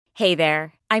Hey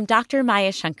there, I'm Dr.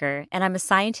 Maya Shankar, and I'm a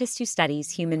scientist who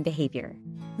studies human behavior.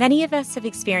 Many of us have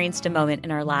experienced a moment in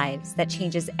our lives that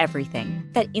changes everything,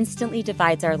 that instantly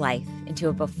divides our life into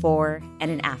a before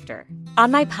and an after. On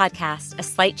my podcast, A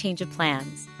Slight Change of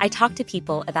Plans, I talk to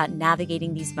people about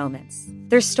navigating these moments.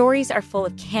 Their stories are full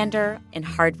of candor and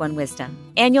hard-won wisdom.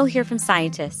 And you'll hear from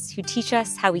scientists who teach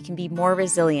us how we can be more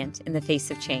resilient in the face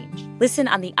of change. Listen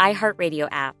on the iHeartRadio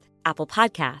app, Apple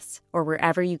Podcasts, or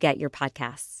wherever you get your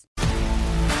podcasts.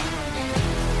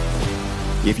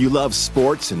 If you love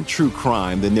sports and true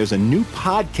crime, then there's a new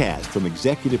podcast from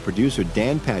executive producer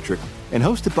Dan Patrick and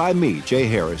hosted by me, Jay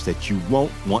Harris, that you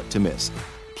won't want to miss.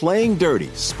 Playing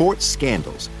Dirty: Sports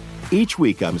Scandals. Each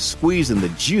week, I'm squeezing the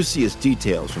juiciest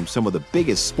details from some of the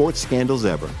biggest sports scandals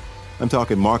ever. I'm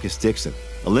talking Marcus Dixon,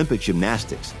 Olympic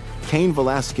gymnastics, Cain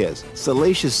Velasquez,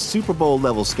 salacious Super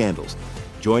Bowl-level scandals.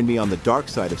 Join me on the dark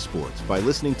side of sports by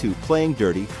listening to Playing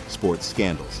Dirty: Sports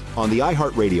Scandals on the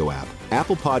iHeartRadio app,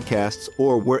 Apple Podcasts,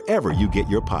 or wherever you get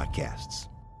your podcasts.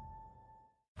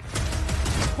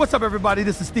 What's up, everybody?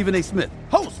 This is Stephen A. Smith,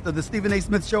 host of the Stephen A.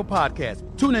 Smith Show podcast.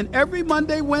 Tune in every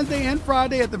Monday, Wednesday, and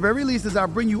Friday at the very least as I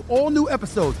bring you all new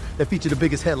episodes that feature the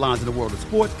biggest headlines in the world of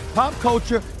sports, pop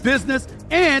culture, business,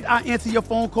 and I answer your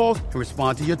phone calls and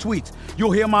respond to your tweets.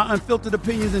 You'll hear my unfiltered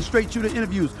opinions and straight-shooter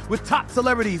interviews with top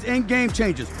celebrities and game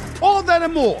changers. All that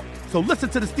and more. So listen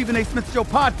to the Stephen A. Smith Show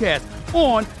podcast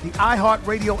on the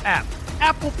iHeartRadio app,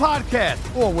 Apple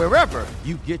Podcasts, or wherever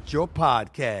you get your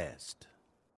podcast.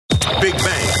 Big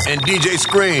Bang and DJ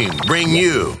Scream bring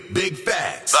you Big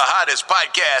Facts, the hottest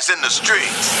podcast in the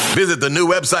streets. Visit the new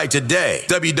website today,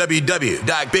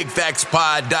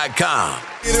 www.bigfactspod.com.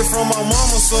 Get it from my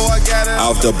mama, so I got it.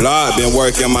 Off the block, been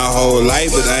working my whole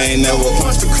life, but I ain't never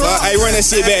punched the clock. Hey, run that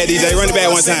shit back, DJ. Run it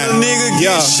back one time. Nigga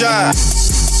get shot.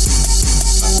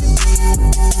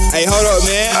 Hey, hold up,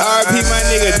 man. RP my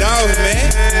nigga Dolph, man.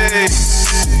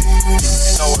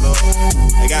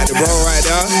 I got the bro right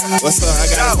there. What's up? I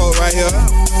got the folk right here.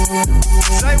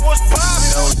 Say what's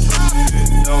poppin'?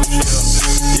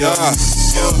 Yeah.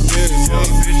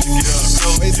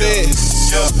 What you said?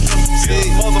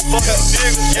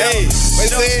 Hey, what you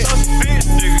said?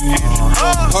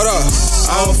 Hold up.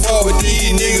 I don't fuck with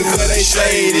these niggas cause they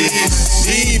shady.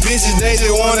 These bitches, they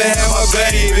just wanna have my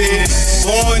baby.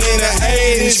 Born in the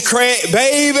 80s, crack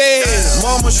baby.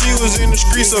 Mama, she was in the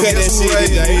streets, so guess who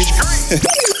raised me?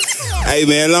 Hey,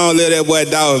 man, long live that boy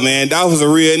Dolph, man. Dolph was a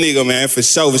real nigga, man, for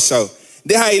sure, for sure.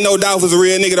 That's how you know Dolph was a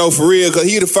real nigga, though, for real, because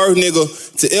he the first nigga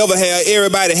to ever have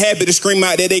everybody happy to scream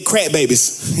out that they crack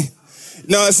babies. You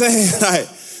know what I'm saying? Like,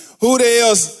 who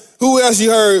else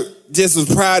you heard just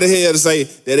was proud of hell to say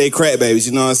that they crack babies,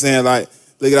 you know what I'm saying? Like,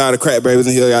 look at all the crack babies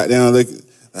in here, goddamn, look.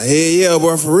 Like, hey, yeah,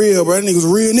 bro, for real, bro, that nigga's a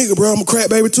real nigga, bro, I'm a crack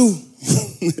baby, too.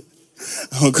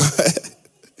 Oh, God.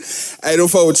 Hey, them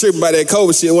folks tripping about that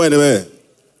COVID shit, wasn't it, man?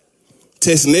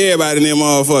 Testing everybody in them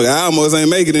motherfuckers. I almost ain't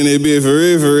making it in this bitch, for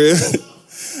real.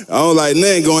 I don't like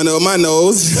nothing going up my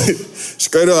nose.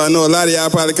 Straight up, I know a lot of y'all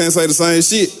probably can't say the same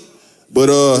shit. But,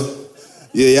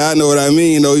 yeah, y'all know what I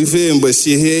mean, though, you feel me? But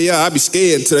shit, here, yeah, I be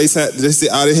scared until they said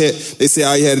all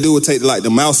you had to do was take, like,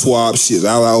 the mouth swab shit.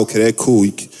 I was like, okay, that's cool.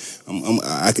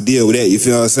 I could deal with that, you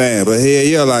feel what I'm saying? But here,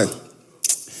 yeah, like,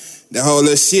 that whole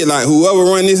little shit, like, whoever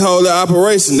run this whole little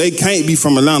operation, they can't be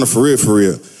from Atlanta for real.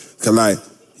 Cause, like,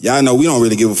 y'all know we don't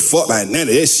really give a fuck about none of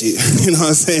that shit. You know what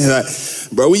I'm saying? Like,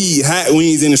 bro, we eat hot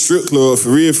wings in the strip club for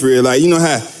real. Like, you know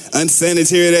how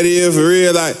unsanitary that is for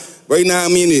real? Like, bro, you know how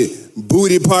many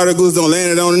booty particles don't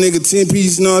landed on a nigga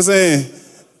 10-piece, you know what I'm saying?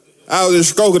 I was in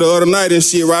Stroker the other night and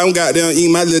shit, right? I'm goddamn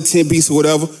eating my little 10-piece or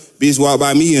whatever. Bitch walked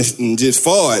by me and just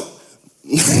farted.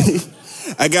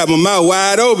 I got my mouth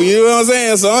wide open, you know what I'm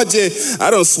saying? So I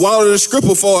don't swallow the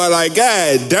stripper for it, like,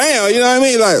 god damn, you know what I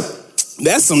mean? Like,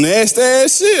 that's some nasty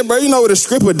ass shit, bro. You know what a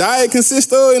stripper diet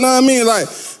consists of, you know what I mean? Like,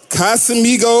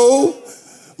 Casamigo,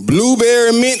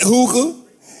 blueberry mint hookah,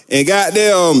 and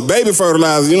goddamn baby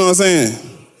fertilizer, you know what I'm saying?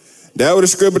 That's what a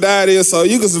stripper diet is, so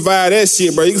you can survive that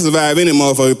shit, bro. You can survive any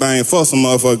motherfucking thing. Fuck some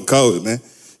motherfucking COVID, man.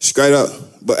 Straight up.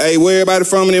 But, hey, where everybody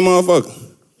from in that motherfucker?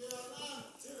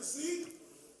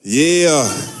 Yeah,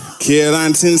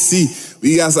 Carolina, Tennessee.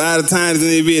 We got some out of towners in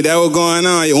this bitch. That was going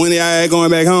on. When y'all going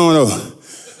back home, though?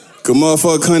 Cause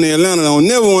motherfucker come to Atlanta, don't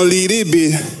never want to leave this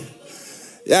bitch.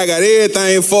 Y'all got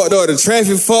everything fucked up. The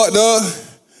traffic fucked up.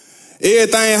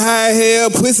 Everything high hell,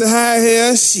 pussy high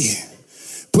hell, shit.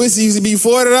 Pussy used to be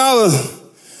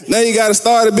 $40. Now you gotta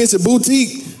start a bitch a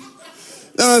boutique. You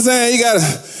know what I'm saying? You gotta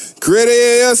credit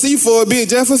LLC for a bitch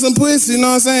just for some pussy, you know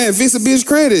what I'm saying? Fix a bitch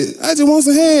credit. I just want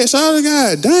some head, shout out to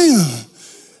God, damn.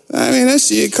 I mean, that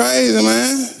shit crazy,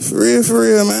 man. For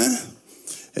real, man.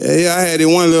 Yeah, I had it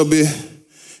one little bit.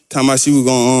 Talking about she was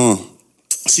going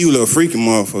she was a little freaky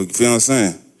motherfucker, you feel what I'm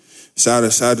saying? Shout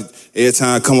out, every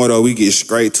time I come over there, we get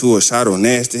straight to her. Shout out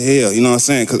nasty hell, you know what I'm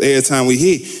saying? Because every time we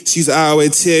hit, she used to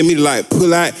always tell me to like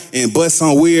pull out and bust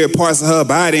on weird parts of her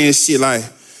body and shit, like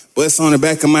bust on the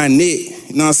back of my neck,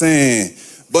 you know what I'm saying?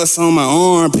 Bust on my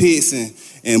armpits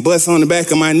and bust on the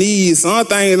back of my knees. So I'm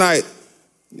thinking like,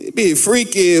 it be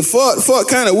freaky, fuck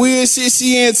kind of weird shit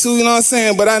she into, you know what I'm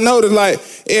saying? But I know that like,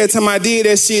 every time I did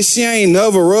that shit, she ain't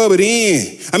never rub it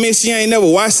in. I mean, she ain't never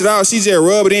washed it out. She just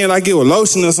rub it in like it was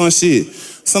lotion or some shit.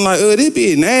 So I'm like, this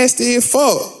be nasty as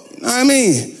fuck. You know what I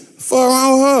mean? Fuck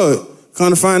wrong with her. Come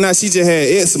to find out she just had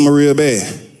eczema real bad.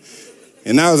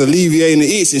 And I was alleviating the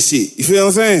itch and shit. You feel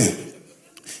what I'm saying?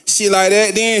 Shit like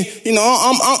that, then, you know,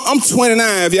 I'm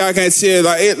 29, if y'all can't tell.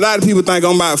 Like, a lot of people think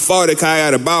I'm about 40 because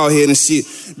I got a bald head and shit.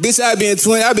 Bitch, I been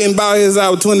bald head since I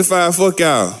was 25, fuck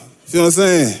y'all. You feel what I'm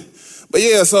saying? But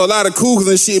yeah, so a lot of cougars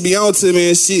and shit be on to me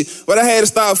and shit. But I had to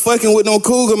stop fucking with them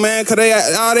cougar, man, because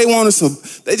all they want is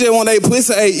they just want their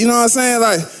pussy ate, you know what I'm saying?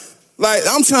 Like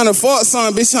I'm trying to fuck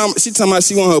something, bitch, she talking about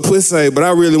she want her pussy ate, but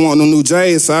I really want them new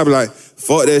J's, so I be like,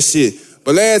 fuck that shit.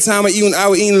 But last time I was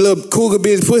eating a little cougar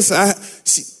bitch pussy,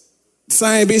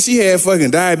 same bitch, she had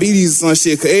fucking diabetes or some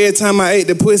shit. Cause every time I ate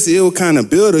the pussy, it was kind of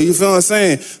build her. You feel what I'm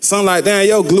saying? Something like, damn,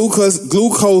 yo,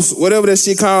 glucose, whatever that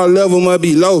shit called, level must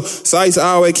be low. So I used to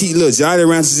always keep little Jolly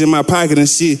Ranchers in my pocket and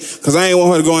shit. Cause I ain't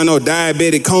want her to go in no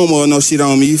diabetic coma or no shit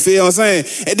on me. You feel what I'm saying?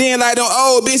 And then like them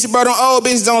old bitches, bro, them old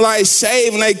bitches don't like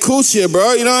shave and they coochie,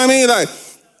 bro. You know what I mean? Like,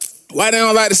 why they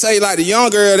don't like to say like the young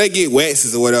girl, they get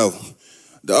waxes or whatever.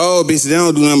 The old bitches, they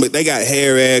don't do nothing, but they got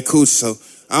hair ass coochie, so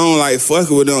I don't like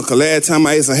fucking with them, cause last time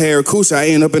I ate some hair coochie, I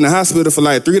ended up in the hospital for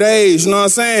like 3 days, you know what I'm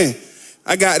saying?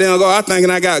 I got there and go, I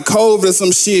thinking I got COVID or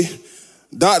some shit.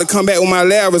 Doctor come back with my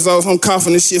lab results, I'm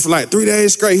coughing this shit for like 3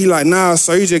 days straight. He like, nah,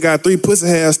 sir, you just got 3 pussy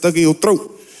hairs stuck in your throat.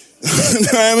 You know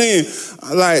what I mean?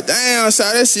 I'm like, damn,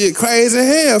 shot, that shit crazy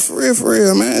hell, for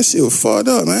real, man. That shit was fucked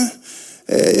up, man.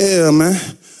 Yeah, man.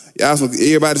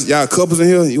 Y'all couples in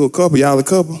here? You a couple? Y'all a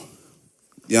couple?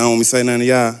 Y'all don't want me to say nothing to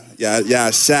y'all?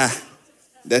 Y'all shy.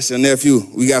 That's your nephew.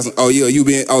 We got some,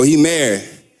 he married.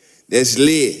 That's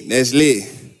lit.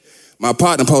 My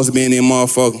partner supposed to be in there,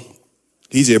 motherfucker.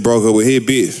 He just broke up with his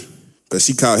bitch. Cause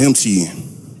she caught him cheating.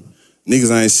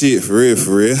 Niggas ain't shit, for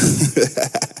real.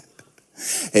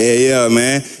 Hey, yeah,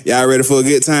 man. Y'all ready for a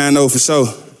good time though, for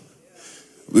sure.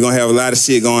 We gonna have a lot of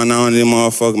shit going on in this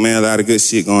motherfucker, man. A lot of good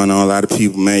shit going on, a lot of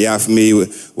people, man. Y'all familiar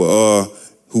with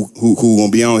who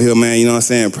gonna be on here, man, you know what I'm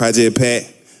saying? Project Pat.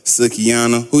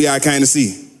 Sukiana. Who y'all came to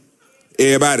see?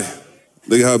 Everybody.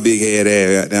 Look at her big head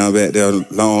ass down back there,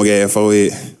 long ass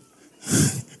forehead.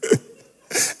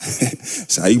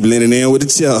 So you blending in with the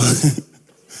chill.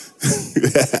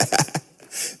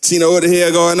 Chino, what the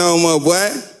hell going on, my boy?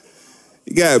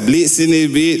 You got blitz in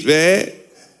this bitch, man.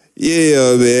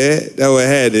 Yeah, man. That's what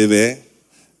happened, man.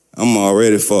 I'm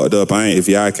already fucked up. If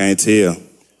y'all can't tell.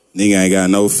 Nigga ain't got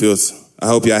no filter. I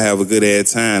hope y'all have a good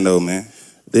ass time, though, man.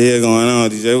 What the hell going on,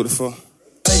 DJ? What the fuck?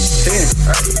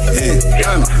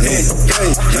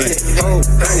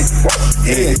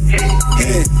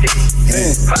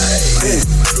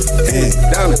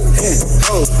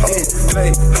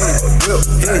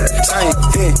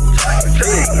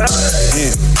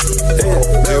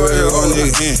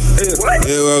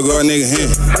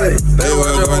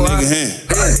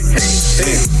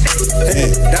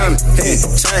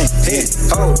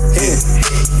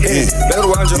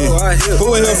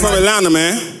 Who in here from Atlanta,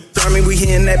 man? I mean, we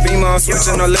hitting that beam on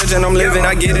switching no legend. I'm living,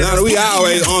 I get it. Nah, we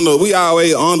always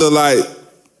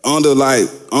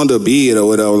under bid or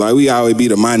whatever. Like we always be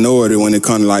the minority when it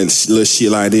comes to like little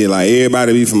shit like this. Like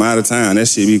everybody be from out of town. That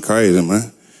shit be crazy,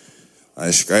 man.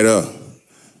 Like straight up.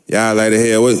 Y'all like the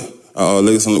hell with?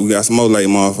 Look, we got some more late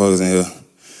motherfuckers in here.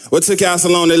 What took y'all so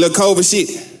long? That little COVID shit?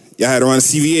 Y'all had to run to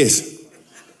CVS.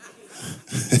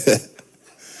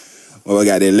 Well, I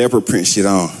got that leopard print shit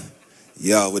on.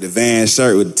 Yeah, with the Van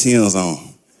shirt with the Timbs on.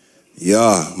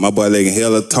 Yeah, my boy looking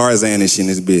hella Tarzan and shit in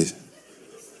this bitch.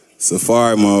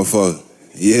 Safari motherfucker.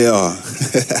 Yeah.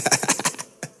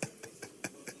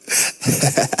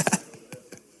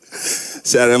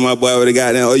 Shout out to my boy with the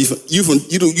goddamn. Oh, you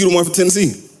the one from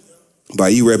Tennessee? Boy,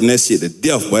 you repping that shit to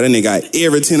death, boy. That nigga got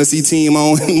every Tennessee team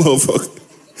on, motherfucker.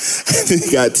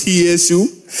 He got TSU,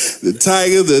 the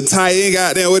Tigers, the Titans,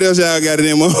 goddamn. What else y'all got in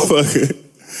there, motherfucker?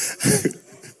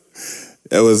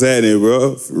 That was happening,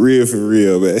 bro. For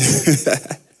real, man.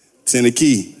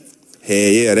 Tennessee. Hell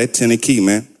yeah, that Tennessee,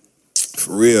 man.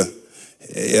 For real. Hell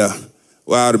yeah.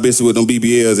 Where all the bitches with them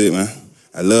BBLs at, man?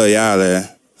 I love y'all, man.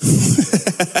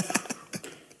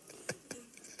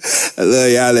 I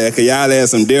love y'all ass, cause y'all ass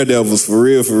some daredevils for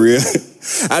real, for real.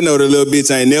 I know the little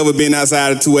bitch ain't never been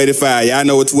outside of 285. Y'all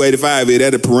know what 285 is,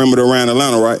 that's the perimeter around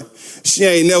Atlanta, right? She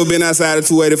ain't never been outside of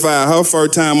 285. Her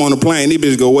first time on the plane, these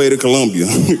bitches go way to Columbia.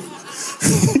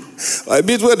 Like,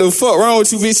 bitch, what the fuck wrong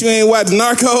with you, bitch? You ain't watching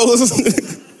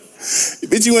Narcos?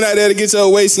 Bitch, you went out there to get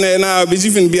your waist snatched. Nah, bitch,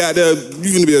 you finna be out there,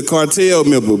 you finna be a cartel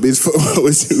member, bitch. Fuck wrong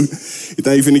with you? You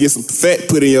think you finna get some fat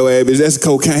put in your ass, bitch? That's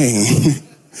cocaine.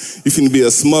 You finna be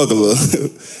a smuggler.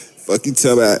 Fuck you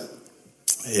tell about.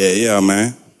 Yeah,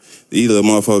 man. These little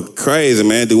motherfuckers crazy,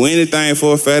 man. Do anything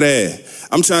for a fat ass.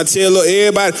 I'm trying to tell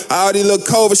everybody, all these little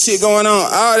COVID shit going on,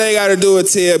 all they gotta do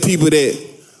is tell people that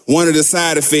one of the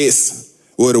side effects,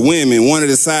 or the women, one of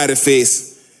the side effects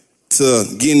to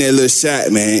getting that little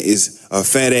shot, man, is a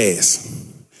fat ass.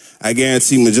 I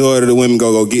guarantee majority of the women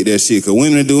go get that shit, because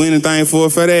women do anything for a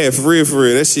fat ass, for real,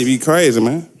 that shit be crazy,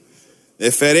 man.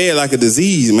 That fat ass like a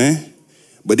disease, man.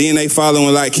 But then they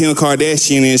following like Kim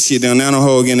Kardashian and shit, down the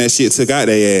whole getting that shit took out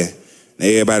their ass. And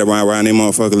everybody around them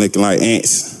motherfuckers looking like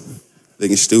ants.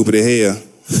 Looking stupid as hell.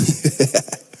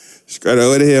 Straight up,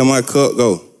 where the hell my cup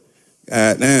go?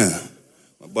 God damn.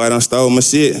 My boy done stole my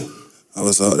shit. I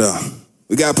was up there.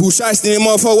 We got Pooh Shiesty in there,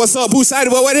 motherfucker. What's up, Pooh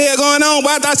Shiesty? Boy, what the hell going on? Boy,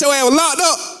 I thought your ass was locked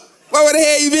up. Boy, where the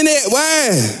hell you been at?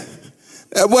 Why?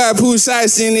 That boy Pooh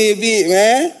Shiesty in there, bitch,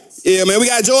 man. Yeah, man, we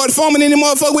got George Foreman in the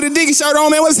motherfucker with a Dickie shirt on,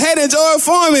 man. What's happening, George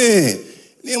Foreman?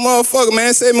 That motherfucker,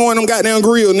 man, send me one of them goddamn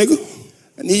grill, nigga.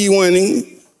 I need one, nigga.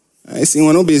 I ain't seen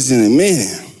one of them bitches in a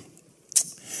minute.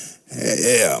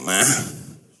 Yeah, man.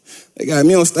 They got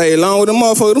me on stage long with the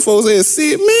motherfucker. Them folks said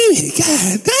 6 minutes.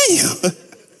 God damn.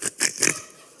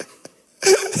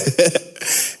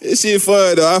 This shit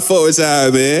fun, though. I fuck with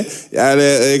y'all, man. Y'all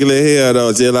that ugly hell,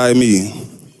 though, just like me.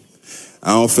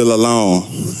 I don't feel alone.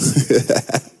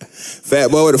 Fat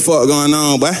boy, what the fuck going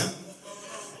on, boy?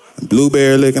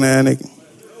 Blueberry looking at nigga.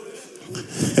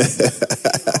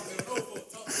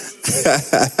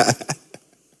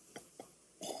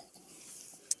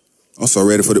 I'm so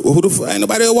ready for the. Who the fuck? Ain't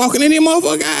nobody else walking in here,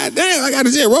 motherfucker. God damn, I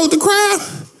gotta just roast the crowd.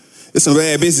 There's some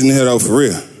bad bitches in here, though, for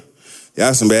real.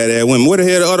 Y'all some bad ass women. Where the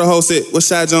hell the other host at? What's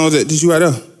Shy Jones at? Did you right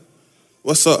there?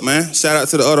 What's up, man? Shout out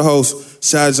to the other host,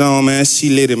 Shy Jones, man.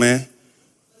 She lit it, man.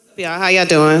 Yeah, how y'all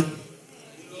doing?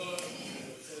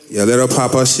 Yeah, let her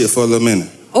pop her shit for a little minute.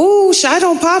 Ooh, Shy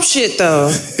don't pop shit,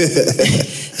 though.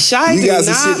 Shy do not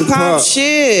pop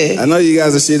shit. I know you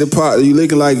guys are shit to pop. You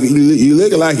looking like you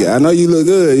looking like it. I know you look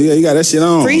good. Yeah, you got that shit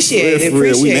on. Appreciate it.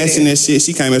 We matching that shit.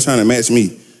 She came here trying to match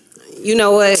me. You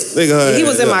know what? He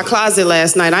was in my closet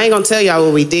last night. I ain't gonna tell y'all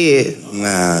what we did.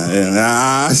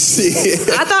 Nah, shit.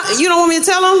 I thought, you don't want me to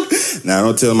tell him? Nah,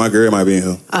 don't tell my girl might be in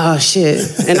here. Oh, shit.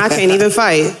 And I can't even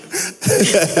fight.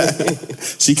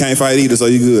 She can't fight either, so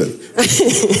you good.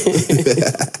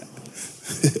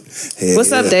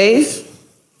 What's up, Dave?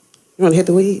 You wanna hit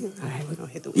the weed? All right, we're gonna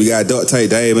hit the weed. We got Duct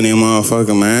Tape Dave in there,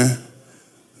 motherfucker, man.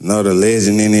 Another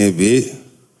legend in there, bitch.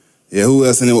 Yeah, who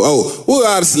else in there? Oh, who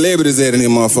are the celebrities at in there,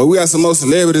 motherfucker? We got some more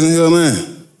celebrities in here,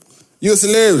 man. You a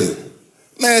celebrity?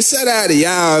 Man, shout out to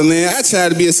y'all, man. I tried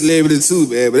to be a celebrity too,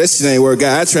 man, but that shit ain't work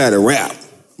out. I tried to rap,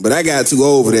 but I got too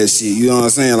old for that shit. You know what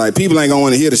I'm saying? Like, people ain't gonna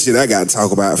wanna hear the shit I gotta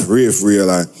talk about for real.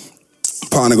 Like,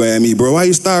 partner gonna ask me, bro, why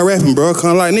you start rapping, bro? Cause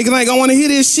like, niggas ain't gonna wanna hear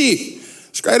this shit.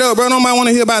 Straight up, bro, nobody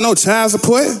wanna hear about no child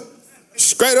support.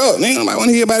 Straight up, nigga, nobody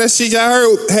wanna hear about that shit. Y'all heard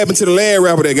what happened to the last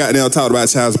rapper that got down talked about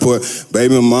child support.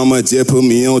 Baby mama just put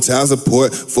me on child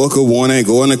support. Fuck a one, ain't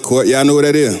going to court. Y'all know what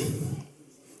that is?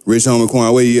 Rich Homie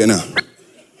Quan, where you at now?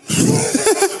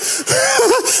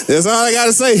 That's all I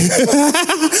gotta say.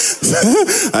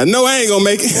 I know I ain't gonna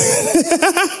make it.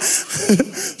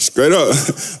 Straight up.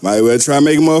 Might well try to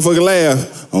make a motherfucker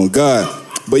laugh. On God.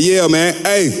 But yeah, man,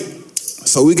 hey,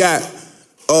 so we got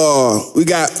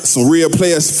some real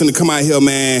players finna come out here,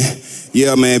 man.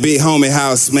 Yeah, man, Big Homie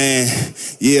House, man.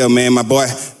 Yeah, man, my boy,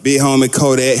 Big Homie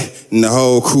Kodak and the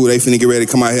whole crew, they finna get ready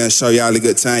to come out here and show y'all a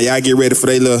good time. Y'all get ready for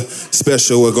their little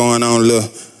special what's going on, little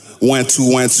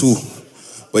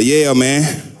 1-2-1-2. But yeah, man,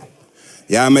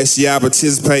 y'all make sure y'all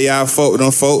participate, y'all folk with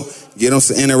them folk, get them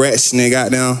some interaction and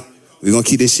goddamn, we gonna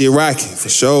keep this shit rocking, for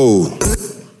sure.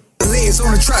 Legs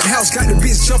on the trap house, got the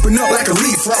bitch jumping up like a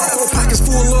leapfrog. Pockets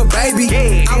full of baby.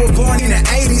 I was born in the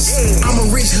 80s. I'm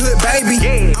a rich hood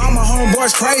baby. All my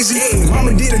homeboys crazy.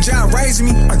 Mama did a job raising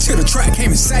me until the trap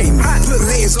came and saved me. Put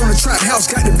legs on the trap house,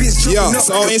 got the bitch jumping up.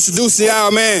 So I'm introducing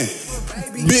y'all, man.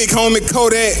 Big Homie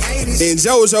Kodak and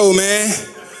JoJo, man.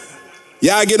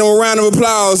 Y'all get them a round of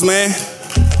applause, man.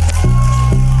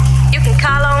 You can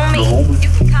call on me. You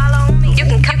can call on me. You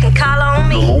can call on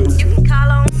me. You can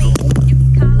call on me.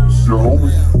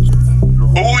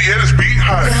 Oh yeah, this beat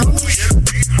high.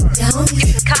 You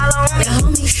can call on me.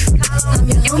 You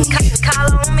can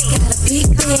call on me. Got a big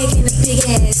bag and a big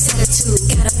ass attitude.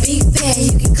 Got a big bag,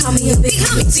 you can call me a big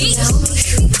homie. You can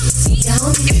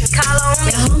call on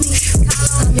me.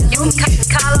 You can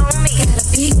call on me. Got a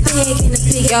big bag and a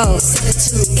big ass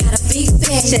attitude. Got a big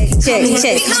bag. Check. Big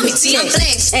homie, see, I'm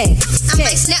flash. Hey, I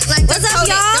might snap like what's up,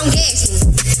 y'all? Don't gas me.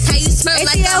 How you smell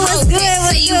like a hoe?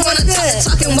 Say you wanna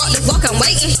talk and walk the walk, I'm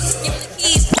waiting.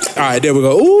 All right, there we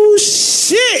go. Ooh,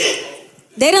 shit.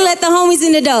 They done let the homies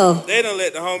in the door. They done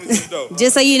let the homies in the door.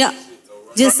 Just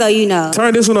so you know.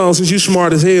 Turn this one on since you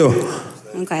smart as hell.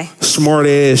 Okay. Smart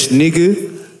ass nigga.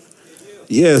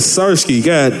 Yes, Sirski,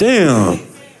 goddamn.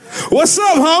 What's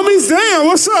up, homies? Damn,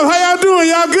 what's up? How y'all doing?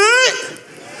 Y'all good?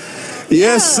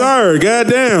 Yes, sir.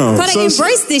 Goddamn. But I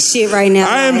embrace this shit right now.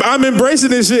 I'm embracing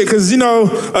this shit because,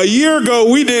 a year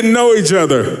ago we didn't know each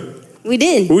other. We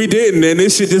didn't, and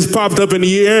this shit just popped up in a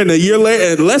year, and a year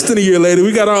later, and less than a year later,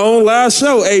 we got our own live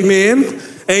show. Amen.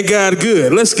 Ain't God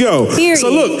good? Let's go. Period.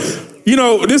 So look,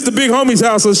 this the big homies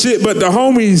house and shit, but the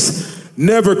homies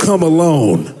never come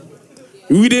alone.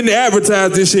 We didn't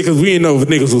advertise this shit because we didn't know if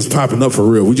niggas was popping up for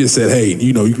real. We just said, hey,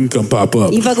 you can come pop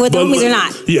up. You fucking with the homies or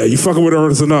not? Yeah, you fucking with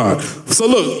us or not. So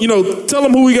look, tell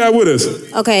them who we got with us.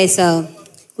 Okay, so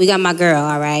we got my girl,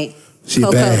 all right? She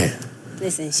Coco. bad.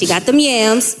 Listen, she got them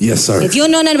yams. Yes, sir. If you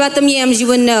don't know nothing about them yams, you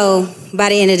wouldn't know by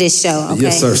the end of this show, okay?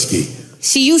 Yes, sir, Ski.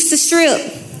 She used to strip,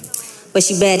 but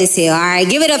she bad as hell, all right?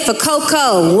 Give it up for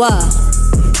Coco. What?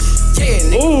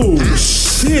 Ooh,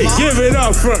 shit. Give it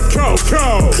up for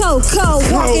Coco. Coco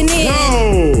walking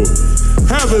in.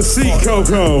 Have a seat,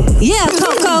 Coco. Yeah,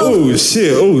 Coco. Oh,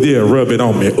 shit. Oh, yeah, rub it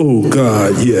on me. Oh,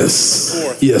 God,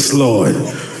 yes. Yes, Lord.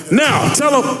 Now,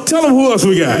 tell them who else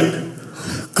we got.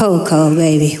 Coco,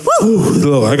 baby. Woo. Ooh,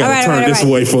 Lord, I gotta turn this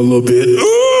away for a little bit.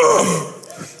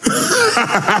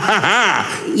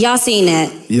 Y'all seen that?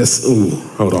 Yes. Ooh,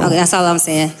 hold on. Okay, that's all I'm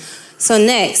saying. So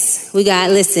next, we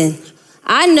got, listen,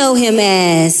 I know him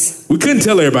as... We couldn't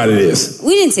tell everybody this.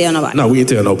 We didn't tell nobody. No, we didn't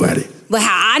tell nobody. But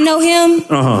how I know him...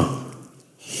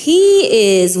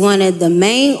 He is one of the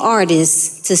main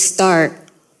artists to start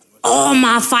all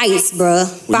my fights, bruh.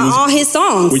 By all his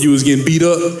songs. When you was getting beat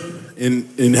up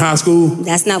in high school?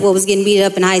 That's not what was getting beat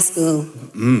up in high school.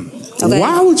 Okay.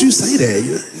 Why would you say that?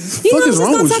 I'm just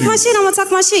gonna talk my shit. I'm gonna talk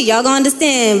my shit. Y'all gonna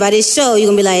understand by this show. You're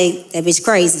gonna be like, that bitch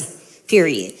crazy.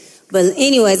 Period. But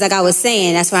anyways, like I was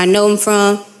saying, that's where I know him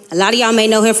from. A lot of y'all may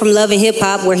know him from Love and Hip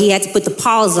Hop, where he had to put the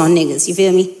pause on niggas. You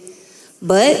feel me?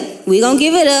 But we gonna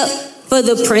give it up for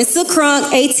the Prince of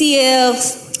Crunk,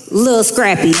 ATF, Lil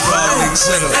Scrappy.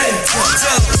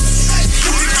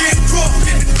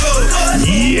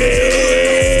 Yeah!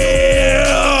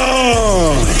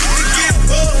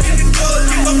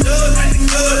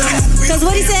 Cause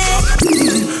what he said?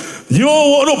 You don't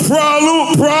want no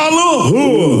problem?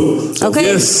 Okay.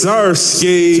 Yes, sir,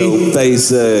 Ski. Your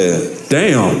face ass.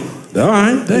 Damn. All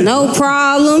right. Damn. No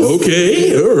problem.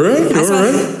 Okay. All right.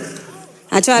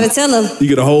 I try to tell him. You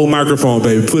get a whole microphone,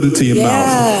 baby. Put it to your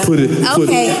mouth. Put it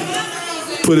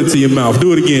to your mouth.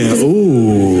 Do it again.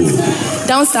 Ooh.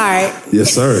 Don't start.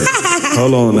 Yes, sir.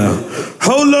 Hold on now.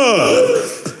 Hold up.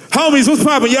 Homies, what's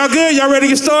poppin'? Y'all good? Y'all ready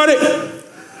to get started?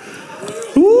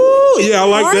 Ooh, yeah, I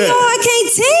like that. I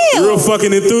can't tell. Real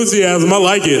fucking enthusiasm. I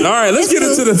like it. All right, let's get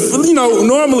into the,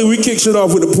 normally we kick shit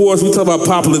off with the porch. We talk about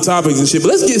popular topics and shit, but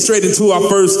let's get straight into our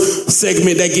first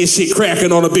segment that gets shit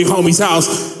cracking on a big homie's house.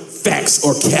 Facts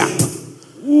or cap?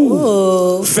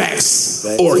 Ooh. Facts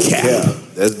or cap?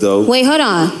 That's dope. Wait, hold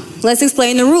on. Let's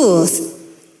explain the rules.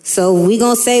 So we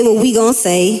gonna say what we gonna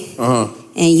say, and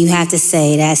you have to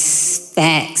say that's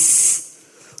facts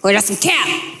or that's some cap.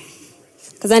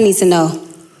 Cause I need to know.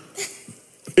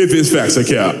 If it's facts or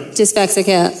cap. Just facts or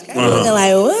cap.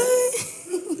 Like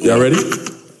what? Y'all ready?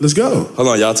 Let's go. Hold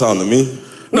on, y'all talking to me?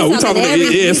 No, we talking to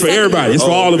it's for everybody. It's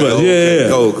for all of us. Yeah.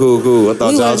 Cool. I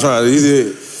thought y'all trying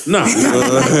to Nah.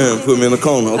 Put me in the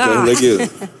corner. Okay, let's get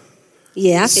it.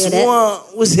 Yeah, I feel Swamp,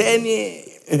 what's happening?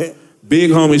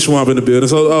 Big homie Swamp in the building.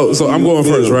 So I'm going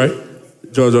first, right?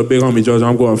 Jojo, big homie Jojo,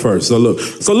 I'm going first. So look,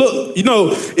 it's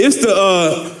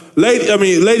the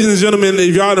ladies and gentlemen,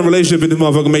 if y'all in a relationship and this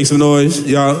motherfucker make some noise,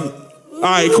 y'all. All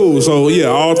right, cool. So yeah,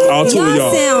 all two of y'all.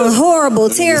 Y'all sound horrible,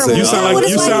 terrible. You sound like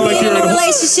you're in a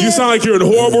relationship. You sound like you're in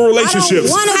horrible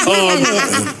relationships. I don't want to be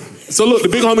in it. So look, the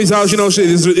big homie's house,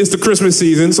 it's the Christmas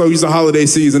season, so it's the holiday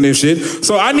season and shit.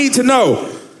 So I need to know,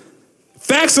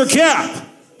 facts or cap?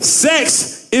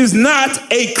 Sex is not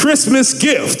a Christmas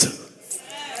gift.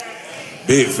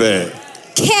 Big fan.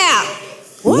 Cap.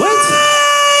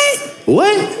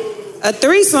 What? A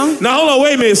threesome. Now hold on,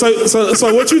 wait a minute.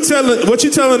 So what you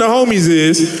telling the homies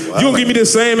is you gonna give me the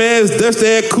same ass dust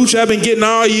ass cooch I've been getting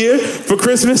all year for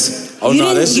Christmas? Oh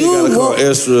no, that shit gotta come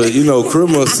extra. You know,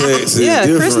 Christmas sex is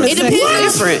different. It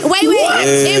depends. Wait.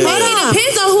 It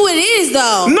depends on who it is,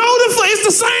 though. No, it's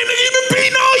the same nigga you been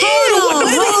beating all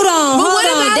year. Hold on.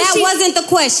 That wasn't the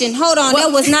question. Hold on,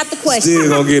 that was not the question. Still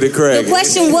gonna get it cracked. The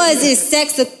question was, is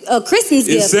sex a Christmas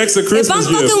gift? Is sex a Christmas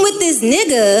gift? If I'm fucking with this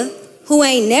nigga who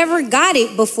ain't never got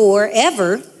it before,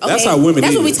 ever. That's how women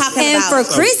That's do what we it. talking And about.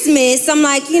 for Christmas, I'm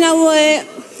like, you know what?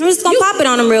 I'm just gonna pop it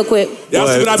on him real quick. Y'all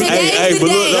see what I be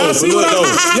Y'all see what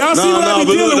I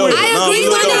be dealing with. I agree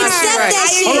with her. Accept that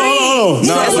shit. Hold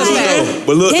on.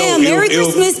 But look, Damn, though, Merry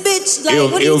Christmas, bitch. Like,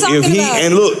 what are you talking about?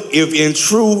 And look, if in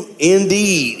true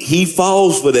indeed he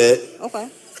falls for that, Okay.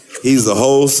 he's a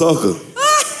whole sucker.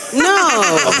 No.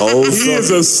 A whole sucker. He is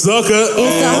a sucker.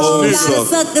 It's a whole lot of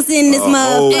suckers in this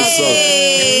motherfucker.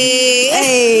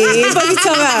 Hey, what you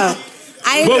talking about?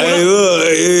 I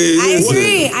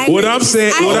agree. What I'm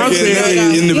saying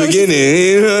in the beginning,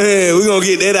 you know, we're gonna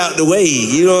get that out the way.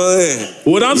 You know what I'm saying?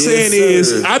 What I'm saying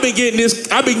is, I've been getting this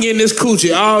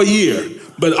coochie all year,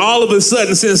 but all of a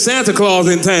sudden, since Santa Claus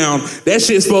in town, that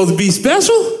shit's supposed to be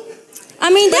special.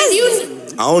 I mean, that's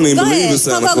I don't even believe in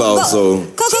Santa Claus, so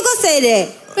Coco say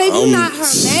that. Babe, you not her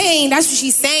main. That's what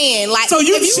she's saying. Like, so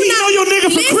you if you cheating on your nigga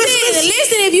for Christmas?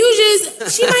 Listen, if you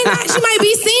she might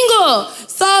be single.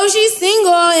 So she's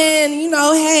single, and you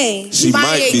know, hey, she buy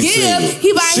might a be gift. single.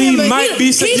 He buy She him a might gift.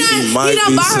 be single. He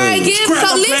done bought her a gift. Crap,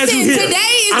 So I'm glad listen, you here.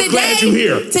 today is I'm the glad day. you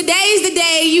here. Today's the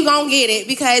day you gonna get it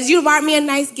because you bought me a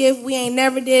nice gift. We ain't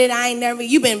never did it.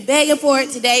 You been begging for it.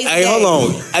 Today's the day. Hey, hold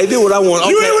on. I did what I want.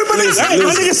 You Okay, ain't with my nigga. Hey,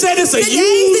 my nigga said it's a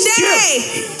used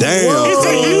gift. Damn, It's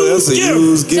a used that's a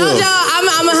used gift. Jojo, I'm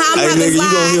Hey, about nigga, to you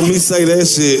gonna slide. hear me say that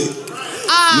shit?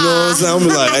 You know what I'm saying? I'm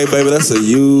be like, hey, baby, that's a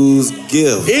used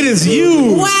gift. It is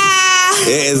used. Wow.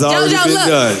 It has already Jojo, been look,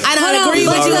 done. I don't agree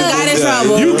with you and got in done.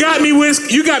 trouble.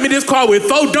 You got me this car with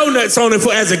 4 donuts on it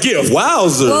as a gift.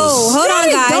 Wowzers. Whoa, hold on,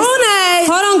 guys. Donut.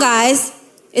 Hold on, guys.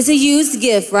 It's a used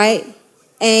gift, right?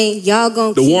 And y'all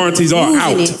gonna The warranties are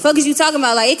out. it. Fuck is you talking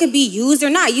about? Like, it could be used or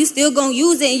not. You still gonna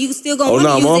use it, and you still gonna Oh, want to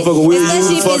no, use motherfucker, it. we Especially use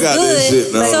the if fuck it's out that good.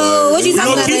 shit. No, So like, what you We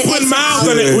talking gonna about? keep putting That miles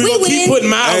on it. We gonna keep putting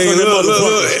miles Hey, on that look,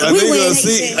 motherfucker. a nigga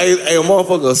see, a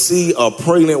motherfucker see a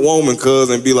pregnant woman, cuz,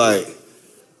 and be like,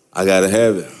 I gotta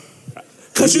have it.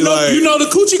 Cause you know the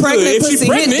coochie good. If she's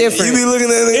pregnant, you be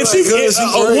looking at it like,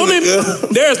 a woman,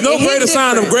 there's no greater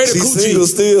sign of greater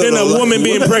coochie than a woman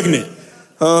being pregnant.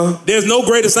 Huh? There's no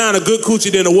greater sign of good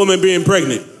coochie than a woman being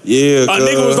pregnant. Yeah, a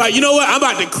nigga was like, you know what? I'm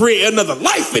about to create another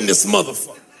life in this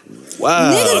motherfucker.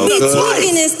 Wow. Niggas be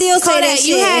talking and still say that shit.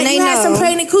 You and they had some know.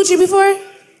 pregnant coochie before?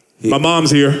 My mom's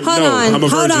here. Hold on.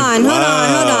 Hold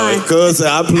on. Cuz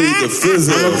I plead the fifth.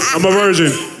 I'm a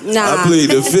virgin. Nah. I plead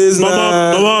the fifth. My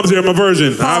mom's here. I'm a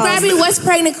virgin. Describe me what's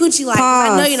pregnant coochie like.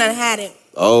 I know you done had it.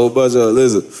 Oh, bunch of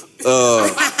listen.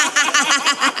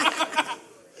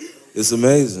 It's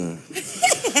amazing.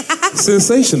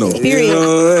 Sensational. Period. You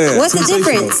know what I mean? What's the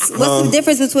difference? What's the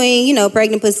difference between,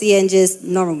 pregnant pussy and just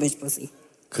normal bitch pussy?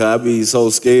 Cause I be so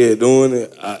scared doing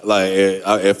it. At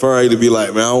first I used to be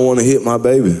like, man, I don't want to hit my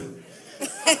baby.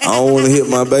 I don't want to hit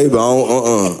my baby. I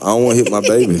don't want to hit my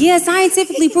baby. Yeah,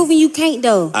 scientifically proven you can't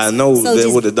though. I know So that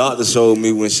just- what the doctor showed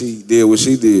me when she did what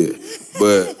she did,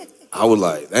 but I was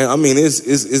like, I mean, it's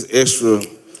extra.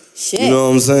 Shit. You know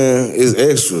what I'm saying? It's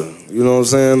extra. You know what I'm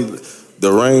saying?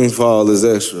 The rainfall is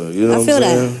extra. You know I what feel I'm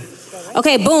that. saying?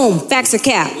 Okay, boom. Facts or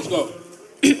cap. Let's go.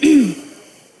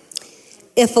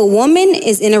 If a woman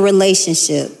is in a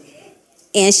relationship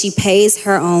and she pays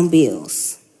her own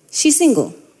bills, she's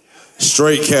single.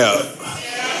 Straight cap.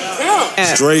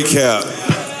 Straight cap.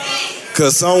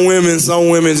 Cause some women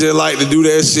just like to do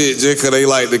that shit just cause they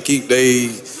like to keep they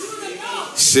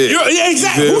shit. Yeah,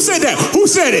 exactly. Who said that? Who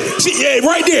said it?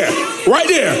 Right there.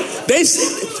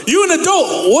 You an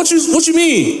adult. What you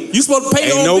mean? You supposed to pay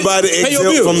your Ain't own nobody pay your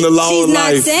exempt bills. from the law She's of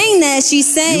not life. saying that.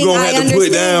 She's saying You gonna I have to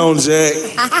put down,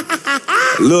 understand.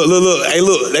 Jack. Look. Hey,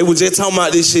 look. They were just talking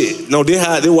about this shit. No, this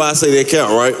why I say that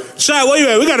count, right? Shy, where you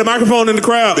at? We got a microphone in the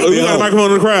crowd. Hold on. Wait.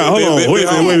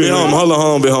 Hold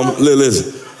on, big homie.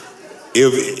 Listen.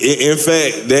 If in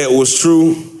fact that was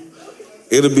true,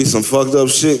 it'll be some fucked up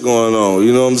shit going on.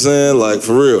 You know what I'm saying? Like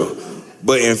for real.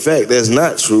 But in fact, that's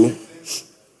not true.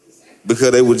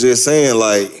 Because they were just saying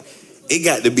like it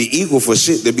got to be equal for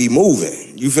shit to be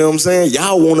moving. You feel what I'm saying?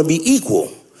 Y'all want to be equal.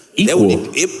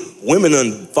 Women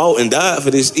done fought and died for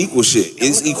this equal shit.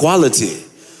 It's equality.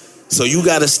 So you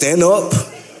got to stand up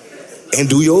and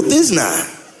do your this now.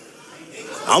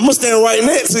 I'm going to stand right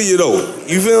next to you, though.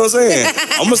 You feel what I'm saying?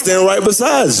 I'm gonna stand right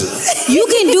beside you. You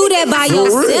can do that by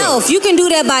yourself. You can do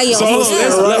that by yourself.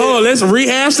 So let's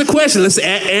rehash the question. Let's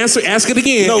ask it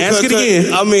again. Ask it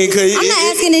again. I mean, I'm not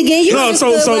asking it again. You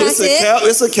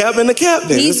it's a captain to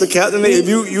captain. It's a captain. If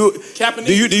you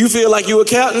do you feel like you a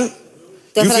captain?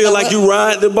 You feel like you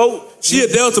ride the boat? She a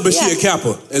Delta, but she a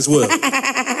Kappa as well.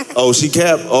 Oh, she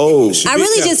Cap. Oh, I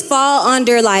really just fall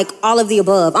under like all of the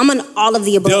above. I'm an all of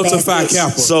the above. Delta Phi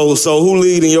Kappa. So who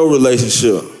lead in your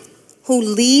relationship? Who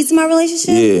leads my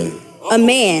relationship? Yeah. A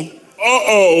man.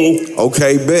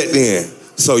 Okay, bet then.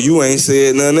 So you ain't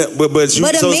said nothing, but you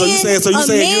a man, you saying you don't supposed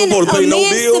to pay no bills? A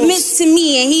man submits to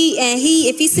me, and he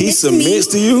if he submits to me, he submits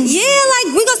to you? Yeah, like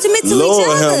we gonna submit to Lord each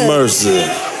other. Have mercy.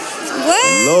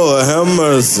 What? Lord have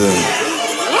mercy.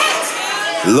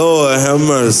 Lord have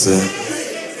mercy.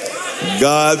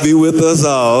 God be with us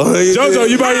all. JoJo,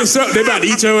 you by yourself? They about to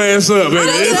eat your ass up, baby.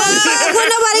 What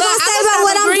nobody gonna say about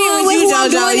what I'm doing with you,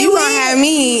 JoJo? You gonna have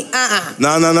me? No.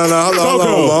 Hold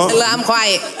on, Mom. I'm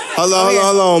quiet. Hold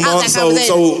on, Mom. So,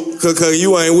 cause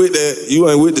you ain't with that. You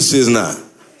ain't with the shit now.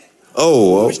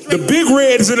 Oh, the big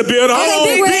red is in the building.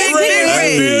 Big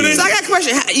red. So I got a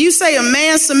question. You say a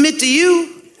man submit to you?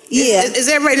 Yeah. Is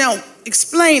that right now?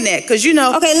 Explain that, cause you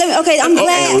know. Okay, I'm glad. I'm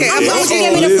glad you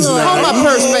gave me the floor. Hold my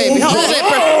purse, baby. Hold that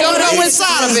purse. Don't know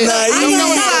inside of it. Don't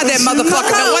know inside that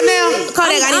motherfucker. What now?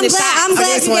 I'm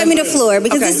glad you gave me the floor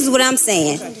because this is what I'm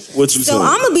saying. What you saying? So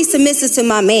I'm gonna be submissive to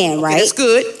my man, right? That's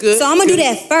good. So I'm gonna do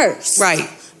that first. Right.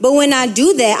 But when I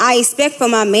do that, I expect for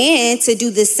my man to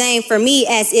do the same for me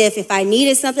as if I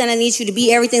needed something, I need you to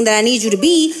be everything that I need you to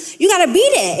be. You gotta be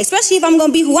that, especially if I'm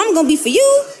gonna be who I'm gonna be for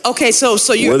you. Okay, so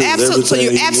you're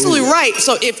absolutely right.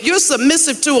 So if you're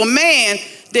submissive to a man,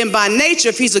 then by nature,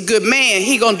 if he's a good man,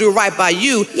 he gonna do right by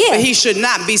you. Yeah. But he should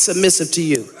not be submissive to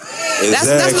you. Exactly.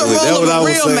 That's the role of a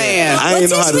real man. I ain't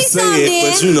know how to say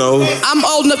it, but you know. I'm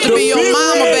old enough to be your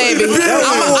mama, baby. I'm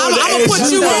gonna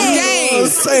put you on game.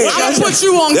 I'm gonna put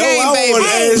you on game, baby. I want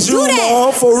to ask you,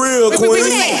 Mom, for real, Queen.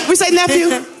 We say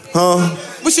nephew? Huh?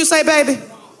 What you say, baby?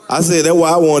 I said that's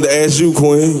why I wanted to ask you,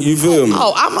 Queen. You feel me?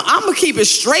 Oh, I'm gonna keep it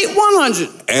straight 100.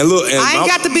 And look, I ain't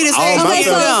got to be this age.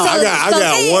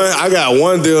 I got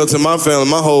one deal to my family,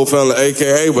 my whole family,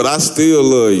 AKA, but I still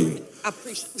love you. I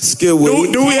appreciate it.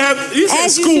 Do we have? You said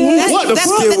school? What the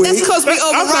fuck? That's because we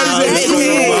override. Do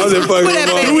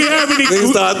we have any?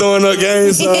 Niggas start throwing up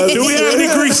games. Do we have any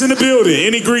Greeks in the building?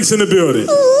 Any Greeks in the building?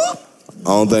 I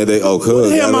don't think they. Oh,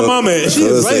 cuz. Yeah, my mama. She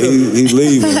is later. He's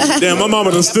leaving. Damn, my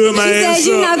mama done stood my ass up.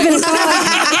 You're not gonna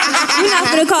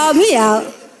call me out.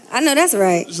 I know that's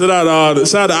right. Shout out to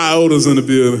IOTAs in the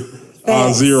building.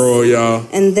 Zero, y'all.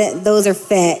 And those are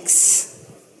facts.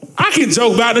 I can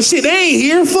joke about the shit. They ain't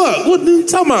here. Fuck. What you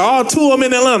talking about? All two of them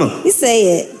in Atlanta. You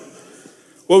say it.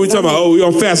 What we talking about? Oh, we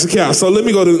on Faster Cap. So let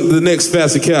me go to the next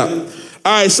Faster Cap. All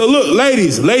right. So look,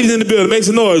 ladies in the building, make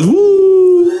some noise. Woo!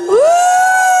 Woo!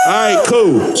 All right,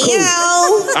 cool.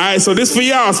 All right, so this for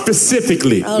y'all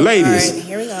specifically. Ladies. All right,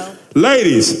 here we go.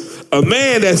 Ladies, a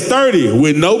man that's 30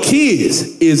 with no kids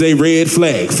is a red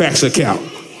flag. Facts or cap?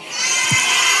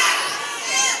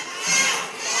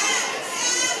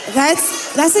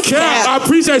 That's a cap. I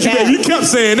appreciate you, baby. You kept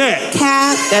saying that.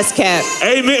 Cap. That's cap.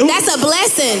 Amen. That's a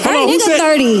blessing. Hold on, who said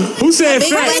 30? Who said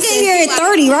facts? My nigga here at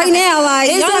 30 right now.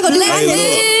 Like, y'all not gonna do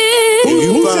that.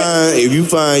 If you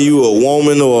find you a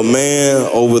woman or a man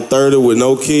over 30 with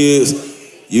no kids,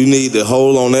 you need to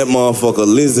hold on that motherfucker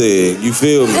Lizzie. You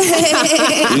feel me?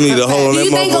 You need to hold on that motherfucker Lizzie.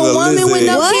 You think a woman with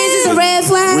no kids is a red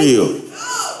flag? Real.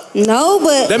 No,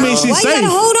 but that means she's safe. You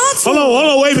gotta hold on to hold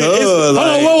on, wait a minute.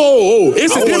 Whoa.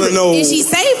 It's a difference. Is she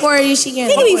safe or is she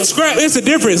getting scrap? It's a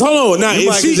difference. Hold on. Now, you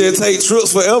might just take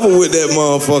trips forever with that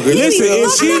motherfucker. Listen,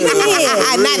 if she, not the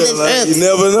trips. You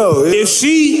never know.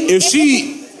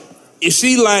 If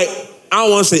she like, I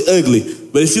don't want to say ugly,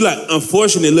 but if she like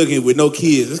unfortunate looking with no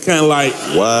kids, it's kind of like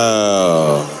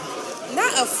wow.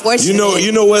 Not unfortunate.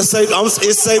 You know what's safe?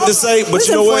 It's safe to say, but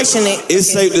you know what? It's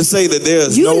safe to say that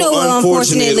there's no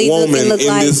unfortunate woman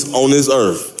on this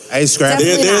earth. Hey, Scrap.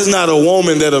 There's not a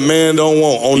woman that a man don't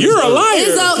want on this earth. You're a liar.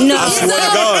 I swear to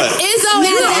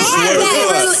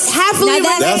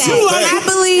God.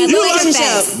 Happily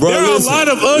relationship. There are a lot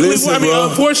of ugly,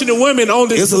 unfortunate women on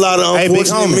this. It's a lot of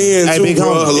unfortunate men too,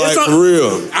 bro. Like for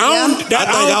real. I think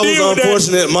I was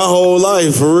unfortunate my whole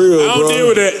life, for real, bro. I don't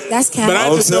deal with that. That's kind But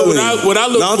I just know what I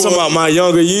look for. I'm talking about my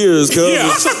younger years, cuz. Yeah,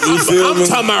 you feel me? I'm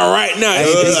talking about right now.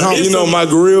 You know, my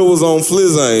grill was on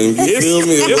Flizzane. You feel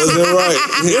me? It wasn't right.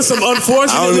 It's some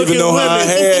unfortunate looking women.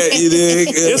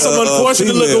 There's some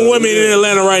unfortunate looking women in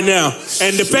Atlanta right now.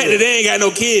 And the fact that they ain't got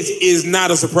no kids is not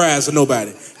a surprise to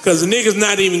nobody. Because the nigga's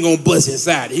not even going to bust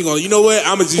inside. He going, you know what?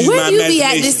 I'm going to just use my imagination. Where do you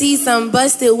be at to see some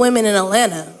busted women in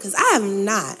Atlanta? Because I have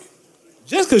not.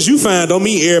 Just because you fine don't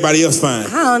mean everybody else fine. I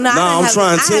don't know. I'm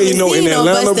trying to tell you, in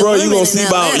Atlanta, bro, you gonna see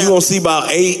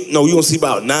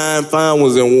about 9 fine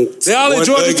ones and they all in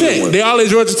Georgia Tech. They all in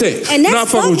Georgia Tech. And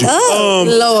that's fucked up.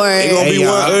 Lord. They gonna be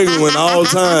one ugly one all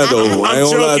time though.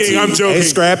 I'm joking. Hey,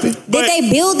 Scrappy. Did they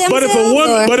build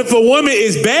themselves? But if a woman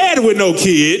is bad with no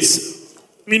kids,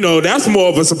 that's more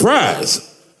of a surprise.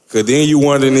 Cause then you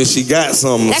wondering if she got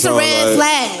something. That's a red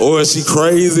flag. Or is she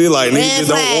crazy? Like niggas just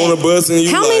don't want to bust in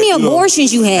you. How many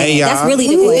abortions you had? That's really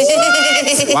the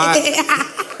question.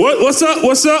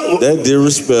 What's up? That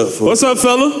disrespectful. What's up,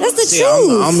 fella? That's the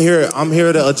truth. I'm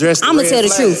here to address the I'm gonna tell the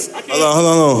flag. truth. Hold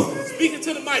on. Speaking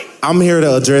to the mic. I'm here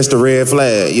to address the red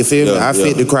flag. You feel me? I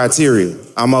fit the criteria.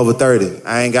 I'm over 30.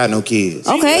 I ain't got no kids.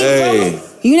 Okay. Hey.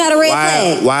 You not a red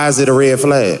flag. Why is it a red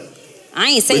flag? I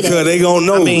ain't say because that. They gonna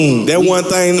know. That one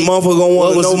thing the motherfucker gonna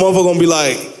want to know. Motherfucker gonna be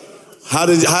like, how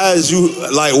is you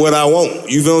like what I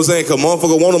want? You feel what I'm saying? Cause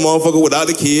motherfucker want a motherfucker without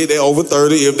the kid. They're over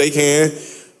 30 if they can.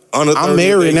 Under 30 I'm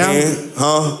married now.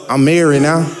 Huh? I'm married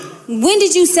now. When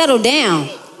did you settle down?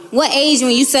 What age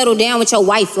when you settled down with your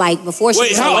wife? Like before she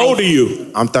was your wife? How old are you?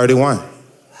 I'm 31.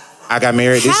 I got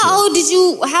married this year. How old was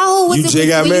it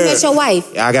when you met your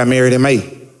wife? I got married in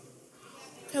May.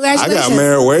 Congratulations. I got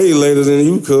married way later than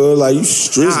you could. Like you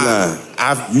stressed now.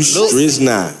 You stressed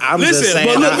now. I'm just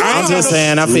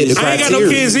saying I fit the criteria. I ain't got no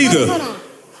kids either.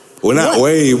 Well, not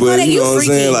way, but you know what I'm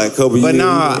saying, like a couple years. But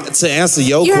nah, to answer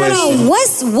your question,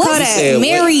 what's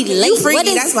married late? You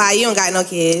freaky. That's why you don't got no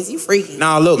kids. You freaky.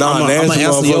 Nah, look, I'm gonna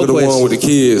answer your the question. one with the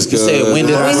kids. You said when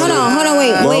did I? Hold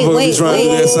on, wait. Trying to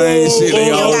do that same shit they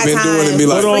all been doing and be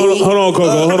like, hold on,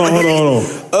 Coco, hold on.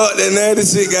 That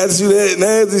nasty shit got you. That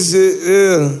nasty shit,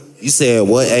 yeah. You said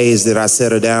what age did I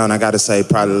settle down? I gotta say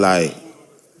probably like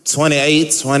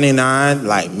 28, 29,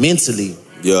 like mentally.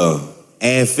 Yeah.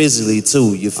 And physically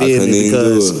too, you feel me?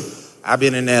 Because I've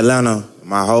been in Atlanta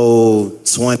my whole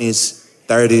 20s,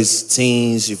 30s,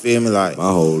 teens, you feel me? Like my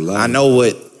whole life. I know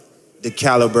what the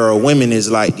caliber of women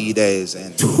is like these days.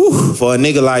 And for a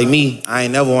nigga like me, I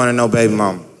ain't never wanted no baby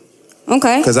mama.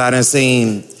 Okay. Because I done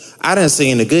seen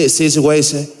the good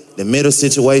situation, the middle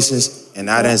situations,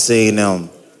 and I done seen them.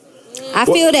 I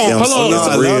feel that. Hold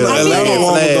on. Atlanta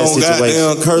woman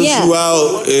goddamn curse you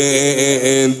out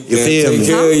and take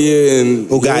care of you and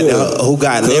who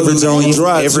got leverage on you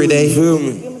every day. You feel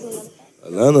me?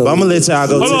 But I'm gonna let y'all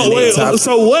go to the next topic.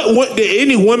 So what did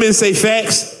any women say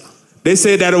facts? They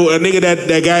said that a nigga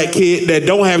that got kid that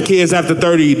don't have kids after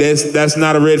 30, that's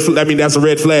not a red flag. I mean that's a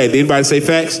red flag. Did anybody say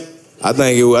facts? I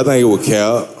think it was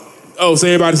cap. Oh, so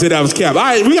everybody said that was cap. All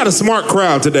right, we got a smart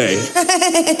crowd today.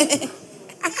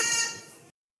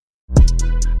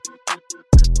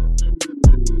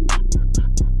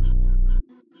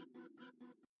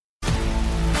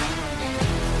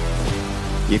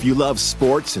 If you love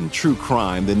sports and true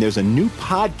crime, then there's a new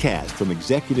podcast from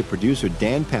executive producer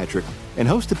Dan Patrick and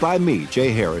hosted by me,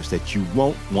 Jay Harris, that you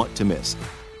won't want to miss.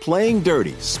 Playing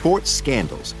Dirty: Sports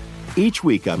Scandals. Each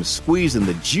week, I'm squeezing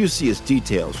the juiciest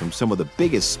details from some of the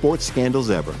biggest sports scandals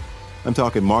ever. I'm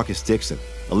talking Marcus Dixon,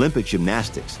 Olympic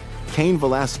gymnastics, Cain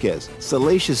Velasquez,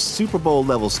 salacious Super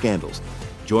Bowl-level scandals.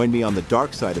 Join me on the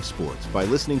dark side of sports by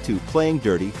listening to Playing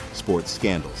Dirty: Sports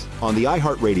Scandals on the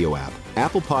iHeartRadio app,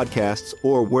 Apple Podcasts,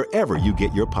 or wherever you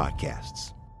get your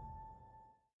podcasts.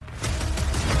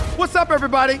 What's up,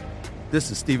 everybody?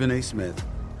 This is Stephen A. Smith.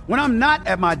 When I'm not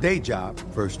at my day job,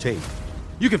 First Take,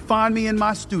 you can find me in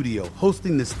my studio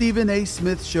hosting the Stephen A.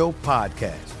 Smith Show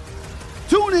podcast.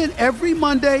 Tune in every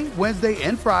Monday, Wednesday,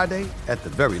 and Friday, at the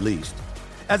very least,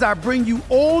 as I bring you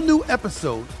all new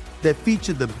episodes that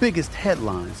feature the biggest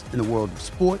headlines in the world of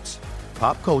sports,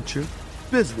 pop culture,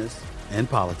 business, and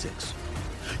politics.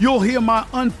 You'll hear my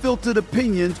unfiltered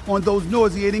opinions on those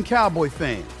nauseating Cowboy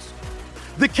fans,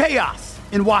 the chaos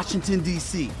in Washington,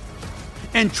 D.C.,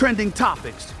 and trending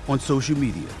topics on social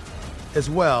media, as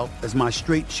well as my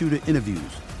straight shooter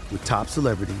interviews with top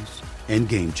celebrities and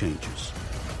game changers.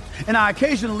 And I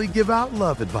occasionally give out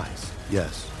love advice.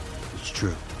 Yes, it's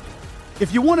true.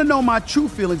 If you want to know my true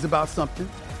feelings about something,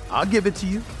 I'll give it to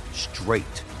you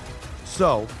straight.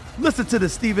 So, listen to the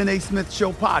Stephen A. Smith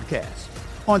Show podcast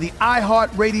on the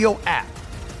iHeartRadio app,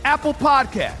 Apple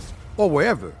Podcasts, or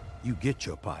wherever you get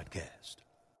your podcast.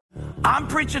 I'm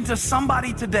preaching to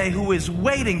somebody today who is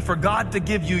waiting for God to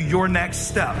give you your next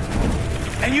step.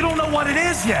 And you don't know what it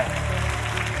is yet.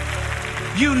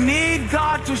 You need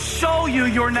God to show you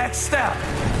your next step.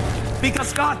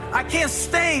 Because God, I can't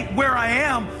stay where I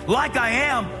am, like I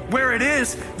am, where it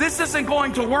is. This isn't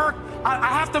going to work. I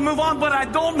have to move on, but I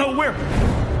don't know where.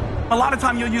 A lot of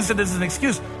time you'll use it as an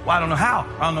excuse. Well, I don't know how.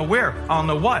 I don't know where. I don't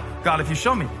know what. God, if you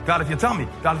show me. God, if you tell me.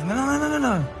 God, if...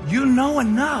 No. You know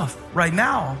enough right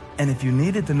now. And if you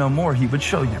needed to know more, he would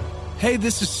show you. Hey,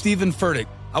 this is Stephen Furtick.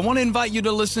 I want to invite you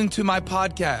to listen to my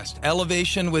podcast,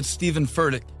 Elevation with Stephen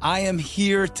Furtick. I am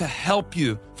here to help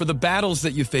you for the battles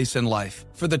that you face in life,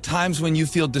 for the times when you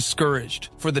feel discouraged,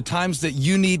 for the times that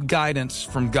you need guidance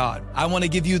from God. I want to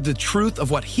give you the truth of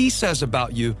what he says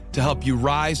about you to help you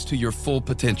rise to your full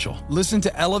potential. Listen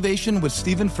to Elevation with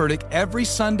Stephen Furtick every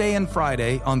Sunday and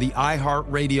Friday on the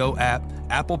iHeartRadio app,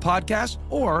 Apple Podcasts,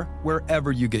 or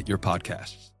wherever you get your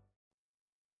podcasts.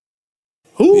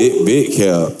 Who? Big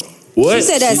Cap. What? She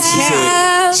said that's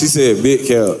Cap. She said Big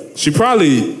Cap. She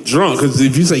probably drunk, because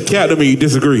if you say Cap, that means you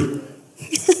disagree.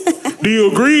 Do you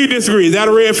agree or disagree? Is that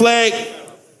a red flag?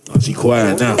 Oh, she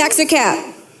quiet now. Facts or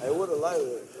Cap?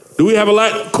 Do we have a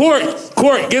light? Court,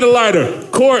 get a lighter.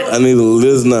 Court. I need a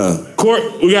listener. Court,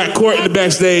 we got Court in the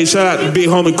backstage. Shout out to big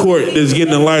homie Court that's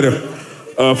getting a lighter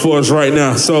for us right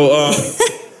now. So,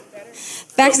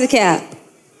 Facts or Cap?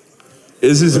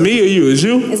 Is this me or you? Is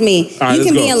you? It's me. All right, you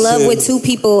can be go. in love with two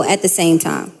people at the same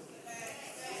time.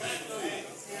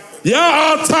 Y'all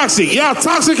all toxic. Y'all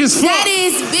toxic as fuck. That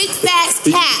is big facts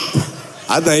Cap.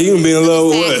 I think you can be in love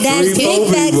with what? That's 3, 4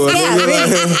 big facts people. Cap.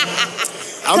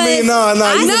 I mean, no.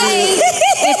 You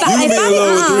can be in love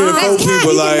with 3 or 4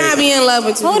 people. You Like, cannot be in love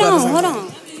with two people. Hold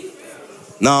on.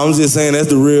 no, I'm just saying that's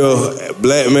the real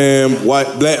black man,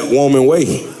 black woman way.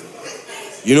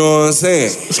 You know what I'm saying?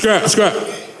 Scrap.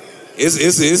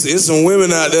 It's some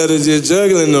women out there that's just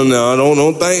juggling them now.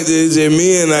 Don't think that it's just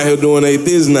men out here doing their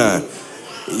this now.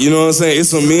 You know what I'm saying? It's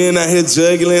some men out here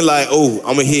juggling like, oh,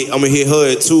 I'm gonna hit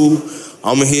her at 2,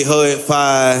 I'm gonna hit her at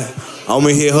 5, I'm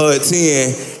gonna hit her at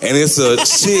 10, and it's a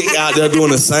chick out there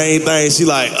doing the same thing. She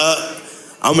like,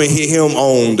 I'm gonna hit him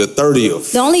on the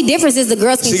 30th. The only difference is the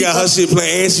girls can She got her shit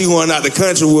playing and she going out the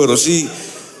country with him. She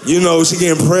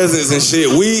getting presents and shit.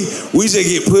 We just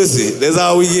get pussy. That's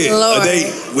all we get. Lord. A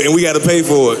date, and we got to pay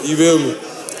for it. You feel me?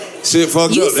 Shit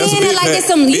fucked You up. That's a saying big that like fact. it's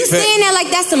some. You Big fact. saying that like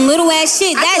that's some little ass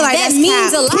shit. That means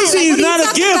a lot. Pussy is not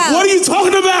a gift. What are you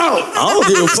talking about? I don't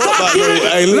give a fuck about that.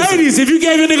 Hey, listen. Ladies, if you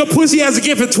gave a nigga pussy as a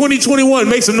gift in 2021,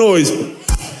 make some noise.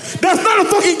 That's not a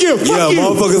fucking gift. Fuck you.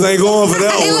 Motherfuckers ain't going for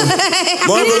that one.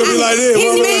 Motherfucker be like this. He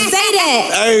didn't even say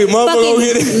that. Hey, motherfucker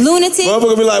get it. Lunatic.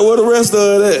 Motherfucker be like, what the rest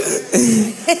of that?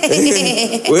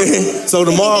 So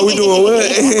tomorrow we doing what?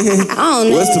 I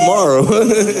don't know. What's tomorrow? I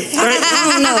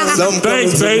don't know.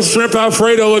 Thanks, babe. Shrimp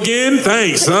Alfredo again.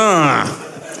 Thanks. I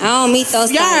don't meet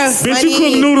those types. Bitch, you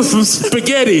cook noodles from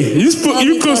spaghetti.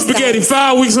 You cook spaghetti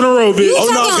 5 weeks in a row, bitch. You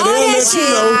talking all that shit.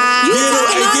 You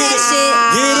talking all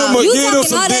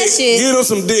that shit. Get him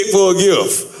some dick for a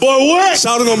gift. Boy, what?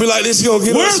 Shawty gonna be like this. She gonna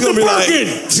get up. She gonna be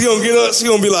like, she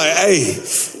gonna be like, hey,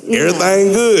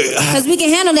 everything good. Cause we can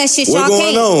handle that shit, y'all can't. What's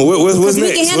going on? What's next?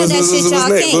 We can handle that shit, y'all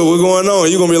can't. What's going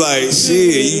on? You gonna be like,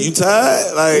 shit, you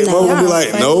tired? Like, mom gonna be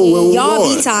like, no, where we y'all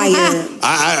going? Be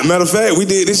tired. Matter of fact, we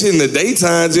did this shit in the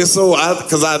daytime just so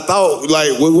cause I thought,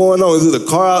 like, what's going on? Is it a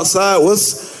car outside?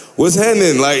 What's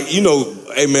happening? Like,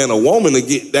 hey man, a woman to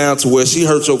get down to where she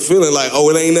hurt your feeling, like,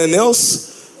 oh, it ain't nothing else.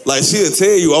 Like, she'll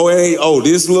tell you, oh, it ain't,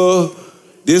 this little,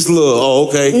 oh,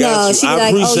 okay, got you. I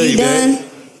appreciate that.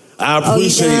 I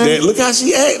appreciate that. Look how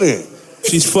she acting.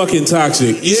 She's fucking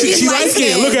toxic. She light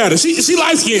skinned. Look at her. She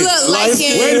light skinned.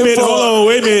 Wait a minute. Hold on.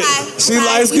 Wait a minute. She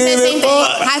light skinned and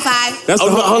fuck. High five. That's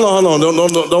hold on.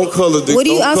 Don't color the. What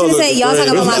do you? I was gonna say y'all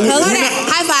talking about my color.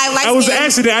 High five. That was an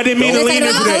accident. I didn't mean to lean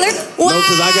into that. No,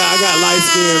 because I got light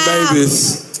skinned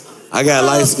babies. I got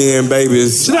light-skinned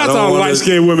babies. She's not talking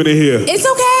light-skinned women in here. It's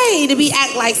okay to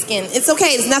act light-skinned. It's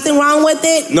okay. There's nothing wrong with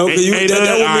it. No, because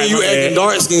that would mean you acting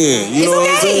dark-skinned. You know what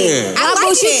I'm saying?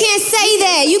 But you can't say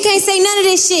that. You can't say none of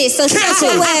this shit. So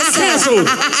cancel.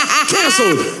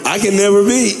 I can never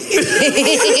be.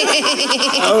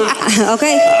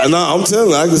 Okay. No, I'm telling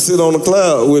you, I can sit on the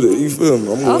cloud with it. You feel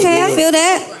me? Okay, I feel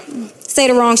that. Say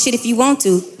the wrong shit if you want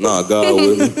to. Nah, God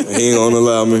with me. He ain't gonna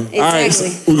allow me. Exactly. All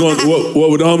right, we're going. What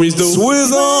would the homies do?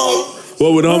 Swizz on.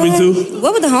 What would the homies do?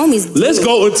 What would the homies do? Let's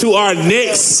go into our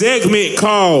next segment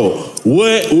called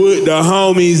 "What Would the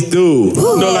Homies Do?"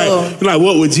 Like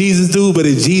what would Jesus do? But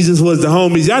if Jesus was the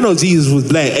homies, y'all know Jesus was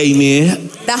black. Amen.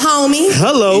 The homie.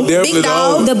 Hello. Big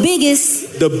dog. The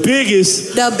biggest. The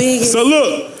biggest. The biggest. So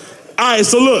look. All right,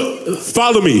 so look,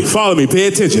 follow me, pay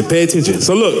attention.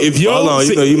 So look, if you're... Hold on,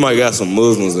 you might got some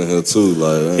Muslims in here too,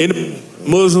 like...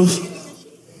 Muslims?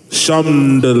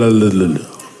 Shamdalala.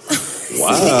 Wow.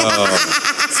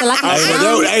 So like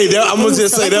I'm gonna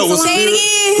just say that was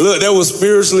look, that was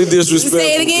spiritually disrespectful.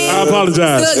 Say it again. I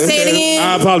apologize. Look, say it again.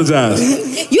 I apologize.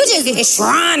 You just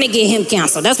trying to get him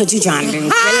canceled. That's what you trying to do.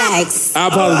 Relax. I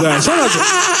apologize.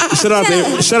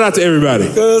 Shout out to everybody.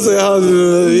 That's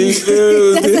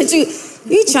what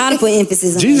you trying to put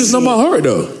emphasis on. Jesus know my heart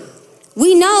though.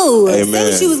 We know. Amen.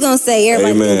 Say what you was gonna say.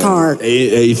 Everybody think hard.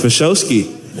 Hey,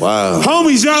 Fashowski. Wow.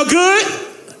 Homies, y'all good?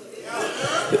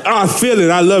 I feel it.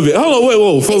 I love it. Hold on,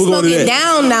 whoa. Before we go into that.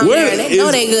 Down there. They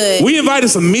know they good. We invited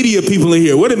some media people in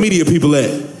here. Where the media people at?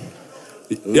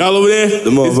 Y'all over there? The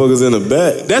motherfuckers in the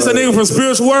back. That's a nigga from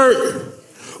Spiritual Word.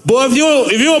 Boy, if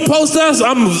you don't post us,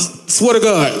 I'm swear to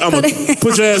God, I'm gonna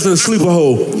put your ass in a sleeper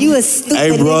hole. You a stupid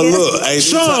Hey, bro, nigga. look. Hey,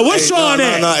 Sean, what's Sean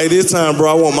at? Hey, this time,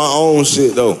 bro, I want my own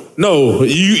shit, though. No, I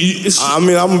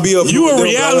mean, I'm gonna be up. You a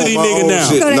reality nigga now.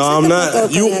 Shit. No, I'm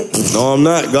not. No, I'm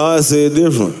not. God said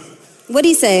different. What'd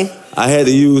he say? I had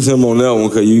to use him on that one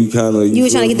because you kind of. You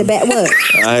was trying to get the back. What?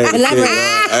 I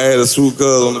had a swoop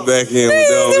cuz on the back end with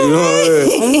that one. You know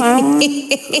what I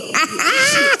mean?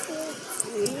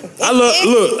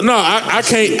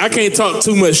 I can't talk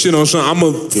too much shit on Sean. I'm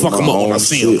gonna fuck him up when I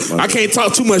see him. I can't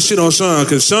talk too much shit on Sean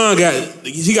because Sean got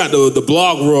the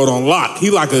blog world on lock.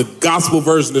 He like a gospel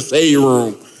version of Shade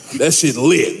Room. That shit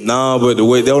lit. Nah, but the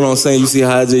way, that's what I'm saying. You see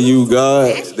how I just use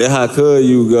God? That's how cuz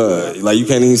use God. Like, you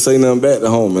can't even say nothing back to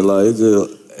homie. Like, it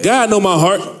just... God know my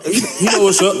heart. He know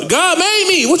what's up. God made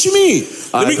me. What you mean?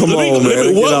 Let me,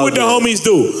 what would the homies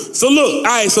do? So look,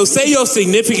 all right, so say your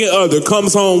significant other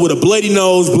comes home with a bloody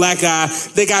nose, black eye,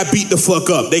 they got beat the fuck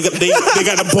up. They got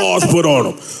the balls put on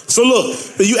them. So look,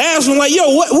 you ask them like, yo,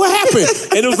 what happened?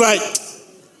 And it was like,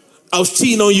 I was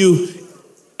cheating on you,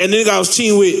 and the nigga I was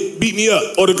cheating with beat me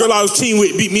up, or the girl I was cheating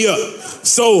with beat me up.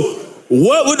 So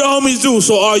what would the homies do?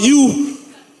 So are you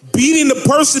beating the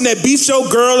person that beats your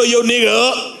girl or your nigga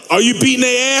up? Are you beating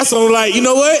their ass on like, you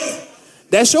know what?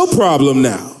 That's your problem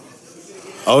now.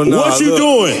 Oh no! What you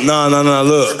doing? No,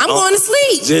 look. I'm going to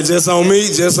sleep. Just on me.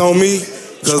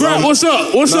 Scrap, what's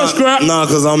up? What's up, Scrap? Nah,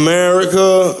 cause I'm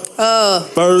America.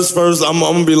 First, I'm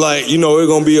gonna be like, you know, it's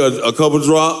gonna be a couple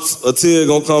drops, a tear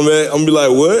gonna come back. I'm gonna be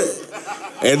like, what?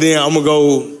 And then I'm gonna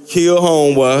go kill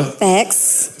homeboy.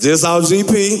 Facts. Just off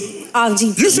GP. Off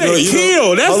GP. You say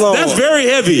kill? That's very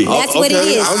heavy. That's what it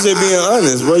is. I'm just being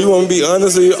honest, bro. You want to be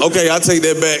honest? Okay, I take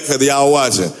that back because y'all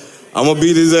watching. I'm gonna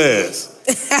beat his ass.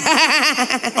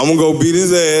 I'm gonna go beat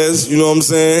his ass. You know what I'm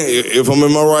saying? If I'm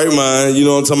in my right mind, you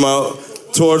know what I'm talking about.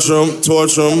 Torture him.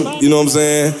 You know what I'm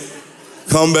saying?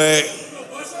 Come back.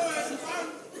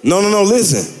 No.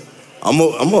 Listen, I'm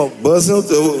gonna bust him.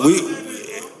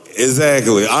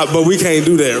 Exactly. But we can't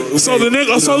do that. So the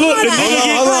nigga. So look.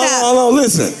 Hold on.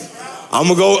 Listen. I'm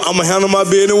gonna handle my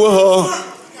business with her,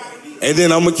 and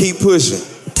then I'm gonna keep pushing.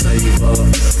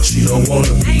 She don't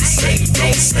wanna be safe.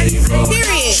 Don't save her.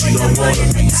 Period. She don't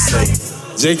wanna be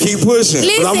safe. Just keep pushing.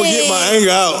 Listen. But I'm gonna get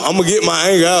my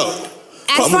anger out.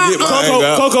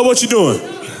 Coco, what you doing?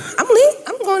 I'm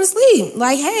going to sleep.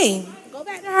 Like, hey, go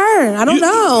back to her. I don't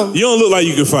know. You don't look like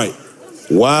you can fight.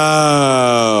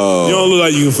 Wow. You don't look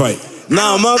like you can fight.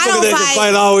 Nah, motherfucker that can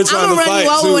fight always trying to fight. I'm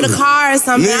gonna run you over with a car or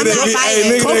something. I'm not fighting.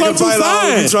 Nigga that can fight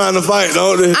always be trying to fight,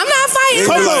 don't they? I'm not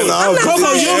fighting.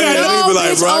 Coco, you don't got no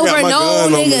bitch over no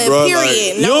nigga.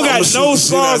 Period. You don't got no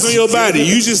scars on your body.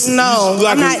 You just I'm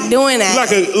not doing that.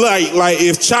 Like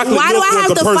if chocolate. Why do I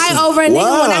have to fight over a nigga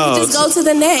when I can just go to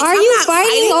the next? Are you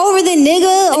fighting over the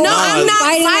nigga? No, I'm not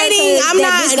fighting. I'm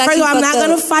not. First of all, I'm not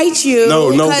gonna fight you.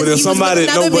 No, but if somebody,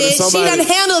 she done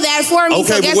handled that for me.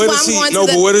 So guess what? I'm going to. No,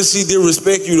 but what if she did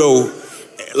respect you though?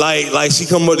 Like she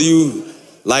come up to you,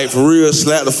 like for real,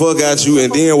 slap the fuck out you,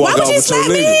 and then walk off with your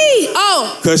nigga.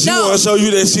 Oh, cause she wanna show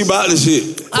you that she about the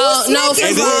shit. Oh no,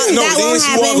 and that won't she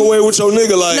happen. Walk away with your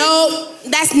nigga like. No,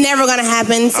 that's never gonna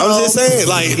happen. So. I'm just saying,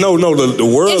 like, no, the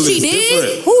world is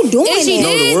different. Who doing if she that?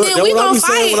 did, then we gonna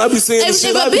fight. When I be saying this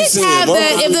shit, I be saying,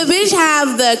 if the bitch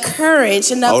have the courage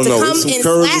enough to come and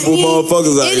slap me,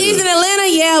 it is in Atlanta,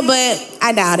 yeah, but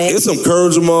I doubt it. It's some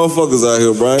courageable motherfuckers out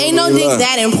here, Brian. Ain't no dick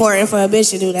that important for a bitch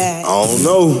to do that. I don't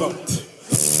know.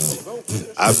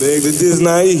 I beg to this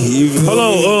naive. Hold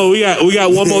on, we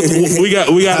got one more. We got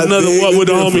another. What would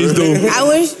the homies do? I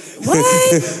wish. What?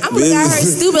 I'm looking at her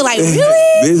stupid. Like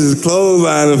really? This is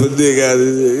clotheslining for dick out of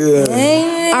here.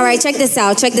 Yeah. All right, check this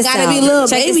out. Check this out. Gotta be little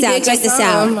check baby this out. dick. Check this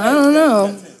out. I don't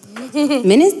know.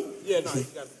 Minutes? Yeah, no, you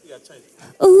gotta change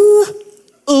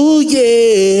it. Ooh,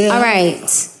 yeah. All right.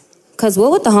 Because what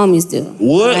would the homies do?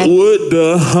 What would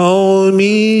the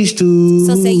homies do?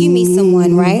 So say you meet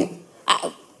someone, right?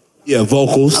 Yeah,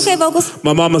 vocals. Okay, vocals.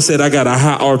 My mama said I got a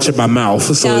high arch in my mouth.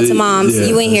 So shout out to moms.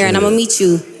 You in here, and I'm gonna meet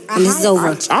you when this is over.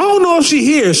 I don't know if she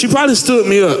here. She probably stood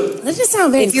me up. That just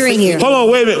sounds very. If you're in here, hold on,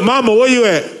 wait a minute, Mama, where you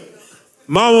at?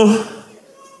 Mom,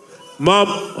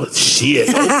 oh, shit.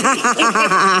 She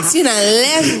done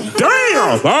left.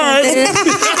 Damn. All right.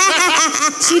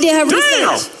 She did her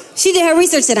research. She did her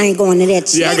research that I ain't going to that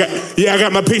shit. I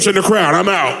got my picture in the crowd. I'm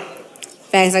out.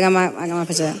 Facts, I got my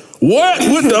picture. What?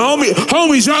 What the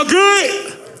homies, y'all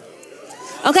good?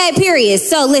 Okay, period.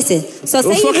 So listen. So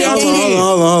say you get dated.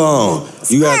 Hold on.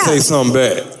 You gotta take something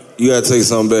back.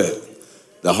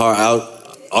 The heart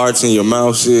out, arch in your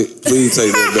mouth shit. Please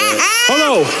take that back. Hold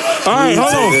on. All right,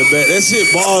 hold on. That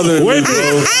shit bothering me,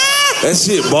 bro. That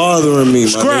shit bothering me, my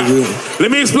nigga.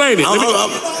 Let me explain it.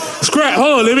 Scrap.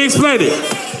 Hold on. Let me explain it.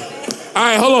 All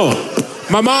right, hold on.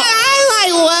 My mom. I'm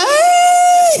like, what?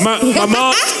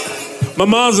 My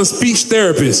mom's a speech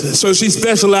therapist, so she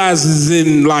specializes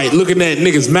in like looking at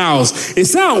niggas' mouths. It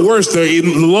sounds worse the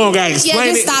longer I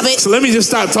explain just stop it. So let me just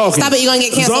stop talking. Stop it, you're gonna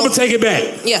get canceled. So I'm gonna take it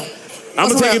back. Yeah. I'm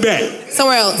gonna take it back.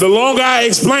 Somewhere else. The longer I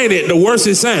explain it, the worse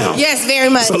it sounds. Yes, very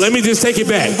much. So let me just take it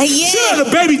back. Yeah. Shout out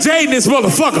to Baby J in this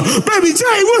motherfucker. Baby J,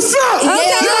 what's up?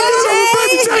 Okay.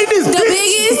 Baby J in this the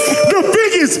biggest. The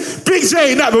biggest. Big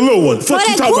J, not the little one. Fuck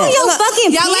you talking about.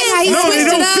 Y'all like how he they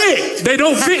don't fit. They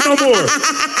don't fit no more.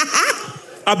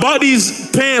 I bought these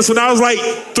pants when I was like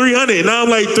 300. Now I'm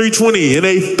like 320, and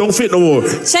they don't fit no more.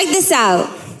 Check this out.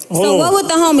 So what would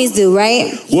the homies do,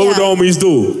 right? What would the homies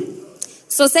do?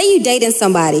 So say you dating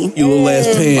somebody. You little ass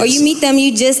pants. Or you meet them,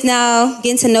 you just now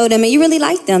getting to know them, and you really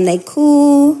like them. They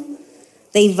cool.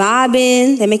 They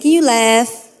vibing. They making you laugh.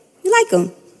 You like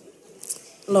them.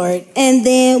 Lord. And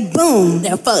then, boom.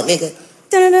 That fuck nigga.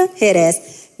 Da-da-da. Head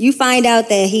ass. You find out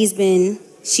that she's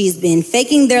been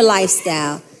faking their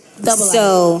lifestyle.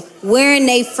 So wearing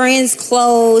their friends'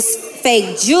 clothes,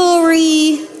 fake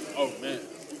jewelry. Oh man.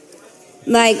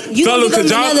 Like you gonna give them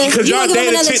another. Could y'all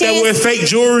date a chick that wear fake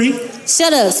jewelry?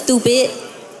 Shut up, stupid.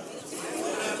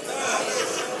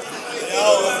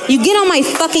 You get on my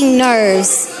fucking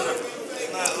nerves.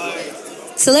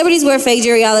 Celebrities wear fake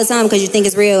jewelry all the time because you think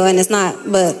it's real and it's not.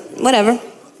 But whatever.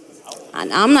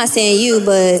 I'm not saying you,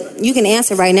 but you can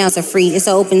answer right now. It's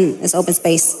open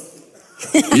space.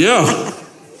 Yeah.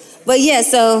 But yeah,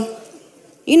 so,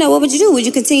 what would you do? Would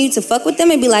you continue to fuck with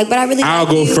them and be like, but I really I'll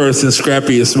go first since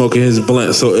Scrappy is smoking his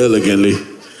blunt so elegantly.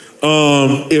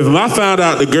 If I found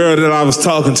out the girl that I was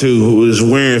talking to was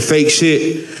wearing fake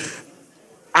shit,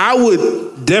 I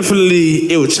would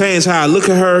definitely, it would change how I look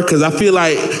at her because I feel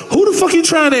like, who the fuck you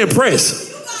trying to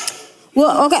impress?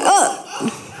 Well, okay,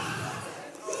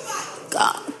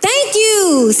 God, thank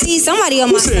you. See, somebody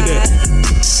on my side. That?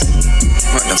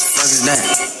 What the fuck is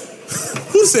that?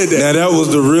 Who said that? Now that was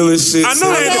the realest shit. I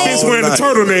know that bitch wearing a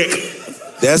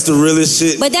turtleneck. That's the realest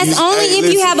shit. But that's only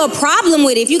if you have a problem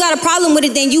with it. If you got a problem with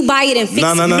it, then you buy it and fix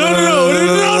it. No.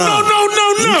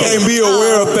 You can't be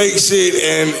aware of fake shit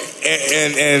and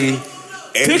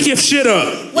pick your shit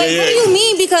up. Wait, what do you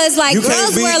mean? Because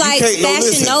girls wear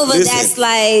Fashion Nova. That's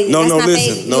like that's not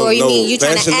fake. Or you mean you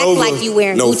trying to act like you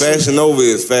wearing Gucci? Fashion Nova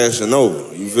is Fashion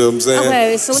Nova. You feel what I'm saying?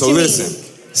 Okay, so what you listen. mean?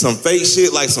 Some fake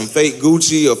shit like some fake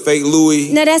Gucci or fake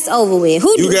Louis. No, that's over with.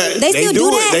 They still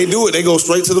do that? They do it. They go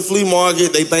straight to the flea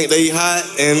market. They think they hot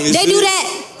and they do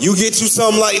that. You get you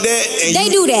something like that, and they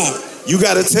do that. You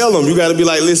gotta tell them. You gotta be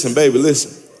like, listen, baby,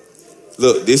 listen.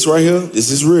 Look, this right here, this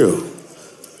is real.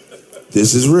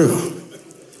 This is real.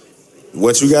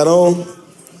 What you got on,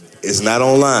 it's not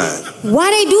online.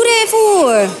 Why they do that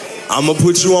for? I'm gonna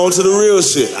put you on to the real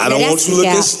shit. I don't want you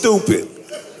looking stupid.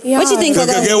 Yeah. What you think of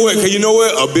that? Get what? Cause you know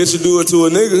what? A bitch will do it to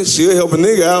a nigga. She'll help a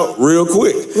nigga out real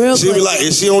quick. She'll be like,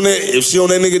 if she on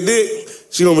that nigga dick,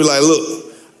 she gonna be like, look,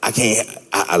 I can't.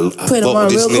 I put him on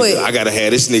this real nigga. quick. I gotta have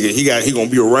this nigga. He gonna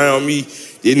be around me.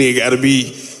 This nigga gotta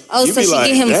be. Oh, so she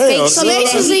get him fake. So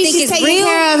basically, she's taking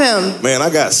care of him. Man,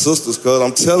 I got sisters, cuz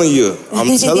I'm telling you.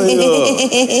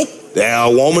 That a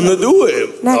woman to do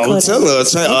it. I'm telling her,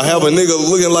 I have a nigga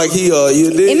looking like he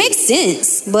you did. It makes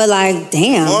sense, but like,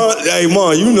 damn. Hey,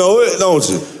 Mom, you know it, don't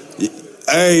you?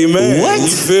 Hey, man. What? You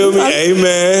feel me? Hey,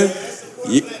 man.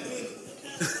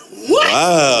 What?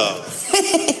 Wow.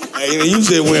 Hey, you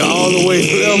just went all the way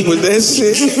left with that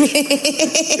shit.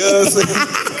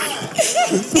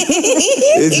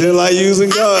 It's just like using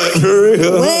God, for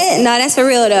real. What? No, that's for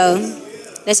real, though.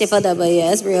 That shit fucked up, but yeah,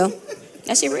 that's real.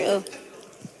 That shit real.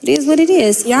 It is what it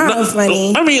is. Y'all are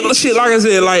funny. I mean, shit, like I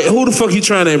said, like, who the fuck you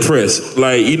trying to impress?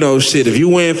 Like, you know, shit, if you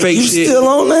wearing fake you shit. You still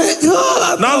on that?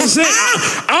 God, no,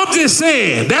 I'm just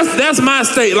saying. That's my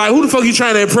state. Like, who the fuck you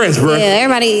trying to impress, bro? Yeah,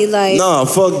 everybody, like. Nah,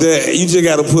 fuck that. You just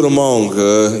gotta put them on,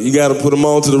 cuz. You gotta put them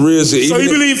on to the real shit. So you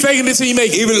believe faking it till you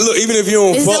make it? Even if you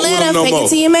don't fuck with them no more. Fake it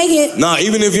till you make it. Nah,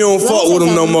 even if you don't fuck with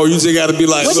them no more, you just gotta be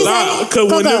like, nah, cause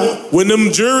when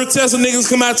them jury test niggas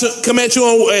come at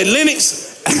you at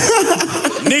Lennox,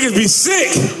 niggas be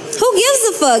sick. Who gives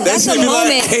a fuck? That's a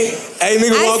moment. Like, hey,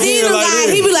 nigga walk in like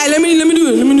this. He be like, let me do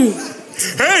it.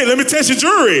 Hey, let me test your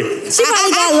jury. She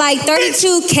probably got like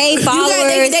 32K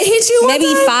followers. They hit you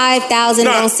maybe 5,000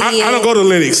 don't see it. I don't go to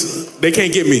Lennox. They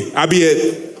can't get me. I be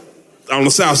on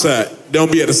the south side. They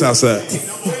don't be at the south side.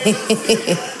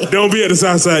 They don't be at the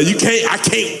south side. I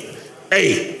can't.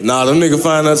 Hey. Nah, them niggas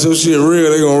find out your shit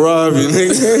real, they gonna rob you,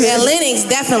 nigga. Yeah, Lennox,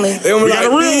 definitely. We got a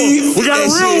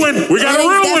real one. We got a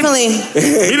real one.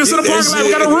 Meet us in the parking lot.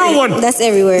 We got a real one. That's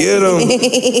everywhere. Get them.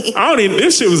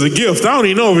 This shit was a gift. I don't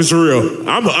even know if it's real.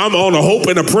 I'm on a hope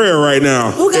and a prayer right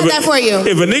now. Who got that for you?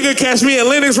 If a nigga catch me at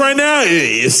Lennox right now,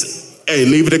 hey,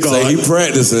 leave it to God. So he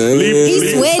practicing.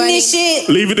 He's sweating this shit.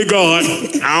 Leave it to God.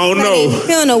 I don't know. He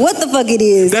don't know what the fuck it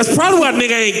is. That's probably why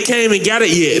nigga ain't came and got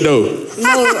it yet, though.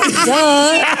 No,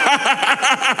 duh.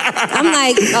 I'm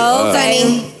like, oh,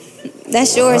 funny.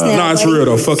 That's yours now. Nah, it's real,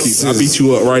 though. Fuck you. I'll beat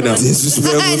you up right now.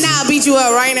 Nah, I'll beat you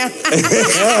up right now.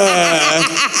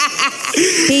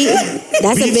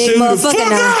 That's a big motherfucker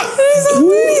now.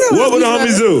 What would the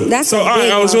homies do? That's all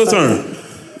right, it's your turn.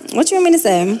 What you want me to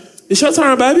say? It's your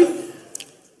turn, baby.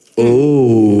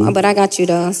 Oh. But I got you,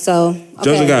 though, so. Okay.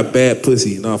 Jojo got bad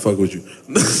pussy. Nah, fuck with you.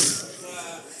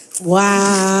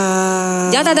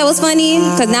 Wow. Y'all thought that was funny?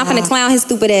 Because now I'm finna clown his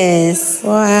stupid ass.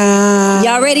 Wow.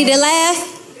 Y'all ready to laugh?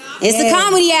 It's the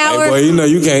comedy hour. Hey, boy, you know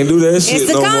you can't do that shit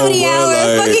it's the no comedy more,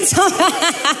 hour. Like,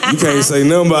 you can't say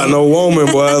nothing about no woman,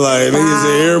 boy. Like, niggas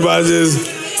say everybody just...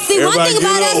 See, one thing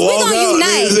about us, we gonna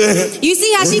unite. You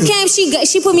see how she came,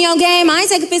 she put me on game. I ain't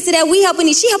taking offense to that.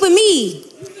 She helping me.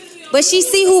 But she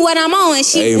see what I'm on, and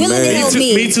she willing to help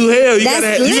me. Me too, hell. You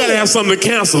gotta have something to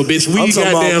cancel, bitch. We I'm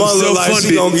talking goddamn about mother like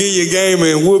she gonna give you a game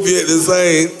and whoop you at the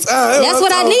same time. That's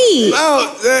what I need.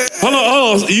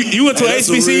 Hold on. You went to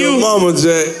HBCU? Mama,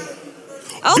 Jack.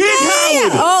 Okay. Big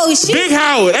Howard. Oh, shit. Big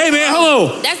Howard. Hey, man, hold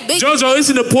on. That's big. JoJo, it's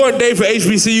an important day for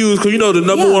HBCUs because you know the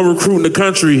number one recruit in the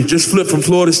country just flipped from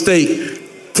Florida State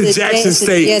to Jackson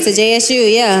State. Yeah, to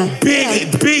JSU, yeah.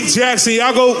 Big Jackson.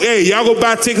 Y'all go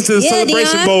buy tickets to the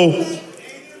Celebration Dion. Bowl.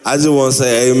 I just want to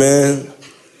say amen.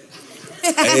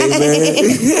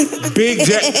 Amen. Big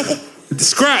Jack.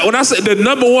 Scrap, when I say the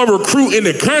number one recruit in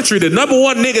the country, the number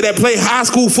one nigga that played high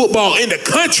school football in the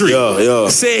country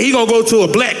said he gonna go to a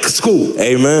black school.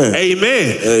 Amen.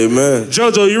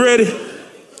 JoJo, you ready?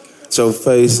 What's your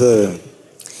face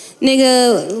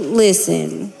Nigga,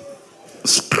 listen.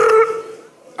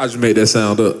 I just made that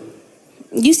sound up.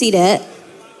 You see that.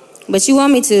 But you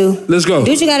want me to. Let's go.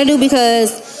 Do what you gotta do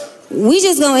because we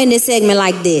just gonna end this segment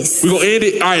like this. We gonna end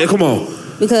it? All right, come on.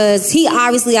 Because he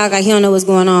obviously act like he don't know what's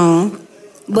going on.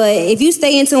 But if you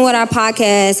stay in tune with our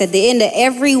podcast, at the end of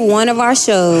every one of our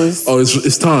shows... Oh,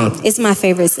 it's time. It's my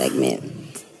favorite segment.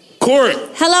 Court.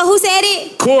 Hello, who said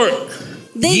it? Court.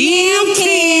 The Yam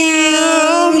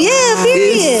Cam. Yeah,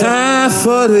 period. It's time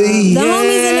for the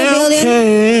homies in the building.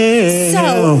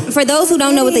 So, for those who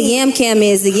don't know what the Yam Cam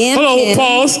is, the Yam Cam...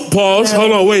 Pause.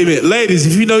 Hold on, wait a minute. Ladies,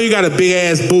 if you know you got a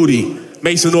big-ass booty...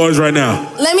 Make some noise right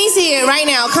now. Let me see it right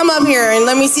now. Come up here and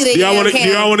let me see the Yam Cam. Do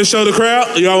y'all want to show the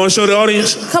crowd? Do y'all want to show the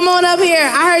audience? Come on up here.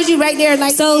 I heard you right there.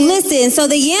 So listen. So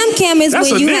the Yam Cam is That's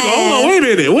when a you nigga. have. Hold on. Wait a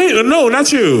minute. Wait. No,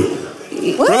 not you.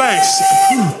 What? Relax.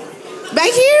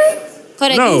 Back here?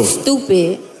 Kodak, No. You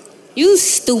stupid. You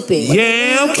stupid.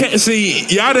 Yam. See,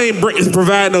 y'all didn't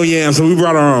provide no yams, so we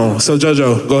brought our own. So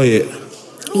JoJo, go ahead.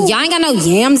 Y'all ain't got no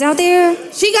yams out there?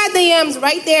 She got the yams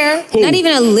right there. Who? Not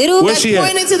even a little? Where's she at?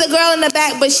 Pointing to the girl in the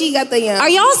back, but she got the yams. Are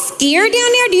y'all scared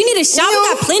down there? Do you need a shot? We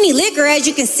got plenty liquor, as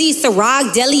you can see.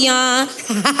 Ciroc, Deleon.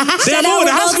 Damn, who in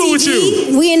the high school with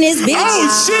you? We in this bitch.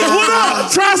 Oh, shit. What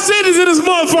up? Tri-Cities in this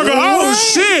motherfucker. Oh,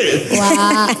 shit.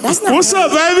 Wow. That's not What's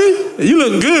up, baby? You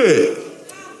looking good.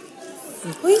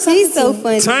 She's so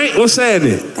funny. Tank, what's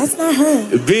happening? That's not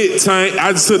her. Big Tank.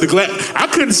 I just took the glass. I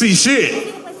couldn't see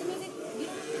shit.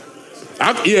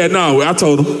 I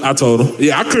told him.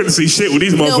 Yeah, I couldn't see shit with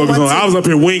these motherfuckers on. I was up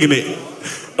here winging it.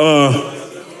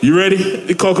 You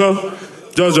ready, Coco?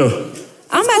 JoJo.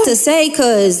 I'm about to say,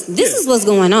 because this is what's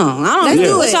going on. I don't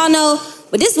know what y'all know,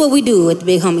 but this is what we do at the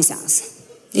Big Homie's house.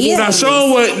 Yeah. Now show them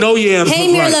what no yams Hey,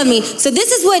 look Mirror, like. love me. So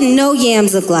this is what no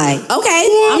yams look like.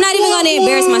 Okay. I'm not even going to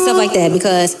embarrass myself like that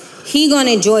because he going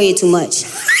to enjoy it too much.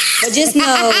 But just know,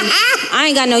 I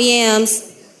ain't got no yams.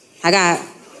 I got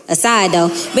a side though.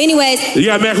 But anyways. You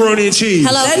got macaroni and cheese.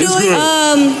 Hello.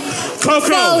 Coco.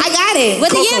 So, I got it. With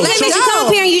the yams, that means you come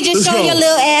up here and you just show your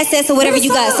little assets or whatever you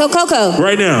got. So Coco.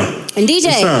 Right now. And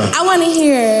DJ. I want to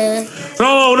hear.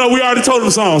 No, we already told them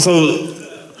the song, so.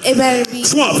 It better be.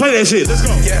 Swamp, play that shit. Let's go.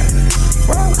 Yeah.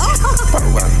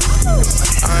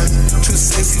 I'm too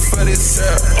sexy for this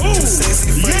girl. Too sexy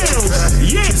for this girl.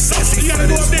 Too sexy for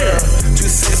this world. Too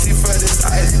sexy for this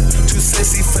ice. Too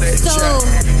sexy for that trap.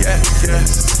 Yeah.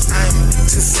 I'm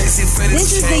too sexy for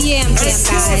this. This is the yam jam,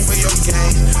 guys. For your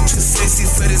game. Too sexy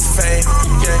for this fame.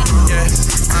 Yeah.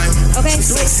 I'm too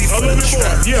sexy for the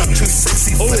trap. Yeah. Too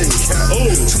sexy for that trap.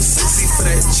 Too sexy for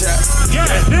that trap. God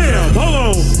damn, hold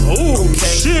on. Oh,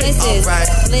 shit. Listen. Go.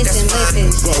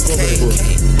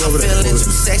 I'm feeling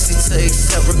too sexy to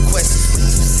accept requests.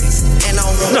 And I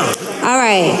want All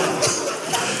right.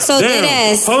 So damn.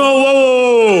 dead ass. Hold on,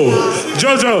 whoa.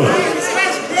 JoJo.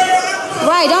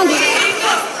 Right, don't do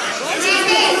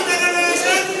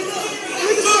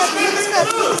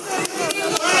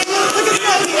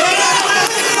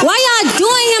Why y'all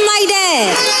doing him like that?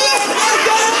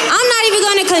 I'm not even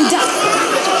gonna conduct.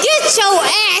 Get your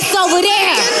ass over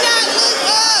there.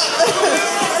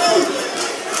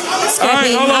 All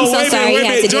right, hold on, I'm so wait sorry a you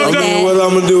had to minute. do that. What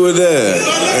I'm gonna do with that?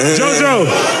 JoJo.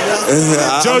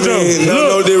 I mean,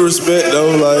 no disrespect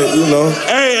though, like, you know.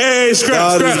 Hey,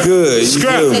 scrap. God is good.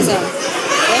 Scrap. Say so. Let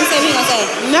me say what he gonna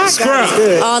say. Not Scrap. God is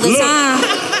good. All the Look. time.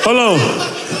 Hold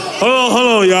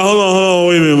on, y'all. Hold on.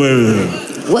 Wait a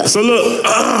minute. What? So look,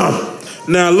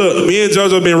 now look, me and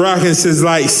JoJo been rocking since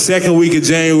like second week of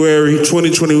January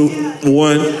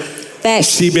 2021. Facts.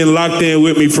 She been locked in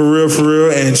with me for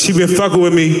real, and she been fucking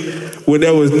with me when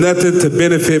there was nothing to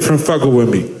benefit from fucking with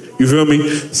me. You feel me?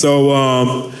 So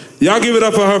y'all give it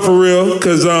up for her for real,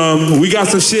 cause we got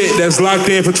some shit that's locked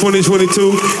in for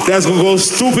 2022 that's gonna go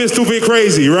stupid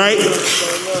crazy, right?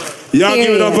 Y'all give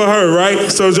it up for her, right?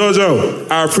 So JoJo,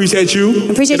 I appreciate you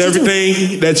and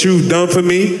everything that you've done for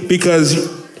me, because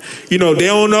you know they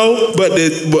don't know, but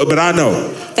I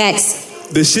know. Facts.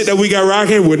 The shit that we got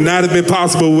rocking would not have been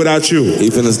possible without you. He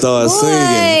finna start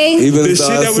singing. The shit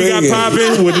that we got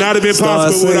popping would not have been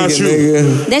possible without you.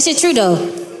 Nigga. That shit true though.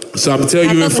 So I'm gonna tell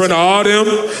you in front of all them,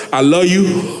 I love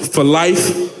you for life,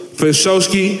 for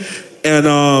Shoski, and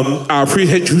I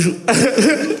appreciate you.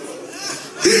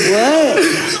 What?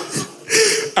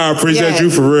 I appreciate you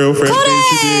for real for everything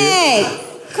you did.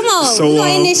 Come on, So, we gonna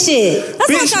end this shit. That's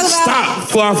Bitch, what I'm talking about. stop,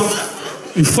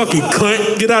 Fluff. You fucking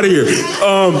cunt. Get out of here.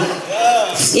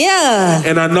 Yeah.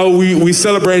 And I know we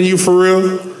celebrating you for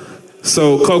real.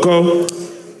 So, Coco.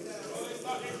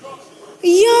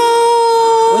 Yo.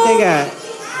 What they got?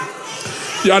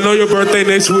 Y'all know your birthday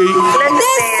next week. That's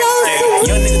so sweet.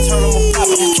 Young nigga turn on my pop.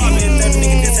 Keep it that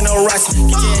nigga dancing on Rocky.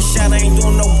 Get your ass shot, I ain't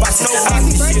doing no boxing. I like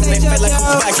this shit and they feel like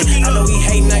I'm biking. I know he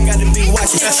hating, I gotta be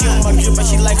watching. She on my drip, but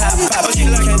she like how I pop. She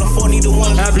can't afford neither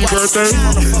one. Happy birthday.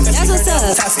 That's what's up.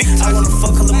 I wanna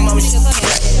fuck her little mama.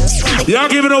 Y'all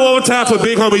give it up one time for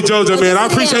big homie JoJo, man. I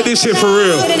appreciate this shit for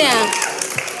real. Put it down.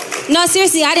 No,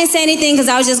 seriously, I didn't say anything because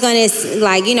I was just gonna,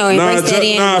 like, you know, embrace that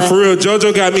in. Nah, for real,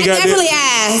 JoJo got me. I definitely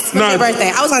asked. What's your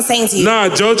birthday? I was gonna sing to you. Nah,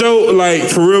 JoJo, like,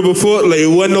 for real, before, like, it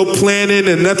wasn't no planning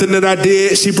and nothing that I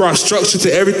did. She brought structure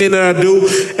to everything that I do,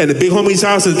 and the big homie's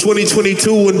house in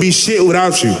 2022 wouldn't be shit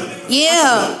without you.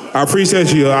 Yeah. I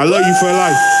appreciate you. I love you for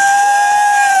life.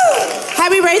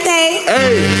 Happy birthday.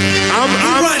 Hey,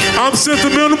 I'm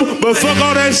sentimental, but fuck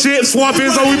all that shit. Swamp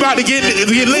is we about to get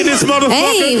lit this motherfucker.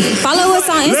 Hey, follow us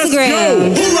on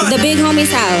Instagram. The Big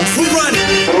Homie's House. Who run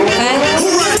it? Okay? Who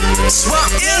run it?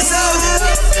 Swamp is out.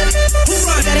 Who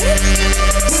run it?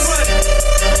 Who run it?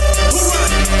 Who run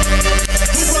it?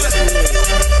 Who run it?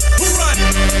 Who run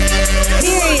it?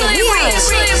 Period. We out.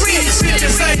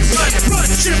 Bitches ain't run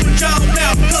shit with y'all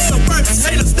now. Cause the first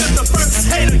haters, that's the first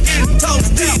hater getting toast.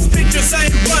 These bitches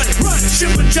ain't run shit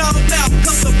with y'all now.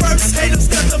 Cause the first haters,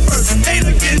 that's the first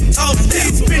hater getting toast.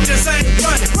 These bitches ain't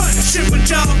run shit with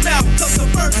y'all now. Cause the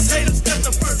first haters, that's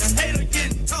the first hater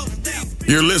getting toast.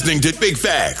 You're listening to Big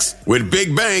Facts with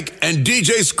Big Bank and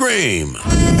DJ Scream.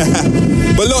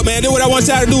 But look, man, this is what I want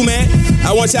y'all to do, man.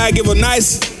 I want y'all to give a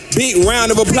nice big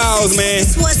round of applause, man,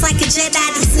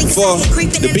 for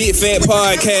the Big Fat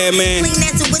Podcast, man,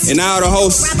 and all the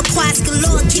hosts,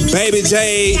 Baby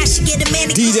J,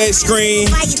 DJ Scream,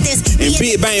 and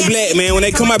Big Bang Black, man. When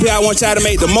they come up here, I want y'all to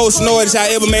make the most noise y'all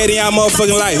ever made in y'all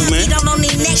motherfucking life, man.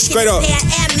 Straight up.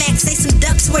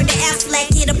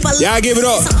 Y'all give it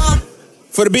up.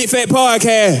 For the Big Fat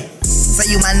Podcast.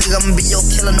 Say you my nigga, I'ma be your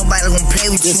killer. Nobody gon'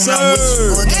 play with you. Yes, when I'm with you.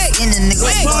 Go against any nigga.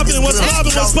 What's poppin'? What's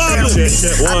poppin'? What's poppin'?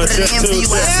 Check one, check two, check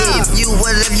two. If you,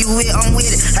 whatever you with, I'm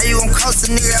with it. How you gon' cost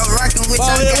a nigga out rockin' with you?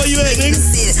 Where you at, nigga?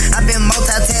 I've been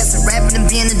multitasking, rapping and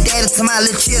being the daddy to my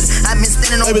little children. I've been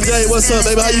spinning on Jay, what's up,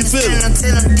 baby? How you feeling? I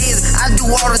do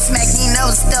all the smack, he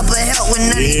never step or help with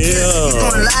none of the kids. You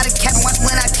doing a lot of capping, watch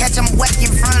when I catch him whack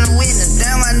in front of the witness.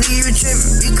 Damn, I knew you were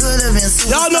tripping. We could've been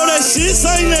super. Y'all know that shit?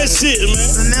 Sing that shit, man.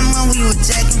 Remember when we were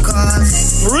jacking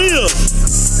cars? For real.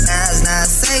 Now it's not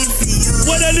safe for you.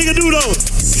 What that nigga do though?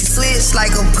 He switched like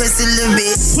a pussy little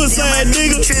bitch. Pussy ass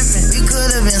nigga. Tripping. We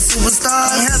could've been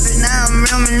superstars. Ain't helping, now I'm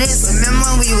reminiscing. Remember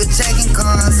when we were checking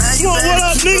cars? Now you what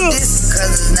up, nigga?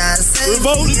 Cause it's not safe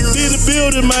Revolt for you. in the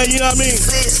building, man. You know what I mean?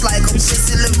 Switch like a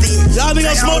pussy little bitch. Y'all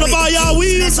niggas smoked about y'all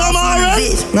weed or something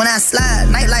already? When I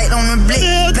slide, nightlight on the blick.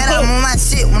 Bet I'm on my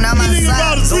shit when I'm outside. You niggas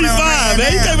about a 3-5,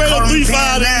 man. You can't make no 3-5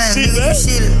 in this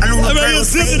shit, man. I knew I made you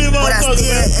sensitive, but I still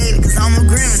ate it, cause I'm a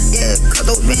grimace. Yeah, cut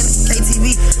those minutes,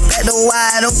 KTV, back door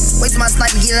wide open. Wait till my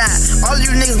sniper get out. All of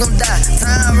you niggas gon' die.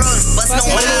 Time rolling, bust no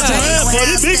one.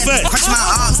 Big Fat. Crush my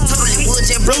arms, totally wood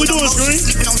jet. What we doing, Screen?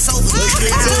 Sleeping on sofa.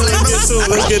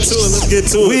 Let's get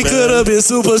to it. We could have been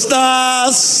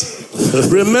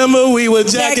superstars. Remember we were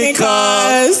jacking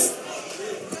cars.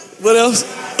 What else?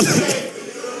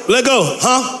 Let go,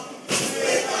 huh?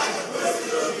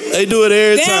 They do it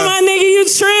every time. Damn, my nigga, you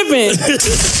tripping.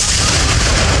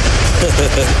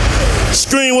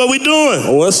 Screen, what we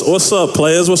doing? What's up,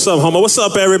 players? What's up, homo? What's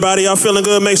up, everybody? Y'all feeling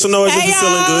good? Make some noise if you're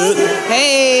feeling good.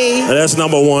 Hey. That's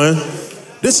number one.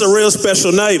 This is a real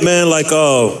special night, man. Like,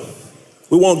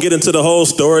 we won't get into the whole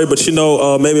story, but you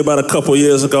know, maybe about a couple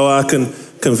years ago, I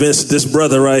convinced this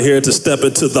brother right here to step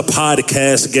into the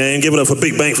podcast game. Give it up for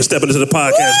Big Bang for stepping into the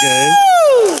podcast game.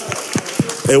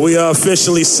 And we are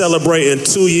officially celebrating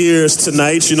 2 years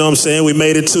tonight. You know what I'm saying? We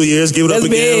made it 2 years. Give it up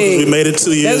again. We made it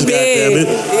 2 years. God damn it.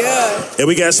 Yeah. And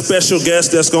we got special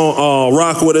guests that's gonna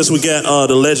rock with us. We got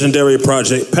the legendary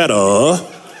Project Pat.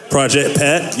 Project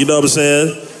Pat. You know what I'm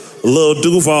saying? Lil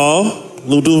Duval.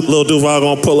 Lil Duval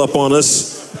gonna pull up on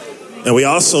us. And we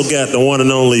also got the one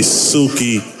and only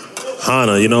Suki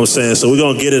Hana. You know what I'm saying? So we're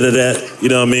gonna get into that. You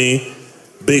know what I mean?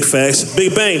 Big facts.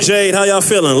 Big Bang, Jade, how y'all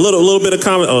feeling? A little bit of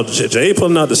comment. Oh, Jade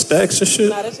pulling out the stacks and shit?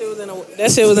 Nah, that shit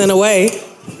was in the way.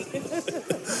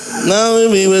 Now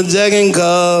we were jacking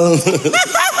cars.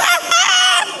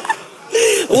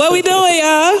 What we doing,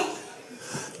 y'all?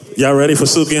 Y'all ready for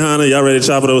Suki Hana? Y'all ready to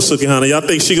chop it over Suki Hana? Y'all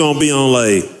think she gonna be on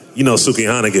like, you know, Suki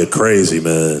Hana get crazy,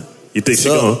 man. You think she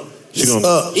gonna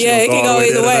Yeah, it can go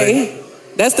either way.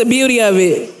 That's the beauty of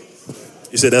it.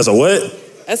 You said that's a what?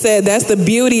 I said that's the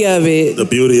beauty of it. The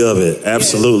beauty of it,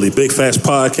 absolutely. Yeah. Big Facts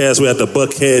Podcast. We're at the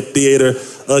Buckhead Theater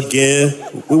again.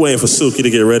 We waiting for Suki to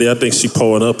get ready. I think she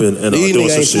pulling up and doing some shit. These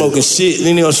niggas ain't smoking shit. These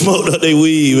niggas smoked up they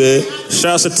weed, man.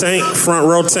 Shouts to Tank, front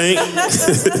row Tank.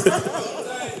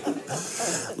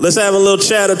 Let's have a little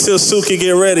chat until Suki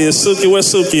get ready. Suki, where's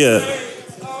Suki at?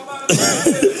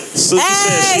 Suki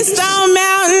hey, Stone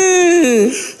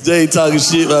Mountain. Jay talking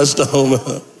shit about Stone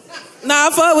Mountain. Nah,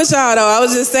 I fuck with y'all though. I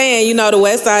was just saying, you know, the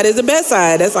west side is the best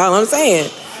side. That's all I'm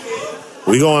saying.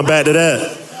 We going back to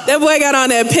that. That boy got on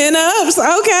that pinups.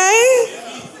 Okay.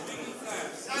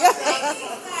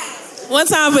 One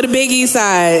time for the Big East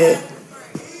side.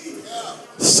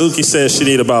 Suki said she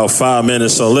need about 5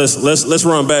 minutes, so let's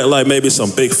run back like maybe some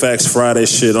Big Facts Friday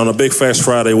shit. On a Big Facts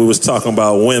Friday, we was talking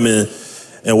about women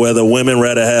and whether women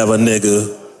rather have a nigga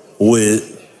with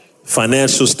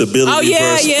financial stability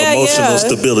versus emotional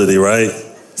stability, right?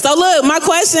 So look, my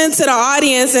question to the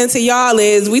audience and to y'all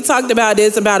is, we talked about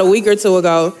this about a week or two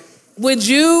ago. Would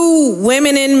you,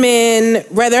 women and men,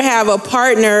 rather have a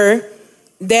partner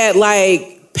that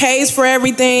like pays for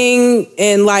everything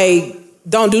and like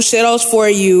don't do shit else for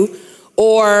you,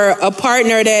 or a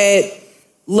partner that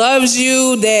loves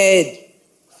you, that,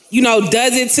 you know,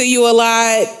 does it to you a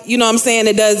lot, you know what I'm saying,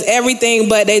 that does everything,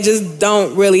 but they just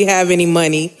don't really have any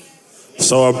money?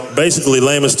 So basically,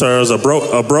 layman's terms, a broke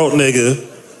nigga.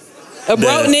 A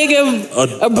broke nigga, poor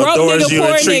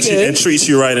nigga. And treats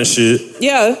you right and shit.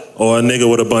 Yeah. Or a nigga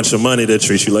with a bunch of money that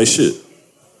treats you like shit.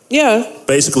 Yeah.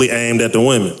 Basically aimed at the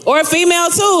women. Or a female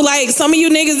too. Like some of you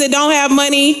niggas that don't have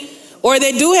money or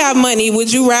that do have money,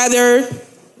 would you rather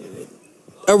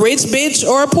a rich bitch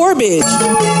or a poor bitch?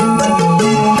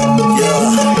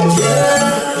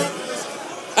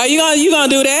 Are you gonna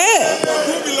do that?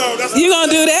 You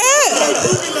gonna do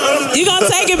that? You gonna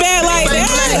take it back like that?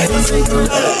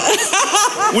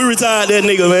 We retired that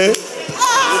nigga, man.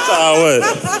 Retired what?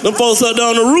 Them folks up there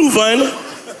on the roof, ain't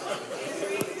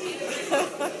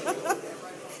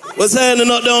What's happening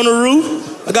up there on the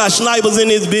roof? I got snipers in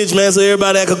this bitch, man, so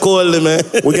everybody act accordingly, man.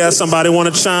 We got somebody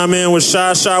want to chime in with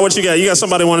Shy. Shy, what you got? You got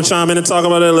somebody want to chime in and talk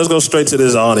about that? Let's go straight to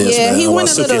this audience, man. He went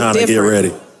a little different. Get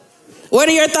ready. What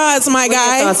are your thoughts, my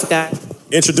guy?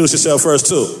 Introduce yourself first,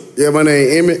 too. Yeah, my name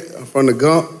is Emmett. I'm from the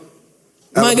Gump.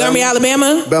 Montgomery,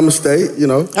 Alabama? Alabama State, you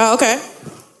know. Oh, okay.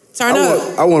 Turn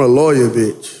up. I want a loyal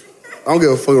bitch. I don't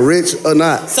give a fuck rich or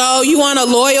not. So you want a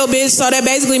loyal bitch, so that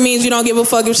basically means you don't give a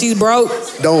fuck if she's broke?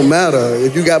 Don't matter.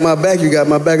 If you got my back, you got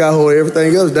my back. I hold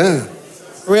everything else down.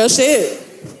 Real shit.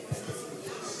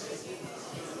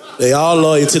 They all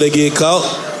loyal till they get caught.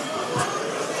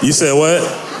 You said what?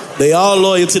 They all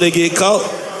loyal till they get caught.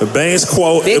 The Banks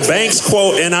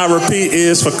quote, and I repeat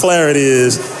is for clarity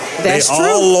is, that's they true.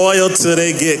 all loyal till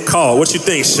they get caught. What you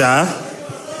think, Shy?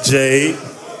 Jade?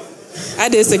 I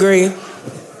disagree.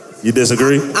 You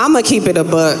disagree? I'm going to keep it a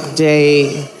buck,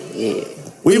 Jay. Yeah.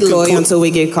 We loyal until we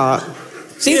get caught.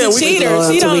 She's a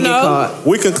cheater. She don't know.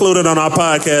 We concluded on our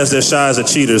podcast that Shy is a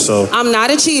cheater, so. I'm not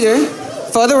a cheater.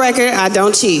 For the record, I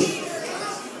don't cheat.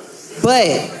 But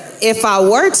if I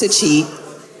were to cheat,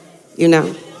 you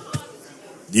know.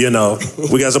 You know.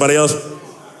 We got somebody else?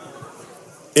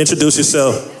 Introduce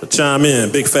yourself. Chime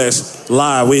in. Big Facts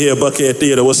Live. We here at Buckhead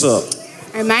Theater. What's up?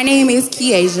 All right, my name is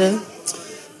Kiesha.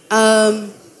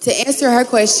 To answer her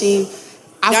question,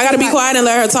 y'all gotta be quiet and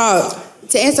let her talk.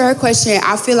 To answer her question,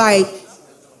 I feel like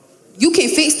you can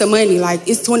fix the money. Like,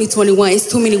 it's 2021. It's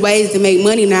too many ways to make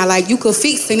money now. Like, you could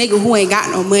fix a nigga who ain't got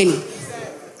no money.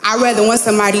 I'd rather want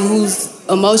somebody who's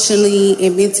emotionally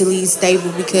and mentally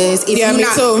stable, because if me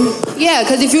too. Yeah,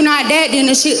 because if you're not that, then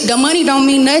the money don't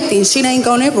mean nothing. Shit ain't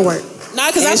gonna never work.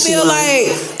 Nah, because I feel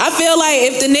like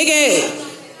if the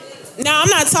nigga, now I'm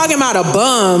not talking about a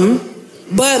bum,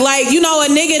 but like, you know, a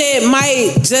nigga that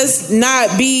might just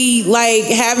not be like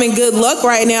having good luck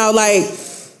right now, like,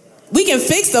 we can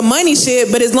fix the money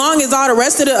shit, but as long as all the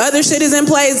rest of the other shit is in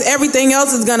place, everything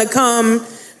else is gonna come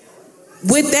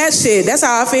with that shit. That's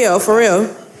how I feel, for real.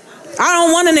 I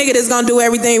don't want a nigga that's gonna do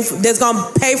everything, that's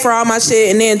gonna pay for all my shit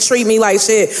and then treat me like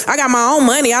shit. I got my own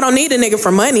money. I don't need a nigga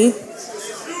for money.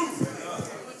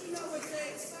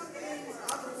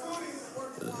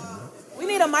 We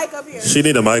need a mic up here. She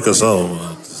need a mic or something.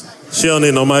 She don't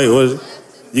need no mic. What?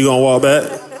 You gonna walk back?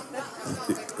 All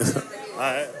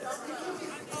right.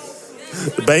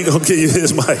 The bank gonna give you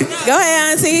his mic. Go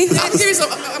ahead, Auntie.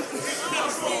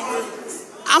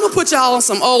 I'm gonna put y'all on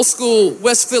some old school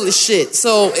West Philly shit.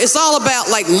 So it's all about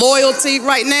like loyalty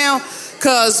right now,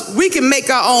 cause we can make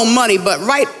our own money, but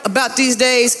right about these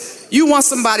days, you want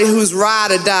somebody who's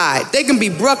ride or die. They can be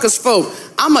bruck as folk.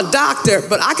 I'm a doctor,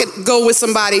 but I could go with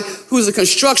somebody who's a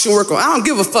construction worker. I don't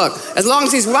give a fuck. As long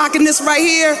as he's rocking this right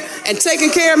here and taking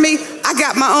care of me, I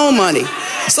got my own money.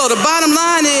 So the bottom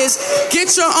line is,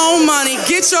 get your own money,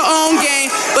 get your own game,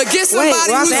 but get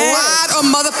somebody who's ride or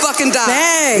motherfucking die.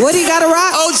 Dang. What do you gotta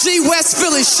rock? OG West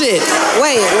Philly shit.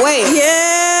 Wait.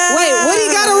 Yeah. Wait, what do you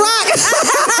gotta rock?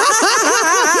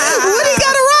 What do you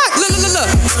gotta rock? Look.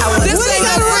 This ain't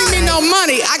gonna bring me no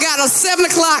money. I got a 7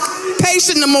 o'clock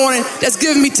patient in the morning that's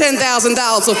giving me $10,000,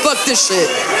 so fuck this shit.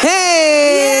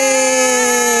 Hey!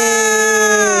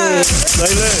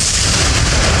 Say that.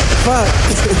 Fuck.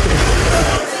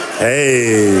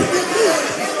 Hey.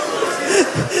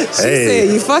 She said,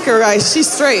 you fucking right. She's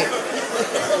straight.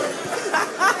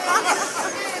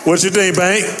 What you think,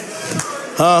 Bank?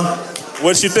 Huh?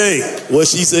 What you think? What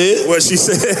she said? What she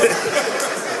said?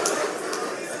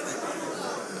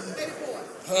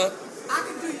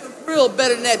 Grill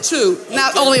better than that too.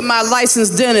 Not only am I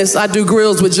licensed dentist, I do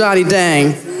grills with Johnny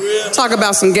Dang. Talk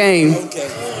about some game.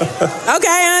 Okay,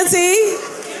 Auntie.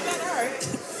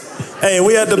 Hey,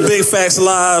 we at the Big Facts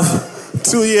Live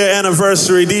 2-year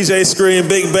anniversary. DJ Scream,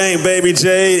 Big Bang, Baby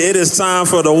Jade. It is time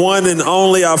for the one and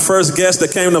only, our first guest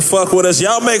that came to fuck with us.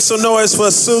 Y'all make some noise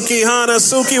for Suki Hana.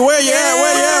 Suki, where you at?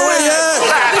 Where you at?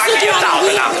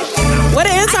 Where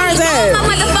the interns at?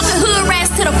 My motherfucking hood rats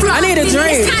to the floor. I need a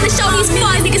drink. It's time to show these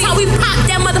fun niggas how we pop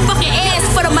that motherfucking ass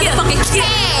for the motherfucking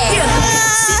cash.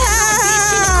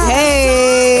 Hey.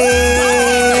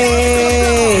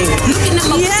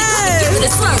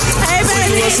 Yes. Hey,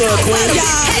 baby. What's up, Queen?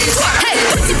 Hey,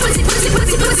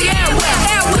 pussy, everywhere.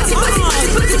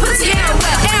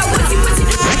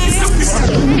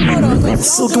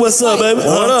 Suki, what's up, baby?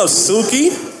 What up,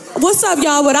 Suki? What's up,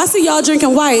 y'all? But I see y'all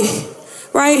drinking white,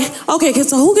 right? Okay,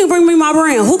 so who can bring me my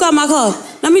brand? Who got my car?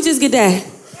 Let me just get that.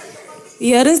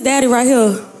 Yeah, this daddy right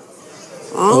here.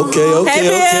 Okay. Oh,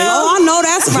 I know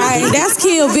that's right. That's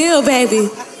Kill Bill, baby.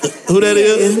 Who that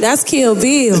is? That's Kill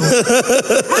Bill.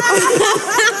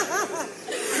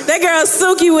 That girl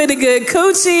Suki with the good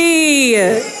coochie.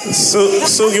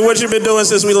 Suki, what you been doing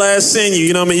since we last seen you?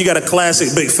 You know what I mean? You got a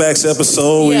classic Big Facts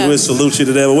episode. Yeah. We would salute you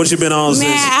to that. But what you been on Man,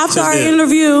 after since our then?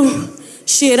 interview,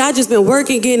 shit, I just been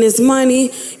working, getting this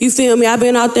money. You feel me? I've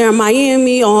been out there in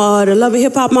Miami on the Love and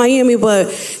Hip Hop Miami, but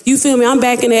you feel me? I'm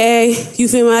back in the A. You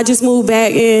feel me? I just moved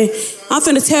back and I'm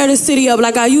finna tear this city up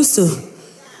like I used to.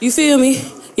 You feel me?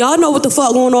 Y'all know what the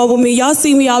fuck going on with me. Y'all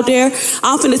see me out there.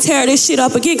 I'm finna tear this shit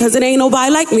up again because it ain't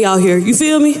nobody like me out here. You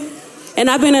feel me? And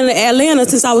I've been in Atlanta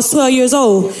since I was 12 years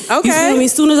old. Okay. You feel me?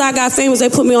 As soon as I got famous, they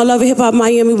put me on Love and Hip Hop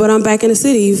Miami, but I'm back in the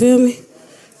city. You feel me?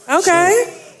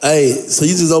 Okay. Hey, so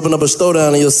you just opened up a store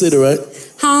down in your city, right?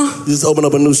 Huh? You just opened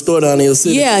up a new store down in your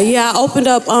city? Yeah. I opened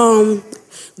up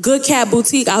Good Cat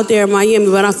Boutique out there in Miami,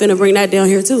 but I'm finna bring that down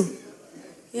here too.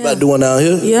 You about to do one down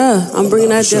here? Yeah, I'm bringing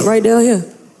that right down here.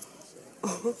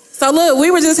 So look,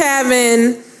 we were just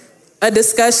having a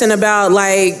discussion about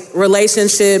like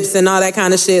relationships and all that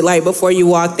kind of shit like before you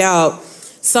walked out.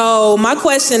 So my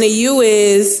question to you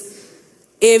is,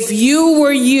 if you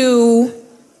were you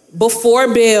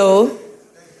before Bill,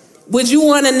 would you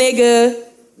want a nigga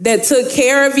that took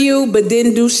care of you but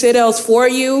didn't do shit else for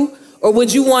you? Or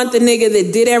would you want the nigga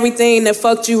that did everything, that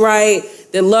fucked you right,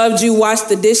 that loved you, washed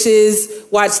the dishes,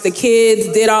 watched the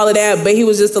kids, did all of that, but he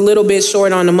was just a little bit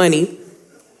short on the money?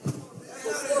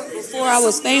 Before I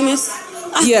was famous?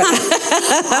 Yeah.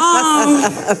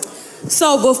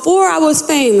 So before I was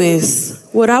famous,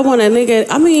 would I want a nigga?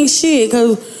 I mean, shit,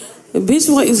 because the bitch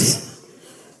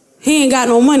he ain't got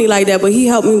no money like that, but he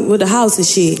helped me with the house and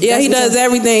shit. Yeah, he does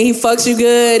everything. He fucks you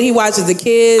good. He watches the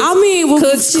kids. I mean,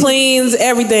 cooks, cleans,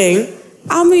 everything.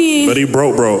 I mean, But he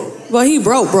broke. Well, he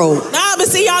broke. Nah, but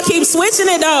see, y'all keep switching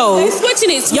it though. They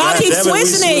switching it. Y'all keep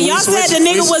switching it. Y'all said the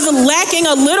nigga was lacking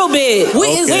a little bit. We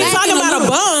ain't talking about a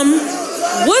bum.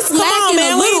 What's Come on,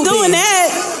 man. We ain't doing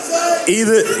that.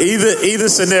 Either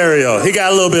scenario, he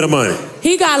got a little bit of money.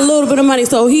 He got a little bit of money,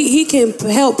 so he can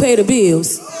help pay the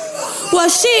bills. Well,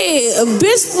 shit, a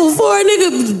bitch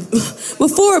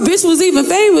before a bitch was even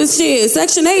famous, shit,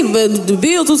 Section 8, but the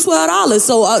bills was $12.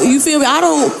 So you feel me? I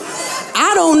don't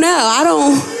know.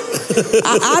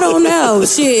 I don't know.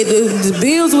 Shit, the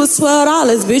bills was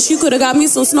 $12, bitch. You could have got me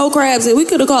some snow crabs and we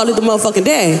could have called it the motherfucking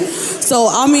day. So,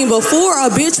 I mean, before a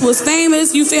bitch was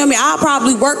famous, you feel me? I'll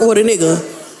probably work with a nigga.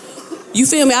 You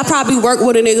feel me? I probably work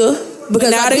with a nigga.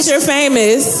 Because now that you're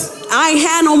famous, I ain't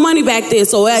had no money back then,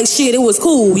 so shit, it was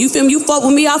cool. You feel me? You fuck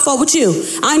with me, I fuck with you.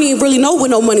 I didn't even really know what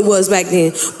no money was back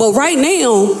then. But right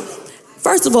now,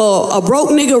 first of all, a broke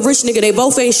nigga, a rich nigga, they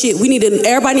both ain't shit.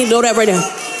 Everybody need to know that right now.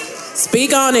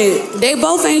 Speak on it. They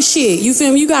both ain't shit. You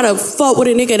feel me? You gotta fuck with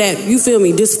a nigga that, you feel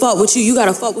me, just fuck with you. You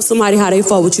gotta fuck with somebody how they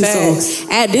fuck with you. Facts.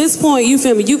 So at this point, you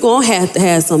feel me, you gonna have to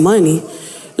have some money.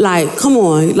 Like, come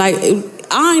on. Like,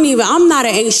 I'm not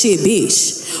an ain't shit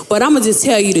bitch. But I'ma just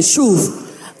tell you the truth.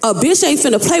 A bitch ain't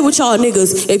finna play with y'all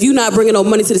niggas if you not bringing no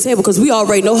money to the table, because we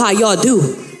already know how y'all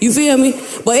do. You feel me?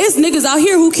 But it's niggas out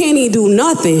here who can't even do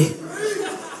nothing.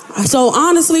 So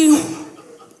honestly,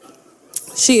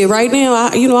 shit, right now, I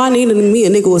need me a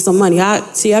nigga with some money. I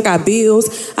got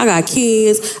bills, I got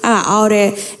kids, I got all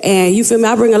that, and you feel me?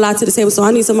 I bring a lot to the table, so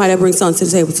I need somebody that brings something to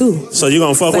the table too. So you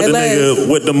gonna fuck with the nigga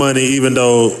with the money even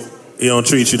though he don't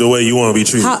treat you the way you want to be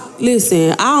treated?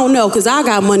 Listen, I don't know, because I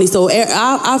got money, so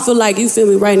I feel like, you feel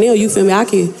me, right now, you feel me, I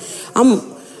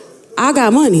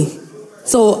got money.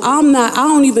 So I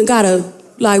don't even gotta,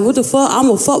 like, what the fuck? I'm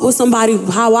gonna fuck with somebody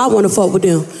how I wanna fuck with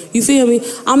them. You feel me?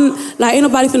 I'm like, ain't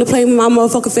nobody finna play in my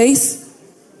motherfucking face.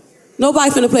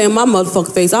 Nobody finna play in my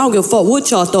motherfucking face. I don't give a fuck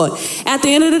what y'all thought. At the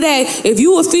end of the day, if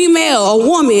you a female, a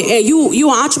woman, and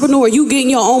you an entrepreneur, you getting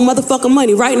your own motherfucking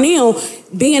money. Right now,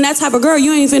 being that type of girl,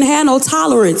 you ain't finna have no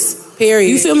tolerance.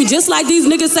 Period. You feel me? Just like these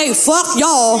niggas say, fuck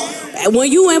y'all.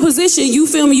 When you in position, you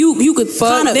feel me? You could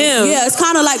fuck them. Yeah, it's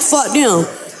kind of like fuck them.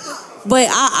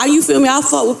 But you feel me? I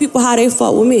fuck with people how they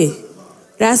fuck with me.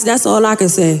 That's all I can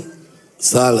say.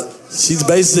 Solid. She's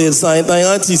basically the same thing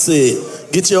Auntie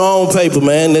said. Get your own paper,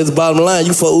 man. That's the bottom line.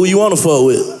 You fuck who you want to fuck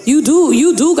with. You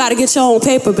do got to get your own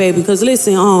paper, baby. Because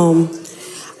listen,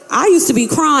 I used to be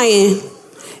crying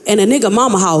in a nigga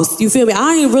mama house. You feel me?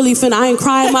 I ain't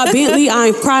crying my Bentley. I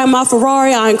ain't crying my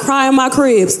Ferrari. I ain't crying my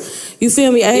cribs. You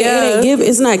feel me?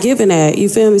 It's not giving that. You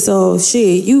feel me? So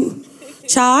shit,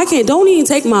 child, don't even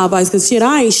take my advice, because shit,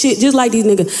 I ain't shit just like these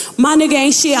niggas. My nigga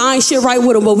ain't shit, I ain't shit right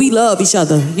with him, but we love each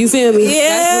other. You feel me?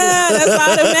 Yeah, that's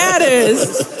all that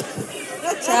matters.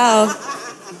 Child.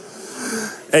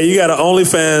 Hey, you got an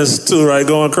OnlyFans too, right?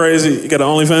 Going crazy. You got an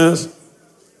OnlyFans?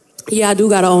 Yeah, I do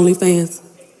got an OnlyFans.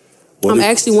 I'm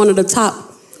actually one of the top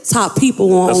top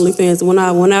people on OnlyFans.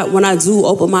 When I do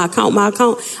open my account,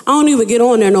 I don't even get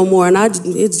on there no more. And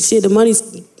it's shit. The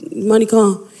money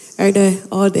come every day,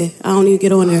 all day. I don't even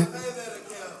get on there.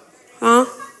 Huh?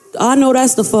 I know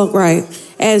that's the fuck right.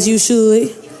 As you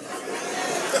should.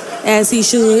 As he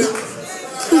should.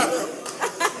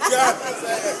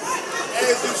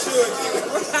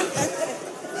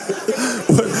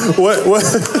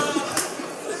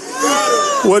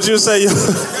 What'd you say?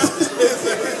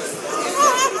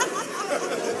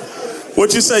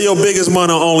 What you say your biggest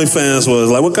money on OnlyFans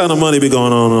was? Like, what kind of money be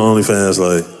going on OnlyFans?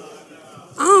 Like,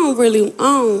 I don't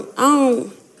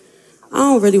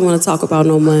really want to talk about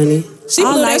no money. She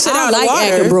blew that shit out of the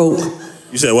water. Acting broke.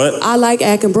 You said what? I like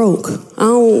acting broke. I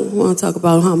don't want to talk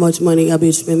about how much money a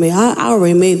bitch been made. I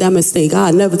already made that mistake.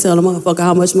 I never tell a motherfucker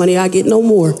how much money I get no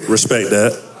more. Respect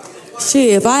that. Shit,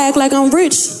 if I act like I'm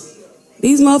rich,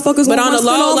 these motherfuckers. But on the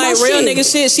low, like real nigga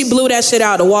shit, she blew that shit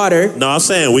out of the water. No, I'm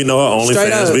saying we know her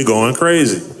OnlyFans be going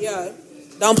crazy. Yeah.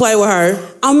 Don't play with her.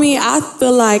 I mean, I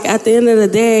feel like at the end of the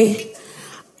day,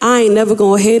 I ain't never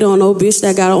gonna hate on no bitch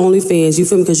that got OnlyFans. You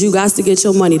feel me? Because you got to get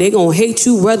your money. They gonna hate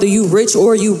you whether you rich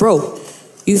or you broke.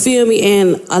 You feel me?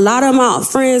 And a lot of my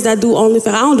friends that do OnlyFans,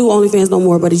 I don't do OnlyFans no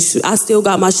more, but I still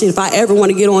got my shit. If I ever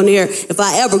want to get on there, if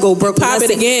I ever go broke, pop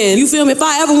it again. You feel me? If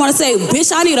I ever want to say,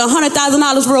 bitch, I need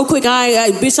 $100,000 real quick.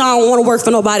 Bitch, I don't want to work for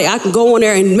nobody. I can go on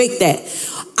there and make that.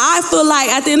 I feel like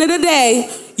at the end of the day,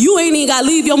 you ain't even got to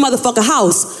leave your motherfucking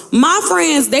house. My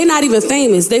friends, they not even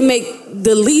famous. They make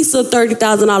the least of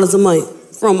 $30,000 a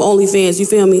month from OnlyFans. You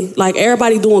feel me? Like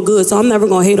everybody doing good, so I'm never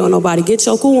gonna hate on nobody. Get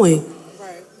your coin.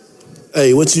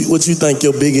 Hey, what you think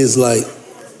your biggest like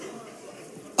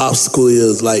obstacle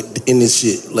is like in this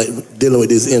shit, like dealing with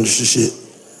this industry shit?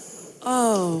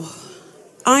 Oh,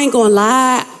 I ain't gonna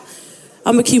lie.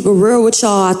 I'm gonna keep it real with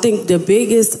y'all. I think the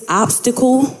biggest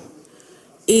obstacle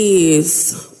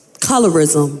is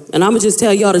colorism. And I'm gonna just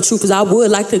tell y'all the truth, because I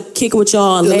would like to kick with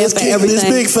y'all and laugh at everything. It's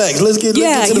big facts. Let's get to the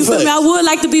facts. You feel me? I would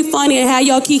like to be funny and have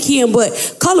y'all kikiing, but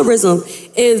colorism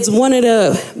is one of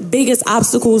the biggest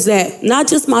obstacles that not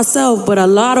just myself, but a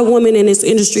lot of women in this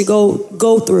industry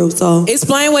go through. So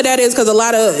explain what that is, because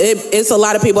it's a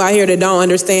lot of people out here that don't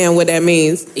understand what that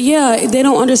means. Yeah, they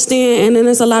don't understand, and then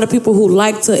there's a lot of people who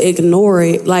like to ignore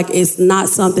it, like it's not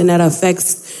something that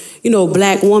affects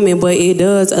black women, but it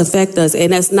does affect us,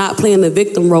 and that's not playing the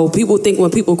victim role. People think when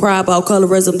people cry about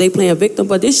colorism, they playing victim,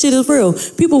 but this shit is real.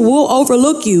 People will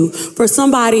overlook you for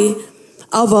somebody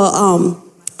of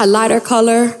a lighter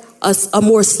color, a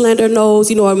more slender nose,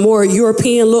 a more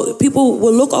European look. People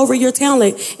will look over your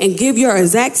talent and give your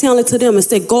exact talent to them and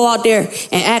say, go out there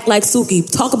and act like Suki.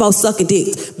 Talk about sucking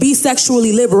dick. Be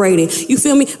sexually liberated. You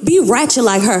feel me? Be ratchet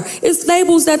like her. It's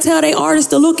labels that tell their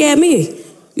artists to look at me.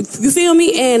 You feel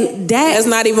me? And that's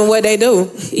not even what they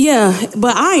do. Yeah,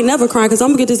 but I ain't never crying, because I'm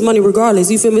gonna get this money regardless.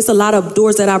 You feel me? It's a lot of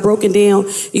doors that I've broken down.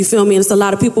 You feel me? And it's a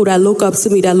lot of people that look up to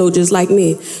me that look just like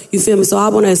me. You feel me? So I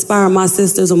want to inspire my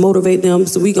sisters and motivate them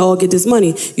so we can all get this money.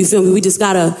 You feel me? We just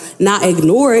gotta not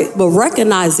ignore it, but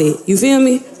recognize it. You feel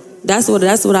me? That's what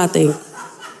I think.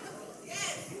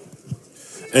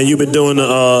 And you've been doing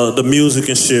the music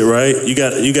and shit, right? You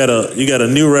got a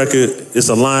new record. It's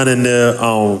a line in there.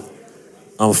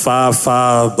 I'm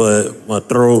 5'5", but my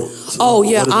throat. Oh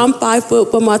yeah, I'm 5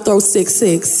 foot, but my throat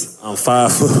 6'6". I'm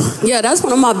 5 foot. Yeah, that's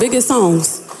one of my biggest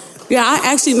songs. Yeah,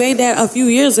 I actually made that a few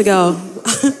years ago.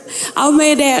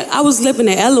 I was living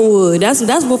in Ellenwood.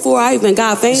 That's before I even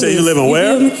got famous. So you live in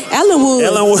where? Ellenwood.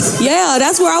 Ellenwood. Yeah,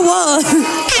 that's where I was.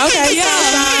 Okay,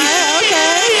 yeah.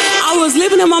 Okay. I was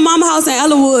living in my mama's house in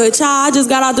Ellenwood. Child, I just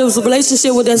got out of this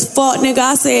relationship with this fuck nigga.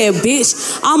 I said,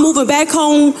 bitch, I'm moving back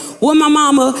home with my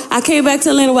mama. I came back to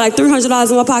Atlanta with like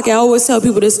 $300 in my pocket. I always tell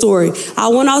people this story. I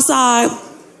went outside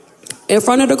in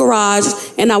front of the garage,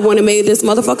 and I went and made this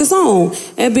motherfucking song.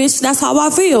 And bitch, that's how I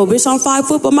feel. Bitch, I'm 5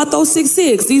 foot, but my throat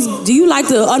 6'6". Do you like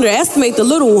to underestimate the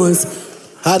little ones?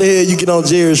 How the hell you get on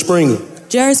Jerry Springer?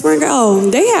 Jerry Springer,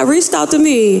 they had reached out to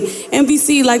me.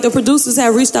 NBC, like the producers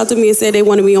had reached out to me and said they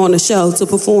wanted me on the show to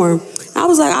perform. I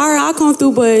was like, all right, I'll come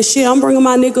through, but shit, I'm bringing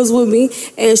my niggas with me.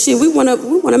 And shit, we wanna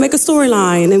make a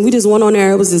storyline. And we just went on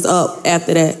there, it was just up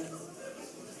after that.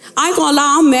 I ain't gonna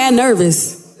lie, I'm mad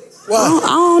nervous. Why? I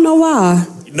don't know why.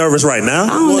 You nervous right now? I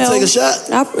don't know. Want to take a shot?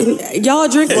 Y'all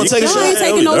drink. Want to take a shot? Y'all ain't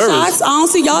taking no shots. I don't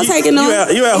see y'all taking no.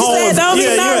 You at home? Said, don't be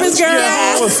nervous, girl. You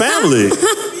at home with family.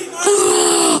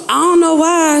 I don't know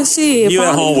why. Shit. You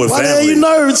at home with family. Why the hell you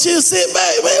nervous? Chill, sit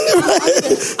back, man.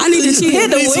 I need to chill. Hit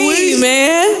the weed,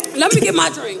 man. Let me get my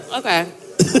drink. Okay.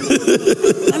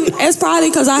 It's probably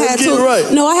because I had took.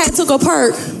 Right. No, I had took a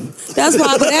perk. That's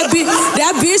why, but that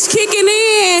bitch kicking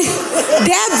in.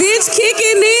 That bitch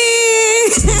kicking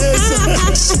in.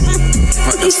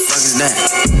 What the fuck is that?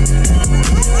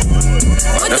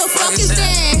 What the fuck is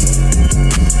that?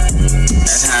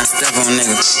 That's how I step on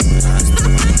niggas.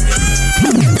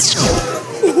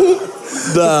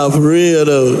 Nah, for real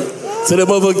though. So that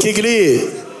motherfucker kicking in.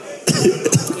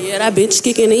 Yeah, that bitch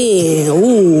kicking in.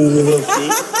 Ooh.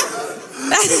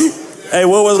 Hey,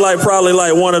 what was like probably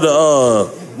like one of the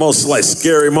most like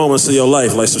scary moments of your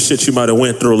life? Like some shit you might have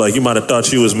went through. Like you might have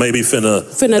thought you was maybe finna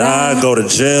die, go to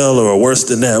jail, or worse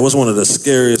than that. What's one of the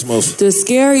scariest most? The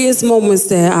scariest moments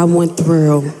that I went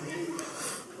through.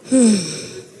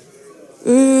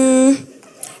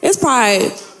 It's probably,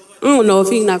 I don't know if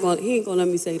he ain't gonna let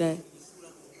me say that.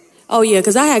 Oh yeah,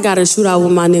 cause I had got a shootout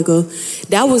with my nigga.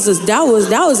 That was a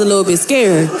little bit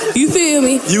scary. You feel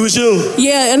me? You was you?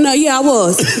 Yeah, I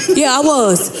was. Yeah, I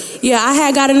was. Yeah, I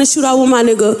had got in a shootout with my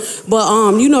nigga.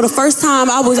 But you know, the first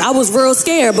time I was real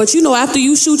scared. But you know, after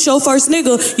you shoot your first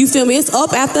nigga, you feel me? It's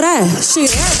up after that. Shit,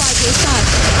 everybody gets shot.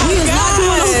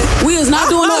 We is not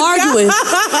doing no arguing.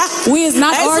 We is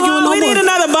not arguing no more. We need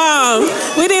another bomb.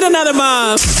 We need another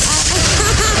bomb.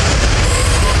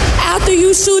 After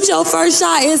you shoot your first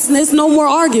shot, it's no more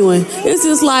arguing. It's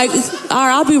just like, all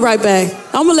right, I'll be right back.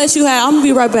 I'm gonna let you have. I'm gonna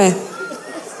be right back.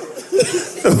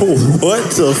 What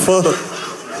the fuck?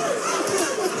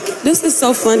 This is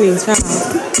so funny, child.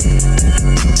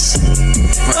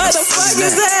 What the fuck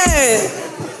is that?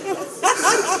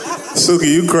 Suki,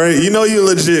 you crazy? You know you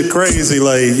legit crazy,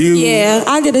 like you. Yeah,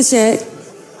 I get a check.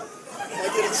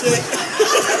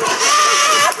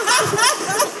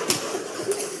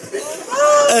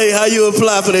 Hey, how you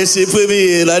apply for that shit? Put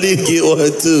me in. I need to get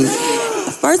one too.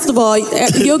 First of all,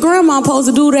 your grandma supposed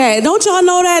to do that. Don't y'all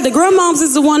know that? The grandmoms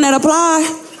is the one that apply.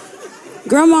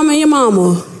 Grandmama and your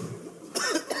mama.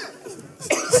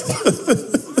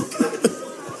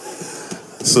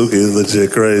 Suki is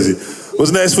legit crazy.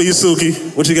 What's next for you, Suki?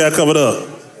 What you got coming up?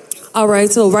 All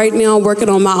right, so right now I'm working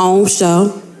on my own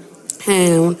show.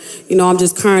 And, you know, I'm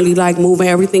just currently, like, moving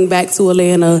everything back to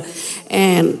Atlanta.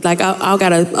 And, like, I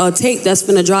got a tape that's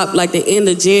going to drop, like, the end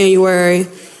of January.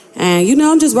 And, you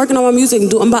know, I'm just working on my music.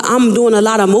 I'm doing a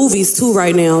lot of movies, too,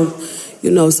 right now. You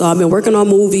know, so I've been working on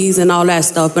movies and all that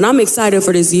stuff. But I'm excited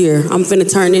for this year. I'm finna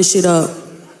turn this shit up.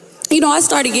 You know, I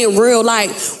started getting real,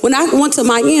 like, when I went to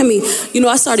Miami, you know,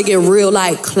 I started getting real,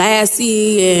 like,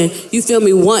 classy and, you feel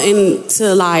me, wanting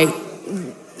to, like,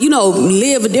 you know,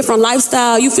 live a different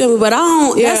lifestyle, you feel me? But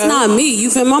that's not me, you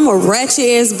feel me? I'm a ratchet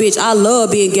ass bitch. I love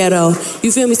being ghetto,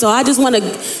 you feel me? So I just want to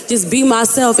just be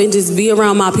myself and just be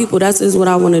around my people. That's just what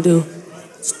I want to do.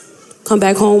 Come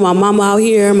back home, my mama out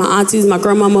here, my aunties, my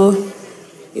grandmama,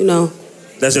 you know.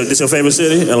 This your favorite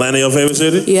city? Atlanta your favorite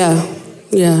city? Yeah.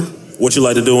 What you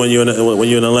like to do when you're in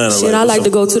Atlanta? Shit, I like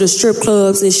to go to the strip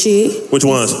clubs and shit. Which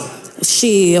ones?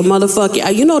 Shit,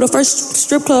 motherfucker. You know the first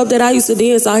strip club that I used to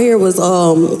dance out here was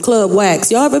Club Wax.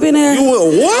 Y'all ever been there? You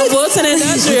went what? Fulton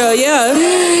Industrial, yeah.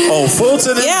 Oh,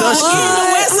 Fulton Industrial.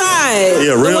 The West Side.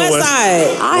 Yeah, real the West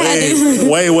Side.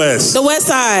 Way west. The West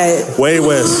Side. Way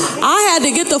west. I had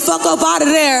to get the fuck up out of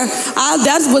there.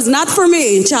 That was not for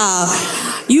me, child.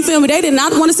 You feel me? They did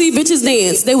not want to see bitches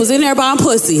dance. They was in there buying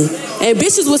pussy. And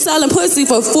bitches was selling pussy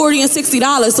for $40 and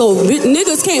 $60. So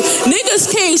niggas came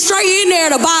straight in there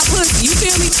to buy pussy. You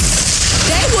feel me?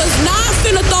 They was not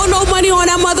finna throw no money on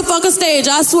that motherfucking stage.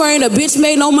 I swear ain't a bitch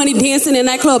made no money dancing in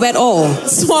that club at all.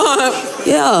 Swamp.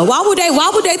 Yeah. Why would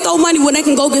they throw money when they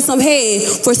can go get some head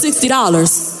for $60?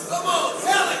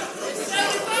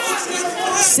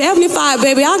 75,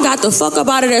 baby. I got the fuck up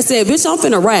out of there. Said, bitch, I'm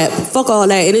finna rap. Fuck all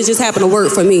that. And it just happened to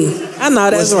work for me. I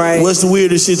know that's right. What's the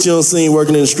weirdest shit you done seen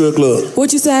working in the strip club?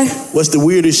 What you say? What's the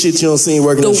weirdest shit you done seen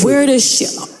working in the strip club? The weirdest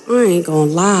shit. I ain't gonna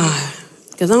lie.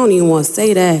 Because I don't even want to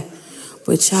say that.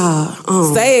 But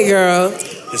y'all. Say it, girl.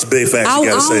 It's big facts. You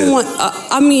gotta say it.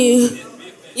 I mean.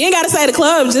 You ain't gotta say the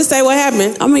club. Just say what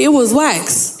happened. I mean, it was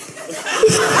wax.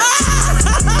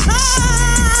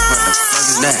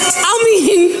 I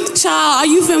mean, child,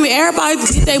 you feel me? Everybody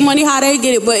get their money how they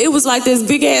get it, but it was like this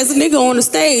big ass nigga on the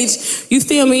stage, you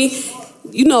feel me?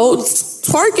 You know,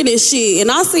 twerking and shit.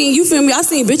 And I seen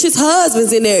bitches'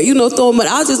 husbands in there, you know, throwing money.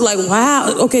 I was just like,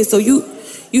 wow. Okay, so you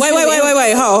wait. Hold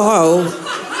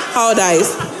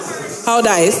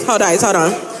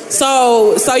on.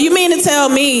 So you mean to tell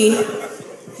me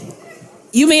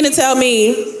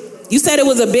you said it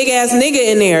was a big ass nigga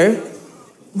in there,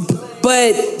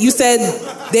 but you said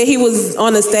that he was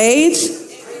on the stage?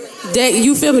 That,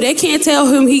 you feel me? They can't tell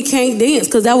him he can't dance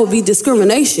because that would be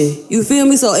discrimination. You feel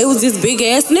me? So it was this big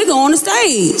ass nigga on the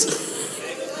stage.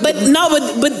 But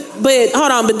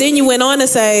hold on. But then you went on to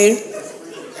say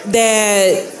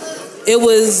that it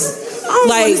was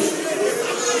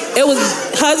it was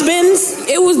husbands.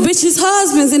 It was bitches'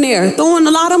 husbands in there throwing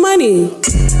a lot of money. What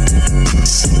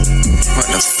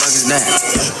the fuck is that?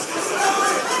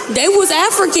 They was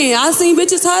African. I seen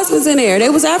bitches' husbands in there. They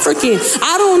was African.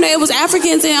 I don't know. It was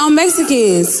Africans and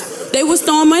Mexicans. They was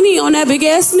throwing money on that big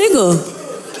ass nigga.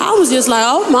 I was just like,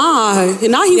 oh my.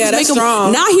 And now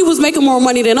he was making more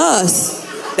money than us.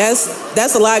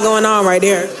 That's a lot going on right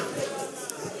there.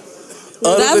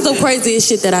 That was the craziest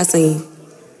shit that I seen.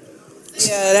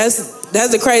 Yeah,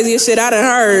 that's the craziest shit I done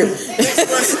heard.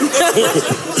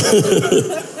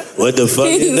 What the fuck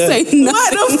is that?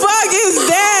 What the fuck is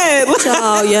that?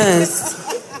 Oh, yes.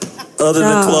 Other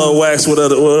than Club Wax, what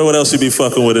else you be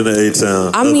fucking with in the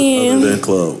A-Town? I mean, other than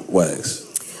Club Wax.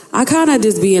 I kind of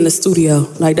just be in the studio.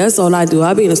 Like, that's all I do.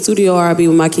 I be in the studio or I be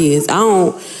with my kids.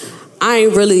 I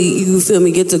ain't really, you feel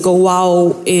me, get to go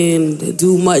out and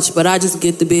do much, but I just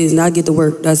get the business. I get to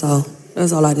work. That's all.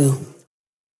 That's all I do.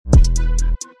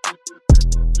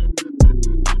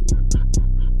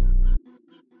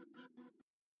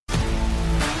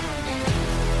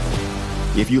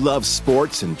 If you love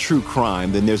sports and true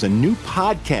crime, then there's a new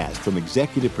podcast from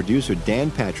executive producer Dan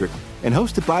Patrick and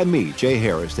hosted by me, Jay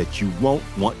Harris, that you won't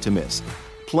want to miss.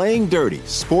 Playing Dirty: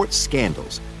 Sports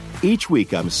Scandals. Each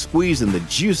week, I'm squeezing the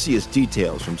juiciest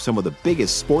details from some of the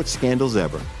biggest sports scandals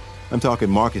ever. I'm talking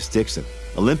Marcus Dixon,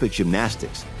 Olympic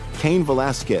gymnastics, Cain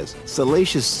Velasquez,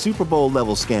 salacious Super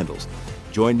Bowl-level scandals.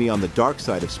 Join me on the dark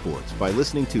side of sports by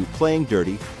listening to Playing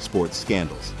Dirty: Sports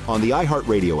Scandals on the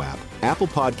iHeartRadio app, Apple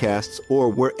Podcasts, or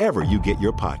wherever you get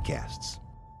your podcasts.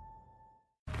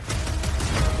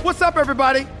 What's up,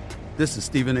 everybody? This is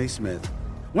Stephen A. Smith.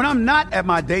 When I'm not at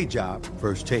my day job,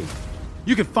 First Take,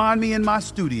 you can find me in my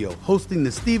studio hosting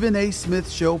the Stephen A. Smith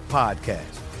Show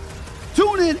podcast.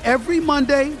 Tune in every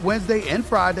Monday, Wednesday, and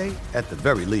Friday, at the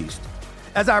very least,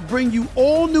 as I bring you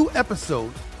all new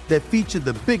episodes that feature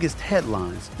the biggest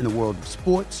headlines in the world of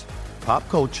sports, pop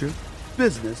culture,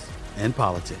 business, and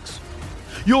politics.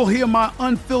 You'll hear my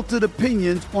unfiltered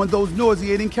opinions on those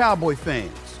nauseating Cowboy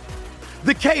fans,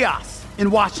 the chaos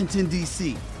in Washington,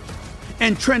 D.C.,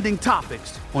 and trending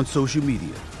topics on social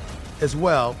media, as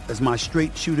well as my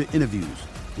straight shooter interviews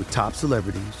with top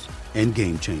celebrities and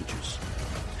game changers.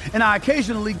 And I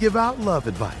occasionally give out love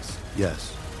advice.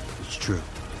 Yes, it's true.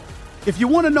 If you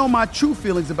want to know my true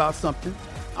feelings about something,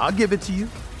 I'll give it to you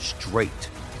straight.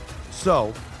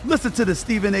 So, listen to the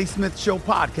Stephen A. Smith Show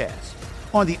podcast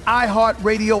on the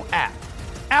iHeartRadio app,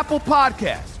 Apple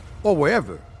Podcasts, or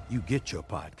wherever you get your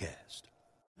podcast.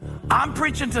 I'm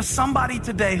preaching to somebody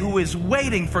today who is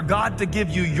waiting for God to give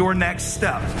you your next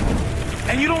step.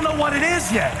 And you don't know what it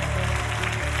is yet.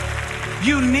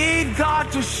 You need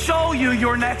God to show you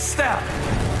your next step.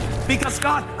 Because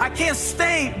God, I can't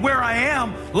stay where I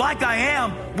am, like I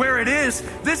am, where it is.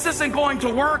 This isn't going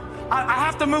to work. I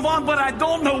have to move on, but I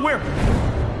don't know where.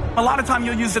 A lot of time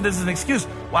you'll use it as an excuse.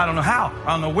 Well, I don't know how.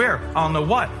 I don't know where. I don't know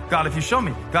what. God, if you show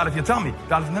me. God, if you tell me.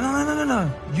 God, if... No.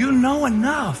 You know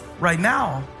enough right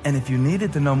now. And if you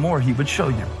needed to know more, he would show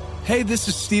you. Hey, this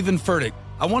is Stephen Furtick.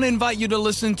 I want to invite you to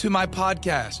listen to my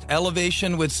podcast,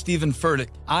 Elevation with Stephen Furtick.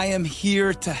 I am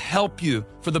here to help you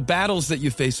for the battles that you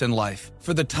face in life,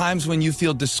 for the times when you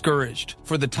feel discouraged,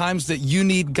 for the times that you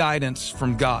need guidance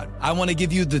from God. I want to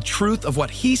give you the truth of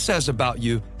what he says about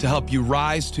you to help you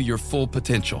rise to your full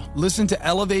potential. Listen to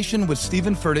Elevation with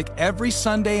Stephen Furtick every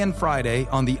Sunday and Friday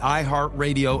on the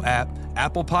iHeartRadio app,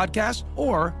 Apple Podcasts,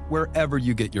 or wherever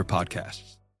you get your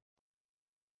podcasts.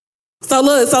 So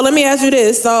let me ask you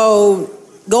this. So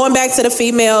going back to the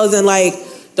females and like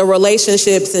the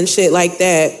relationships and shit like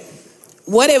that,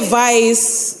 what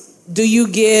advice do you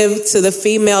give to the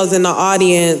females in the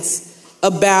audience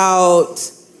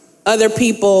about other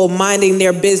people minding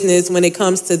their business when it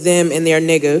comes to them and their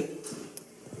nigga?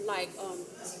 Like,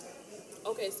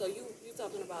 okay, so you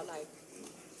talking about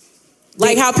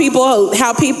like how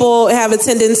people have a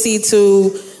tendency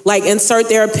to like insert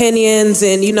their opinions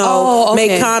and, you know,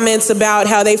 make comments about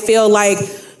how they feel like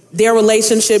their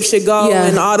relationship should go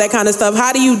and all that kind of stuff.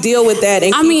 How do you deal with that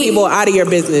and keep people out of your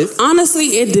business? Honestly,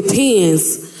 it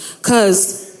depends.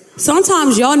 Because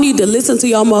sometimes y'all need to listen to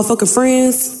y'all motherfucking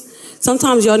friends.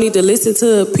 Sometimes y'all need to listen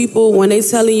to people when they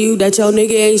telling you that your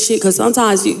nigga ain't shit. Because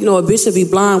sometimes, you know, a bitch should be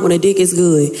blind when a dick is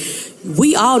good.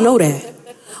 We all know that.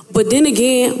 But then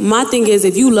again, my thing is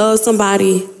if you love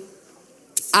somebody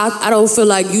I don't feel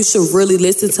like you should really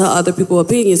listen to other people's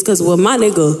opinions. Because with my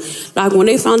nigga, like when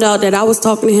they found out that I was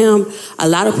talking to him, a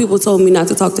lot of people told me not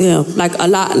to talk to him. Like a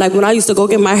lot, like when I used to go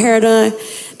get my hair done,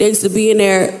 they used to be in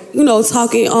there, you know,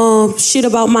 talking shit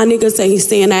about my nigga,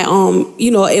 saying that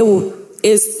you know,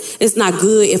 it's not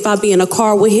good if I be in a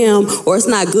car with him, or it's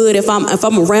not good if I'm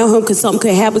around him because something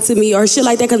could happen to me or shit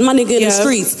like that, because my nigga in the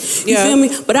streets. You feel me?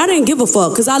 But I didn't give a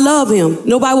fuck because I love him.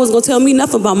 Nobody was gonna tell me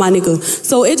nothing about my nigga.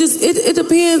 So it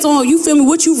depends on, you feel me,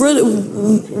 what you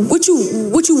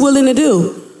willing to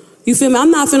do. You feel me? I'm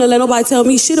not finna let nobody tell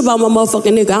me shit about my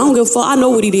motherfucking nigga. I don't give a fuck. I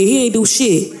know what he did. He ain't do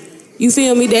shit. You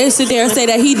feel me? They sit there and say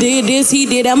that he did this, he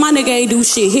did that. My nigga ain't do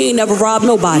shit. He ain't never robbed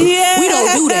nobody. Yeah. We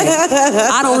don't do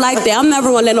that. I don't like that. I'm never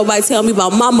gonna let nobody tell me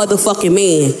about my motherfucking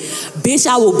man. Bitch,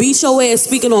 I will beat your ass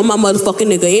speaking on my motherfucking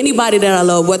nigga. Anybody that I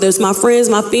love, whether it's my friends,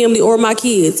 my family, or my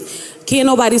kids. Can't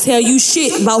nobody tell you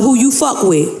shit about who you fuck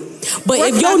with. But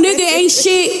if your nigga ain't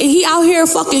shit and he out here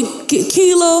fucking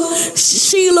Keela,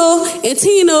 Sheila, and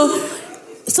Tina,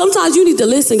 sometimes you need to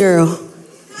listen, girl.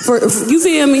 You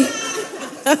feel me?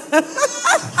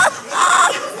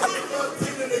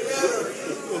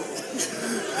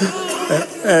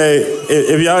 Hey,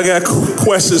 if y'all got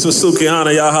questions for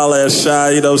Sukihana, y'all holla at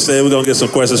Shy. You know what I'm saying? We're going to get some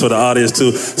questions for the audience,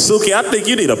 too. Suki, I think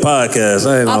you need a podcast.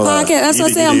 A podcast? That's what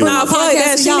I say. I'm bringing a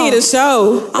podcast. She need a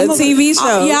show, a TV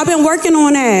show. Yeah, I've been working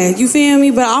on that. You feel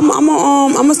me? But I'm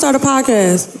gonna start a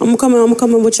podcast. I'm gonna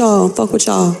come in with y'all. Fuck with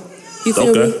y'all. You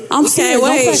feel me? I'm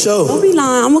serious. Don't be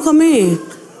lying. I'm gonna come in.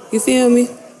 You feel me?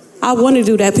 I want to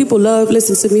do that. People love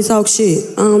listening to me talk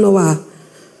shit. I don't know why.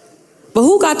 But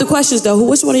who got the questions though?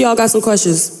 Which one of y'all got some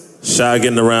questions? Shy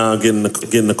getting around, getting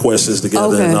the questions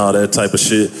together and all that type of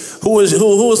shit. Who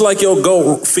was like your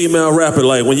GOAT female rapper?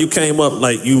 Like when you came up,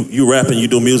 like you rapping, you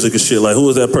do music and shit. Like who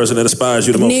was that person that inspires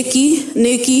you the most?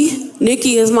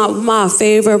 Nicki is my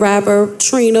favorite rapper.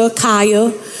 Trina,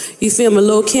 Kaya, you feel me?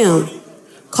 Lil' Kim.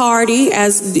 Cardi,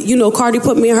 as you know, Cardi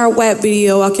put me in her WAP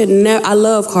video. I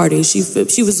love Cardi. She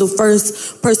was the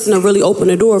first person to really open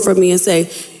the door for me and say,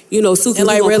 you know, Suki, and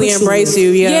like really embrace you.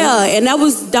 Yeah, and that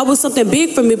was something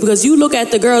big for me, because you look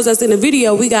at the girls that's in the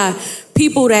video, we got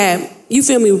people that, you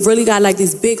feel me, really got like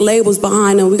these big labels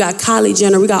behind them. We got Kylie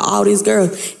Jenner, we got all these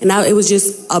girls, and now it was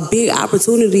just a big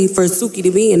opportunity for Suki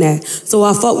to be in that. So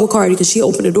I fuck with Cardi because she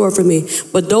opened the door for me.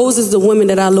 But those is the women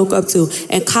that I look up to.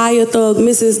 And Kaya Thug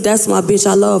Mrs., that's my bitch.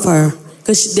 I love her.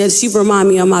 Because she remind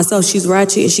me of myself. She's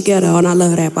ratchet and she get her, and I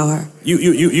love that about her.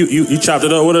 You chopped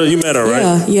it up with her? You met her, right?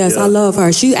 Yeah, yes, I love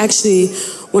her. She actually,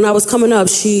 when I was coming up,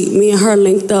 me and her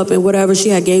linked up and whatever. She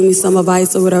had gave me some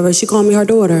advice or whatever. She called me her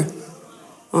daughter.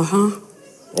 Okay.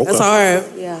 That's hard.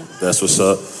 Yeah. That's what's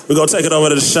up. We're going to take it over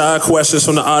to the Shy questions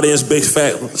from the audience. Big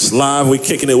Facts Live. We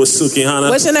kicking it with Sukihana.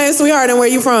 What's your name, sweetheart, and where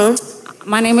you from?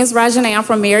 My name is Rajanae. I'm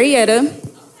from Marietta.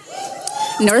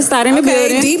 Northside in the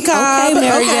building. Deep Cobb. Okay,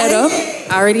 Marietta.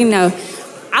 I already know.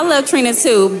 I love Trina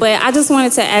too, but I just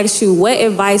wanted to ask you, what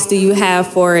advice do you have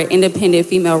for independent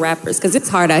female rappers? Because it's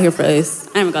hard out here for us.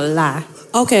 I ain't gonna lie.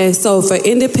 Okay, so for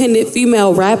independent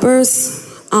female rappers,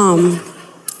 I'm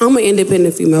an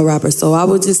independent female rapper, so I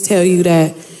would just tell you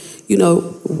that, you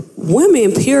know,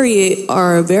 women, period,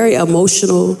 are very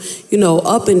emotional, you know,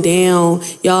 up and down.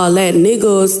 Y'all let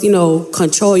niggas, you know,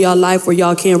 control y'all life where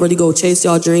y'all can't really go chase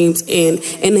y'all dreams. And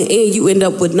in the end, you end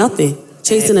up with nothing.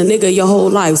 Chasing a nigga your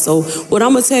whole life. So what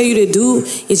I'm gonna tell you to do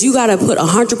is you gotta put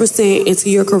 100%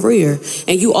 into your career.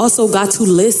 And you also got to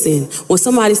listen. When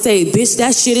somebody say, bitch,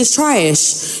 that shit is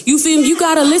trash. You feel me? You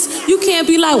gotta listen. You can't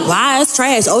be like, why it's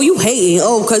trash? Oh, you hating.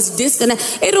 Oh, cause this and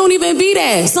that. It don't even be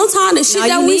that. Sometimes the shit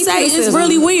that we say is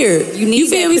really weird. You need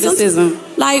that criticism.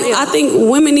 Like, I think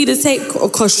women need to take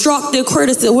constructive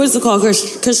criticism. What is it called?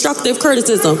 Constructive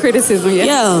criticism. Criticism, yeah.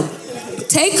 Yeah.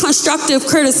 Take constructive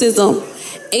criticism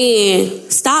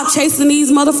and stop chasing these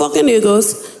motherfucking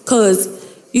niggas, cause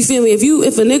you feel me? If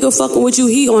a nigga fucking with you,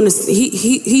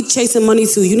 he chasing money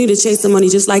too. You need to chase the money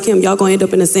just like him. Y'all gonna end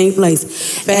up in the same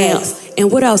place. And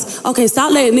what else? Okay,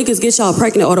 stop letting niggas get y'all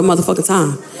pregnant all the motherfucking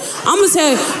time. I'm gonna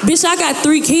tell you, bitch, I got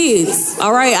 3 kids.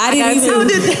 All right, I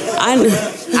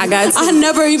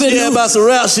never even knew about some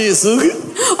rap shit, Suki.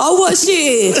 Oh, what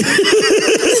shit?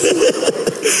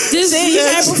 Just you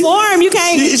can't perform. You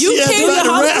can't do the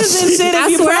hostess and shit.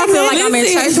 I swear I feel like I'm in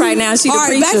church right now. She the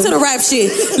preacher. Back to the rap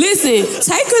shit. Listen,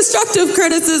 take constructive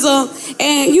criticism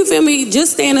and, you feel me,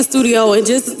 just stay in the studio and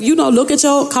just, you know, look at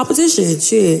your competition.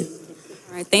 Shit.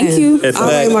 All right, thank you. All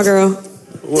right, my girl.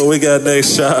 What we got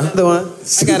next, Shy? The one.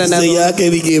 I got another one. Y'all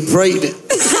can't be getting pregnant.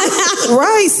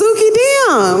 Right, Suki,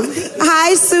 damn.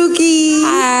 Hi, Suki.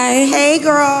 Hi. Hey,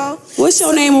 girl. What's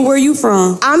your name and where you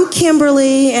from? I'm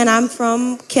Kimberly, and I'm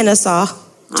from Kennesaw.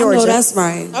 I know that's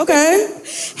right. Okay.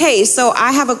 Hey, so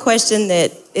I have a question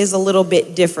that is a little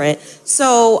bit different.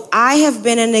 So I have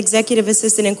been an executive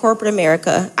assistant in corporate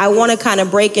America. I want to kind of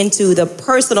break into the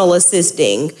personal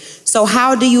assisting. So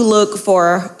how do you look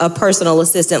for a personal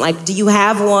assistant? Like, do you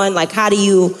have one? Like, how do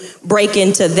you break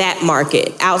into that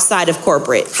market outside of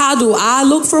corporate? How do I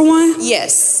look for one?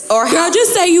 Yes. Or girl,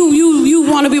 just say you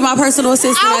want to be my personal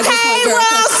assistant. Okay, girl,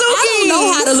 well, Suki. I don't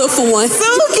know how to look for one.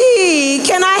 Suki,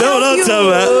 can I help you?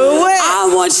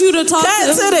 I want you to talk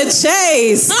Cut to the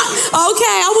chase.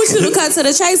 Okay, I want you to cut to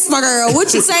the chase, my girl.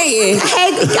 What you saying?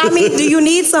 Hey, I mean, do you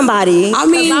need somebody? I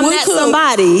mean, I'm not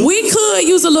somebody. We could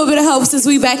use a little bit of help since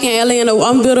we back in Atlanta.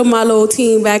 I'm building my little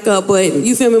team back up, but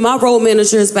you feel me? My role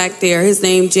manager is back there. His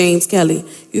name James Kelly.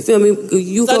 You feel me?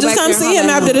 You so go just back come there, see him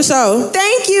after the show.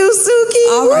 Thank you,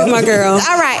 Suki. All right, my girl.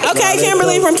 All right. Okay,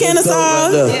 Kimberly from Kennesaw.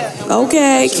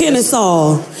 Okay,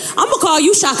 Kennesaw. I'm gonna call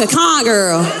you Shaka Khan,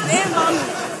 girl.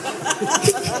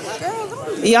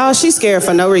 Y'all, she's scared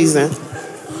for no reason.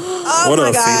 Oh What my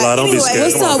up, God. Fila? Don't be Anyway, scared.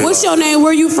 What's Come on, up? Fila. What's your name?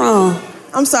 Where you from?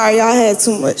 I'm sorry, y'all had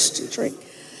too much to drink.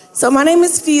 So my name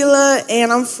is Fila,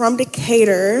 and I'm from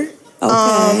Decatur.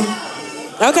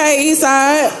 Okay,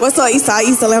 Eastside. What's up, Eastside,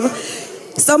 East Atlanta?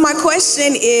 So my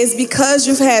question is, because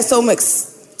you've had so much,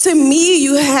 to me,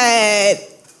 you had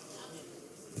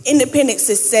independent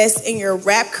success in your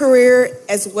rap career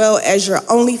as well as your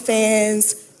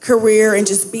OnlyFans career and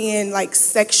just being like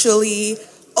sexually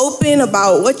open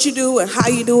about what you do and how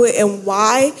you do it and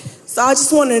why. So I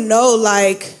just want to know,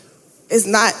 like, it's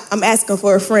not, I'm asking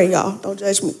for a friend, y'all. Don't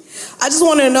judge me. I just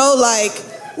want to know, like,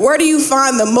 where do you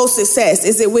find the most success?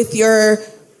 Is it with your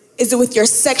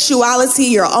sexuality,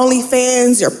 your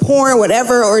OnlyFans, your porn,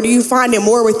 whatever, or do you find it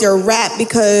more with your rap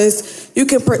because you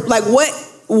can, like,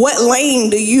 what lane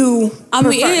do you I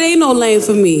mean, prefer? it ain't no lane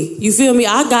for me. You feel me?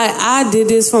 I did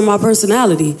this from my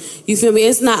personality. You feel me?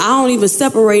 It's not, I don't even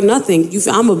separate nothing. You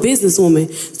feel, I'm a businesswoman.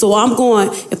 So I'm going,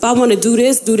 if I want to do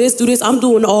this, I'm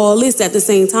doing all this at the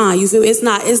same time. You feel me? It's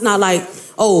not like,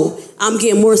 oh, I'm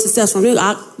getting more success from this.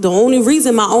 The only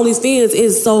reason my OnlyFans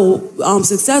is so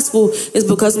successful is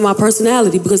because of my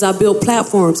personality, because I built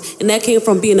platforms. And that came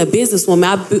from being a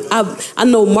businesswoman. I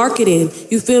know marketing.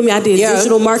 You feel me? I did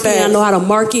digital marketing. Fact. I know how to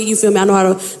market. You feel me? I know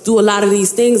how to do a lot of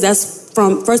these things. That's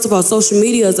from, first of all, social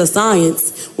media is a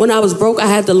science. When I was broke, I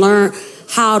had to learn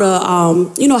how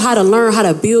to learn how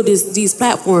to build these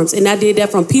platforms. And I did that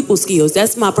from people skills.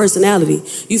 That's my personality.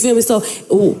 You feel me? So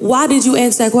why did you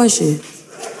ask that question?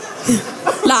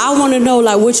 Like, I want to know,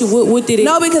 like, what did it...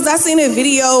 No, because I seen a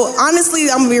video. Honestly,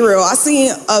 I'm gonna be real. I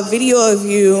seen a video of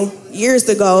you years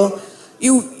ago.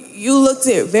 You looked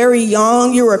it very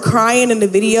young. You were crying in the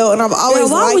video, and I've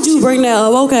always why liked would you bring that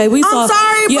up? Okay, we saw. I'm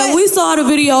sorry, yeah, but we saw the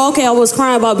video. Okay, I was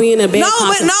crying about being in a bad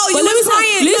concert. you was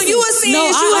crying. You were saying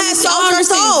you had sold your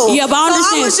soul. Yeah, but I understand.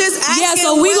 So I was just asking. Yeah,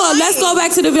 so let's go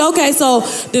back to the video. Okay, so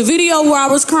the video where I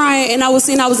was crying and I was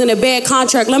saying I was in a bad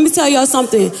contract. Let me tell y'all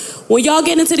something. When y'all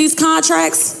get into these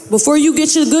contracts, before you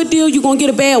get your good deal, you're gonna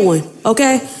get a bad one.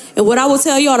 Okay. And what I will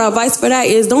tell y'all, the advice for that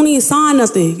is don't even sign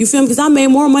nothing. You feel me? Because I made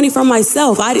more money for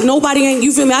myself. Nobody ain't,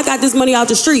 you feel me? I got this money out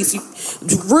the streets.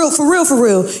 For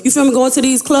real. You feel me? Going to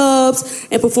these clubs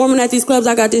and performing at these clubs,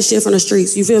 I got this shit from the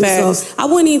streets. You feel me? So I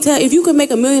wouldn't even tell, if you could make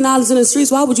 $1 million in the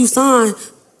streets, why would you sign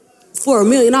for $1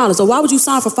 million? Or why would you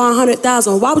sign for $500,000?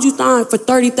 Or why would you sign for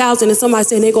 $30,000 and somebody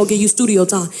saying they're gonna give you studio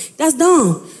time? That's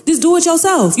dumb. Just do it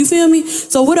yourself. You feel me?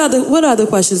 So what other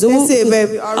questions? That's it,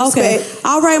 baby. All respect.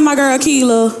 All right, my girl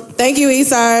Keela. Thank you,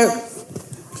 Eastside.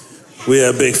 We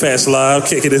have Big Facts Live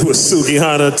kicking it with Suki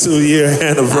Hana 2-year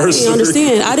anniversary. I didn't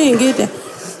understand. I didn't get that.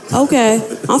 Okay,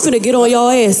 I'm finna get on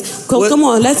your ass. Come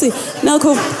on, let's see. No,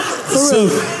 come for real.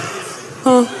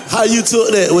 Huh? How you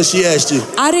took that when she asked you?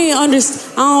 I didn't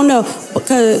understand. I don't know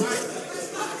because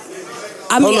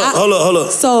I mean. Hold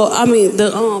up. So I mean the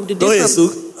Go ahead,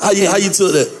 Sue. How you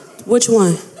took that? Which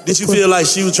one? Did you feel like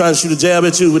she was trying to shoot a jab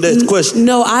at you with that question?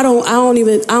 No, I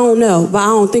don't know, but I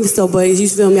don't think so. But you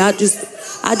feel me? I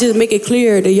just make it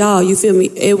clear to y'all. You feel me?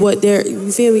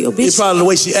 You feel me? Oh, bitch. It's probably the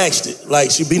way she asked it, like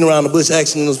she beating around the bush,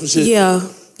 asking us some shit. Yeah,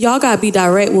 y'all gotta be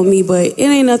direct with me, but it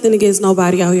ain't nothing against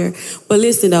nobody out here. But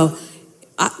listen though,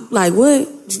 like what?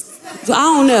 I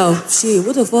don't know. Shit,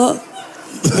 what the fuck?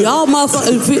 Y'all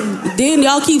motherfuckers, then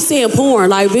y'all keep saying porn.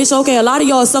 Like, bitch, okay, a lot of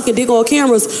y'all sucking dick on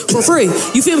cameras for free.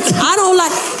 You feel me? A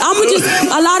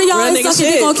lot of y'all ain't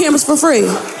sucking dick on cameras for free.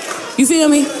 You feel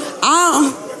me?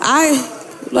 I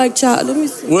like, child, let me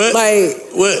see. What?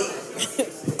 What?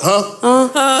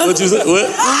 Huh? What you said? What?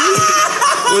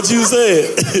 What you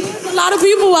said? A lot of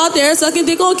people out there sucking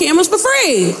dick on cameras for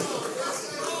free.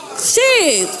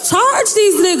 Shit, charge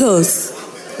these niggas.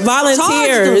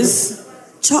 Volunteers.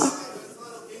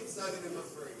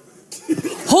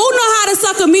 Who know how to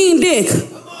suck a mean dick?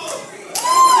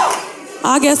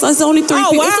 I guess it's only 3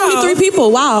 people. Wow. It's only 3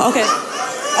 people. Wow, okay.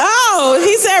 Oh,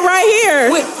 he said right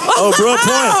here. Oh, bro,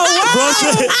 point.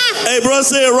 Bro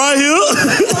said right here.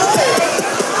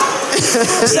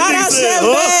 Shout out Chef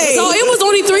Bay. So it was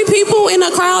only 3 people in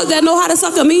the crowd that know how to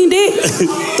suck a mean dick?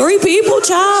 3 people,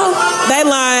 child? They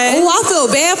lying. Oh, I feel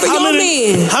bad for your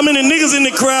man. How many niggas in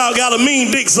the crowd got a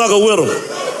mean dick sucker with them?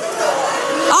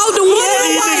 Oh, the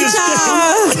woman white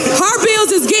child. Her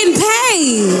bills is getting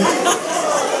paid.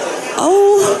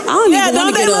 Oh, I don't even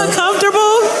want to get up. Don't they look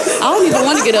comfortable? I don't even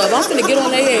want to get up. I'm finna get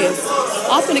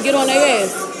on their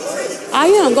ass. I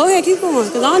am. Go ahead, keep going.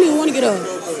 Because I don't even want to get up.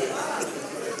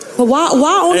 But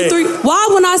why only 3? Why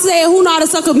when I said who know how to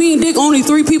suck a mean dick, only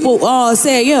 3 people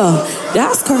said yeah?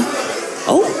 That's crazy.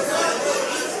 Oh.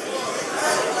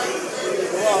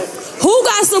 Who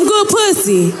got some good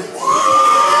pussy?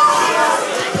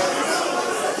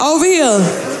 Over here.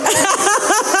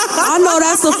 I know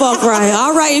that's the fuck right.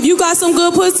 All right, if you got some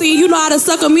good pussy and you know how to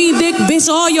suck a mean dick, bitch,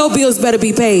 all your bills better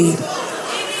be paid.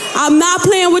 I'm not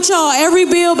playing with y'all. Every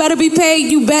bill better be paid.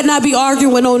 You better not be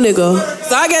arguing with no nigga.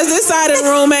 So I guess this side of the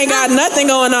room ain't got nothing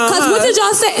going on. Cause what did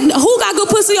y'all say? Who got good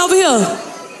pussy over here?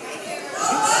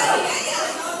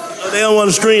 They don't want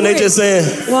to screen. They just saying.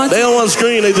 They don't want to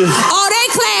screen. They just. Oh, they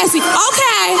classy.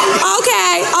 Okay.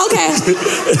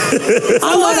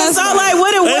 I know that's like.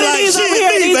 What are these over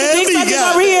here? These the dick suckers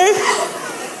over here?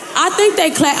 I think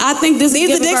they I think this.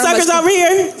 These the dick suckers over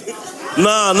here.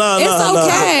 Nah. It's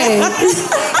okay.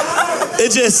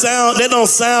 It just sound. That don't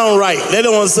sound right. They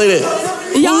don't want to say that.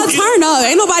 Y'all turn up.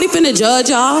 Ain't nobody finna judge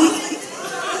y'all.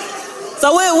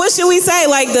 So what should we say?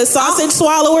 Like the sausage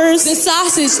swallowers? The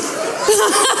sausage.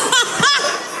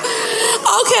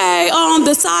 Okay,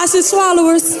 the sausage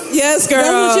swallowers. Yes, girl.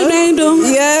 That's what you named them?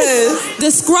 Yes.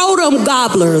 The scrotum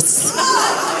gobblers.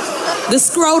 The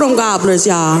scrotum gobblers,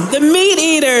 y'all. The meat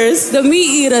eaters. The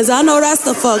meat eaters. I know that's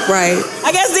the fuck right.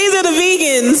 I guess these are the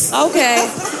vegans. Okay.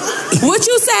 What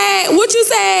you said?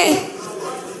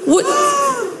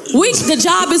 The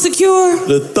job is secure?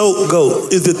 The throat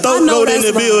goat. Is the throat goat in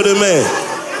the building, man?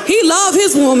 He love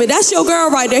his woman. That's your girl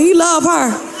right there. He love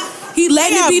her. He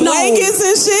letting it be known. Blankets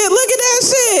and shit. Look at that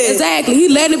shit. Exactly. He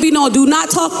letting it be known. Do not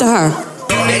talk to her.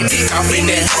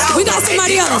 We got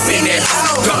somebody else.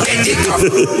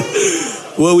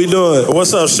 What we doing?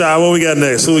 What's up, Shy? What we got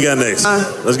next? Who we got next?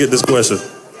 Let's get this question.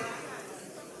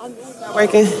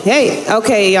 Working. Hey,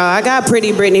 okay, y'all. I got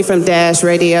Pretty Brittany from Dash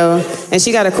Radio, and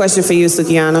she got a question for you,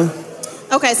 Sukihana.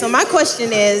 Okay, so my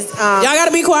question is... y'all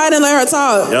gotta be quiet and let her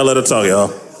talk. Y'all let her talk,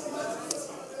 y'all.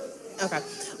 Okay.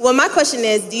 Well, my question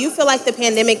is, do you feel like the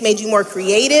pandemic made you more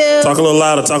creative? Talk a little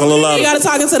louder. You gotta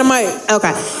talk into the mic.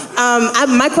 Okay.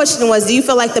 My question was, do you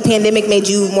feel like the pandemic made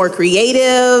you more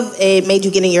creative? It made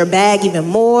you get in your bag even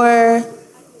more?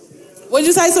 What'd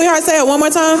you say, sweetheart? Say it one more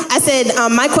time. I said,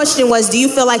 my question was, do you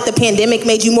feel like the pandemic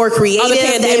made you more creative?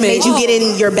 That it made you get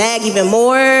in your bag even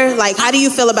more? Like, how do you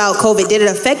feel about COVID? Did it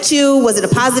affect you? Was it a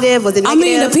positive? Was it negative? I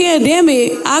mean, the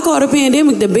pandemic, I call the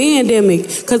pandemic the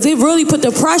bandemic, because it really put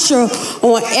the pressure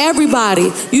on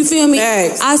everybody. You feel me?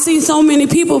 Thanks. I see so many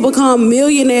people become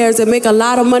millionaires and make a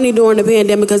lot of money during the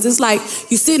pandemic, because it's like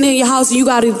you sitting in your house and you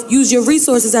got to use your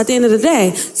resources at the end of the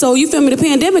day. So you feel me? The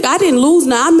pandemic, I didn't lose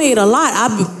now. I made a lot. I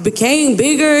became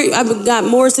bigger. I got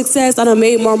more success. I done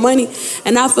made more money.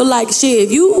 And I feel like,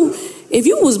 shit, if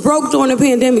you was broke during the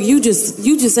pandemic, you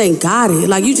just ain't got it.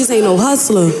 Like, you just ain't no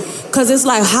hustler. Because it's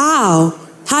like, how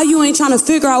you ain't trying to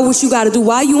figure out what you got to do?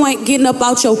 Why you ain't getting up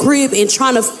out your crib and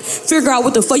trying to figure out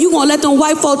what the fuck? You gonna let them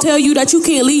white folk tell you that you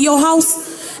can't leave your house?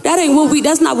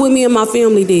 That's not what me and my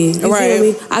family did. You feel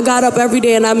me? I got up every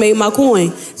day and I made my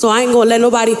coin. So I ain't gonna let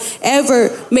nobody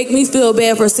ever make me feel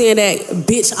bad for saying that,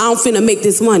 bitch, I'm finna make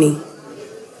this money.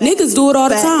 Niggas do it all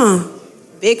the time.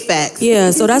 Big facts. Yeah,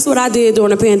 so that's what I did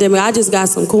during the pandemic. I just got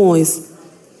some coins.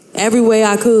 Every way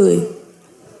I could.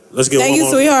 Let's get Thank one you,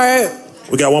 more. sweetheart.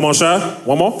 We got one more, Shy?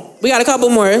 One more? We got a couple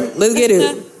more. Let's get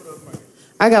it.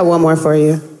 I got one more for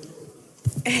you.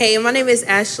 Hey, my name is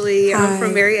Ashley. I'm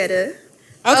from Marietta.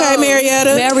 Okay,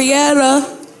 Marietta.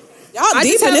 Y'all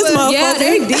deep in this motherfucker. Yeah,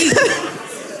 they deep.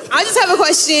 I just have a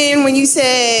question. When you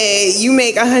said you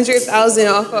make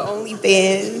 $100,000 off of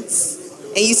OnlyFans,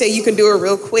 and you say you can do it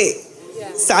real quick.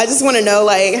 Yeah. So I just want to know,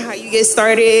 like, how you get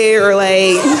started, or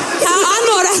like... I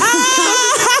know that.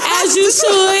 As you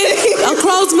should. A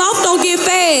closed mouth don't get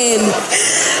fed.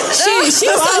 Shit, she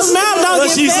said,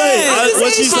 What she say?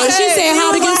 What she say? She said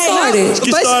how to get started.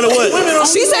 She started what?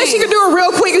 She said she could do it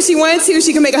real quick if she wanted to.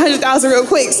 She could make 100,000 real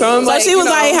quick. So I'm like, she was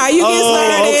like, how you get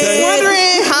started? Okay.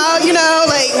 Wondering how,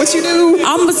 like what you do.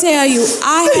 I'm gonna tell you,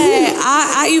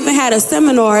 I even had a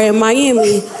seminar in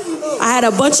Miami. I had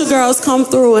a bunch of girls come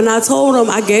through and I told them,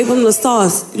 I gave them the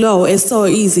sauce. No, it's so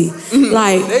easy.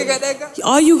 Like,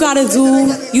 all you gotta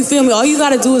do, you feel me? All you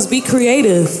gotta do is be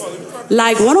creative.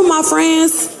 Like, one of my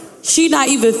friends, she not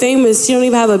even famous. She don't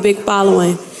even have a big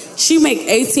following. She make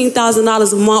 $18,000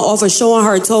 a month off of showing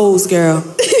her toes, girl.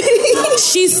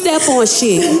 She step on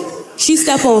shit. She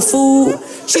step on food.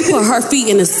 She put her feet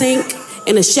in the sink.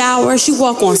 In the shower, she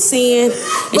walk on sand.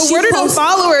 But where do those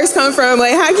followers come from?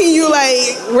 Like, how can you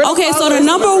Okay, so the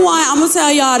number one, I'm gonna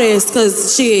tell y'all this,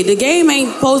 cause shit, the game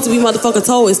ain't supposed to be motherfucking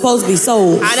told, it's supposed to be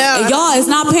sold. I know. And y'all is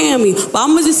not paying me, but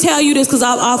I'm gonna just tell you this, cause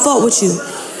I fought with you.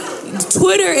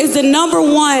 Twitter is the number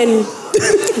one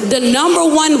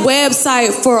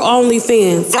website for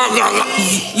OnlyFans.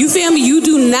 You feel me? You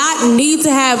do not need to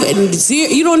have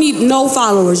you don't need no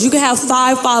followers. You can have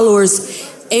 5 followers.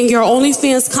 And your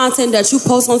OnlyFans content that you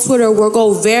post on Twitter will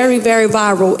go very, very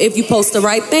viral if you post the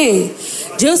right thing.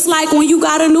 Just like when you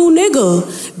got a new nigga.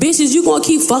 Bitches, you gonna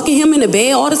keep fucking him in the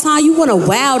bed all the time. You wanna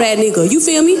wow that nigga. You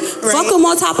feel me? Right. Fuck him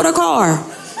on top of the car.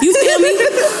 You feel me?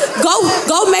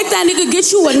 Go make that nigga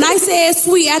get you a nice ass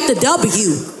suite at the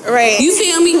W. Right. You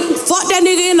feel me? Fuck that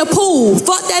nigga in the pool.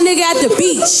 Fuck that nigga at the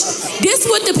beach. This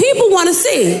what the people wanna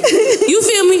see. You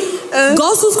feel me?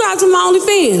 Go subscribe to my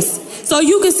OnlyFans. So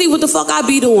you can see what the fuck I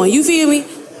be doing. You feel me?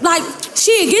 Like,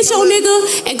 shit, get your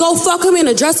nigga and go fuck him in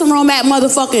the dressing room at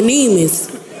motherfucking Neiman's.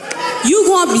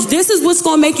 This is what's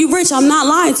gonna make you rich. I'm not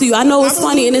lying to you. I know it's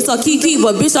funny and it's a kiki,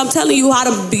 but bitch, I'm telling you how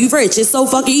to be rich. It's so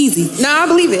fucking easy. Nah, I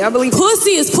believe it.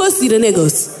 Pussy is pussy to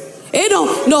niggas.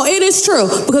 It is true.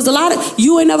 Because a lot of,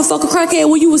 you ain't never fuck a crackhead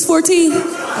when you was 14?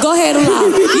 Go ahead and lie.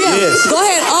 Yeah. Yes. Go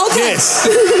ahead. Okay. Yes.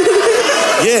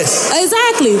 Yes.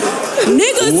 Exactly.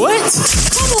 Niggas. What?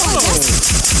 Come on.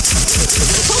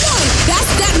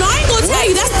 No, I ain't gonna tell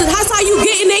you. That's how you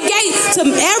get in that gate. To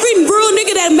every real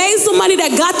nigga that made some money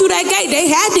that got through that gate, they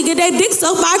had to get their dick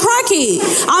sucked by a crackhead.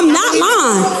 I'm not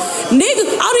lying. Nigga,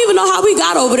 I don't even know how we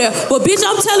got over there. But bitch,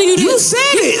 I'm telling you this. You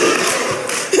said it.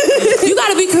 You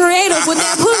gotta be creative with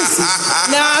that pussy.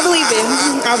 No, I believe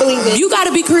it. You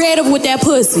gotta be creative with that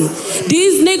pussy.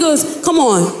 These niggas, come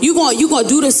on, you gonna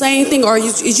do the same thing, or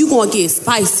is you gonna get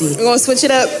spicy? You gonna switch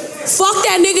it up? Fuck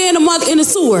that nigga in the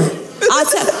sewer.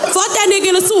 Fuck that nigga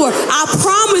in the sewer. I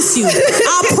promise you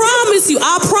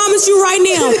right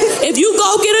now. If you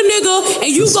go get a nigga and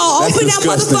you go open that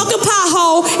motherfucking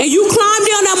pothole and you climb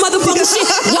down that motherfucking shit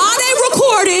while they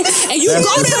recording and you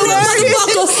go down that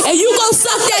motherfucker and you go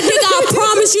suck that nigga, I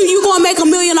promise you gonna make $1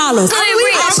 million. I promise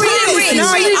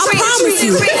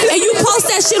you. And you post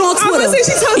that shit on Twitter.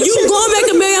 You gonna make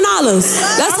 $1 million.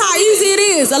 That's how easy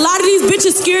it is. A lot of these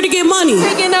bitches scared to get money.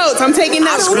 I'm taking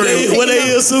notes. What they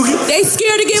is, Suki? They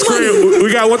scared to get money.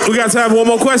 We got time for one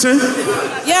more question?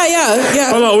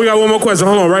 Yeah. Hold on, we got one more question.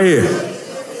 Hold on, right here.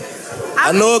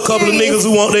 I know a couple of niggas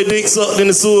who want their dick sucked in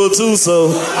the sewer too,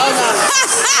 so.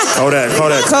 Kodak.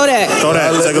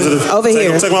 Take him to the, over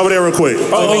here. Take him over there real quick.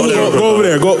 Go over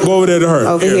there. Go over there to her.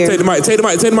 Over here. Take the mic.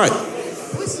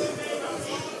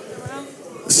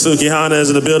 Suki Hana is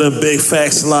in the building. Big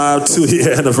Facts Live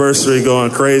 2-year anniversary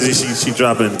going crazy. She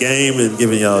dropping game and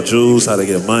giving y'all jewels, how to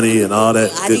get money and all that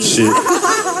good shit.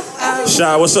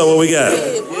 Shy, what's up? What we got?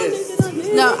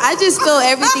 No, I just feel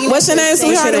everything. What's your name,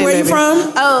 sweetheart, and where you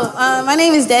from? Oh, my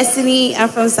name is Destiny. I'm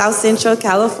from South Central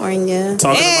California.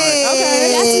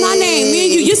 Okay, that's my name.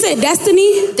 Me and you said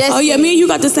Destiny? Destiny? Oh yeah, me and you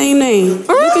got the same name.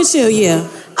 You can chill, yeah.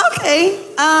 Okay.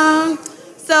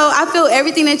 So I feel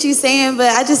everything that you're saying, but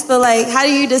I just feel like, how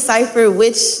do you decipher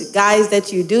which guys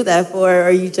that you do that for,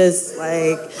 or you just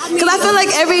like? Because I feel like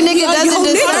every nigga doesn't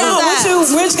deserve that.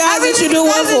 Which guys that you do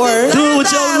one for? Do it with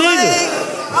your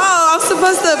nigga. Oh, I'm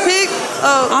supposed to pick.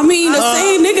 I mean, the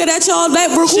same nigga that y'all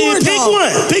let record. Pick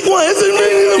one. Pick one. It's a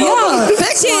nigga. Yeah,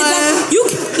 pick one. You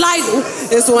like.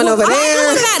 This one over there.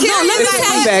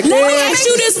 Let me ask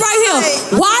you this right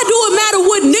here. Why do it matter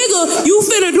what nigga you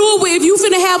finna do it with if you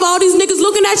finna have all these niggas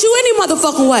looking at you any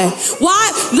motherfucking way? Why?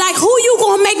 Like, who you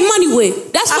gonna make money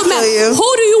with? That's what matters. Who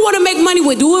do you want to make money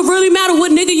with? Do it really matter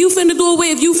what nigga you finna do it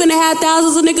with if you finna have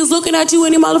thousands of niggas looking at you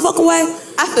any motherfucking way?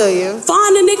 I feel you.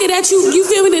 Find the nigga that you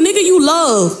feel me, the nigga you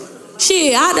love.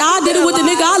 Shit, I did it with the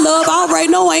nigga I love. I already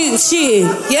know ain't shit.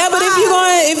 Yeah, but if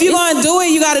you're gonna do it,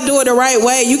 you gotta do it the right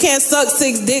way. You can't suck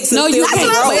 6 dicks. No, you can't.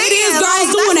 But It is girls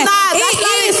doing that. That's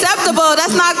not acceptable.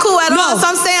 That's not cool at all.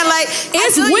 So I'm saying, like,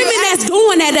 It's women that's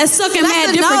doing that, that's sucking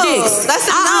mad different dicks. That's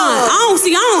a no.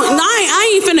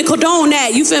 I ain't finna condone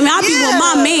that. You feel me? I be with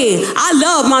my man. I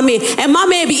love my man. And my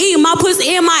man be eating my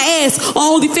pussy and my ass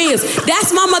on OnlyFans. That's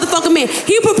my motherfucking man.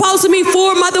 He proposed to me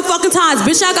 4 motherfucking times.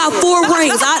 Bitch, I got 4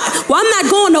 rings. I'm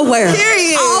not going nowhere.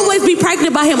 Period. I always be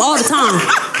pregnant by him all the time.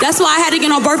 That's why I had to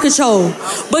get on birth control.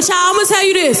 But y'all, I'm gonna tell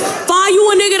you this. Find you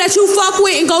a nigga that you fuck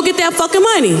with and go get that fucking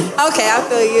money. Okay, I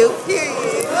feel you.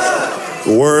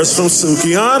 Period. Words from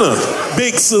Sukihana.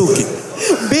 Big Suki.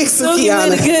 Big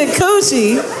Sukihana. Suki good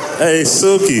coochie. Hey,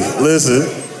 Suki, listen.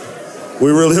 We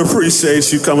really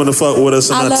appreciate you coming to fuck with us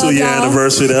on our 2-year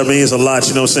anniversary. That means a lot,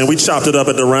 you know what I'm saying? We chopped it up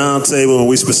at the round table and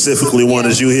we specifically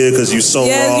wanted you here because you so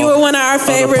raw. You were one of our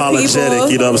favorite unapologetic, people.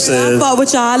 you know what I'm saying? I fuck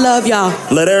with y'all. I love y'all.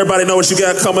 Let everybody know what you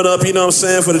got coming up, you know what I'm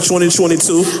saying, for the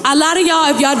 2022. A lot of y'all,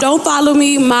 if y'all don't follow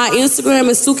me, my Instagram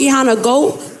is Sukihana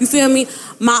Goat. You feel me?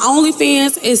 My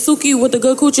OnlyFans is Suki with the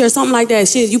good coochie or something like that.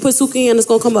 Shit, you put Suki in, it's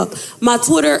gonna come up. My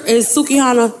Twitter is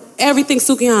Sukihana. Everything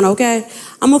Sukihana, okay?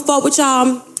 I'm gonna fuck with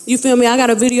y'all. You feel me? I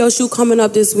got a video shoot coming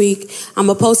up this week. I'm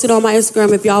going to post it on my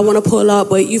Instagram if y'all want to pull up.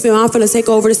 But you feel me? I'm finna take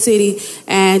over the city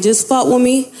and just fuck with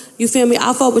me. You feel me?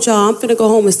 I'll fuck with y'all. I'm finna go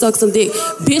home and suck some dick.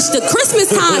 Bitch, the Christmas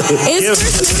time is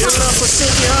Christmas time. Give it up for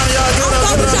Sukihana, y'all.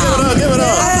 Give it up.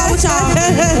 I'll fuck with y'all.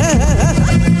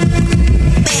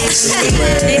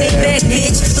 They back,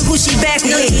 bitch. Look who she back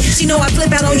with. She know I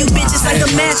flip out on you bitches like a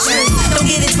mattress. Don't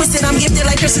get it twisted, I'm gifted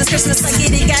like Christmas. I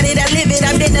get it, got it, I live it.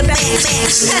 I've been about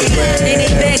they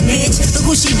back, bitch. Look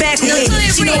who she back with.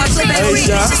 She know I flip out on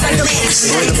you bitches like a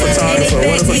mattress. Look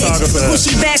who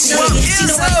she back with. She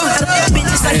know I flip out on you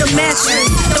bitches like a mattress.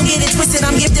 Don't get it twisted,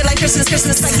 I'm gifted like Christmas.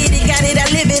 I get it, got it, I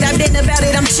live it. I've been about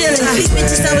it, I'm chillin'. These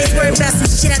bitches always worry about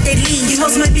some shit out they leave. You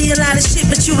hoes might be a lot of shit,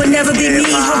 but you would never be me.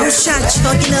 Whole shot, you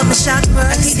fucking up my chakra.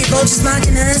 I keep the vultures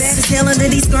mocking us. Bad as hell under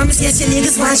these garments, yes, your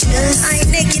niggas watching us. I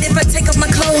ain't naked if I take off my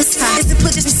clothes. It's to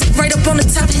put this right up on the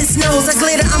top of his nose. I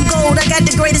glitter, I'm gold, I got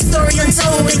the greatest story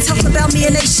untold. They talk about me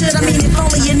and they should, I mean, if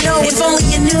only you know. If only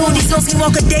you knew, these hoes can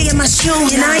walk a day in my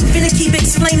shoes. And I ain't finna keep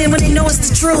explaining when they know it's the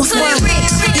truth. Why?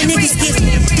 You niggas get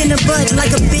in the butt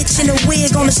like a bitch in a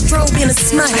wig on a strobe in a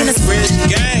smut. Rich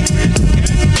gang.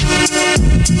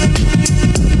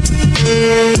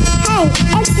 Hey,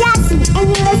 it's Jackson, and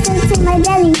you listen to my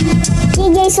daddy,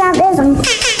 DJ Swampism.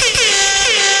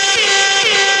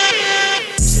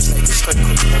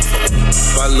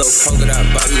 Buy a little polka dot,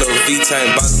 buy a little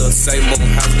V-Tank, buy a little safe moon,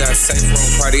 house got safe room,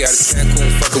 party out of Cancun,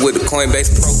 fucking with the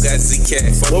Coinbase Pro, got Z-Cat.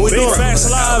 What we doing? Facts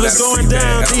Live is going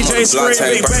down. DJ Spring,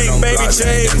 Big Bang, Baby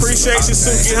J. Appreciate you,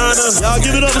 Sukihana. Y'all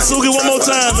give it up for Suki one more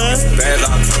time, man. Bad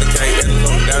lock, 20K,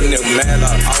 down there, mad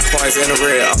lock, all points in the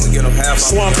red, I'ma get them half.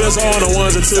 Swamp is on the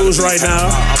 1s and 2s right now.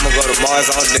 I'ma go to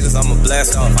Mars, all niggas, I'ma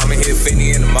blast off. I'ma hit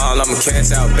 50 in the mall, I'ma cash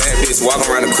out. Bad bitch walking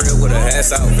around the crib with her ass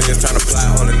out. Bitch trying to fly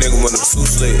on a nigga with a too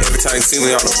slit. Every time you see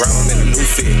me on the ground, I'm in a new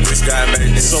fit. Rich guy made it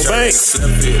in the So shirt, Bank.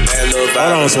 slim fit. Bad little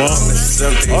vibe. Hold on, Swamp.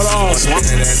 Hold on, Swamp.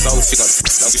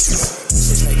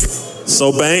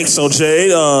 So Bank, so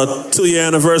Jade, 2-year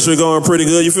anniversary going pretty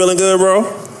good. You feeling good, bro?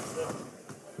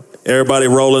 Everybody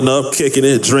rolling up, kicking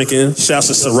it, drinking. Shouts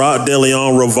to Ciroc De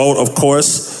Leon, Revolt, of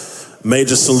course.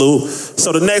 Major salute.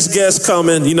 So the next guest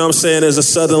coming, you know what I'm saying, is a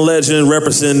Southern legend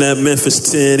representing that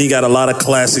Memphis 10. He got a lot of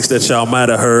classics that y'all might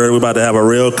have heard. We're about to have a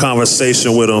real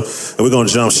conversation with him, and we're going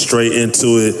to jump straight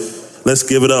into it. Let's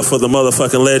give it up for the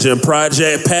motherfucking legend,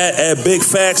 Project Pat at Big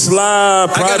Facts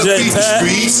Live. Project Pat.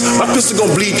 My pistol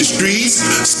gon' bleed the streets.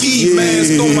 Ski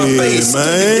mask on my face. Man.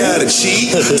 You gotta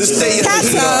cheat to stay in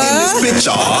this bitch.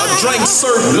 Drink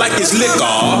serve like it's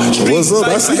liquor. What's up?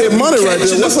 I see that money right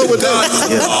there. What's up with that?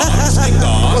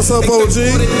 What's up, OG?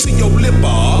 Put it to your lip.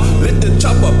 Let the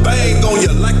chopper bang on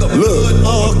you like a blood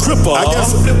cripple. I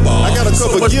got a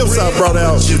couple gifts I brought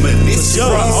out.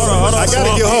 Hold on. I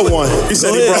gotta give her one. He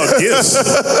said he brought gifts.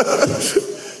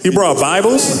 He brought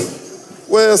Bibles?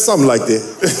 Well, something like that.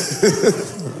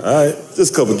 All right.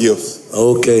 Just a couple gifts.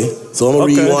 Okay. So I'm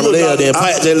going to read one of theirs. Then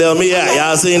Pat just let me out.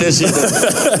 Y'all seen that shit?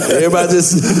 Everybody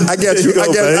just... I got you.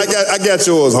 I got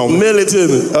yours, homie. Mail it to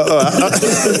me.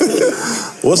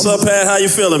 What's up, Pat? How you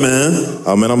feeling, man?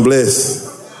 Oh, man, I'm blessed.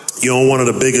 You're on one of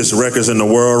the biggest records in the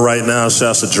world right now.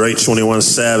 Shouts to Drake, 21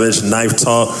 Savage, Knife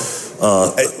Talk.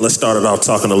 Let's start it off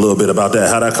talking a little bit about that.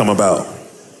 How'd that come about?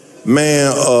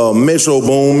 Man, Metro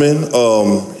Boomin.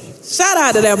 Shout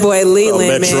out to that boy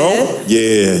Leland, Metro? man.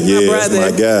 Yeah, that's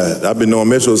my guy. I've been knowing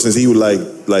Metro since he was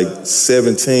like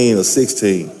 17 or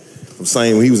 16.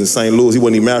 when he was in St. Louis. He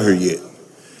wasn't even out here yet.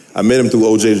 I met him through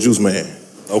OJ the Juice Man.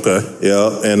 Okay.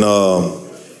 Yeah, and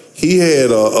he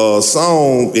had a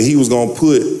song that he was gonna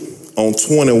put on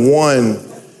 21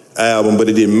 album, but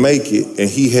it didn't make it. And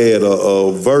he had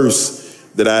a verse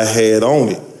that I had on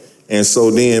it. And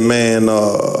so then, man,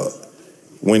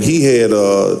 when he had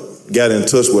got in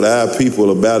touch with our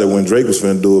people about it when Drake was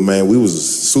finna do it, man, we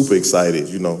was super excited,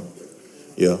 you know.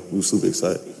 Yeah, we were super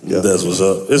excited. Yeah. That's what's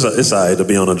up. It's all right to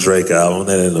be on a Drake album.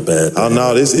 That ain't a bad thing. Oh,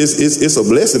 no, it's a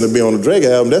blessing to be on a Drake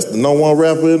album. That's the number one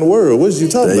rapper in the world. What you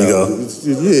talking There you about? go.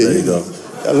 There you go.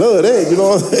 I love that, you know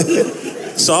what I'm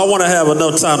saying? So I want to have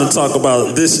enough time to talk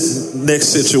about this next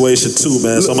situation too,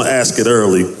 man. So I'm gonna ask it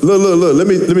early. Look. Let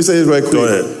me say this right quick. Go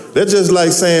ahead. That's just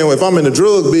like saying if I'm in the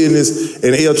drug business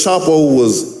and El Chapo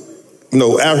was, you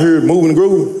know, out here moving the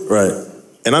groove, right?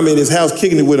 And I'm in his house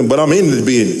kicking it with him, but I'm in the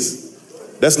business.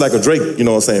 That's like a Drake, you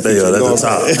know what I'm saying? Yeah, that's you know the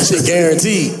top. Shit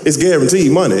guaranteed. It's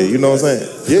guaranteed money, you know what I'm saying?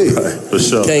 Yeah, right, for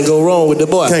sure. Can't go wrong with the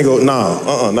boy. Can't go,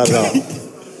 not at all.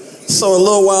 So a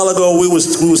little while ago, we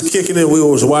was kicking it. We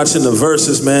was watching the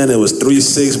verses, man. It was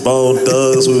 3-6 Bone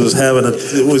Thugs. We was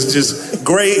it was just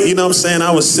great. You know what I'm saying?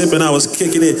 I was sipping, I was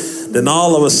kicking it. Then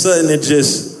all of a sudden, it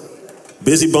just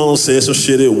Busy Bone said some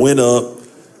shit. It went up,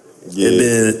 and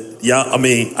then y'all. I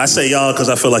mean, I say y'all because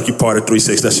I feel like you part of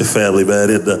 3-6. That's your family, man.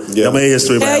 I mean,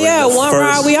 history, man. Hell yeah, one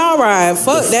ride, we all ride.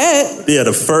 Fuck that. Yeah,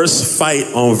 the first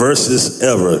fight on Versus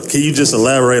ever. Can you just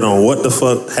elaborate on what the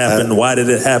fuck happened? Why did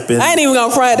it happen? I ain't even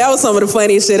gonna front. That was some of the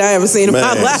funniest shit I ever seen in my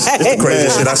life. It's the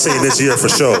craziest shit I seen this year for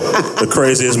sure. The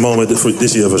craziest moment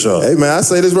this year for sure. Hey man, I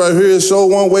say this right here. Show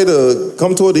one way to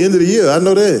come toward the end of the year. I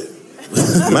know that.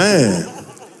 Man,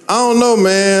 I don't know,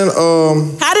 man.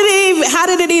 How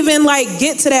did it even like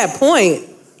get to that point?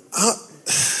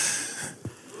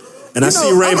 And I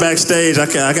see Ray backstage.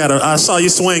 I saw you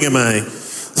swinging, man.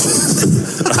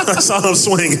 I saw him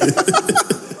swinging.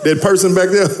 That person back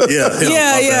there? Yeah.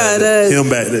 Him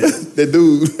back there. That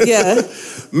dude. Yeah.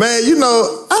 Man, you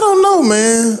know, I don't know,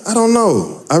 man. I don't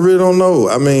know. I really don't know.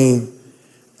 I mean,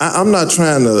 I'm not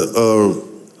trying to,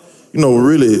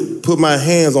 really put my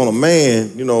hands on a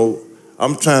man, you know.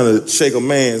 I'm trying to shake a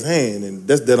man's hand, and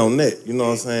that's that on that. You know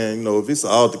what I'm saying? You know, if it's an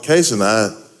altercation,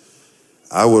 I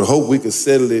would hope we could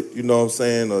settle it, you know what I'm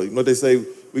saying? Or, you know what they say,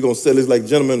 we're going to settle this like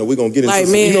gentlemen, or we're going to get into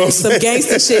some, you know what I'm some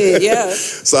gangster shit, yeah.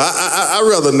 So I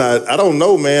rather not. I don't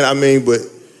know, man. I mean, but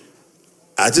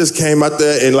I just came out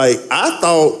there, and like, I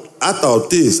thought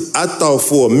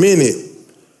for a minute,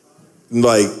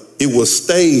 like, it was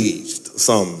staged or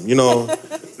something, you know?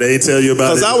 They didn't tell you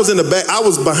about it? Because I was in the back, I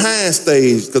was behind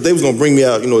stage, because they was going to bring me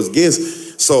out, you know, as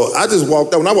guests. So I just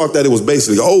walked out. When I walked out, it was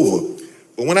basically over.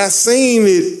 But when I seen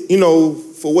it, you know,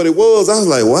 for what it was, I was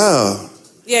like, wow.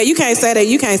 Yeah, you can't say that.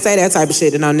 You can't say that type of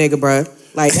shit to no nigga, bro.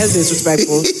 Like, that's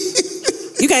disrespectful.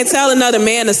 You can't tell another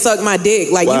man to suck my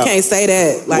dick. Like, you can't say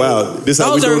that. Like, this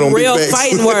how those we doing are on real Big Facts.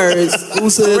 fighting words.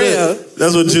 Who said that?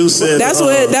 That's what Juice said. That's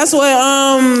what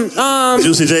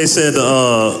Juicy J said.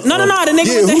 No, the nigga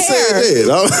with the who hair. said that?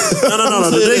 No.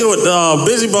 The nigga with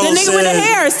Busy Bone The nigga with the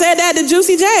hair said that to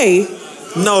Juicy J.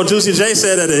 No, Juicy J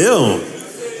said that to him.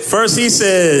 First he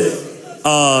said,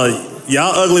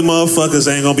 y'all ugly motherfuckers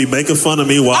ain't gonna be making fun of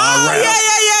me while I rap.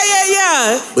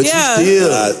 Yeah. But you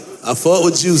still, I fought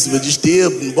with Juicy, but you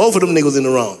still, both of them niggas in the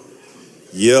wrong.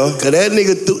 Yeah. Cause that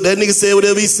nigga said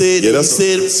whatever he said. Yeah, he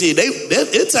said shit.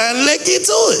 It's time to let get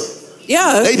to it.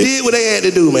 Yeah. They did what they had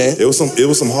to do, man. It was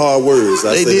some hard words.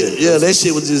 They did. Yeah, that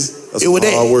shit was just. It was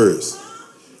hard words.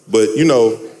 But you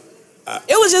know.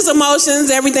 It was just emotions.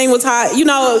 Everything was hot. You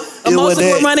know,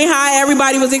 emotions were running high.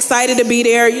 Everybody was excited to be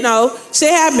there. You know,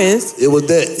 shit happens. It was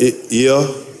that.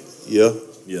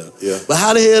 Yeah. But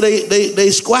how the hell they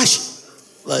squash it?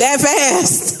 Like, that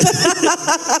fast?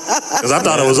 Because I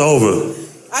thought it was over.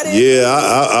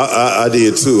 I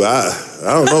did too. I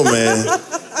don't know, man.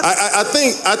 I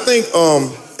think,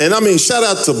 and I mean, shout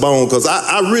out to Bone, because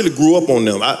I really grew up on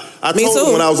them. I told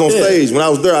them when I was on stage, when I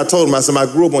was there, I told them, I said, I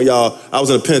grew up on y'all. I was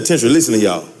in the penitentiary listening to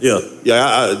y'all.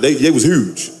 Yeah. They was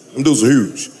huge. Them dudes were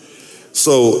huge.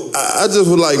 So I just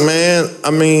was like, man,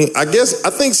 I mean, I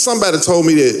think somebody told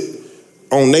me that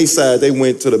on their side, they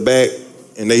went to the back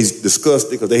and they discussed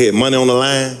it because they had money on the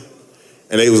line.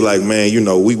 And they was like, man, you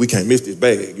know, we can't miss this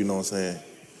bag, you know what I'm saying?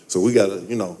 So we gotta,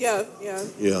 you know. Yeah.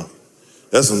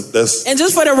 That's And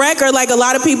just for the record, like, a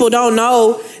lot of people don't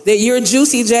know that you're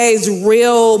Juicy J's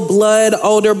real blood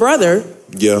older brother.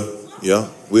 Yeah.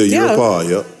 We're a year apart,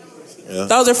 yeah.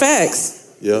 Those are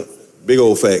facts. Yeah. Big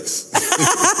old facts.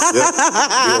 Big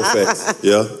old facts.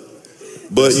 Yeah.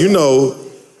 But you know,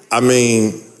 I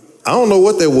mean, I don't know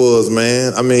what that was,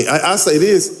 man. I mean, I say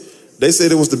this. They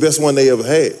said it was the best one they ever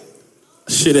had.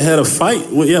 Shit, it had a fight.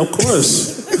 Well, yeah, of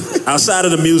course. Outside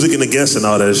of the music and the guests and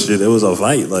all that shit, it was a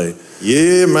fight. Like,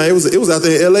 yeah, man, it was out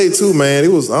there in LA too, man.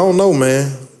 It was, I don't know,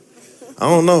 man. I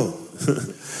don't know.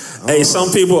 Hey,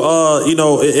 some people, you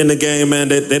know, in the game, man,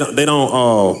 they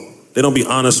don't be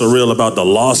honest or real about the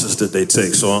losses that they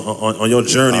take. So on your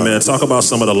journey, man, talk about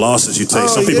some of the losses you take.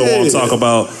 Some people won't talk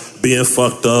about being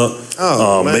fucked up,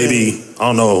 maybe, I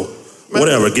don't know,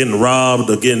 whatever, getting robbed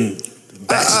or getting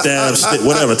backstabbed,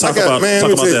 whatever. Talk about that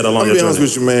along your journey. I'll be honest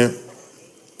with you, man.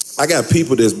 I got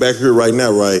people that's back here right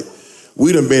now, right?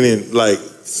 We done been in, like,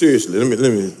 seriously,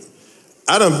 let me.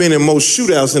 I done been in more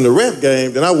shootouts in the rap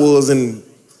game than I was in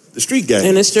the street game.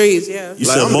 In the streets, yeah. You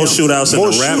said more shootouts in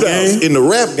the rap game? In the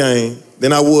rap game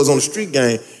than I was on the street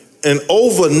game. And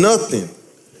over nothing.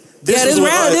 This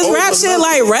rap shit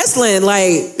like wrestling.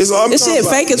 Like, this shit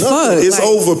fake as fuck. It's like,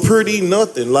 over pretty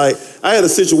nothing. Like, I had a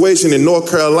situation in North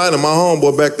Carolina, my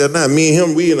homeboy back that night, me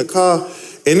and him, we in the car,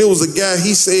 and it was a guy,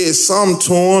 he said something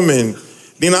to him, and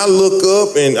then I look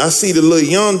up and I see the little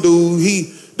young dude,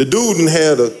 the dude didn't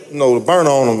have the burn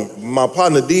on him. My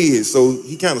partner did, so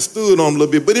he kind of stood on him a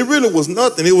little bit, but it really was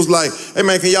nothing. It was like, hey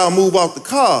man, can y'all move off the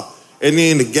car? And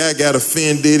then the guy got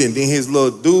offended, and then his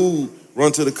little dude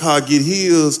run to the car, get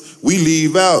his, we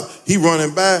leave out, he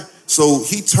running by, so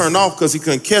he turned off because he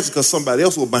couldn't catch it because somebody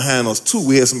else was behind us too.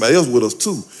 We had somebody else with us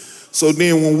too. So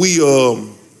then when we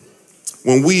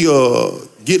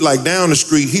get like down the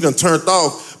street, he done turned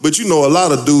off. But you know, a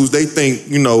lot of dudes, they think,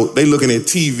 you know, they looking at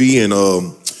TV and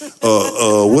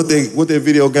what their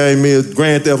video game is,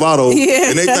 Grand Theft Auto, and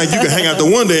they think you can hang out the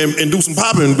window and do some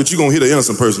popping, but you gonna hit an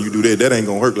innocent person. You do that, that ain't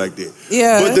gonna hurt like that.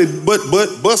 Yeah.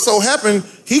 But so happened,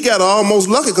 he got almost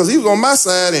lucky because he was on my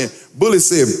side and Bullet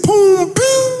said, boom,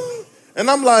 boom. And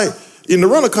I'm like, in the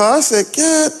rental car, I said,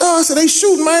 God, I said, they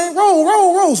shooting, man,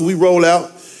 roll. So we roll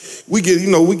out. We get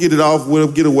it off,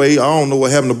 we'll get away. I don't know what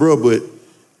happened to bro, but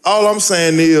all I'm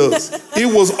saying is, it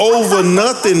was over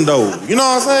nothing though. You know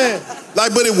what I'm saying?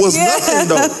 Like, but it was nothing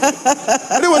though.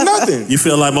 But it was nothing. You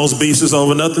feel like most beefs is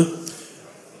over nothing?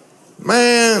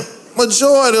 Man,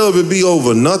 majority of it be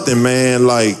over nothing, man.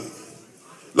 Like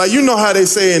you know how they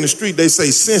say in the street, they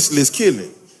say senseless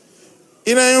killing.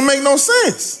 It ain't make no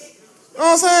sense. You know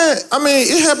what I'm saying? I mean,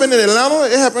 it happened in Atlanta,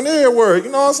 it happened everywhere.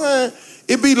 You know what I'm saying?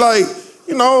 It be like,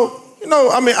 you know,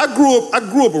 I mean, I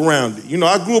grew up around it. You know,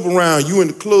 I grew up around you in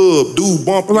the club, dude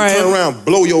bump you, turn around,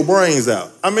 blow your brains out.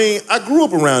 I mean, I grew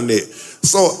up around that.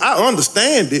 So I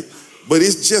understand it, but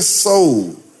it's just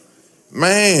so,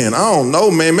 man, I don't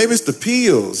know, man. Maybe it's the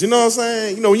pills. You know what I'm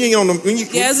saying? You know, you ain't on them.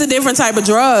 It's a different type of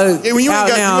drug. Yeah, when you ain't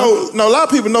got, you know, a lot of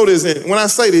people know this, and when I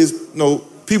say this, you know,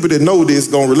 people that know this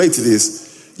gonna relate to this.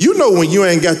 You know when you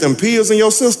ain't got them pills in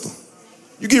your system,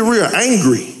 you get real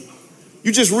angry.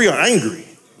 You just real angry.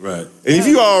 Right. And if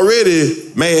you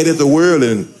already mad at the world,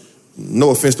 and no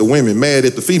offense to women, mad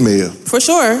at the female. For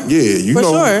sure. Yeah, you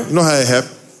know how it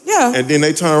happened. Yeah. And then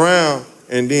they turn around,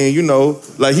 and then you know,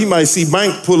 like he might see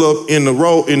Bank pull up in the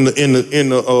road in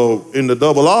the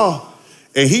double R,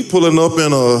 and he pulling up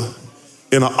in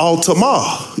an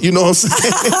Altamar. You know what I'm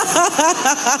saying?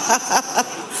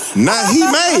 Now he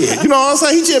mad. You know what I'm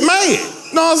saying? He just mad.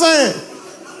 You know what I'm saying?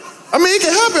 I mean, it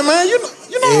can happen, man. You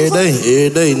know every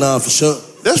day, nah, for sure.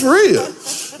 That's real.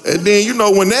 And then, you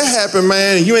know, when that happened,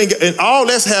 man, and all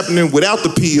that's happening without the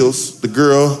pills, the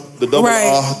girl, the double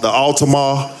R, the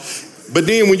Altamar. But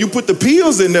then when you put the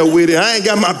pills in there with it, I ain't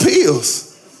got my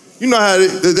pills. You know how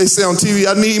they say on TV,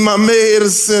 I need my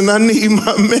medicine, Yeah,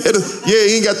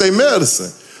 he ain't got their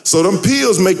medicine. So them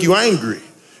pills make you angry.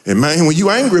 And man, when you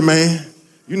angry, man,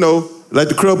 you know, like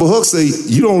the Crumble Hook say,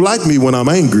 you don't like me when I'm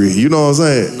angry. You know what I'm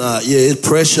saying? Nah, yeah, it's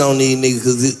pressure on these niggas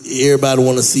because everybody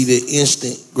want to see the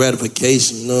instant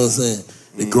gratification. You know what I'm saying?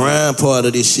 The grind part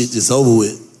of this shit just over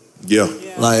with. Yeah.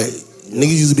 Like,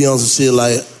 niggas used to be on some shit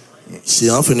like,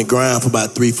 shit, I'm finna grind for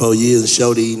about 3-4 years and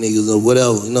show these niggas or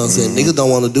whatever. You know what I'm saying? Niggas don't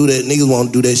want to do that. Niggas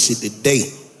want to do that shit today.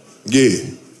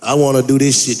 Yeah. I want to do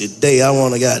this shit today. I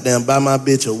want to goddamn buy my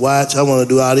bitch a watch. I want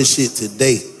to do all this shit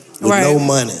today with no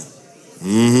money.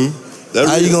 Mm-hmm.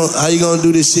 How you gonna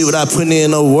do this shit without putting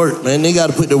in no work, man? They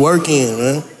gotta put the work in,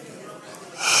 man.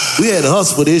 We had to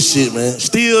hustle for this shit, man.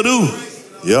 Still do.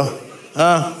 Yeah.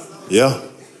 Huh? Yeah.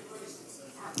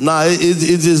 Nah,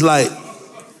 it's just like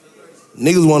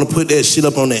niggas want to put that shit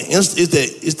up on that. It's that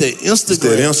Instagram. It's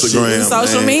that Instagram. Shit.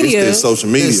 Social media. It's that social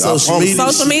media.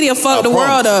 Social media fucked the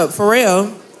world up for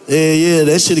real. Yeah,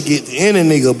 that shit get to any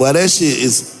nigga, but that shit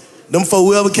is. Them folk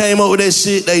whoever came up with that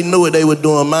shit, they knew what they were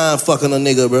doing, mind fucking a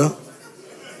nigga, bro.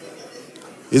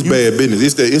 It's bad business.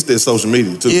 It's that social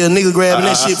media too. Yeah, nigga grabbing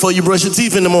that shit before you brush your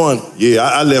teeth in the morning. Yeah,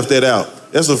 I left that out.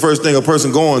 That's the first thing a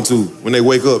person going to when they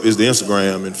wake up is the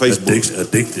Instagram and Facebook.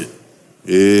 Addicted.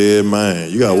 Yeah,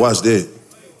 man. You gotta watch that.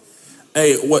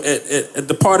 Hey, what at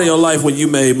the part of your life when you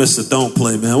made Mr. Don't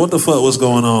Play, man, what the fuck was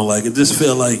going on? Like, it just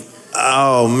felt like...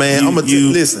 Oh, man.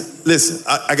 Listen.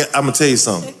 I'm gonna tell you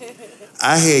something.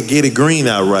 I had Get It Green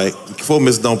out, right, before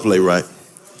Mr. Don't Play, right?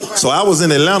 So I was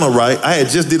in Atlanta, right? I had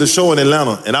just did a show in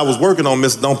Atlanta, and I was working on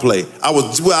Mr. Don't Play. I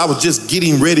was just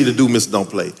getting ready to do Mr. Don't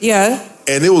Play. Yeah.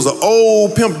 And there was an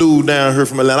old pimp dude down here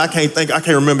from Atlanta. I can't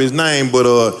remember his name,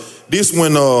 but this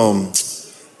one,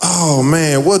 oh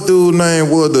man, what dude name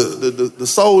was the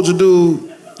soldier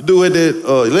dude? The dude had that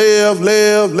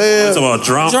Lev. Talking about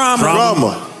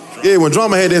Drama. Yeah, when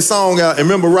Drama had that song out, and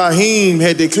remember Raheem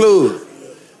had that club.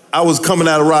 I was coming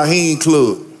out of Raheem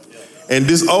Club. And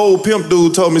this old pimp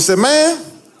dude told me, said, man,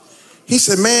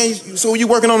 so you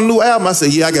working on a new album? I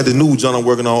said, yeah, I got the new John I'm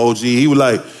working on, OG. He was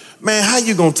like, man, how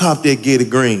you gonna top that Get It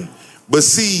Green? But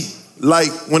see,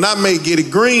 like when I made Get It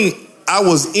Green, I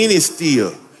was in it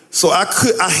still. So I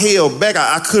held back.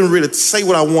 I couldn't really say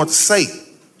what I wanted to say.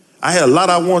 I had a lot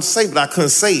I wanted to say, but I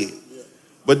couldn't say it.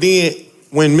 But then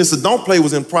when Mr. Don't Play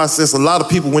was in process, a lot of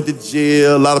people went to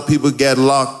jail, a lot of people got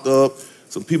locked up,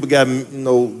 some people got,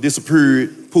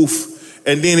 disappeared, poof.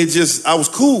 And then I was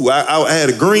cool. I had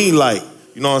a green light,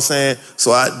 you know what I'm saying?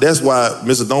 So that's why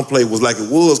Mr. Don't Play was like it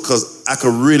was, because I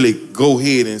could really go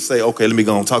ahead and say, okay, let me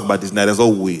go and talk about this now, that's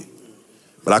over with.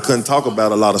 But I couldn't talk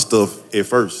about a lot of stuff at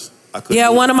first. Yeah,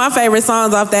 one of my favorite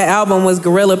songs off that album was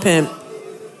Gorilla Pimp.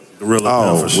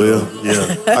 Gorilla Pimp, for sure.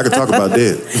 Yeah, I could talk about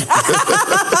that.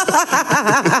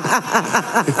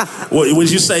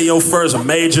 Would you say your first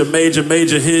major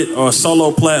hit or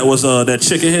solo plat was that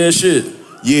Chicken Head shit?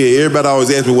 Yeah, everybody always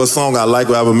asks me what song I like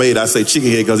or I ever made. I say Chicken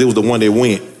Head because it was the one that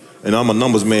went. And I'm a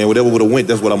numbers man. Whatever would have went,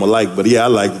 that's what I'm going to like. But yeah, I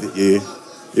liked it, yeah.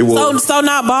 It was. So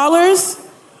not Ballers?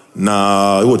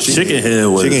 Nah, it was Chicken Head.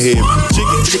 Chicken Head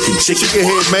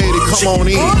made it come on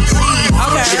in.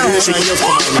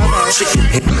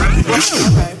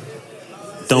 Okay.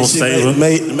 Don't save it.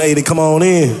 Made it come on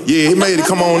in. Yeah, it made it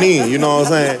come on in, you know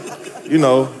what I'm saying?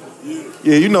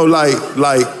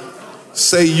 Like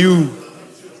say you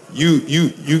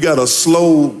got a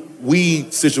slow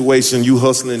weed situation, you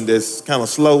hustling that's kind of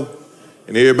slow,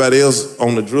 and everybody else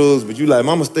on the drugs, but you like,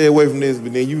 mama, stay away from this,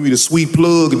 but then you meet a sweet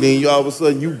plug, and then you all of a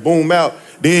sudden you boom out,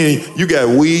 then you got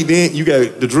weed, then you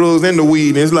got the drugs and the weed,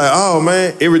 and it's like, oh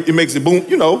man, it makes it boom,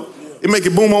 it make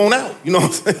it boom on out, you know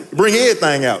what I'm saying? Bring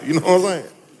everything out, you know what I'm saying?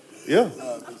 Yeah.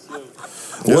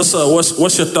 What's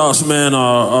your thoughts, man?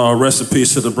 Rest in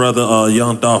peace to the brother,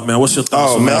 Young Dolph, man. What's your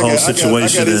thoughts on that whole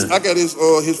situation? I got his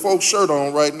folks shirt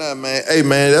on right now, man. Hey,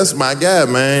 man, that's my guy,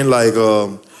 man. Like,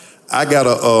 I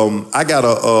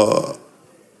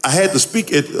had to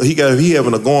speak at. He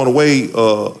having a going away.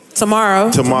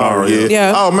 Tomorrow,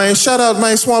 yeah. Oh man, shout out,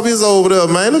 man. Swamp is over there,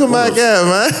 man. Look at my guy,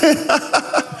 man.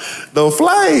 The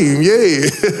Flame, yeah.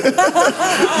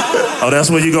 Oh, that's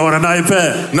where you going tonight,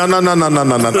 Pat? No. Not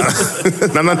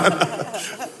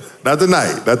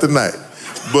tonight.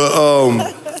 But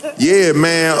yeah,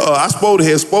 man. I supposed to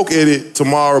have spoke at it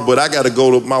tomorrow, but I got to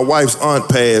go to my wife's aunt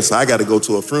passed. So I got to go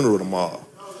to a funeral tomorrow.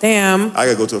 Damn. I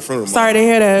got to go to a funeral tomorrow. Sorry to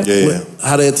hear that. Yeah.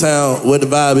 How that town? What the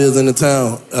vibe is in the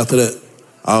town after that?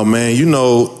 Oh man,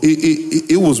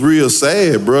 it was real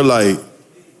sad, bro. Like,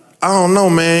 I don't know,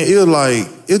 man. It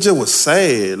just was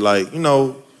sad, like,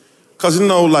 cause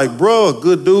like, bro, a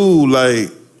good dude, like,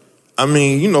 I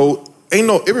mean,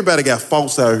 everybody got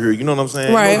faults out here, you know what I'm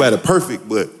saying? Right. Nobody perfect,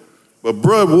 but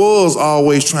bro was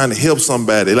always trying to help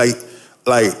somebody, like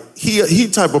he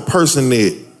type of person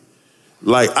that,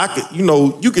 like, I could,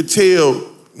 you could tell,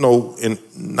 and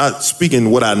not speaking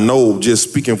what I know, just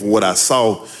speaking from what I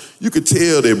saw, you could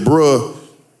tell that, bruh,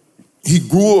 he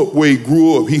grew up where he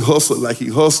grew up. He hustled like he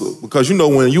hustled. Because,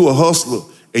 when you a hustler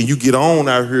and you get on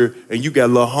out here and you got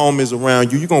little homies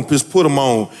around you, you going to just put them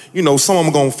on. Some of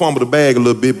them going to fumble the bag a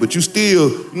little bit, but you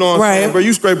still, you know what I'm saying? Bro,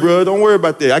 you straight, bro. Don't worry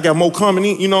about that. I got more coming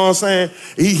in, you know what I'm saying?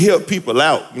 He helped people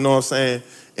out, you know what I'm saying?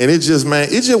 And it just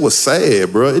was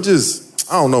sad, bro. I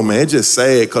don't know, man. It's just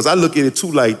sad because I look at it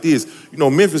too like this.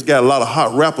 Memphis got a lot of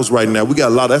hot rappers right now. We got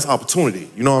a lot of, that's opportunity,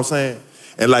 you know what I'm saying?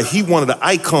 And like he one of the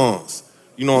icons,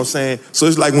 you know what I'm saying? So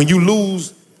it's like when you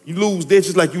lose that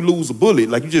just like you lose a bullet,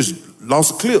 like you just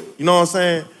lost a clip, you know what I'm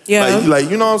saying? Yeah. Like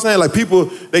you know what I'm saying? Like people,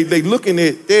 they looking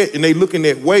at that and they looking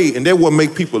that way, and that what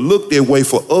make people look that way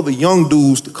for other young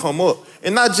dudes to come up.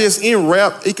 And not just in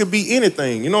rap, it could be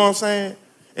anything, you know what I'm saying?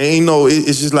 And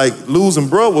it's just like losing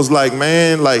bro was like,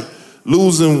 man, like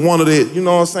losing one of the, you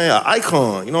know what I'm saying, an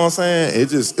icon, you know what I'm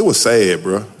saying? It was sad,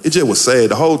 bro. It just was sad.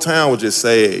 The whole town was just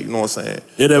sad, you know what I'm saying?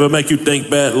 It ever make you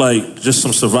think back, like, just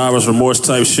some survivor's remorse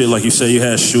type shit, like you say you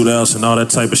had shootouts and all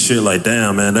that type of shit, like,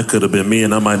 damn, man, that could have been me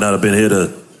and I might not have been here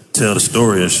to tell the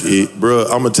story and shit. Bro,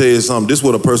 I'm gonna tell you something. This is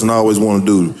what a person always want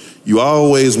to do. You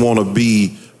always want to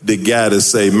be the guy to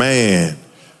say, man,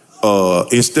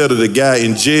 instead of the guy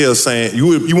in jail saying,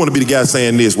 you want to be the guy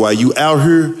saying this, while you out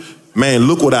here, man,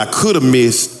 look what I could have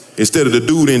missed, instead of the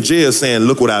dude in jail saying,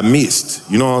 look what I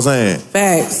missed. You know what I'm saying?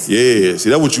 Facts. Yeah, see,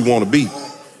 that's what you want to be.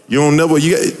 You don't never,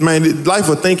 man, life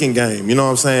a thinking game, you know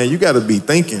what I'm saying? You got to be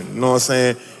thinking, you know what I'm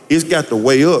saying? It's got to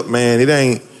weigh up, man. It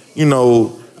ain't, you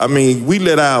know, I mean, we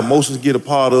let our emotions get a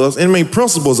part of us. And I mean,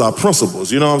 principles are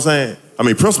principles, you know what I'm saying? I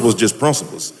mean, principles just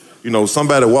principles. You know,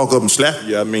 somebody walk up and slap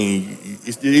you, I mean,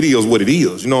 it is what it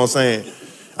is, you know what I'm saying?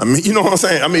 I mean, you know what I'm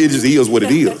saying? I mean, it just is what it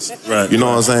is. Right. You know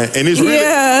what I'm saying? And it's really,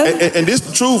 and this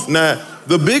the truth. Now,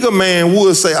 the bigger man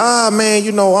would say, man,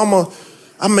 you know,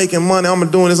 I'm making money, I'm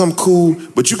doing this, I'm cool.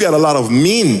 But you got a lot of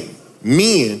men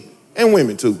and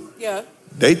women too. Yeah.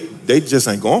 They just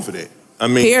ain't going for that. I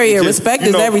mean, period. Respect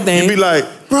is everything. You be like,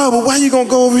 bro, but why you gonna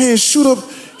go over here and shoot up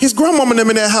his grandmama and them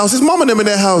in that house, his mama and them in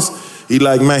that house? He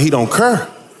like, man, he don't care.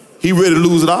 He ready to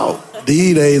lose it all.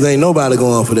 These days ain't nobody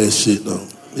going for that shit though.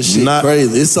 This shit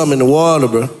crazy. It's something in the water,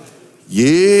 bro.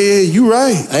 Yeah, you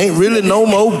right. Ain't really no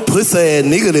more pussy ass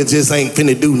nigga that just ain't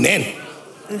finna do nothing.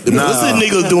 The pussy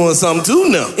niggas doing something too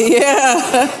now.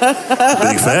 Yeah.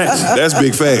 Big facts. That's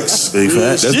big facts. Big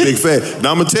facts. That's big facts.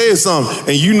 Now I'm gonna tell you something.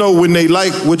 And you know when they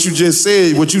like what you just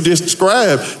said, what you just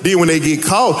described, then when they get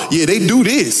caught, yeah, they do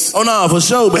this. Oh no, for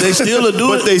sure, but they still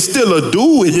do it. But they still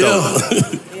do it though.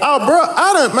 Oh, bro,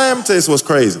 man, I'm gonna tell you what's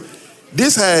crazy.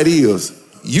 This how it is.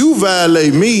 You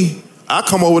violate me, I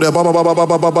come over there,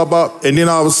 and then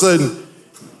all of a sudden,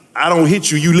 I don't hit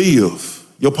you, you live.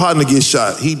 Your partner gets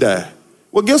shot, he die.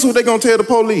 Well, guess what they gonna tell the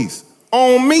police?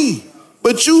 On me.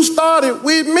 But you started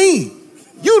with me.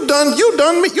 You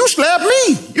done me, you slapped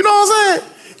me. You know what I'm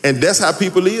saying? And that's how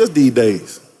people is these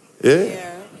days.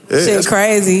 Yeah. Shit's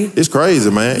crazy. It's crazy,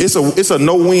 man. It's a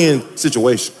no-win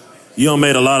situation. You done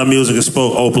made a lot of music and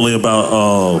spoke openly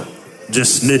about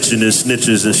just snitching and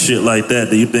snitches and shit like that.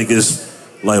 Do you think it's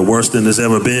like worse than it's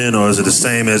ever been, or is it the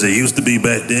same as it used to be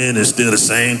back then? It's still the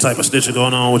same type of snitching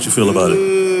going on? What you feel about it?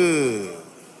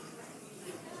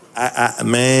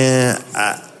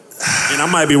 And I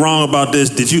might be wrong about this.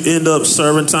 Did you end up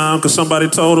serving time because somebody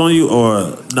told on you,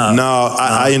 or nah? No,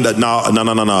 I ended up no.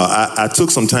 I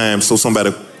took some time so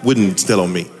somebody wouldn't tell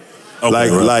on me. Okay,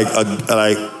 like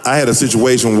I had a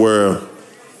situation where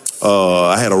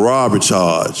I had a robbery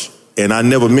charge, and I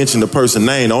never mentioned the person's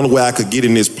name. The only way I could get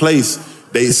in this place,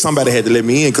 somebody had to let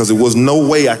me in because there was no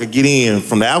way I could get in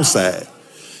from the outside.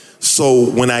 So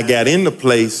when I got in the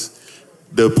place,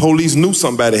 the police knew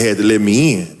somebody had to let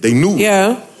me in. They knew.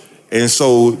 Yeah. And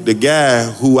so the guy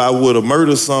who I would have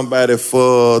murdered somebody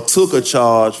for took a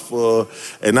charge for,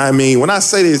 and I mean, when I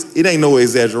say this, it ain't no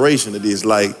exaggeration of this.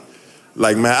 Like,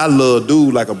 man, I love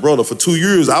dude like a brother. For 2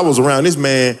 years, I was around this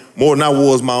man more than I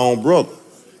was my own brother.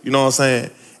 You know what I'm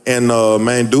saying? And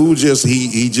man, dude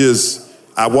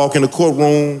I walk in the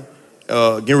courtroom,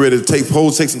 getting ready to take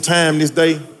some time this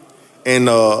day, and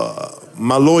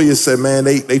my lawyer said, man,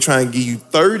 they try and give you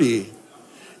 30,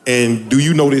 and do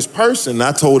you know this person? And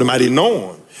I told him I didn't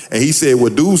know him. And he said,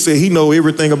 well, dude said he know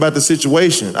everything about the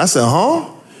situation. I said, huh?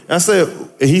 And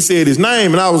he said his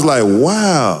name, and I was like,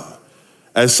 wow.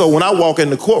 And so when I walk in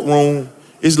the courtroom,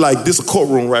 it's like this a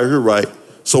courtroom right here, right?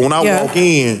 So when I walk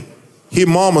in, his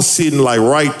mama sitting like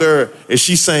right there, and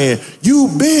she's saying, you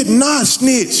better not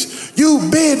snitch. You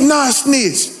better not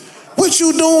snitch. What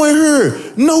you doing here?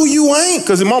 No, you ain't,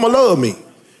 because his mama love me.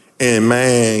 And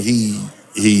man,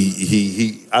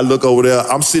 I look over there.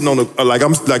 I'm sitting on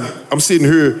I'm sitting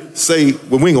here.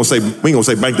 We ain't gonna say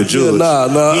bank the judge.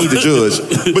 Nah. He ain't the judge,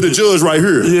 but the judge right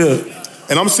here. Yeah.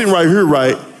 And I'm sitting right here,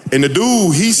 right. And the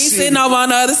dude, he's sitting over on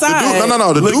the other side.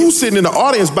 The dude sitting in the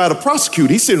audience by the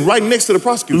prosecutor. He's sitting right next to the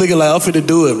prosecutor. Looking like I'm finna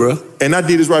do it, bro. And I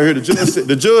did this right here.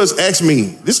 The judge asked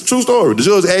me. This is a true story. The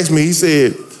judge asked me. He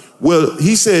said,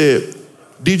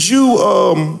 did you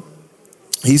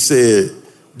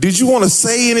want to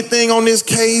say anything on this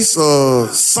case or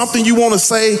something you want to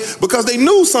say? Because they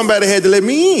knew somebody had to let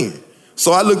me in.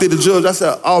 So I looked at the judge. I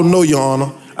said, oh, no, Your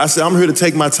Honor. I said, I'm here to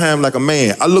take my time like a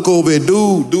man. I look over at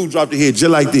dude dropped his head just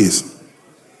like this.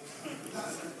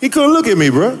 He couldn't look at me,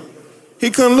 bro. He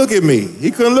couldn't look at me.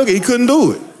 He couldn't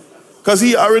do it. Because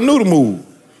he already knew the move.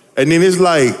 And then it's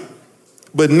like,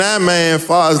 but now, man,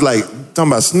 far as like,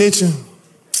 talking about snitching.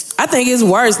 I think it's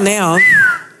worse now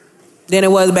than it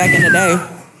was back in the day.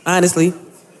 honestly.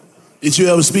 Did you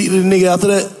ever speak to the nigga after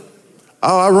that?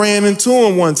 Oh, I ran into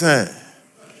him one time.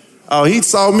 Oh, he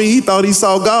saw me, he thought he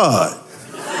saw God.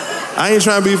 I ain't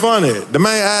trying to be funny. The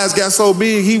man eyes got so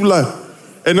big, he was like,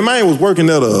 and the man was working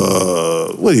at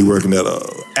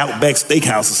Outback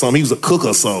Steakhouse or something. He was a cook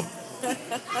or something.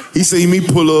 He seen me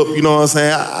pull up, you know what I'm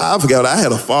saying? I forgot, I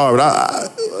had a Favre,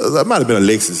 it might have been a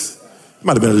Lexus. It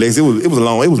might have been a Lexus. It was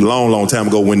a long time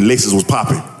ago when Lexus was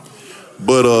popping.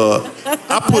 But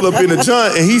I pull up in the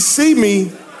joint and he see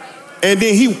me, and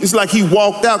then it's like he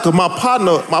walked out because my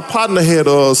partner had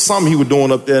something he was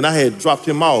doing up there, and I had dropped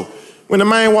him off. When the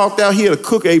man walked out, he had a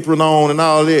cook apron on and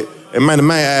all that. And man, the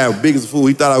man eye big as a fool.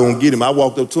 He thought I was gonna get him. I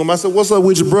walked up to him. I said, "What's up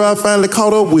with you, bro? I finally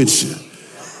caught up with you."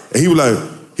 And he was like,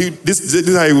 this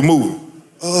is how he was moving.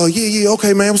 Oh, yeah,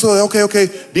 okay, man. What's up? Okay.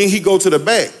 Then he go to the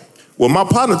back. Well, my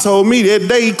partner told me that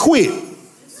day he quit.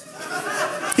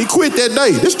 He quit that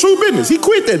day. This true business. He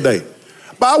quit that day.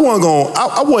 But I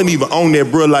wasn't even on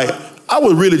that, bro. Like, I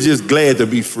was really just glad to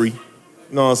be free.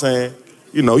 You know what I'm saying?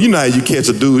 You know how you catch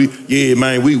a dude. Yeah,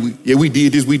 man, we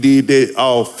did this, we did that,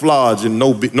 all flogged and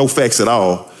no facts at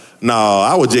all. Nah,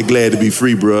 I was just glad to be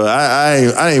free, bro.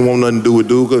 I ain't want nothing to do with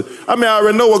dude. Cause I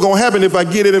already know what's gonna happen if I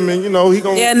get at him, and he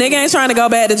gonna. Yeah, nigga ain't trying to go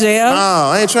back to jail. Nah,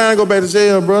 I ain't trying to go back to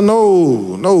jail, bro.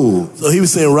 No. So he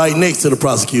was sitting right next to the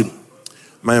prosecutor.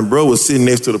 Man, bro was sitting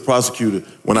next to the prosecutor.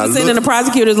 When I sitting in the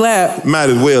prosecutor's lap.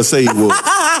 Might as well say he was.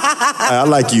 I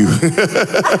like you.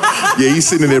 Yeah, he's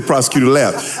sitting in the prosecutor's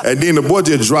lap. And then the boy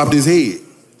just dropped his head.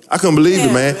 I couldn't believe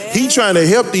it, man. He trying to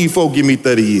help these folk give me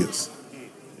 30 years.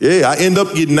 Yeah, I end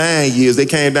up getting 9 years. They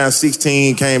came down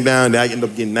 16, came down, then I end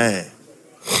up getting 9.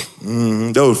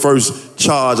 That was the first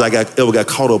charge I ever got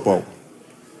caught up on.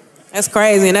 That's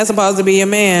crazy, and that's supposed to be your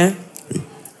man.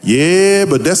 Yeah,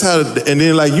 but that's how, and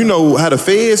then like, how the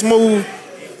feds move,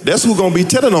 that's who gonna be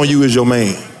telling on you is your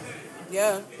man.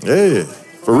 Yeah,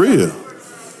 for real.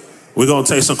 We're gonna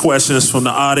take some questions from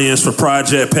the audience for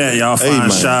Project Pat. Y'all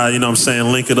find Shy, you know what I'm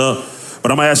saying, link it up.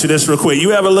 But I'm gonna ask you this real quick.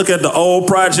 You ever look at the old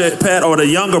Project Pat or the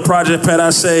younger Project Pat, I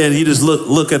say, and you just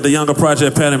look at the younger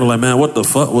Project Pat and be like, man, what the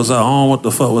fuck was I on? What the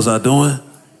fuck was I doing?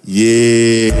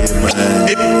 Yeah, man.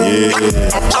 Yeah. I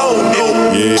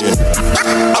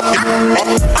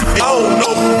don't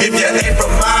know if you ain't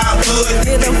from my hood.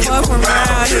 Get the fuck from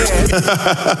around here.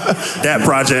 That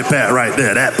Project Pat right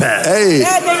there, that Pat. Hey,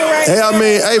 that nigga right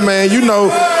there. Hey man,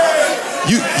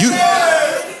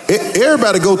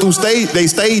 everybody go through they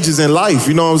stages in life,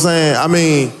 you know what I'm saying?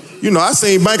 I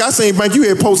seen Bank, you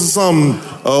had posted something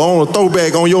on a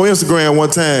throwback on your Instagram one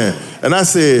time, and I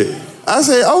said,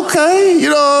 okay, you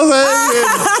know what I'm saying?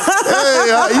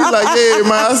 You like, yeah,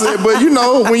 man. I said, but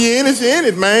when you're in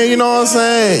it, man, you know what I'm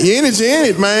saying? You're in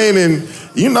it, man, and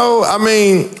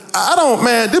I don't,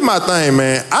 man, this is my thing,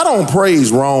 man. I don't praise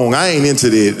wrong. I ain't into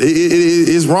that.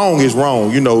 It's wrong, it's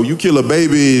wrong. You kill a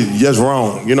baby, that's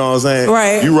wrong. You know what I'm saying?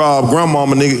 Right. You rob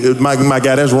grandmama, nigga, my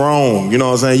guy, that's wrong. You know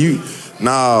what I'm saying? You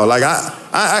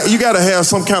gotta have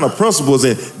some kind of principles,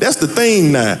 and that's the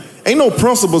thing now. Ain't no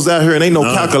principles out here, and ain't no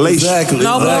calculation. Exactly.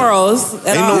 No morals.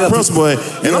 Ain't no principle. I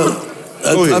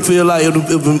feel like if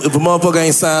a motherfucker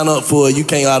ain't sign up for it, you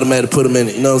can't automatically put them in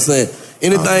it. You know what I'm saying?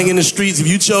 Anything in the streets, if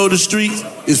you chose the streets,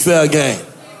 it's fair game.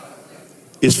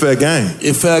 It's fair game.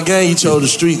 It's fair game, you chose the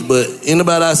streets, but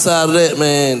anybody outside of that,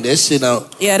 man, that shit don't.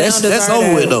 Yeah, that's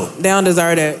over with though. They don't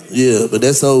deserve that. Yeah, but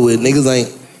that's over with. Niggas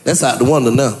ain't. That's out the window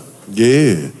now.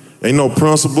 Yeah, ain't no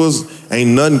principles.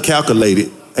 Ain't nothing calculated.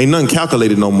 Ain't nothing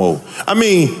calculated no more.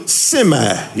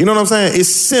 Semi. You know what I'm saying? It's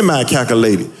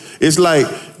semi-calculated. It's like,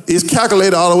 it's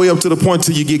calculated all the way up to the point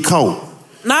till you get caught.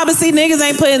 Nah, but see, niggas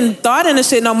ain't putting thought in the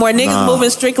shit no more. Niggas moving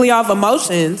strictly off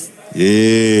emotions.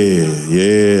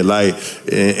 Yeah. Like,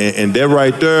 and that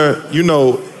right there,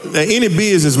 any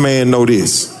businessman know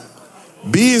this.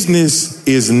 Business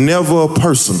is never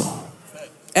personal.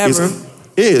 Ever.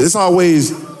 It's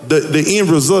always, the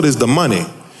end result is the money.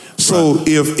 So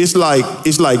if it's like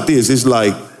this, it's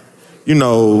like, if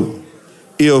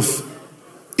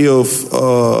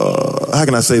how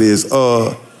can I say this?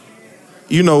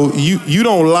 You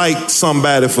don't like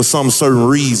somebody for some certain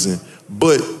reason,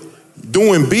 but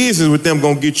doing business with them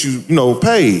gonna get you,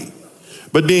 paid.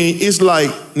 But then it's like,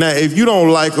 now if you don't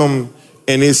like them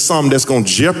and it's something that's gonna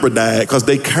jeopardize, because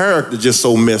their character just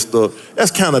so messed up,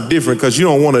 that's kind of different, because you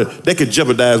don't want to, that could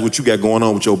jeopardize what you got going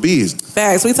on with your business.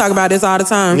 Facts, we talk about this all the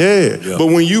time. Yeah. But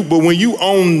when you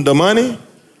own the money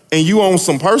and you own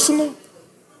some personal,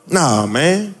 nah,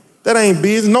 man, that ain't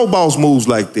business. No boss moves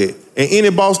like that. And any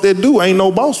boss that do ain't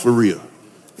no boss for real.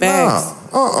 Facts.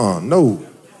 Nah, no.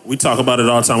 We talk about it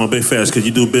all the time on Big Facts. Could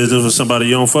you do business with somebody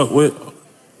you don't fuck with?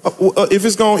 If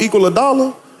it's gonna equal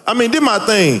 $1, I mean, this my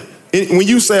thing. When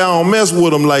you say I don't mess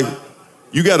with him, like,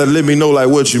 you gotta let me know like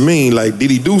what you mean. Like,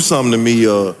 did he do something to me?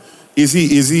 Is he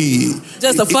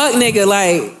just a fuck nigga?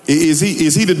 Like, is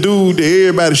he the dude that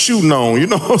everybody shooting on? You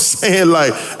know what I'm saying?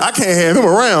 Like, I can't have him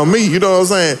around me. You know what I'm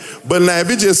saying? But now if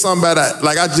it's just somebody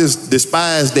like I just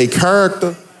despise their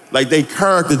character, like they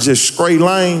character just straight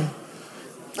lane.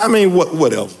 I mean,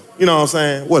 whatever. You know what I'm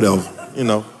saying? Whatever. You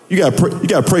know, you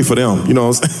gotta pray for them. You know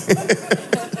what I'm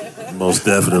saying? Most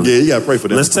definitely. Yeah, you gotta pray for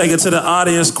them. Let's take it to the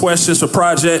audience. Questions for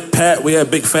Project Pat. We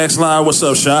have Big Facts Live. What's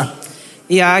up, Shy?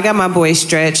 Yeah, I got my boy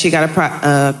Stretch. He got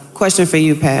a question for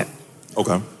you, Pat.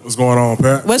 Okay. What's going on,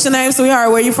 Pat? What's your name,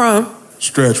 sweetheart? Where you from?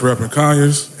 Stretch, repping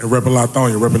Conyers and repping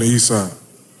Latonia, repping the East Side.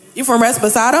 You from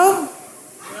Resposado?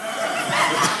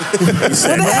 He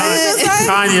said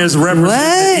Kanye's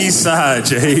representing the East Side,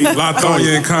 Jay.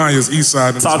 Latonia and Conyers, East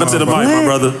Side. Talking to the mic, my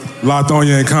brother.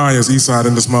 Latonia and Conyers, East Side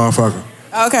in this motherfucker.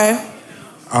 Okay.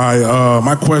 All right,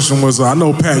 my question was, I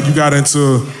know, Pat, you got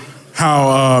into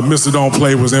how Mr. Don't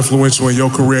Play was influential in your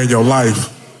career and your life.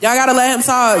 Y'all gotta let him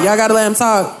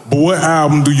talk. But what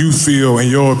album do you feel, in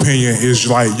your opinion, is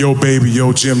like your baby,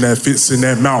 your gym that fits in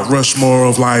that Mount Rushmore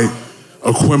of like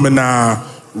Aquemini,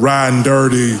 Riding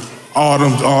Dirty, all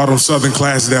them Southern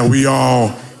classics that we all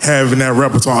have in that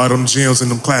repertoire, all them gems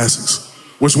and them classics?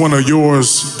 Which one of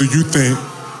yours do you think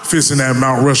fits in that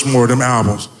Mount Rushmore of them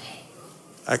albums?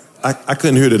 I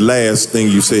couldn't hear the last thing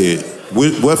you said.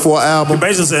 What for an album? You're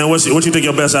basically saying what you think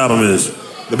your best album is.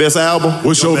 The best album?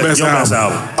 What's your best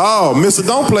album? Oh, Mr.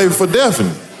 Don't Play for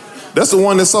definite. That's the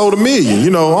one that sold 1 million.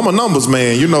 You know, I'm a numbers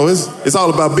man. You know, it's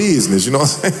all about business. You know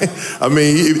what I'm saying? I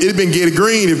mean, it'd been Get It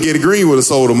Green if Get It Green would have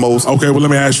sold the most. Okay, well, let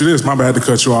me ask you this. My bad to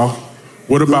cut you off.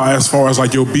 What about as far as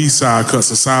like your B-side cuts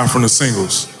aside from the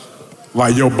singles?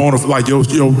 Like your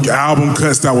your album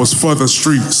cuts that was for the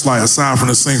streets, like aside from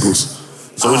the singles.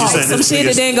 So what you saying? Some shit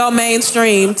that didn't go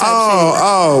mainstream.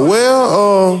 Well,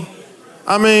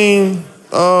 I mean,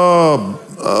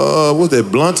 what's that?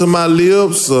 Blunt to My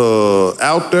Lips,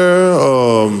 Out There,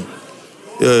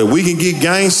 We Can Get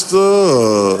Gangster.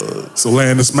 So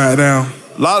laying the smack down.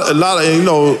 A lot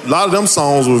of them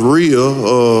songs was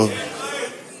real.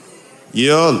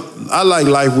 Yeah, I like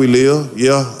Life We Live.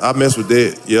 Yeah, I mess with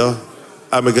that. Yeah,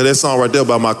 I mean, 'cause that song right there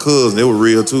by my cousin, it was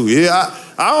real too. Yeah,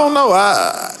 I don't know.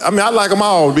 I mean, I like them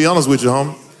all, to be honest with you,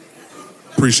 homie.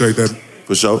 Appreciate that.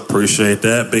 For sure. Appreciate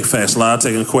that. Big Facts Live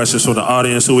taking questions from the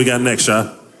audience. Who we got next, Shy?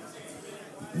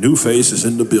 New Face is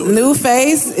in the building. New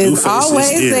Face is always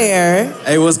there.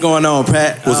 Hey, what's going on,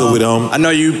 Pat? What's up with them? I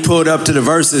know you pulled up to the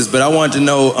verses, but I wanted to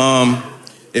know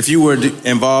if you were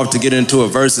involved to get into a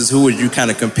versus, who would you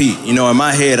kind of compete? You know, in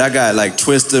my head, I got like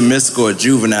Twista, Mystical, or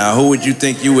Juvenile. Who would you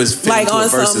think you was fit like into on a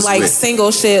versus some like with?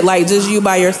 single shit, like just you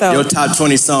by yourself? Your top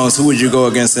 20 songs, who would you go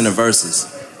against in the verses?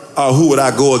 Who would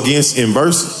I go against in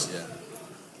verses?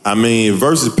 I mean,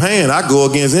 versus Pan, I go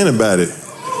against anybody.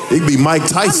 It could be Mike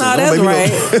Tyson. That's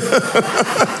right.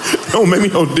 Don't make me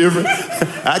no different.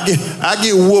 I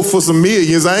get whooped for some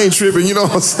millions. I ain't tripping, you know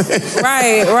what I'm saying?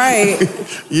 Right.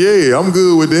 Yeah, I'm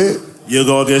good with that. You'll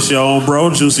go against your own bro,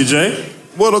 Juicy J?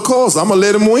 Well, of course, I'm going to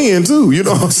let him win too, you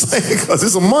know what I'm saying? Because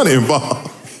there's some money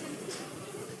involved.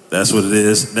 That's what it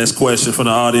is. Next question from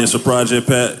the audience for Project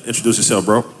Pat. Introduce yourself,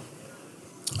 bro. All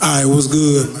right, what's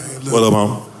good, man? Look, what up,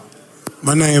 homie?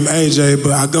 My name AJ,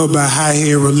 but I go by High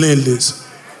Head Relentless.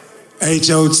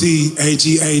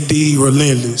 HOTHEAD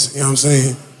Relentless. You know what I'm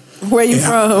saying? Where you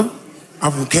from?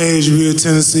 I'm from Cashville,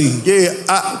 Tennessee. Yeah,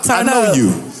 I know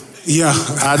you. Yeah.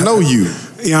 I know you.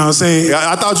 You know what I'm saying?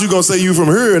 I thought you were going to say you from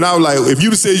here, and I was like, if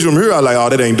you said you from here, I was like, oh,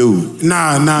 that ain't dude.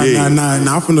 Nah.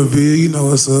 I'm from the Ville. You know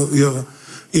what's up.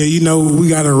 Yeah, you know, we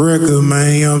got a record,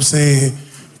 man, you know what I'm saying,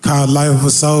 called Life of a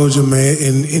Soldier, man,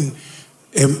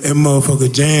 and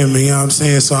motherfucker jamming, you know what I'm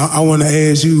saying? So I want to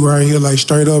ask you right here, like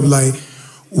straight up, like,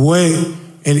 what,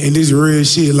 and this real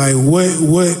shit, like,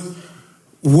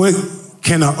 what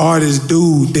can an artist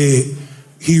do that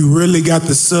he really got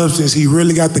the substance, he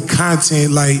really got the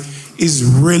content, like, it's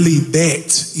really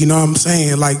that, you know what I'm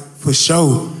saying? Like, for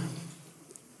sure.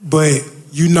 But,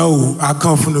 you know, I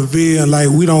come from the Ville, like,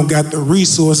 we don't got the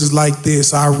resources like this,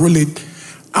 so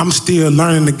I'm still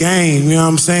learning the game, you know what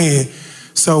I'm saying?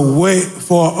 So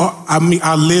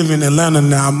I live in Atlanta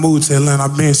now, I moved to Atlanta,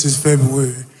 I've been since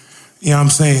February, you know what I'm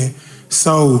saying?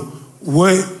 So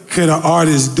what could an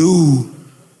artist do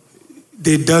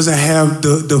that doesn't have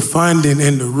the funding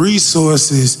and the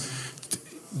resources,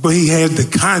 but he has the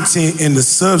content and the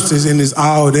substance and it's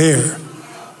all there?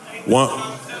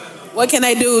 What can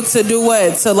they do to do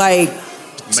what? To like...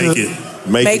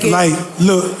 Make it. Like,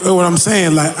 look, what I'm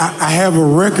saying, like, I have a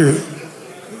record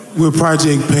with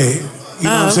Project Pat. You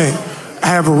know what I'm saying?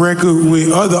 have a record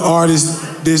with other artists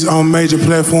that's on major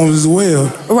platforms as well.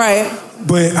 Right.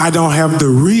 But I don't have the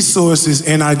resources,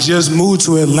 and I just moved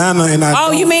to Atlanta, and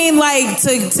I. You mean like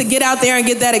to get out there and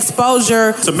get that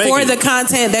exposure for the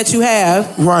content that you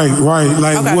have? Right.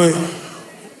 Like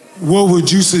what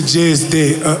would you suggest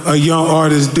that a young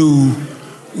artist do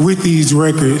with these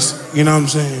records? You know what I'm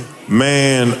saying?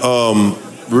 Man,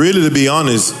 really, to be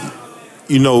honest,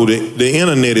 you know, the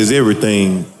internet is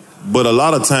everything. But a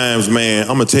lot of times, man,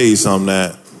 I'm gonna tell you something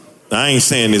that I ain't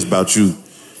saying this about you,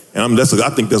 and I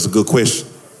think that's a good question.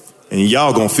 And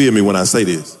y'all gonna feel me when I say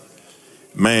this,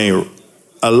 man.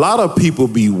 A lot of people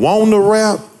be wanting to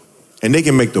rap, and they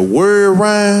can make the word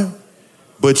rhyme,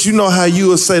 but you know how you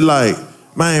would say like,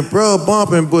 man, bro,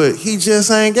 bumping, but he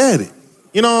just ain't got it.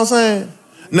 You know what I'm saying?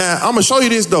 Now I'm gonna show you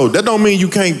this though. That don't mean you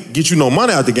can't get you no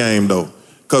money out the game though,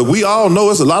 cause we all know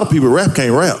it's a lot of people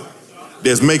can't rap.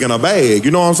 That's making a bag,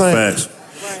 you know what I'm saying?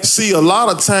 Facts. See, a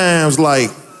lot of times, like,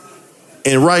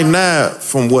 and right now,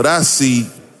 from what I see,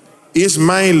 it's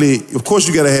mainly, of course,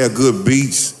 you gotta have good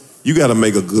beats, you gotta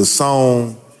make a good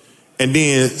song, and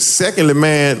then secondly,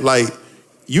 man, like,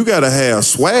 you gotta have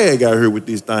swag out here with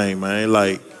this thing, man.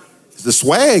 Like, the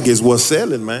swag is what's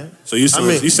selling, man. So you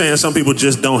saying some people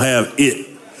just don't have it?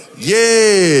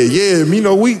 Yeah. You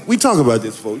know, we talk about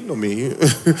this before. You know me. Yeah,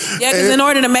 because in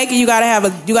order to make it, you gotta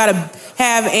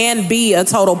have and be a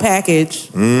total package.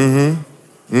 Mm-hmm.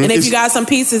 And if you got some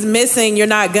pieces missing, you're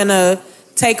not gonna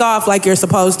take off like you're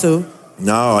supposed to.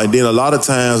 No, and then a lot of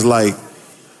times, like,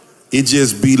 it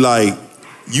just be like,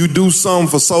 you do something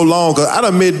for so long, cause I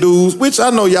done met dudes, which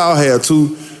I know y'all have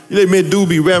too. You done met dudes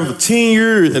be rapping for 10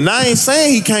 years, and I ain't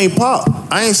saying he can't pop.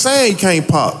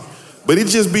 But it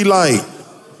just be like,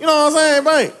 you know what I'm saying,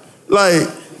 man? Like,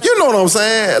 you know what I'm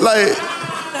saying? Like,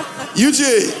 you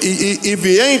just, if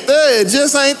it ain't there, it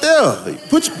just ain't there.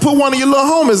 Put one of your little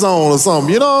homies on or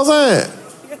something, you know what I'm saying?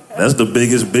 That's the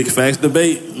biggest big facts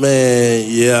debate. Man,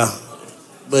 yeah.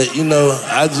 But, you know,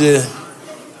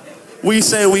 we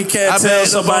say we can't tell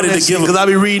somebody to give because I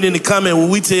be reading in the comment when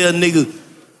we tell niggas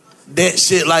that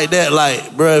shit like that,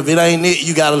 like, bro, if it ain't it,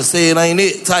 you gotta say it ain't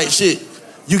it type shit.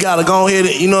 You gotta go ahead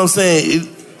and, you know what I'm saying?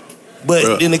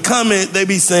 But in the comment, they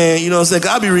be saying, you know what I'm saying?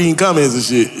 'Cause I be reading comments and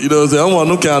shit. You know what I'm saying? I don't want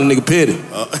no kind of nigga petty.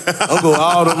 I'm going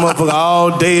all the motherfucker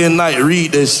all day and night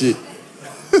read that shit.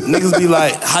 Niggas be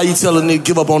like, how you tell a nigga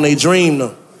give up on their dream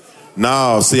though?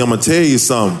 No, see, I'm gonna tell you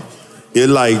something. It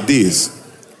like this.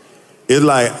 It's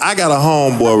like, I got a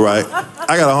homeboy, right?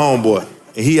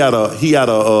 And he out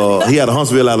of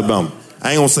Huntsville, Alabama.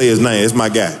 I ain't gonna say his name, it's my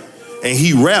guy. And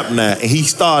he rap now, and he's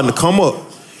starting to come up.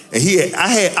 And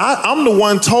I'm the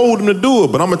one told him to do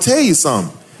it, but I'm gonna tell you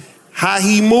something. How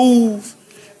he move,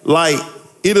 like,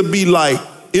 it'll be like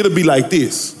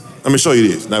this. Let me show you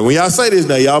this. Now, when y'all say this,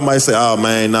 now y'all might say, oh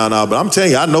man, nah, but I'm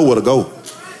telling you, I know where to go.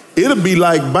 It'll be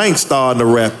like Bank starting to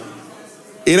rap.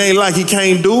 It ain't like he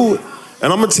can't do it.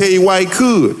 And I'm gonna tell you why he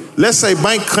could. Let's say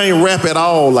Bank can't rap at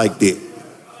all like that.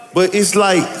 But it's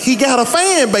like, he got a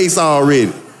fan base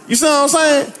already. You see what I'm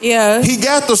saying? Yeah. He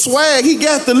got the swag, he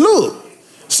got the look.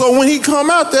 So when he come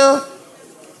out there,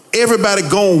 everybody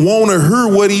gonna wanna hear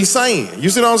what he's saying. You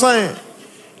see what I'm saying?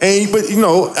 But you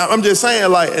know, I'm just saying,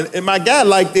 like, and my guy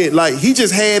like that, like, he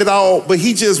just had it all, but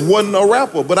he just wasn't a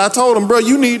rapper. But I told him, bro,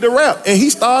 you need to rap. And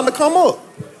he's starting to come up.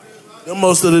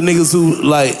 Most of the niggas who,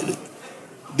 like,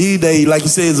 these days, like you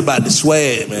said, it's about the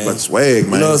swag, man. About the swag,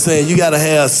 man. You know what I'm saying? You gotta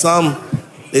have some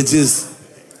that just...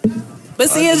 But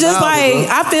see, it's just like,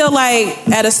 I feel like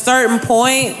at a certain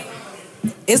point,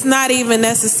 it's not even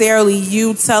necessarily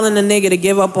you telling a nigga to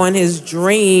give up on his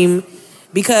dream,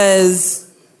 because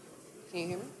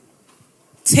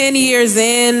 10 years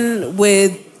in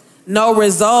with no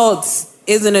results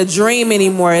isn't a dream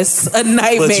anymore. It's a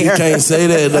nightmare. But you can't say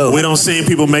that, though. We don't see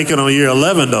people make it on year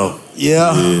 11, though.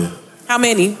 Yeah. How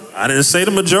many? I didn't say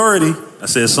the majority. I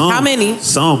said some. How many?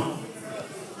 Some.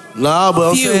 Nah,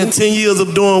 but I'm saying 10 years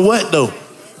of doing what, though?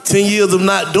 10 years of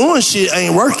not doing shit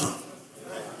ain't working.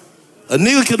 A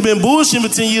nigga could have been bullshitting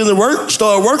for 10 years and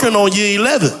start working on year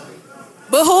 11.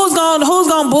 But who's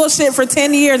gonna bullshit for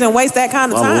 10 years and waste that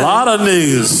kind of time? A lot of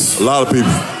niggas. A lot of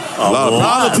people. A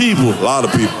lot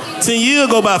of people. 10 years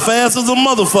go by fast as a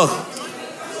motherfucker.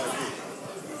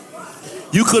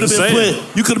 You could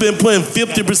have been putting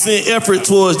 50% effort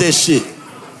towards that shit.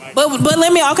 But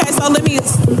let me ask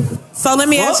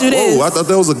you this. Whoa, I thought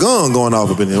there was a gun going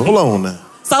off up in here. Hold on now.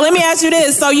 So let me ask you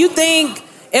this. So you think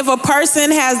if a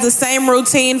person has the same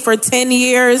routine for 10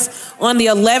 years, on the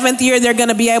 11th year, they're going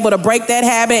to be able to break that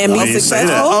habit and be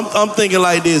successful? I'm thinking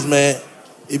like this, man.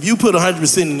 If you put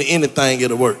 100% into anything,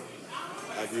 it'll work.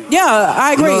 Yeah,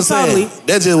 I agree, You know what I'm totally. saying?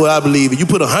 That's just what I believe. If you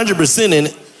put 100% in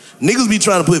it, niggas be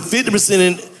trying to put 50%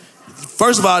 in it.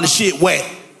 First of all, the shit whack.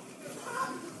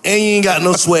 And you ain't got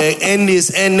no swag, and this,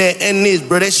 and that, and this,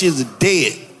 bro. That shit's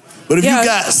dead. But if you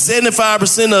got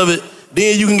 75% of it,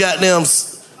 then you can goddamn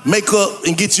make up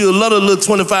and get you another little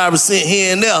 25%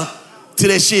 here and there till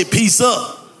that shit piece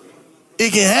up.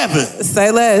 It can happen.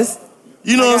 Say less.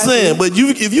 You know what I'm saying? But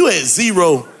if you at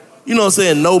zero, you know what I'm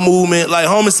saying, no movement. Like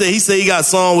Homie said, he got a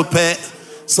song with Pat,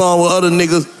 song with other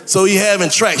niggas, so he having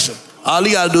traction. All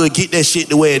he gotta do is get that shit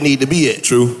the way it need to be at.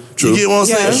 True. You get what I'm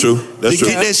saying? That's true. That's true.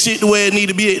 Get that shit the way it need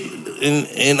to be at.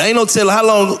 And ain't no telling how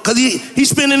long, cause he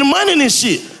spending the money in this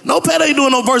shit. No Pat ain't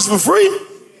doing no verse for free.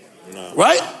 No.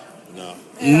 Right? No.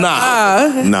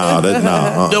 Nah. Nah, that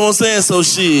nah. You know what I'm saying? So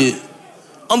shit,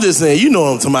 I'm just saying, you know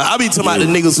what I'm talking about. I be talking about the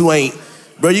niggas who ain't,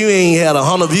 bro, you ain't had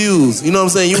 100 views. You know what I'm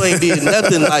saying? You ain't did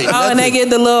nothing like and they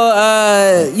get the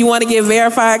little, you want to get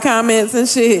verified comments and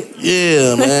shit.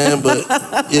 Yeah, man, but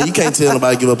yeah, you can't tell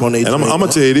nobody give up on their And I'm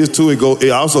gonna tell you this too.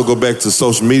 It also go back to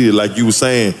social media, like you were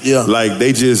saying. Yeah. Like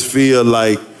they just feel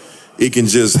like it can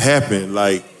just happen.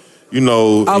 Like, you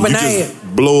know, and you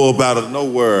just blow up out of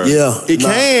nowhere. Yeah. It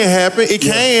can happen. It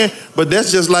can, but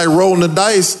that's just like rolling the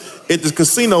dice at the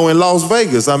casino in Las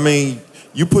Vegas. I mean,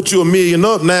 you put you $1 million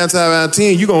up, 9 times out of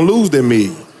 10, you gonna lose that $1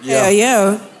 million. Yeah.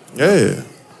 Yeah.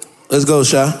 Let's go,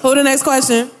 Sha. Who the next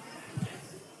question?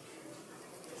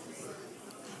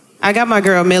 I got my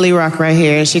girl Millie Rock right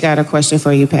here, and she got a question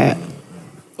for you, Pat.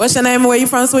 What's your name and where you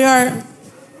from, sweetheart?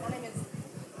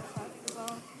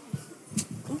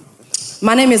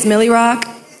 My name is Millie Rock,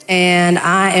 and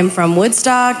I am from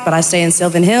Woodstock, but I stay in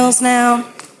Sylvan Hills now.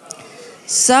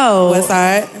 So,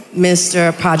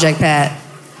 Mr. Project Pat,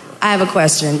 I have a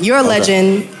question. You're a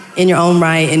legend in your own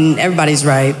right, and everybody's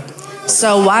right.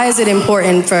 So why is it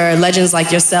important for legends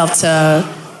like yourself to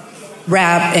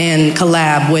rap and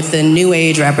collab with the new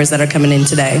age rappers that are coming in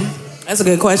today? That's a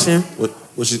good question. I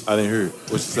didn't hear it.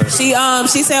 What she said?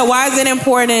 She said, why is it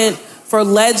important for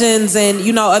legends and,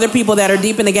 you know, other people that are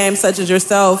deep in the game, such as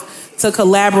yourself, to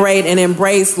collaborate and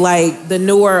embrace like the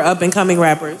newer up and coming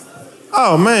rappers?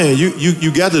 Oh man,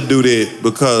 you got to do that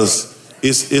because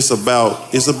it's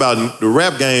about the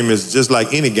rap game is just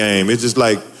like any game. It's just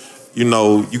like, you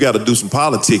know, you got to do some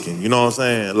politicking. You know what I'm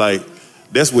saying? Like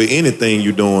that's with anything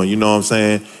you're doing. You know what I'm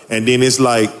saying? And then it's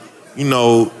like, you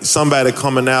know, somebody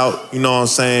coming out. You know what I'm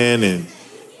saying?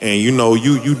 And you know,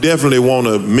 you definitely want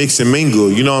to mix and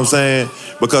mingle. You know what I'm saying?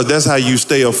 Because that's how you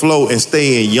stay afloat and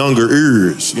stay in younger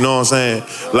ears. You know what I'm saying?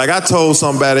 Like I told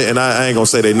somebody, and I ain't gonna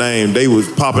say their name. They was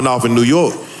popping off in New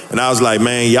York. And I was like,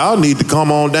 man, y'all need to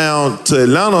come on down to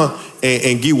Atlanta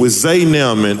and get with Zay and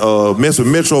them and mess with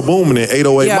Metro Boomin and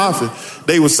 808 Mafia.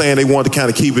 They were saying they wanted to kind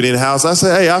of keep it in-house. I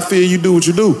said, hey, I feel you do what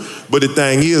you do. But the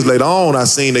thing is, later on, I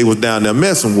seen they was down there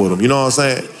messing with them. You know what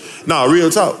I'm saying? No, real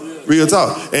talk. Real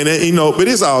talk. And then, you know, but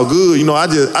it's all good. You know, I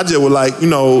just was like, you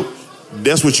know,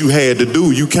 that's what you had to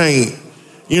do. You can't,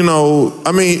 you know,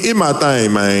 I mean, it's my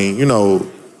thing, man. You know,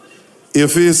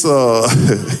 if it's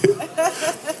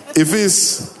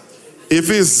if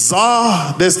it's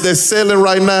Czar that's selling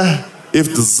right now,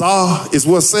 if the Czar is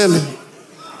what's selling,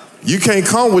 you can't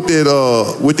come with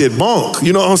that bunk.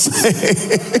 You know what I'm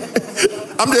saying?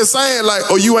 I'm just saying,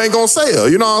 like, or you ain't gonna sell.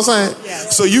 You know what I'm saying? Yeah.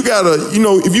 So you gotta, you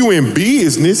know, if you in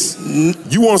business,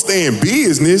 you want to stay in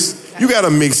business, you gotta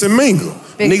mix and mingle.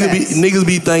 Niggas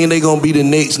be thinking they gonna be the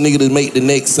next nigga to make the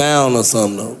next sound or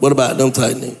something. Though. What about them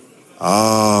type niggas?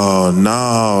 Oh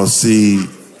no, see,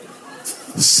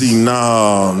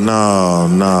 no.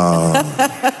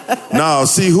 No,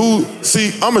 see,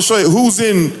 I'm gonna show you who's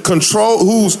in control,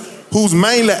 who's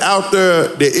mainly out there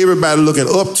that everybody looking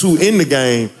up to in the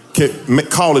game,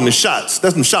 calling the shots.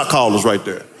 That's some shot callers right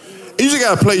there. You just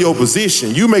gotta play your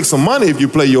position. You make some money if you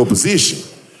play your position.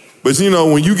 But you know,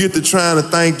 when you get to trying to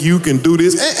think you can do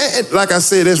this, and like I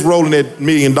said, that's rolling that $1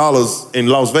 million in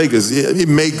Las Vegas. Yeah, it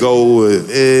may go,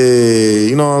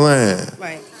 you know what I'm saying?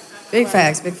 Right. Big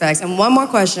facts. And one more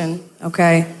question,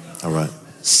 okay? All right.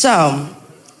 So,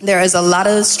 there is a lot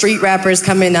of street rappers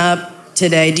coming up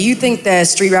today. Do you think that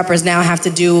street rappers now have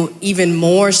to do even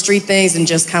more street things and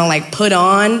just kind of like put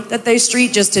on that they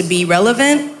street just to be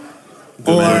relevant?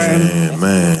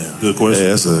 Man. Good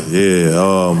question.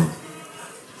 Yeah,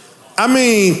 I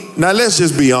mean, now let's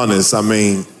just be honest. I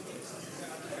mean,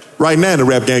 right now in the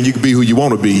rap game, you can be who you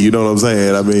want to be. You know what I'm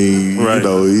saying? I mean, you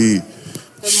know,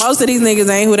 most of these niggas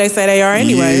ain't who they say they are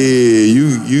anyway.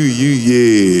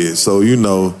 Yeah. So, you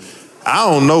know, I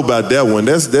don't know about that one.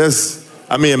 That's.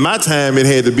 I mean, in my time, it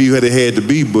had to be what it had to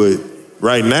be. But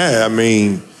right now, I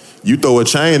mean, you throw a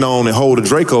chain on and hold a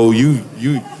Draco, you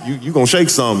gonna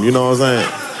shake something. You know what I'm saying?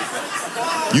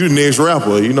 You the next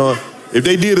rapper, you know. If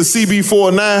they did a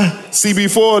CB4 now,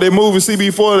 CB4, that movie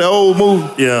CB4, that old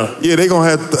movie. Yeah. Yeah, they gonna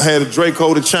have to have the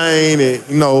Draco the chain and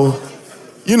you know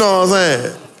what I'm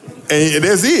saying? And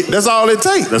that's it. That's all it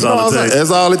takes. That's all it takes.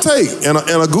 That's all it takes. And a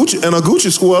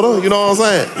Gucci sweater, you know what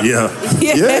I'm saying? Yeah.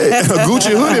 Yeah. And a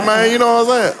Gucci hoodie, man, you know what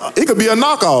I'm saying? It could be a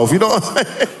knockoff, you know what I'm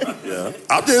saying? Yeah.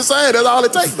 I'm just saying, that's all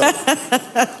it takes, though.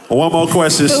 One more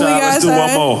question, Who we Sean. got, Let's do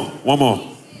Sean? one more. All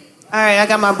right, I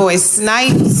got my boy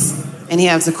Snipes, and he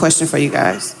has a question for you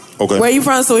guys. Okay. Where you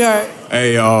from, sweetheart?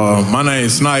 Hey, my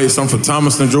name's Snipes. I'm from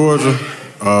Thomaston, Georgia,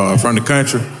 from the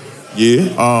country.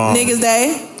 Yeah. Niggas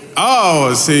Day.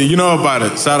 Oh, see, you know about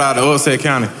it. Shout out to Ulster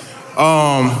County.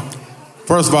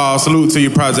 First of all, salute to you,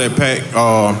 Project Pack.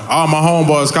 All my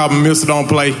homeboys call me Mr. Don't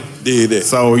Play. Did that.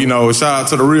 So, shout out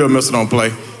to the real Mr. Don't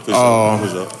Play.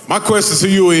 My question to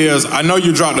you is, I know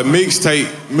you dropped a mixtape,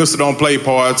 Mr. Don't Play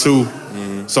Part 2.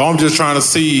 So I'm just trying to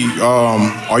see,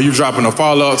 are you dropping a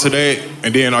follow-up to that?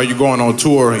 And then are you going on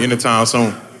tour anytime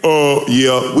soon?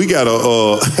 Yeah, we got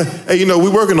a, hey, we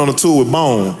working on a tour with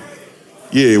Bone.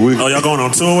 Yeah, y'all going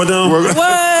on tour with them? Working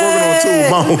on tour with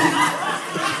Bone.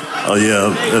 Oh yeah,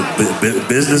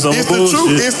 business over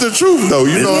bullshit. It's the truth, though.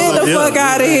 You know Get the fuck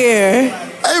out of here.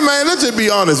 Hey man, let's just be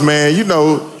honest, man.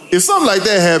 If something like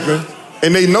that happen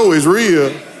and they know it's real,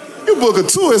 you book a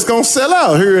tour, it's gonna sell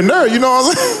out here and there. You know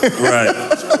what I'm saying? Right.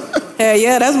 Hell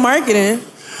yeah, that's marketing.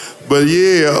 But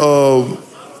yeah,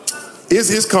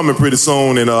 it's coming pretty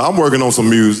soon, and I'm working on some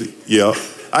music. Yeah,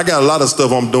 I got a lot of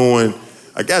stuff I'm doing.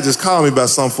 A guy just called me about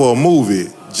something for a movie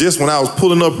just when I was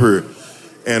pulling up here,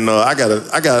 and I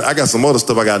got some other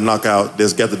stuff I got to knock out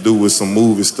that's got to do with some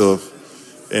movie stuff,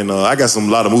 and I got a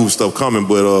lot of movie stuff coming.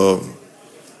 But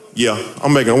yeah,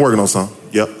 I'm working on something.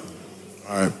 Yep.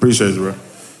 All right, appreciate you, bro.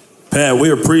 Pat, we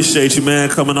appreciate you, man,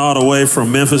 coming all the way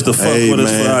from Memphis to fuck with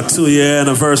us for our 2-year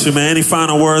anniversary, man. Any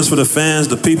final words for the fans,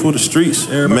 the people, the streets,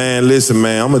 everybody? Man, listen,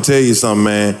 man, I'm gonna tell you something,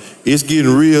 man. It's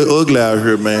getting real ugly out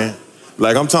here, man.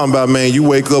 Like I'm talking about, man, you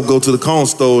wake up, go to the corner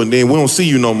store, and then we don't see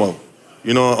you no more.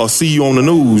 Or see you on the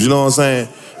news, you know what I'm saying?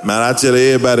 Man, I tell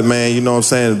everybody, man, you know what I'm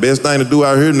saying? The best thing to do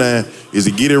out here now is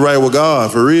to get it right with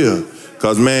God, for real.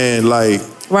 Cause man, right.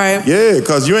 Yeah,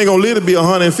 cause you ain't gonna live to be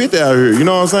 150 out here, you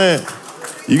know what I'm saying?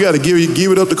 You gotta give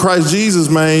it up to Christ Jesus,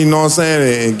 man, you know what I'm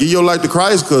saying? And give your life to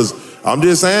Christ, cause I'm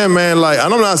just saying, man, and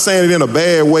I'm not saying it in a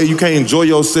bad way, you can't enjoy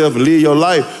yourself and live your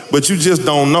life, but you just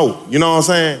don't know, you know what I'm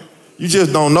saying? You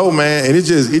just don't know, man, and it's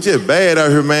just bad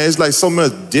out here, man. It's like so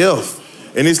much death.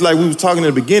 And it's like we was talking in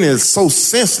the beginning, it's so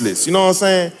senseless, you know what I'm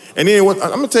saying? And then I'm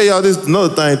gonna tell y'all this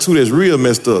another thing too that's real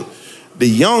messed up. The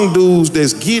young dudes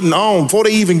that's getting on, before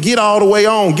they even get all the way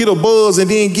on, get a buzz and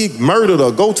then get murdered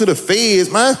or go to the feds,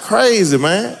 man, that's crazy,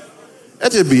 man.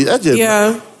 That's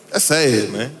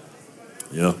sad, man.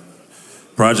 Yeah.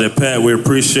 Project Pat, we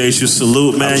appreciate you.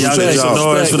 Salute, man. Y'all get some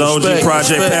noise for the OG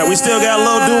Project Pat. We still got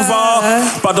Lil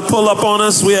Duval about to pull up on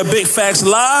us. We have Big Facts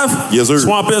Live. Yes, sir.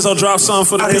 Swamp Izzo drop something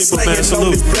for the people, man.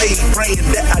 Salute.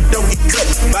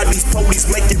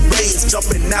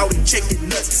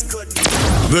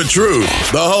 The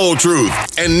truth, the whole truth,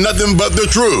 and nothing but the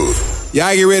truth.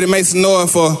 Y'all get ready to make some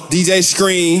noise for DJ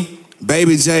Scream,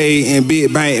 Baby J, and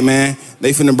Big Bank, man.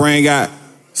 They finna bring out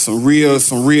some real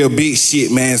big shit,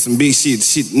 man. Some big shit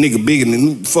nigga bigger than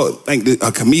who the fuck think that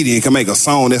a comedian can make a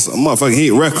song that's a motherfucking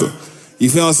hit record. You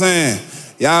feel what I'm saying?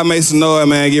 Y'all make some noise,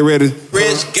 man. Get ready.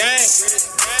 Rich gang.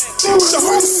 The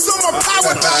whole summer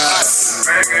power to us.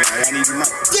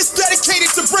 This dedicated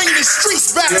to bringing the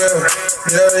streets back.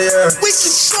 Yeah. We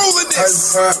controlling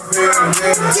this.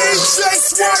 DJ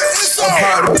Swamp Izzo.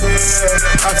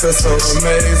 I feel so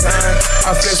amazing.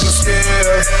 I feel some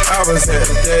skills. I was at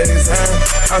the days.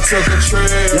 I took a trip.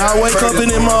 Y'all wake up in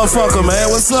this motherfucker, man.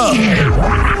 What's up?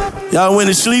 Y'all went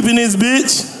to sleep in this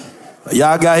bitch?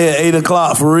 Y'all got here at 8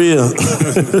 o'clock for real.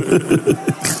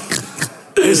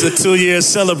 It's a 2-year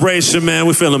celebration, man.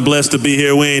 We're feeling blessed to be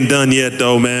here. We ain't done yet,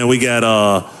 though, man. We got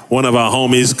one of our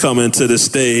homies coming to the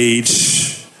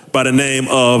stage by the name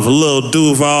of Lil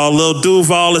Duval. Lil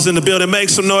Duval is in the building. Make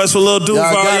some noise for Lil Duval,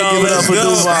 y'all. Gotta give it up for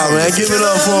Duval, man. Give it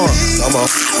up for him. Come on.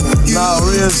 Nah,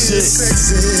 real shit.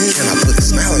 Can I put a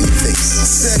smile on your face?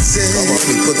 Sexy. Come on,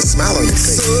 let me put a smile on your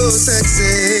face. So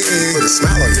sexy. Put a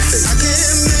smile on your face. I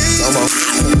can't make Come on.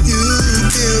 You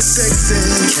feel sexy.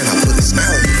 Can I put a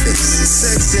smile on your face?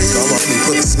 Sexy. Come on, let me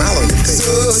put a smile on your face.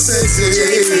 So sexy.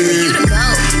 You to go.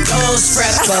 Those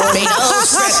freckles, they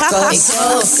those freckles, they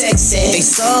so sexy, they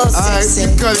so sexy.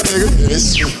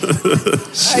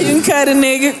 You cut a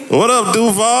nigga. What up,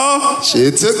 Duval?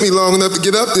 Shit, it took me long enough to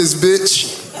get up this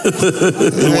bitch. We had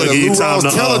a Lou Rawls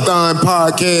Telethon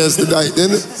podcast tonight,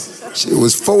 didn't it? Shit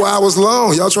was 4 hours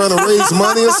long. Y'all trying to raise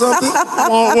money or something?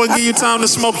 What give you time to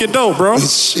smoke your dope, bro?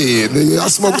 Shit, nigga, I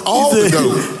smoked all the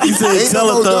dope. He said Ain't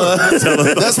no more telethon.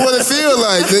 dope. That's what it feel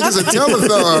like, nigga. It's a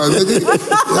telethon, nigga.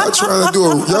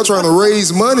 Y'all trying to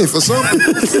raise money for something.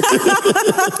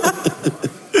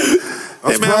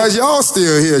 I'm surprised y'all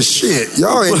still here. Shit,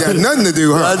 y'all ain't got nothing to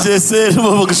do, huh? I just said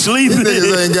motherfucker sleeping. These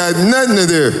niggas ain't got nothing to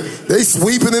do. They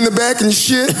sweeping in the back and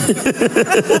shit.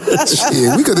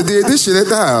 Shit, we could have did this shit at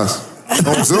the house.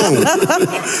 On Zoom.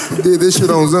 We did this shit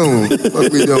on Zoom.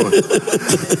 What we doing?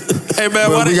 Hey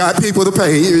man, we got people to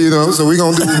pay, you know, so we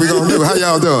gonna do what we gonna do. How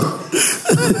y'all doing?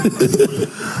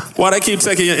 Why they keep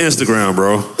taking your Instagram,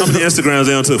 bro? How many Instagrams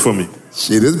they done took for me?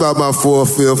 Shit, this about my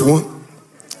 4th, 5th one.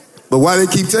 But why they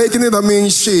keep taking it? I mean,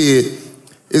 shit,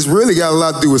 it's really got a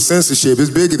lot to do with censorship. It's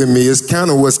bigger than me. It's kind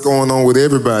of what's going on with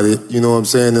everybody, you know what I'm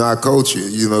saying, in our culture,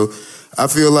 you know. I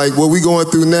feel like what we going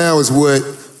through now is what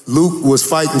Luke was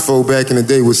fighting for back in the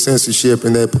day with censorship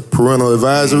and that parental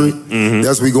advisory. Mm-hmm.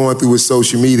 That's what we going through with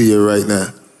social media right now.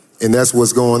 And that's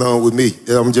what's going on with me.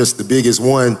 I'm just the biggest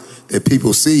one that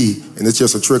people see, and it's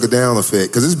just a trickle-down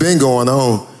effect. Because it's been going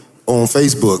on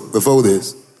Facebook before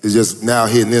this. It's just now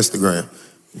hitting Instagram.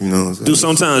 You know what I'm saying? Do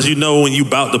sometimes you know when you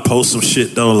about to post some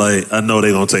shit though, like I know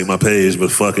they gonna take my page,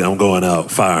 but fuck it, I'm going out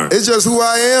firing. It's just who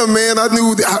I am, man.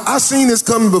 I seen this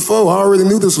coming before. I already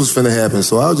knew this was finna happen.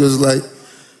 So I was just like,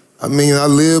 I mean, I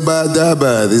live by it, die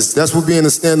by it. That's what being a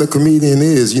stand-up comedian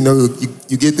is. You know,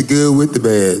 you get the good with the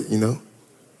bad, you know?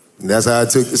 And that's how I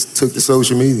took the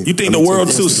social media. You think the world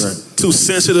too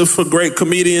sensitive for great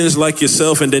comedians like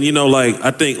yourself? And then, you know, like,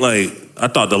 I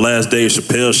thought the last Dave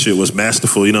Chappelle shit was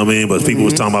masterful, you know what I mean? But people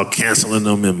was talking about canceling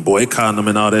them and boycotting them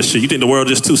and all that shit. You think the world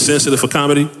just too sensitive for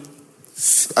comedy?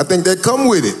 I think that come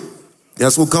with it.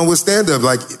 That's what come with stand-up.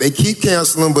 Like, they keep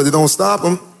canceling, but it don't stop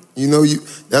them. You know,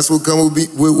 that's what come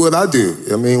with what I do.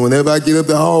 I mean, whenever I get up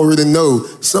there, I already know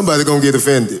somebody gonna get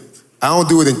offended. I don't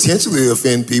do it intentionally to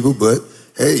offend people, but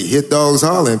hey, hit dogs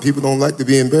holler, and people don't like to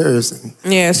be embarrassed.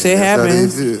 Yeah, shit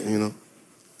happens. You know,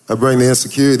 I bring the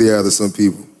insecurity out of some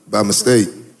people by mistake.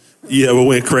 You ever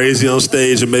went crazy on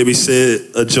stage and maybe said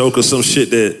a joke or some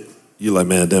shit that you like,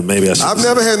 man, damn, maybe I should. I've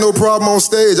never had no problem on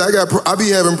stage. I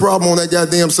be having problem on that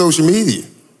goddamn social media.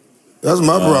 That's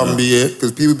my problem be it,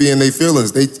 because people be in their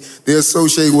feelings. They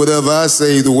associate whatever I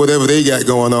say to whatever they got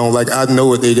going on, like I know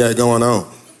what they got going on.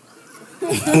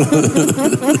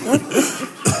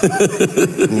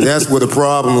 And that's where the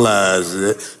problem lies.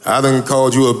 I done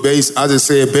called you I just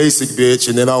said basic bitch,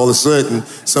 and then all of a sudden,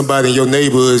 somebody in your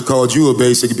neighborhood called you a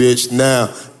basic bitch.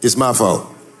 Now, it's my fault.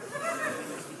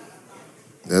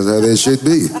 That's how that shit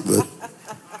be. But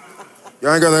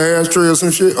y'all ain't got an ashtray or some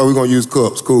shit? Oh, we gonna use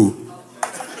cups, cool.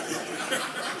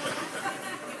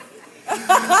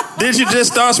 Did you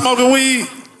just start smoking weed?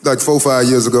 Like 4 or 5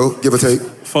 years ago, give or take.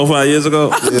 4 or 5 years ago?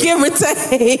 Yeah. Give or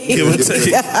take. Give or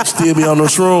take. Still be on the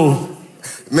shroom.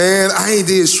 Man, I ain't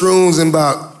did shrooms in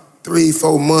about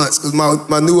 3-4 months, because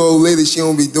my new old lady, she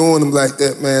don't be doing them like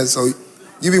that, man. So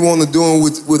you be wanting to do them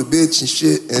with a bitch and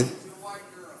shit. And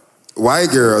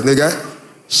white girl, nigga.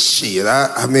 Shit,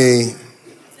 I mean...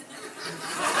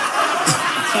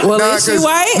 Well, is she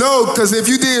white? No, because if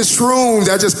you did shrooms,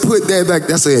 I just put that like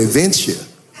that's an adventure.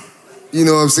 You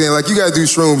know what I'm saying? Like you gotta do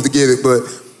shrooms to get it, but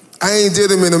I ain't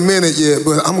did them in a minute yet.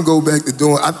 But I'm gonna go back to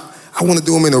doing. I want to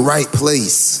do them in the right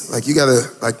place. Like you gotta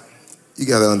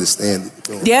understand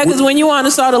it. Yeah, because when you on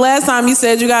the show the last time, you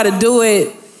said you gotta do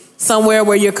it somewhere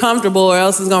where you're comfortable, or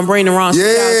else it's gonna bring the wrong shit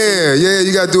out. Yeah,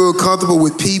 you gotta do it comfortable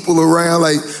with people around.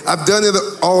 Like I've done it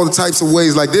all the types of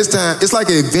ways. Like this time, it's like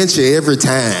an adventure every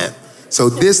time. So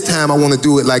this time I want to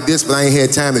do it like this, but I ain't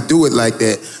had time to do it like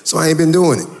that. So I ain't been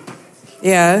doing it.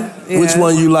 Yeah. Which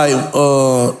one you like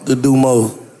to do more?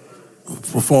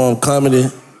 Perform comedy,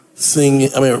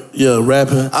 singing,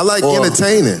 rapping? I like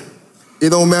entertaining.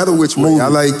 It don't matter which way. I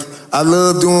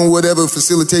love doing whatever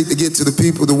facilitate to get to the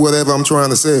people to whatever I'm trying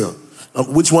to sell.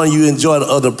 Which one you enjoy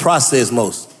the process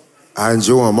most? I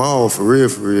enjoy them all, for real.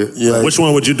 Yeah. Like, which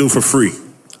one would you do for free?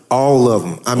 All of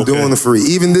them. I'm doing it for free.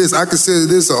 Even this, I consider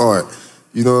this an art.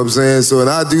 You know what I'm saying? So, and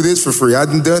I do this for free. I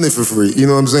done it for free. You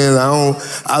know what I'm saying?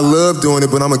 I love doing it,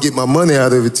 but I'm gonna get my money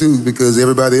out of it too, because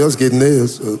everybody else getting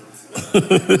theirs. So.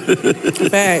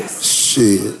 Facts.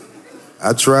 Shit.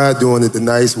 I tried doing it the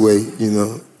nice way, you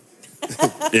know.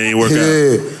 It ain't work out.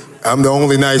 Yeah. I'm the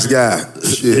only nice guy.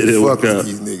 Shit. It Fuck work out.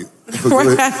 you niggas.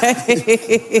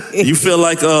 Right. You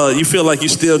feel like you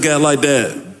still got like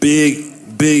that big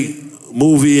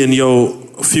movie in your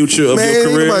future of your career?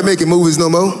 Ain't nobody making movies no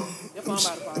more. Them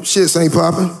shits ain't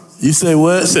popping. You say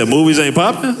what? I said movies ain't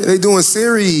popping? They doing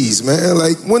series, man.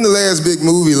 Like, when the last big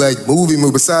movie,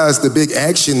 besides the big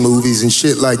action movies and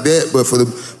shit like that, but for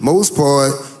the most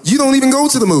part, you don't even go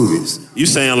to the movies. You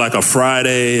saying like a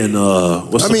Friday and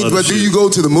what's some other but shit? do you go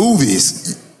to the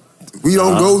movies? We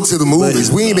don't go to the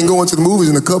movies. We ain't been going to the movies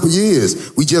in a couple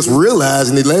years. We just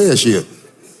realizing it last year.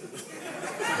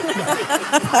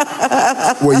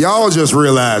 Well, y'all just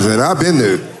realizing it. I've been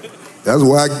there. That's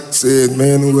why I said,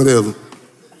 man, whatever.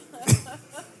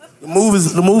 The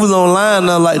movies online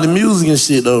now, like the music and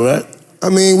shit, though, right? I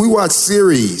mean, we watch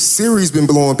series. Series been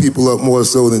blowing people up more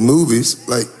so than movies.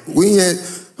 Like, we had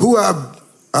who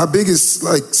our biggest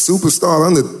like superstar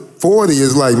under 40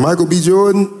 is like Michael B.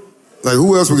 Jordan. Like,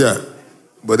 who else we got?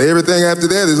 But everything after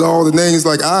that is all the names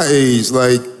like our age,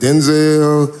 like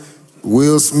Denzel,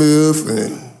 Will Smith,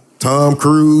 and Tom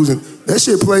Cruise, and that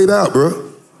shit played out,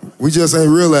 bro. We just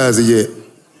ain't realized it yet.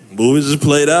 Movies is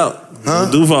played out.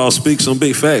 Huh? Duval speaks some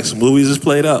big facts. Movies is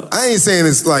played out. I ain't saying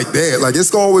it's like that. Like,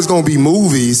 it's always gonna be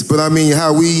movies, but I mean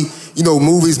how we,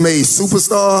 movies made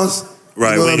superstars.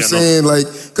 Right. You know what I'm saying? Like,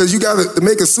 because you gotta, to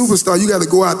make a superstar, you gotta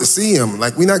go out to see him.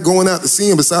 Like, we're not going out to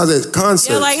see him besides at concerts.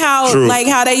 Yeah, like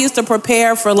how they used to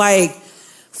prepare for like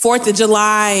 4th of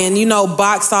July and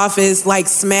box office like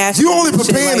smash. You only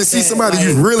preparing to see somebody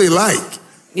you really like.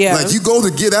 Yeah. Like, you go to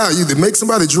get out, you to make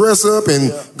somebody dress up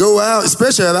and go out,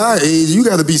 especially at our age, you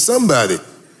gotta be somebody.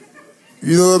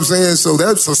 You know what I'm saying? So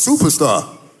that's a superstar.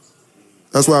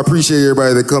 That's why I appreciate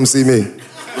everybody that come see me.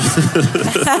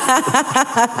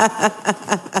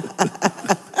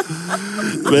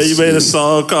 Man, you made a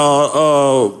song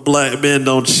called Black Men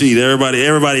Don't Cheat.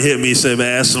 Everybody hit me and said,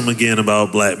 man, ask them again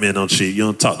about Black Men Don't Cheat. You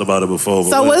don't talked about it before.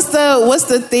 So what's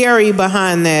the theory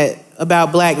behind that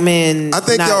about black men? I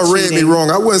think not y'all read me cheating?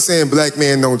 wrong. I wasn't saying black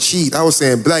man don't cheat. I was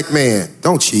saying black man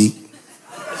don't cheat.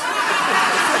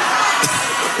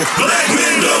 Black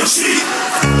men don't cheat.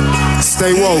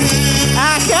 Stay woke.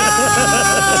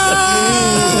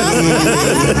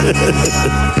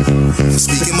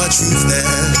 Speaking my truth now.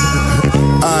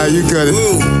 All right, you cut it.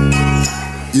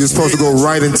 You're supposed to go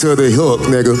right into the hook,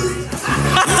 nigga.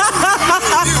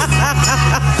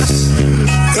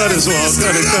 Cut it, Swall.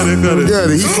 Cut it. Yeah,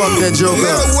 he fucked that joke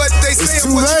up. It's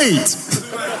too late.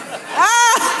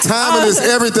 Timing is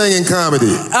everything in comedy.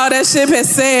 Oh, that ship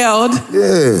has sailed.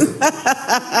 Yeah.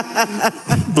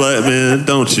 Black men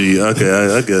don't cheat. Okay,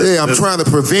 I get it. Yeah, I'm trying to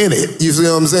prevent it. You see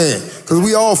what I'm saying? Because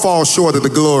we all fall short of the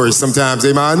glory sometimes,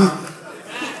 eh, Martin?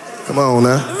 Come on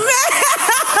now.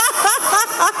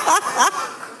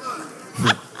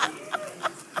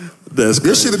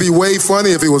 This should be way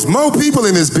funny if it was more people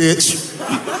in this bitch.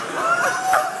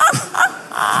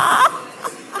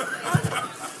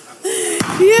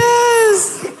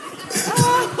 Yes.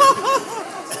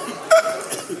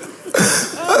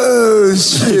 Oh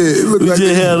shit! Look like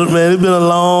It's been a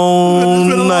long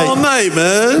night. Long night,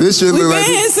 man. This shit look like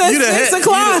Been since 6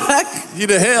 o'clock. You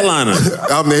the headliner.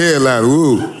 I'm the headliner.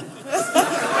 Woo.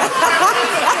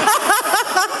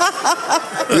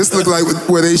 This look like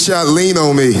where they shot Lean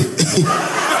on Me.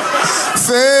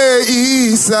 Fair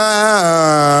East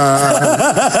Side.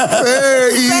 Fair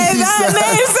East Side.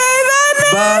 Say that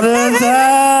name. By the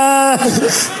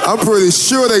time. I'm pretty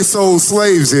sure they sold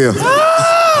slaves here.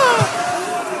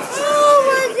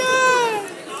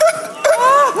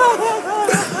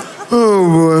 Oh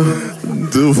boy.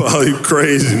 Duval, you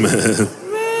crazy, man.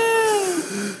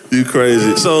 You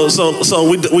crazy. So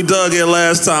we dug in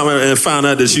last time and found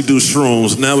out that you do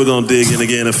shrooms. Now we're gonna dig in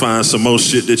again and find some more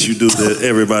shit that you do that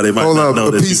everybody might not know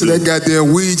a that piece you of do. that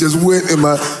goddamn weed just went in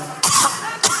my.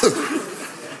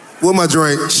 What my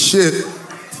drink? Shit.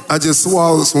 I just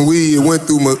swallowed some weed. It went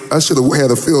through my. I should have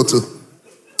had a filter.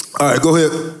 All right, go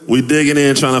ahead. We digging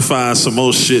in trying to find some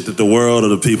more shit that the world or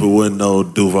the people wouldn't know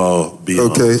Duval be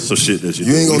on. Okay. So shit that you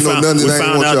You do. ain't gonna know nothing that I ain't We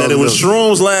found want out y'all that to it was know.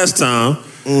 shrooms last time.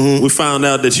 Mm-hmm. We found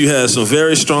out that you had some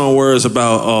very strong words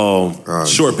about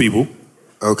short people.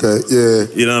 Okay, yeah.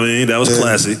 You know what I mean? That was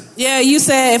classy. Yeah, you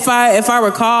said if I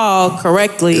recall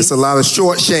correctly. It's a lot of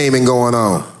short shaming going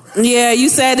on. Yeah, you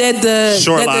said that the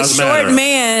Short short matter.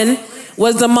 man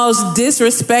was the most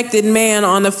disrespected man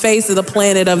on the face of the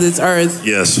planet of this earth.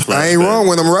 Yes. I ain't wrong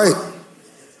when I'm right.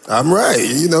 I'm right.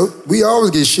 You know, we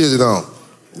always get shitted on.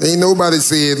 Ain't nobody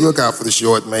said, look out for the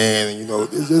short man. You know,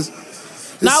 it's just.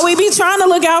 No, we be trying to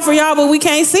look out for y'all, but we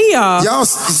can't see y'all. Y'all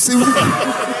see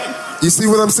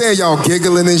what I'm saying? Y'all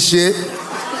giggling and shit.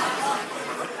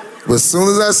 But as soon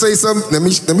as I say something, let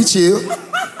me chill.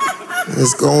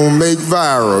 It's gonna make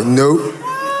viral. Nope.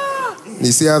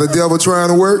 You see how the devil trying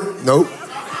to work? Nope.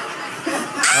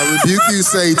 I rebuke you,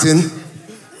 Satan.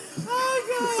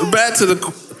 Back to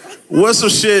what's some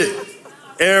shit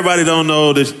everybody don't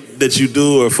know that you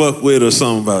do or fuck with or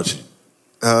something about you?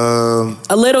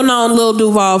 A little known Lil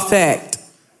Duval fact.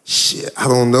 Shit, I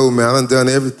don't know, man. I done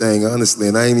everything, honestly,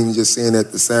 and I ain't even just saying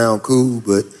that to sound cool,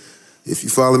 but if you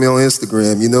follow me on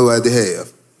Instagram, you know I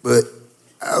have. But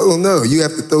I don't know. You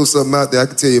have to throw something out there. I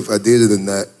can tell you if I did it or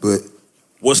not, but...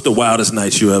 What's the wildest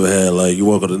nights you ever had? Like, you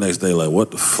woke up the next day like, what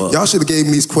the fuck? Y'all should have gave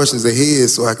me these questions ahead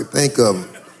so I could think of them.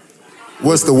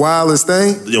 What's the wildest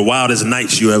thing? Your wildest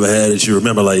nights you ever had that you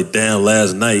remember, like, damn,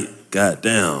 last night,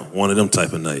 goddamn, one of them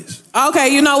type of nights. Okay,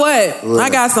 you know what? I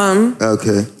got something.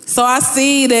 Okay. So I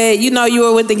see that, you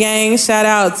were with the gang. Shout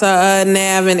out to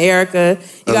Nav and Erica.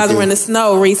 You guys were in the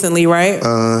snow recently, right?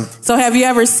 So have you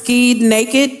ever skied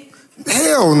naked?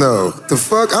 Hell no. The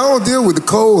fuck? I don't deal with the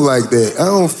cold like that. I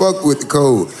don't fuck with the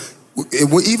cold.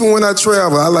 Even when I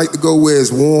travel, I like to go where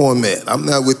it's warm at. I'm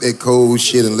not with that cold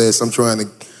shit unless I'm trying to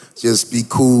just be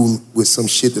cool with some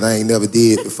shit that I ain't never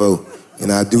did before.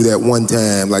 And I do that one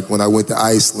time, like when I went to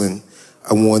Iceland,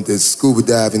 I wanted to scuba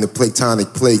dive in the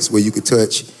platonic plates where you could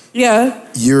touch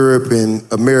Europe and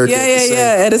America.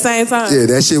 At the same time. Yeah,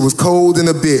 that shit was cold in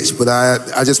a bitch, but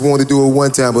I just wanted to do it one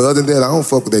time. But other than that, I don't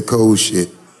fuck with that cold shit.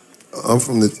 I'm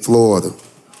from Florida.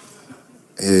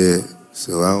 Yeah,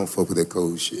 so I don't fuck with that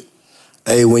cold shit.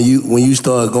 Hey, when you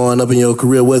start going up in your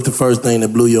career, what's the first thing that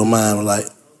blew your mind? Like,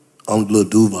 I'm Lil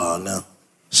Duval now.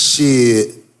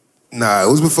 Shit. Nah, it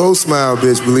was before Smile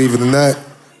Bitch, believe it or not.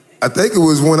 I think it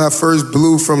was when I first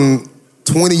blew from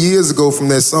 20 years ago from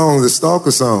that song, the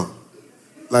Stalker song.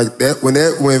 Like that, when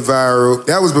that went viral,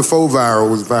 that was before viral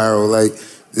was viral. Like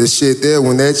this shit there,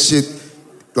 when that shit,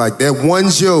 like that one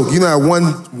joke, you know how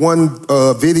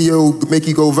one video make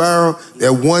you go viral?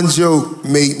 That one joke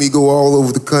made me go all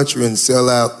over the country and sell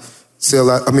out,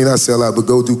 I mean not sell out, but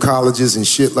go do colleges and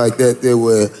shit like that there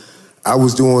where I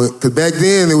was doing, because back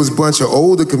then there was a bunch of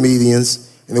older comedians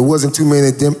and there wasn't too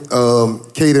many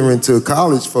catering to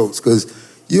college folks, because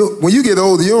when you get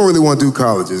older, you don't really want to do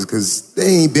colleges because they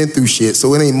ain't been through shit,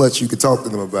 so it ain't much you could talk to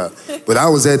them about. But I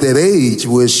was at that age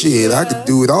where shit, I could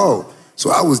do it all.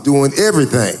 So I was doing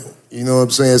everything, you know what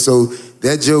I'm saying? So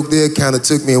that joke there kind of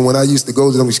took me, and when I used to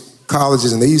go to them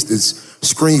colleges and they used to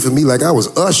scream for me like I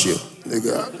was Usher.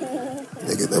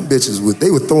 Nigga, them bitches,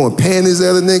 they were throwing panties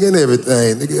at a nigga and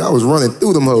everything. Nigga, I was running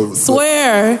through them hoes.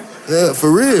 Swear. Yeah, for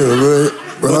real.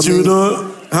 But What you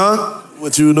doing? Huh?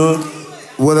 What you doing?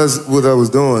 What I was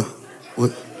doing?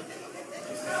 What?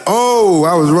 Oh,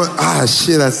 I was running. Ah,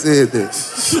 shit, I said that.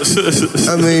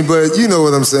 I mean, but you know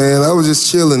what I'm saying. I was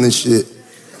just chilling and shit.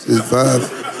 Just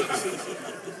vibing.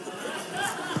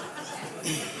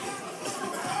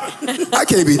 I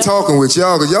can't be talking with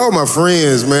y'all because y'all my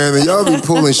friends, man, and y'all be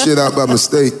pulling shit out by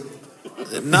mistake.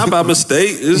 Not by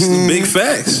mistake. It's big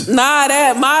facts. Nah,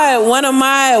 one of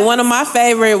my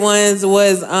favorite ones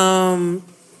was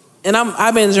and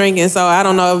I've been drinking, so I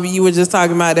don't know if you were just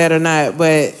talking about that or not,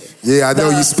 but yeah, I know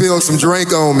you spilled some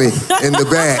drink on me in the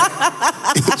back.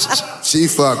 She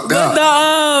fucked up.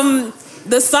 But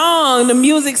the song, the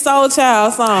Music Soul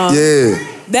Child song. Yeah.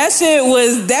 That shit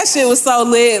was so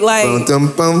lit. Like come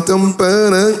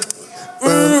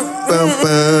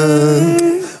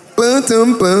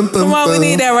on, we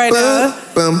need that right now.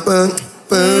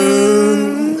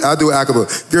 I'll do it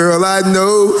acapella. Girl, I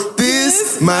know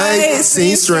this might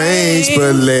seem strange,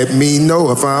 but let me know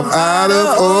if I'm out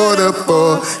of order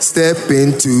for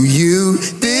stepping to you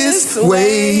this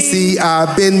way. See,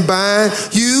 I've been buying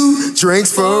you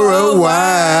drinks for a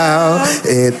while,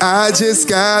 and I just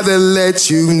gotta let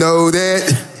you know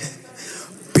that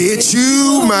bitch,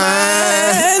 you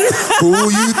mine. Who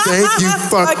you think you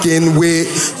fucking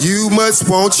with? You must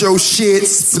want your shit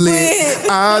split.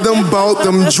 I done bought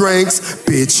them drinks.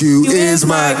 Bitch, you is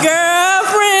my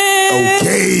girlfriend.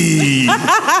 Okay.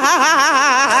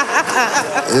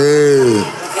 Yeah.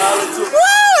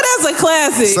 Woo, that's a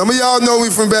classic. Some of y'all know me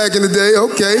from back in the day.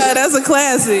 Okay. Yeah, that's a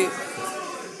classic.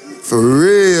 For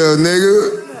real,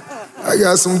 nigga. I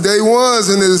got some day ones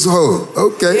in this hoe.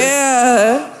 Okay.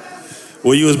 Yeah.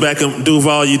 When you was back in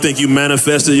Duval, you think you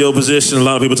manifested your position? A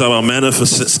lot of people talk about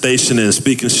manifestation and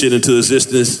speaking shit into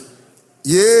existence.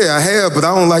 Yeah, I have, but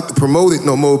I don't like to promote it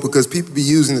no more because people be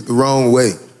using it the wrong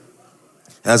way.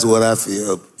 That's what I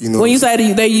feel. You know. When you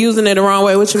say they're using it the wrong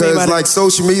way, what you mean by that? Because like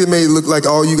social media made it look like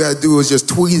all you gotta do is just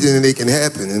tweet it and it can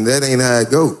happen, and that ain't how it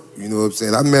go. You know what I'm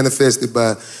saying? I manifested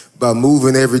by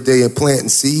moving every day and planting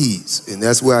seeds, and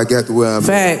that's where I got to where I'm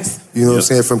Facts. at. You know what I'm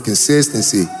saying? From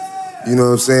consistency. You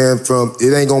know what I'm saying?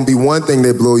 It ain't gonna be one thing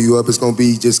that blow you up. It's gonna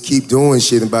be just keep doing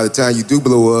shit, and by the time you do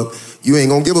blow up, you ain't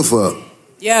gonna give a fuck.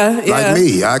 Yeah, Like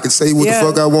me, I can say what the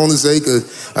fuck I want to say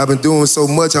because I've been doing so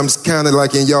much. I'm kind of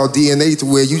like in y'all DNA to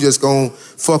where you just gonna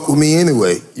fuck with me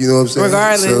anyway. You know what I'm saying?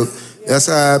 Regardless. So that's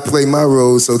how I play my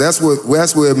role. So that's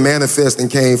where manifesting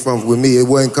came from with me. It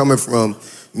wasn't coming from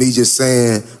me just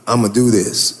saying I'm gonna do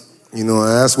this. You know,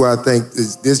 and that's why I think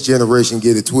this generation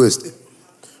get it twisted.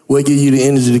 What give you the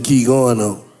energy to keep going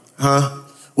though? Huh?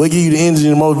 What give you the energy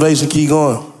and motivation to keep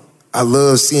going? I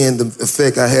love seeing the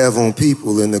effect I have on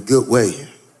people in a good way.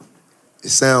 It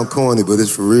sounds corny, but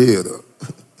it's for real though.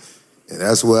 And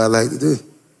that's what I like to do.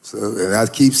 So, and I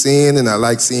keep seeing, and I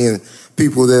like seeing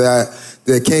people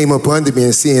that came up under me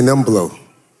and seeing them blow.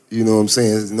 You know what I'm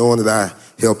saying? Knowing that I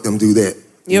helped them do that.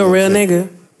 You're a real nigga.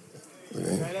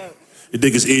 You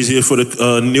think it's easier for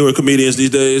the newer comedians these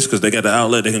days because they got the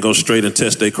outlet, they can go straight and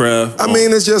test their craft? I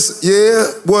mean, it's just,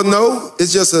 well, no,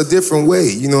 it's just a different way.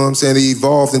 You know what I'm saying? They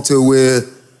evolved into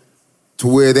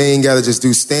where they ain't got to just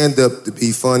do stand-up to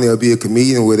be funny or be a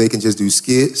comedian, where they can just do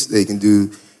skits. They can do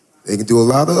a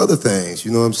lot of other things.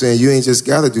 You know what I'm saying? You ain't just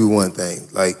got to do one thing.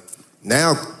 Like,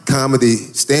 now comedy,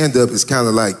 stand-up is kind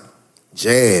of like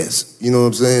jazz. You know what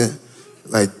I'm saying?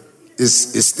 Like,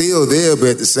 it's still there, but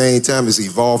at the same time, it's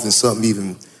evolved in something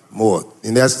even more.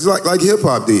 And that's like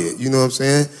hip-hop did. You know what I'm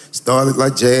saying? Started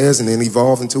like jazz and then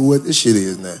evolved into what this shit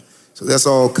is now. So that's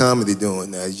all comedy doing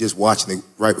now. You're just watching it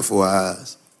right before our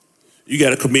eyes. You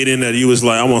got a comedian that you was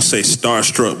like, I won't say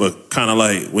starstruck, but kind of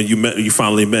like when you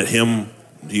finally met him,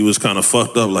 he was kind of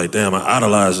fucked up. Like, damn, I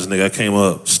idolized this nigga. I came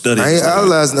up studying. I ain't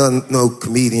idolized no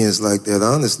comedians like that,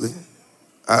 honestly.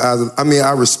 I mean,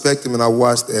 I respect them and I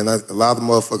watch that, and a lot of the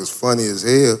motherfuckers funny as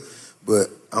hell, but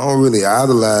I don't really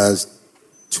idolize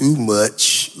too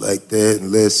much like that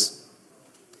unless,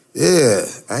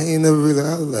 I ain't never really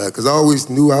idolized because I always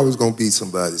knew I was going to beat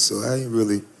somebody, so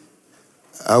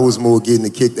I was more getting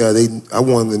it kicked out. I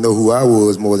wanted to know who I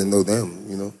was more than know them,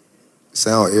 you know.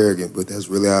 Sound arrogant, but that's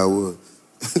really how I was.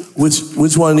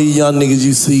 Which one of these young niggas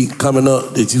you see coming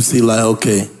up that you see like,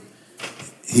 okay,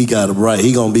 he got it right,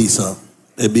 he gonna beat something?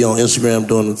 They be on Instagram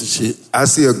doing the shit. I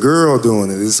see a girl doing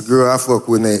it. It's a girl I fuck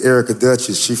with named Erica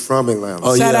Duchess. She from Atlanta.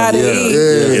 Oh, Shout out to E.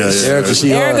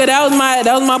 Erica, that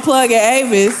was my plug at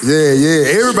Avis.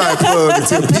 Yeah. Everybody plugged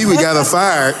until Pee-wee got her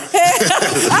fired.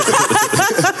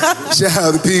 Shout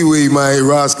out to Pee-wee, man,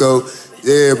 Roscoe.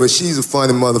 Yeah, but she's a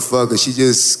funny motherfucker. She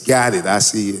just got it. I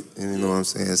see it. And you know what I'm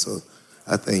saying? So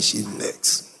I think she's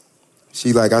next.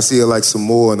 I see her like some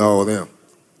more and all of them.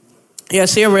 Yeah,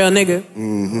 she a real nigga.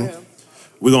 Mm-hmm. Yeah.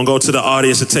 We're going to go to the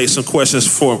audience and take some questions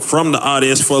from the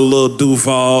audience for a little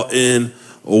Duval in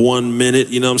 1 minute.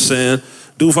 You know what I'm saying?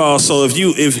 Duval, so if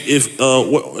you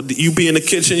be in the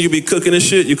kitchen, you be cooking and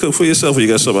shit, you cook for yourself or you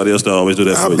got somebody else that always do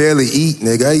that for you? I barely eat,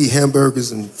 nigga. I eat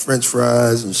hamburgers and french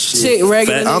fries and shit.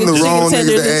 Regular I'm the wrong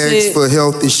nigga to ask for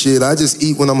healthy shit. I just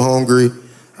eat when I'm hungry.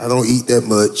 I don't eat that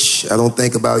much. I don't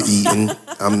think about eating.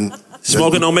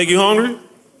 Smoking don't make you hungry?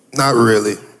 Not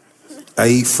really. I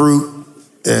eat fruit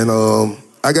and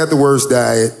I got the worst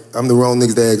diet. I'm the wrong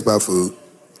nigga to ask about food.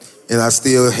 And I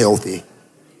still healthy.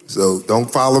 So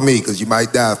don't follow me because you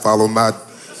might die. Follow my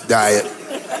diet.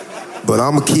 But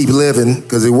I'm going to keep living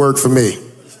because it worked for me.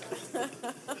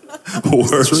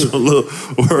 Words from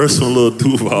little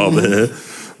Duval, man.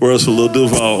 Words from little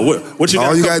Duval. What you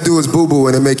All you got to do is boo-boo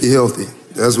and it make you healthy.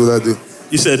 That's what I do.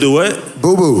 You said do what?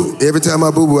 Boo-boo. Every time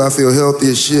I boo-boo, I feel healthy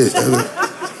as shit.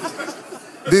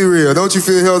 Be real. Don't you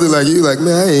feel healthy like you? Like,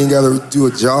 man, I ain't got to do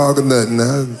a jog or nothing.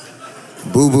 I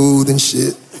boo-booed and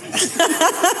shit.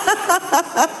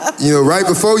 You know, right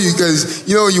before you, because,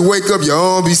 you know, you wake up, your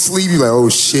arm be sleepy, like, oh,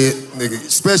 shit, nigga.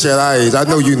 Especially at our age. I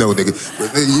know you know, nigga. But,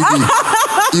 nigga,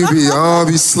 you be, your arm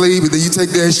be sleepy, then you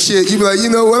take that shit, you be like, you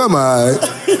know what, I'm all right.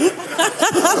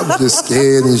 I'm just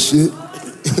scared and shit.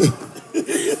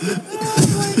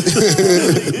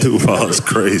 Duval's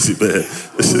crazy, man.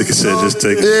 This nigga said just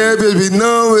take it. Yeah, bitch be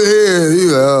numb with here.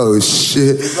 You like, oh,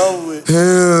 shit. It's over with.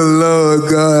 Hell, Lord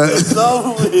God. It's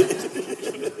over with.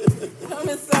 Come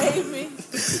and save me.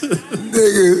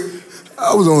 Nigga,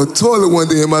 I was on the toilet one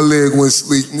day and my leg went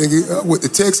sleep, nigga. I went to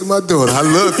text my daughter. I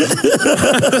love you.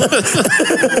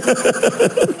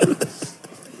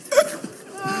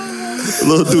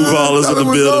 Little Duval is in the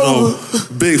building. Oh,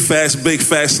 Big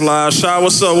Facts Live. Shy,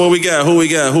 what's up? What we got? Who we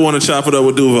got? Who want to chop it up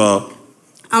with Duval?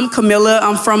 I'm Camilla.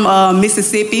 I'm from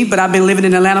Mississippi, but I've been living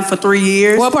in Atlanta for 3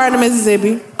 years. What part of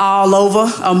Mississippi? All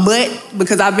over. A mutt,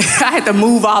 because I had to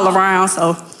move all around,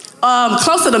 so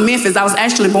Closer to Memphis. I was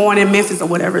actually born in Memphis or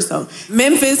whatever. So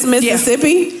Memphis,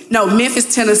 Mississippi? No,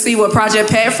 Memphis, Tennessee, where Project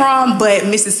Pat from. But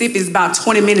Mississippi is about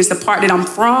 20 minutes. The part that I'm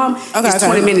from is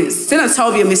 20 minutes.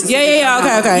 Senatobia, Mississippi.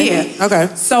 Okay.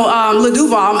 So, Lil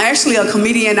Duval, I'm actually a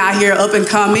comedian out here, up and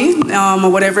coming,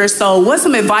 or whatever. So, what's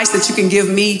some advice that you can give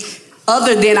me,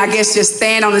 other than I guess just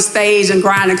stand on the stage and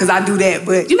grinding, because I do that.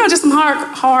 But just some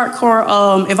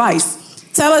hardcore advice.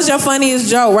 Tell us your funniest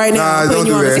joke right now. Nah, don't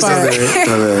do that.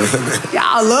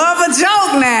 Y'all love a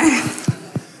joke now.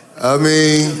 I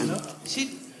mean,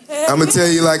 I'm going to tell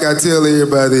you like I tell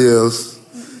everybody else.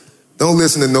 Don't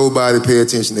listen to nobody, pay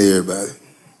attention to everybody.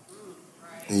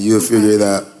 And you'll figure it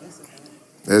out.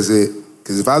 That's it.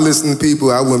 Because if I listen to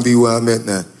people, I wouldn't be where I'm at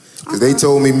now. Because they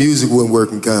told me music wouldn't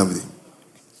work in comedy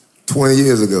 20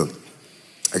 years ago.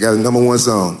 I got a #1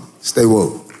 song, Stay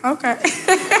Woke. Okay.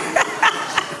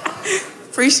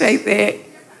 Appreciate that.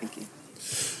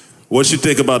 What you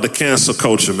think about the cancel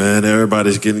culture, man?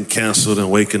 Everybody's getting canceled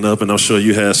and waking up, and I'm sure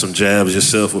you had some jabs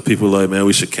yourself with people like, man,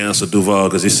 we should cancel Duval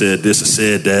because he said this or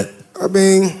said that. I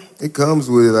mean, it comes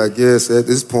with it, I guess. At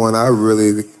this point, I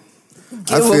feel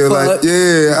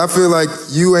like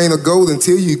you ain't a GOAT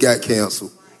until you got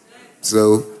canceled.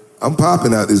 So I'm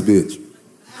popping out this bitch.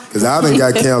 Because I done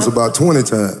got canceled about 20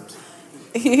 times.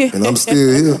 And I'm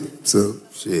still here. So,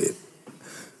 shit.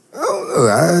 I don't know.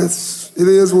 It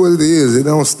is what it is. It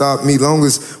don't stop me. Long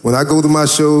as when I go to my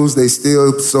shows, they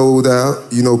still sold out.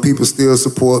 People still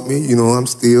support me. I'm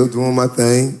still doing my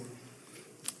thing.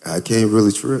 I can't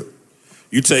really trip.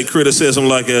 You take criticism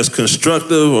like as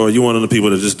constructive, or you one of the people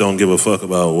that just don't give a fuck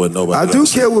about what nobody I do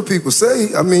care what people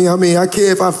say. I mean, I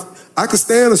care if I can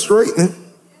stand a straightening.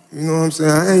 You know what I'm saying?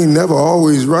 I ain't never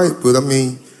always right, but I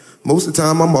mean, most of the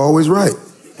time I'm always right.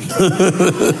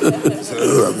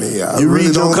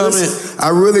 I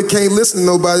really can't listen to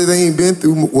nobody that ain't been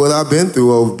through what I've been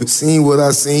through or seen what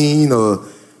I've seen, or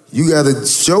you gotta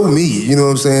show me, you know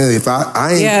what I'm saying? If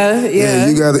I ain't,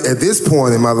 you gotta, at this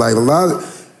point in my life,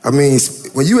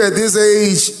 when you at this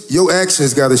age, your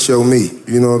actions gotta show me,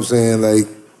 you know what I'm saying? Like,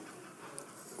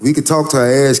 we could talk to our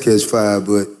ass catch fire,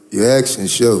 but your actions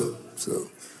show. So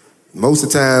most of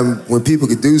the time when people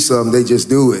could do something, they just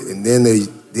do it, and then they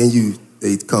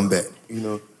come back,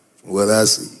 what I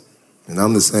see. And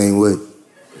I'm the same way.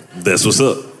 That's what's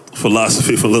up.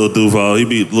 Philosophy for Lil Duval.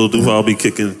 Lil Duval be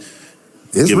kicking.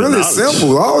 It's really knowledge.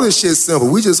 Simple. All this shit's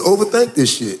simple. We just overthink this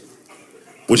shit.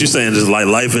 What you saying, just like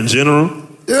life in general?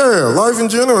 Yeah, life in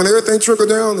general, and everything trickle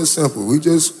down is simple. We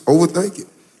just overthink it.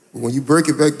 But when you break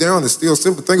it back down, it's still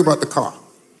simple. Think about the car.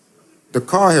 The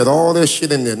car had all that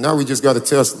shit in there. Now we just got a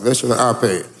Tesla. That's an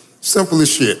iPad. Simple as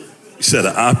shit. You said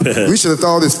an iPad. We should have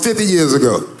thought this 50 years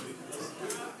ago.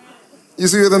 You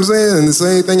see what I'm saying? And the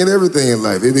same thing in everything in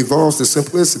life. It evolves to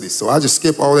simplicity. So I just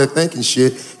skip all that thinking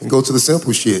shit and go to the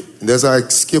simple shit. And that's how I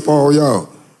skip all y'all.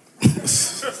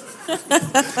 Is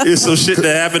some shit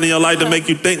that happened in your life to make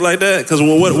you think like that? Because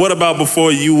what about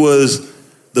before you was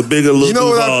the bigger Lil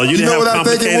Duval? You didn't have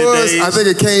complicated days? I think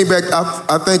it came back.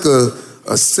 I think a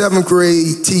 7th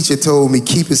grade teacher told me,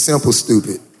 keep it simple,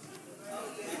 stupid.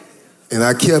 And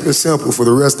I kept it simple for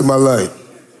the rest of my life.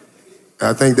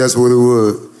 I think that's what it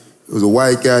was. It was a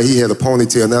white guy. He had a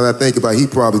ponytail. Now that I think about it, he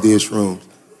probably did shrooms.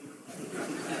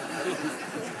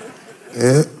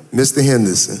 Yeah, Mr.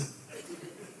 Henderson.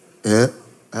 Yeah,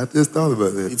 I just thought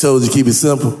about that. He told you keep it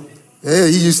simple. Yeah,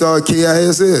 he used to call it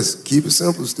KISS. Keep it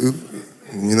simple, stupid.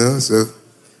 So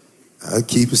I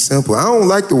keep it simple. I don't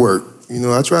like to work.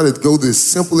 I try to go the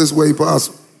simplest way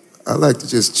possible. I like to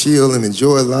just chill and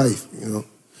enjoy life,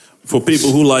 For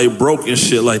people who like broke and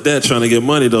shit like that, trying to get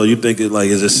money though, you think it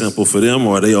is it simple for them,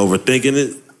 or are they overthinking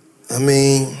it? I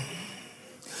mean,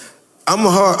 I'm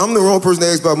the wrong person to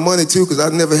ask about money too, because I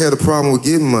never had a problem with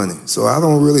getting money, so I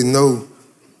don't really know.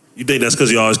 You think that's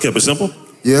because you always kept it simple?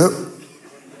 Yep.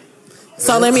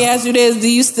 So let me ask you this: do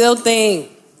you still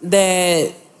think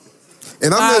that?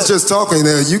 And I'm not just talking.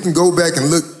 Now you can go back and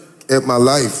look at my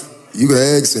life. You can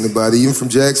ask anybody, even from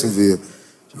Jacksonville.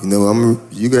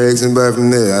 You can ask anybody from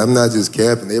there. I'm not just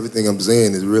capping. Everything I'm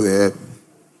saying is really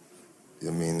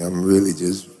happening. I'm really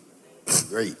just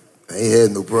great. I ain't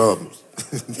had no problems.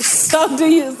 So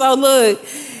look,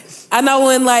 I know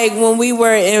when we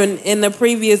were in the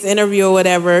previous interview or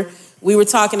whatever, we were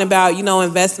talking about,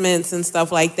 investments and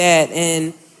stuff like that.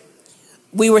 And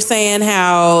we were saying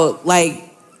how,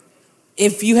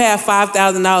 if you have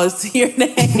 $5,000 to your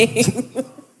name,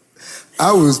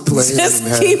 I was playing. Just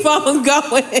keep on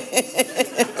going.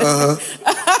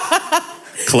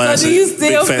 Classic. So do you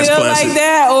still feel like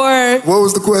that, or what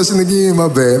was the question again? My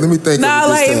bad. Let me think.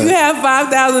 If you have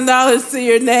 $5,000 to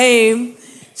your name,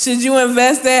 Should you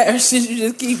invest that or should you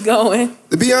just keep going?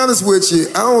 To be honest with you,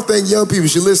 I don't think young people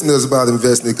should listen to us about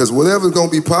investing because whatever's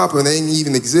going to be popping ain't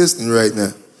even existing right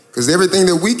now. Because everything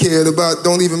that we cared about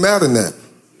don't even matter now.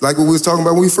 Like what we was talking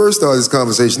about when we first started this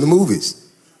conversation, the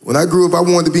movies. When I grew up, I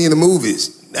wanted to be in the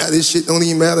movies. Now this shit don't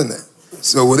even matter now.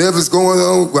 So whatever's going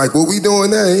on, like what we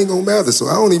doing now, ain't gonna matter. So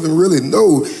I don't even really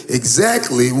know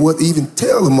exactly what to even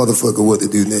tell a motherfucker what to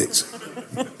do next.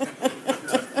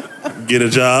 Get a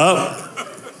job.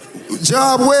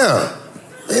 Job where?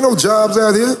 Ain't no jobs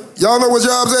out here. Y'all know what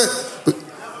jobs at?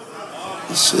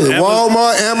 Shit,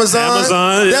 Walmart,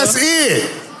 Amazon. Yeah. That's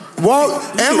it.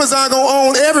 Amazon gonna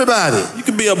own everybody. You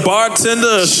can be a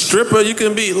bartender, a stripper. You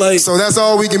can be like. So that's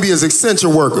all we can be as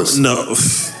essential workers. No.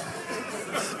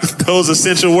 Those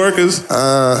essential workers.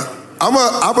 I'm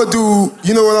do.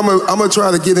 You know what? I'm gonna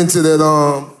try to get into that.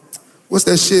 What's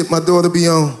that shit my daughter be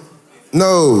on?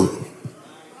 No.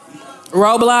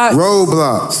 Roblox.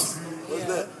 Roblox.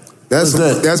 That's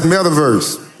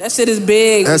metaverse. That shit is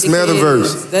big. That's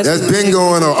metaverse. That's been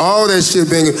going on. All that shit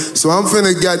been. So I'm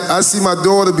finna I see my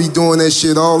daughter be doing that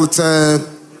shit all the time.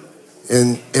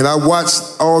 And I watch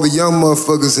all the young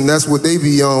motherfuckers and that's what they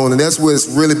be on. And that's what's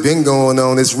really been going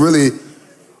on. It's really,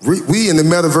 we in the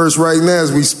metaverse right now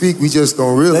as we speak, we just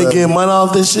don't realize. They get money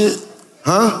off this shit?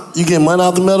 Huh? You get money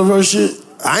off the metaverse shit?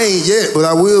 I ain't yet, but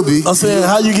I will be. I'm saying,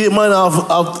 how you get money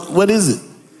off what is it?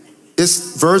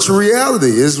 It's virtual reality.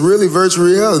 It's really virtual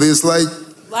reality. It's like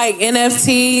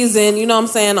NFTs and you know what I'm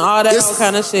saying, all that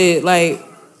kind of shit. Like,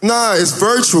 nah, it's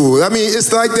virtual. I mean,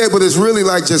 it's like that, but it's really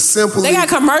like just simply. They got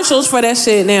commercials for that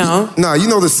shit now. Nah, you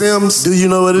know The Sims? Do you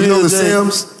know what it is? You know The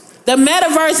Sims? The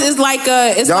metaverse is like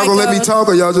a. It's y'all like gonna let me talk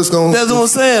or y'all just gonna? That's what I'm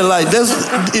saying. Like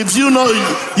that's if you know,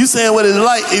 you saying what it's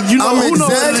like. If you know, I'm who know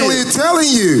what it exactly is. telling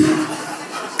you.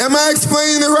 Am I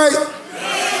explaining it right?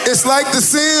 It's like The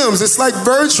Sims. It's like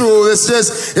virtual. It's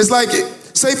like,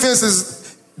 say for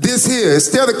instance, this here.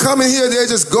 Instead of coming here, they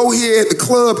just go here at the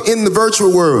club in the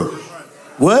virtual world.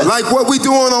 What? Like what we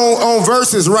doing on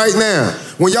Versus right now.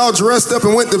 When y'all dressed up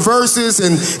and went to Versus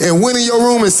and went in your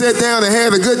room and sat down and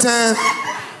had a good time.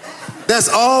 That's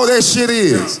all that shit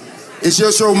is. It's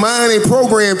just your mind ain't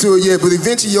programmed to it yet, but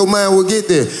eventually your mind will get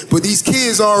there. But these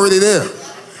kids are already there.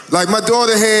 Like my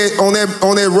daughter had on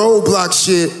that Roblox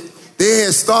shit, they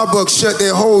had Starbucks shut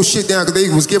their whole shit down because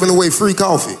they was giving away free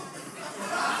coffee.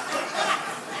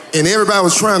 And everybody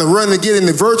was trying to run to get in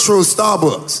the virtual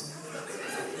Starbucks.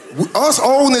 Us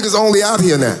old niggas only out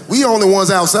here now. We only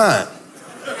ones outside.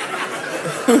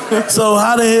 So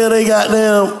how the hell they got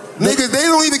them? Niggas, they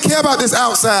don't even care about this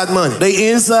outside money. They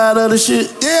inside of the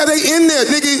shit? Yeah, they in there.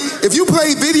 Nigga, if you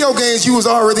played video games, you was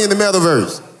already in the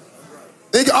metaverse.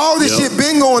 Nigga, all this shit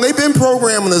been going. They been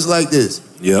programming us like this.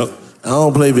 Yep. I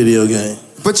don't play video games.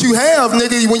 But you have,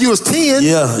 nigga, when you was 10.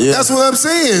 Yeah. That's what I'm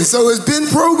saying. So it's been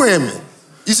programming.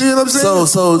 You see what I'm saying?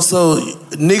 So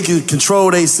niggas control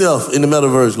they self in the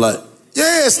metaverse, like.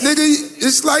 Yes, nigga.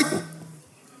 It's like,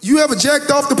 you ever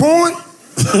jacked off the porn?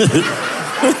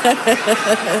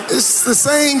 It's the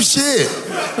same shit.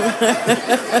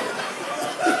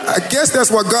 I guess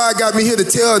that's why God got me here to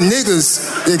tell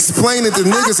niggas, explain it to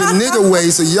niggas in nigga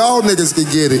way so y'all niggas can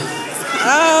get it.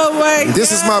 Oh my God.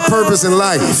 This is my purpose in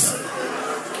life.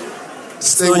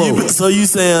 Stay woke. So you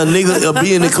saying a nigga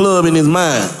be in the club in his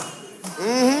mind?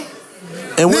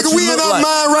 Mm-hmm. And what nigga, we in our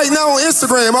mind right now on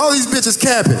Instagram. All these bitches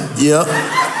capping. Yep.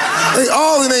 They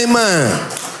all in their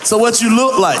mind. So what you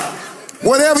look like?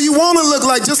 Whatever you want to look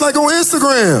like, just like on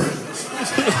Instagram.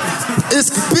 It's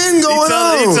been going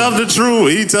on. He tell the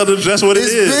truth. That's what it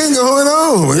is. It's been going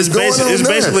on. It's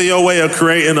basically your way of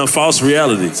creating a false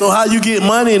reality. So how you get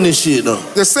money in this shit though?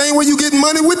 The same way you get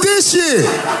money with this shit.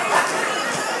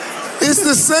 It's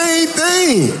the same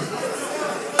thing.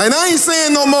 And I ain't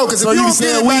saying no more, because if you don't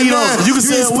get it by now, you can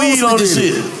sell weed on this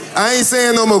shit. I ain't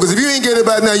saying no more, because if you ain't get it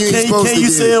by now, you ain't supposed to get it. Can you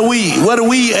sell weed? What a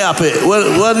weed app at?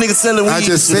 What nigga selling weed? I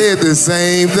just said the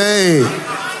same thing.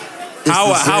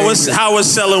 How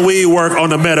is selling weed work on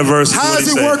the metaverse? How is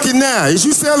it working now? Is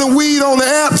you selling weed on the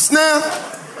apps now?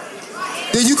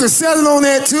 Then you can sell it on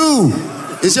that too.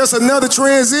 It's just another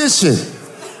transition.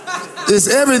 It's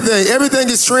everything. Everything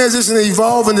is transitioning,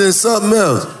 evolving into something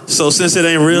else. So since it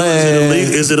ain't real,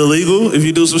 is it illegal if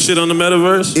you do some shit on the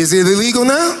metaverse? Is it illegal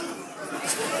now?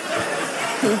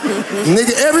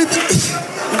 Nigga, everything.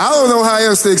 I don't know how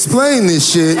else to explain this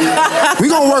shit. We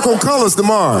gonna work on colors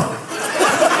tomorrow.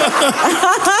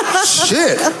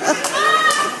 Shit.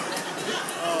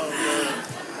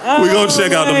 We gonna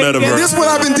check out the metaverse. And this is what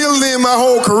I've been dealing in my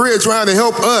whole career, trying to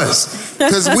help us.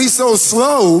 Because we so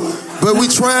slow, but I'm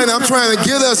trying to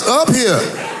get us up here.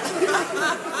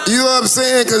 You know what I'm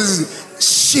saying? Because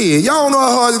Shit, y'all don't know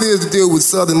how hard it is to deal with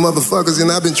Southern motherfuckers,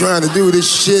 and I've been trying to do this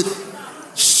shit.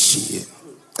 Shit.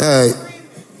 All right,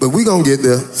 but we gonna get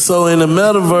there. So in the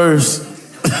metaverse.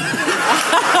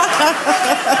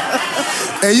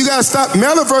 And you gotta stop.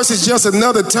 Metaverse is just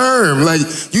another term. Like,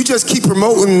 you just keep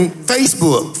promoting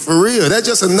Facebook, for real. That's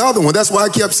just another one. That's why I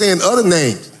kept saying other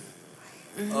names.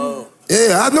 Oh.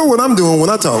 Yeah, I know what I'm doing when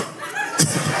I talk.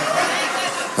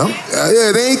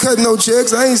 Yeah, they ain't cutting no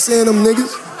checks. I ain't saying them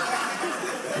niggas.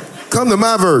 Come to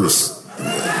my verse.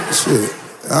 Shit.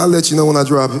 I'll let you know when I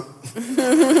drop it.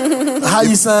 How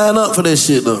you sign up for that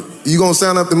shit, though? You gonna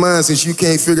sign up to mine since you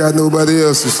can't figure out nobody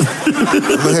else's. I'm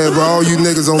gonna have all you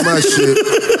niggas on my shit.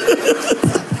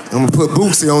 I'm gonna put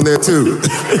Bootsy on there, too.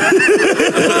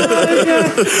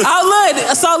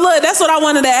 Look, that's what I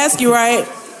wanted to ask you, right?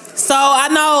 So I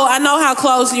know how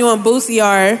close you and Bootsy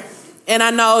are, and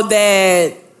I know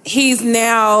that he's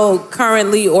now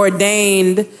currently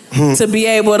ordained to be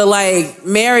able to, like,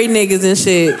 marry niggas and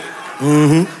shit.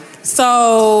 Mm-hmm.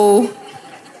 So,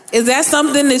 is that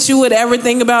something that you would ever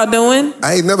think about doing?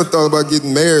 I ain't never thought about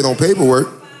getting married on paperwork.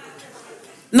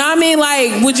 No, I mean,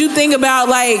 like, would you think about,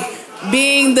 like,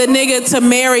 being the nigga to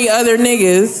marry other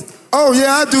niggas? Oh,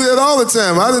 yeah, I do that all the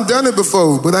time. I done it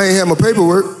before, but I ain't had my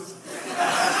paperwork.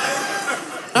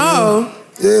 Oh.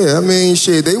 Yeah, I mean,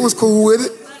 shit, they was cool with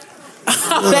it.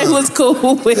 They was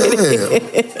cool with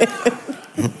it.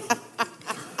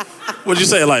 What'd you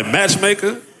say, like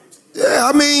matchmaker? Yeah,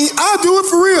 I mean, I'll do it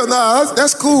for real. Nah,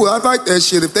 that's cool. I like that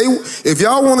shit. If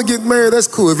y'all want to get married, that's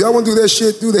cool. If y'all want to do that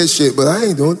shit, do that shit. But I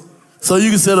ain't doing it. So you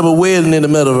can set up a wedding in the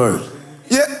metaverse?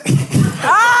 Yeah.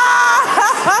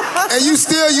 And you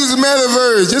still use the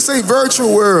metaverse. Just say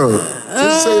virtual world.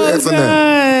 Just say that for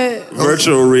now.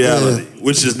 Virtual reality,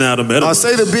 which is now the metaverse.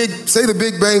 Say the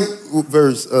Big Bang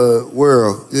verse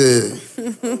world. Yeah.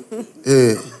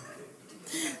 Yeah.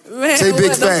 Man, say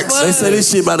big facts. They say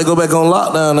this shit about to go back on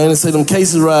lockdown. They say them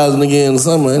cases rising again or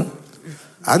something.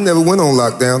 I never went on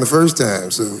lockdown the first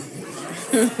time, so.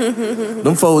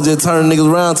 Them folks just turn niggas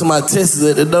around to my tests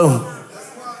at the door.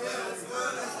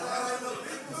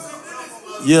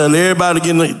 Yeah, and everybody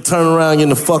turn around, getting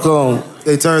the fuck on.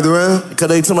 They turned around? Because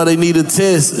they told me they need a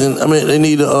test. And I mean, they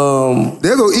need a,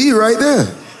 They'll go eat right there.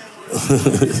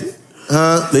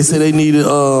 They say they needed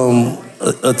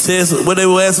a test. What they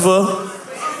were asking for?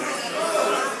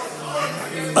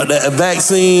 A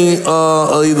vaccine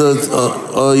or either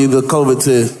COVID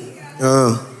test.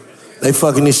 They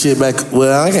fucking this shit back.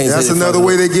 Well, I can't say that's another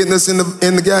way they getting us in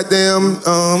the goddamn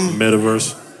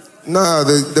metaverse. Nah,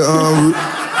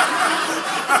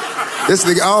 this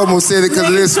nigga, I almost said it because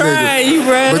of this nigga. You,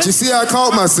 bro. But you see, I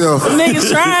caught myself. Niggas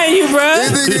trying you, bro.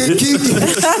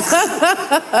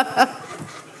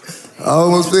 I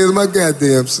almost said it my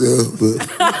goddamn self, but.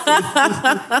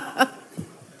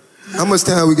 How much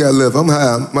time we got left? I'm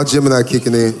high. My Gemini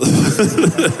kicking in.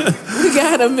 We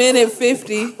got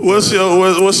 1:50. What's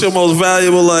your most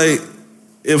valuable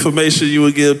information you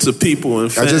would give to people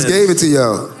and fans? I just gave it to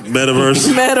y'all.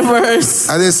 Metaverse. Metaverse.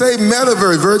 I didn't say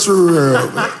metaverse. Virtual world.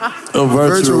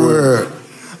 Virtual world.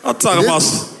 I'm talking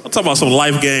about some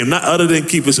life game. Not other than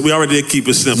we already did keep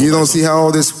it simple. You don't see how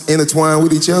all this intertwined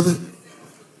with each other?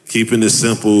 Keeping it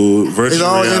simple. Virtual It's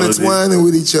all reality. intertwining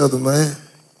with each other, man.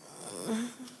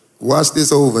 Watch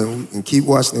this over and keep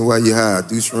watching it while you're high.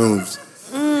 Do shrooms.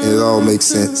 And it all makes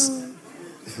sense.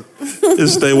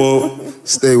 Just stay woke.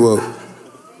 Stay woke.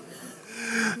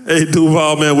 Hey,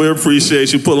 Duval, man, we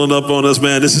appreciate you pulling up on us,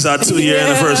 man. This is our 2-year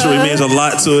anniversary. It means a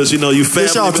lot to us. You know, you family,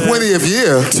 This y'all man. 20th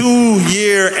year.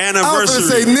 2-year I was anniversary.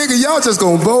 gonna say, nigga, y'all just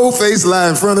gonna bold-face lie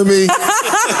in front of me.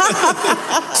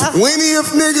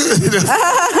 20th,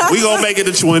 nigga? We gonna make it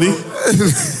to 20.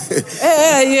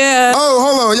 Yeah. Oh,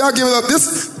 hold on. Y'all give it up.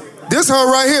 This her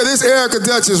right here. This Erica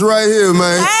Duchess right here,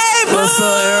 man. Hey, what's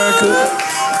up, Erica?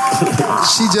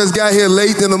 She just got here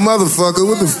late than a motherfucker.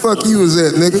 What the fuck you was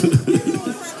at, nigga?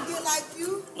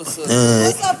 What's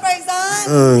up,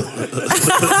 Faison?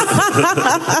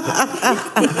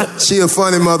 She a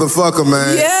funny motherfucker,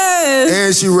 man. Yes.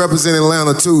 And she represent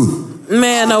Atlanta too.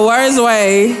 Man, the worst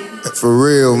way. For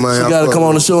real, man. She gotta come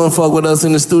on the show and fuck with us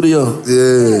in the studio.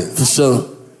 Yeah. For sure.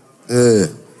 Yeah.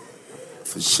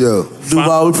 For sure.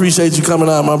 Duval, we appreciate you coming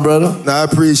out, my brother. Nah, I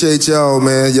appreciate y'all,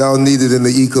 man. Y'all need it in the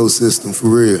ecosystem, for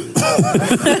real.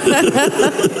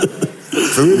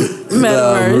 For real.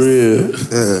 Metaverse. Real.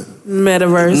 Yeah.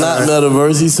 Metaverse. Not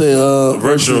metaverse. He said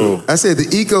virtual. I said the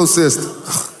ecosystem.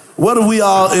 What if we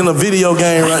all in a video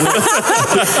game right now?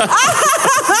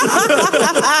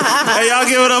 Hey, y'all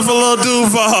give it up for Lil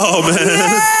Duval,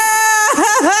 man.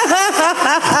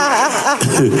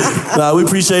 Nah, we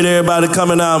appreciate everybody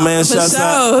coming out, man. For Shouts sure.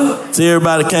 out to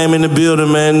everybody came in the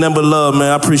building, man. Number love,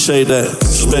 man. I appreciate that.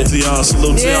 Salute to y'all.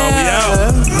 Salute to y'all. We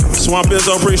out. Swamp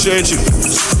Izzo, appreciate you.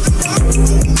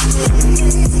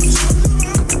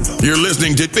 You're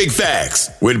listening to Big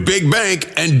Facts with Big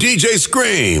Bank and DJ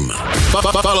Scream.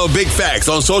 Follow Big Facts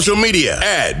on social media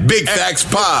at Big Facts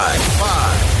Pod.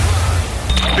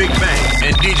 Big Bank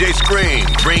and DJ Scream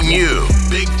bring you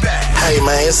Big Facts. Hey,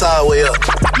 man, it's all the way up.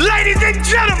 Ladies and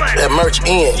gentlemen. That merch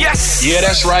in. Yes. Yeah,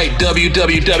 that's right.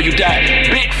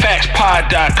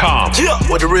 www.bigfactspod.com. Yeah,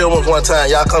 with the real ones one time.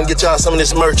 Y'all come get y'all some of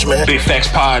this merch, man.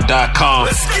 Bigfactspod.com.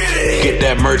 Let's get it. Get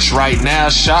that merch right now.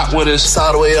 Shop with us. It's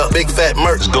all the way up. Big Fat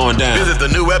merch. It's going down. Visit the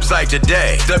new website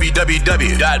today.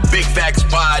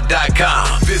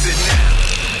 www.bigfactspod.com. Visit now.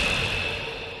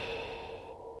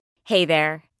 Hey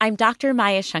there, I'm Dr.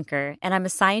 Maya Shankar, and I'm a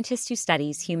scientist who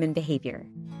studies human behavior.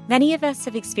 Many of us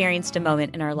have experienced a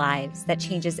moment in our lives that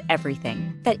changes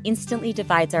everything, that instantly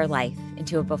divides our life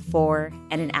into a before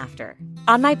and an after.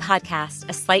 On my podcast,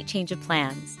 A Slight Change of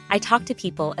Plans, I talk to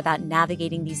people about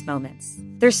navigating these moments.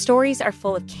 Their stories are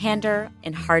full of candor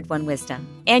and hard-won wisdom.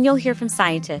 And you'll hear from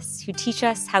scientists who teach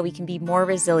us how we can be more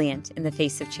resilient in the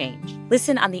face of change.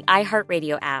 Listen on the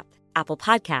iHeartRadio app, Apple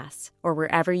Podcasts, or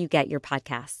wherever you get your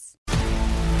podcasts.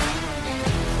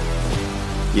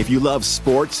 If you love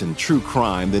sports and true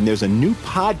crime, then there's a new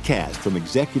podcast from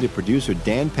executive producer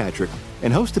Dan Patrick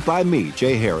and hosted by me,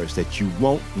 Jay Harris, that you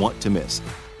won't want to miss.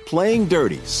 Playing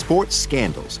Dirty: Sports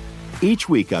Scandals. Each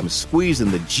week, I'm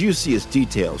squeezing the juiciest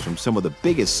details from some of the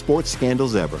biggest sports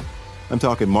scandals ever. I'm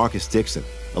talking Marcus Dixon,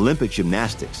 Olympic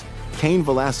gymnastics, Cain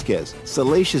Velasquez,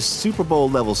 salacious Super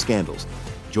Bowl-level scandals.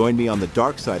 Join me on the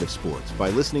dark side of sports by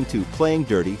listening to Playing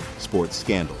Dirty: Sports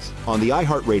Scandals on the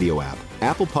iHeartRadio app,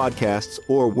 Apple Podcasts,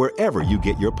 or wherever you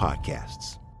get your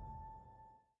podcasts.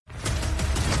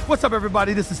 What's up,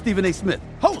 everybody? This is Stephen A. Smith,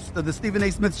 host of the Stephen A.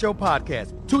 Smith Show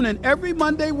podcast. Tune in every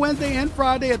Monday, Wednesday, and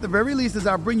Friday at the very least as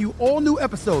I bring you all new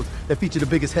episodes that feature the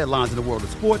biggest headlines in the world of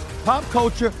sports, pop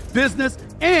culture, business,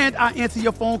 and I answer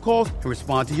your phone calls and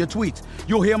respond to your tweets.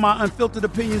 You'll hear my unfiltered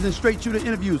opinions and straight-shooter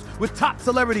interviews with top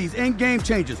celebrities and game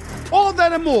changers. All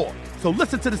that and more. So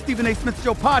listen to the Stephen A. Smith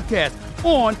Show podcast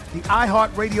on the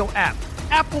iHeartRadio app,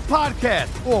 Apple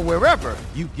Podcasts, or wherever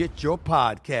you get your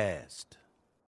podcasts.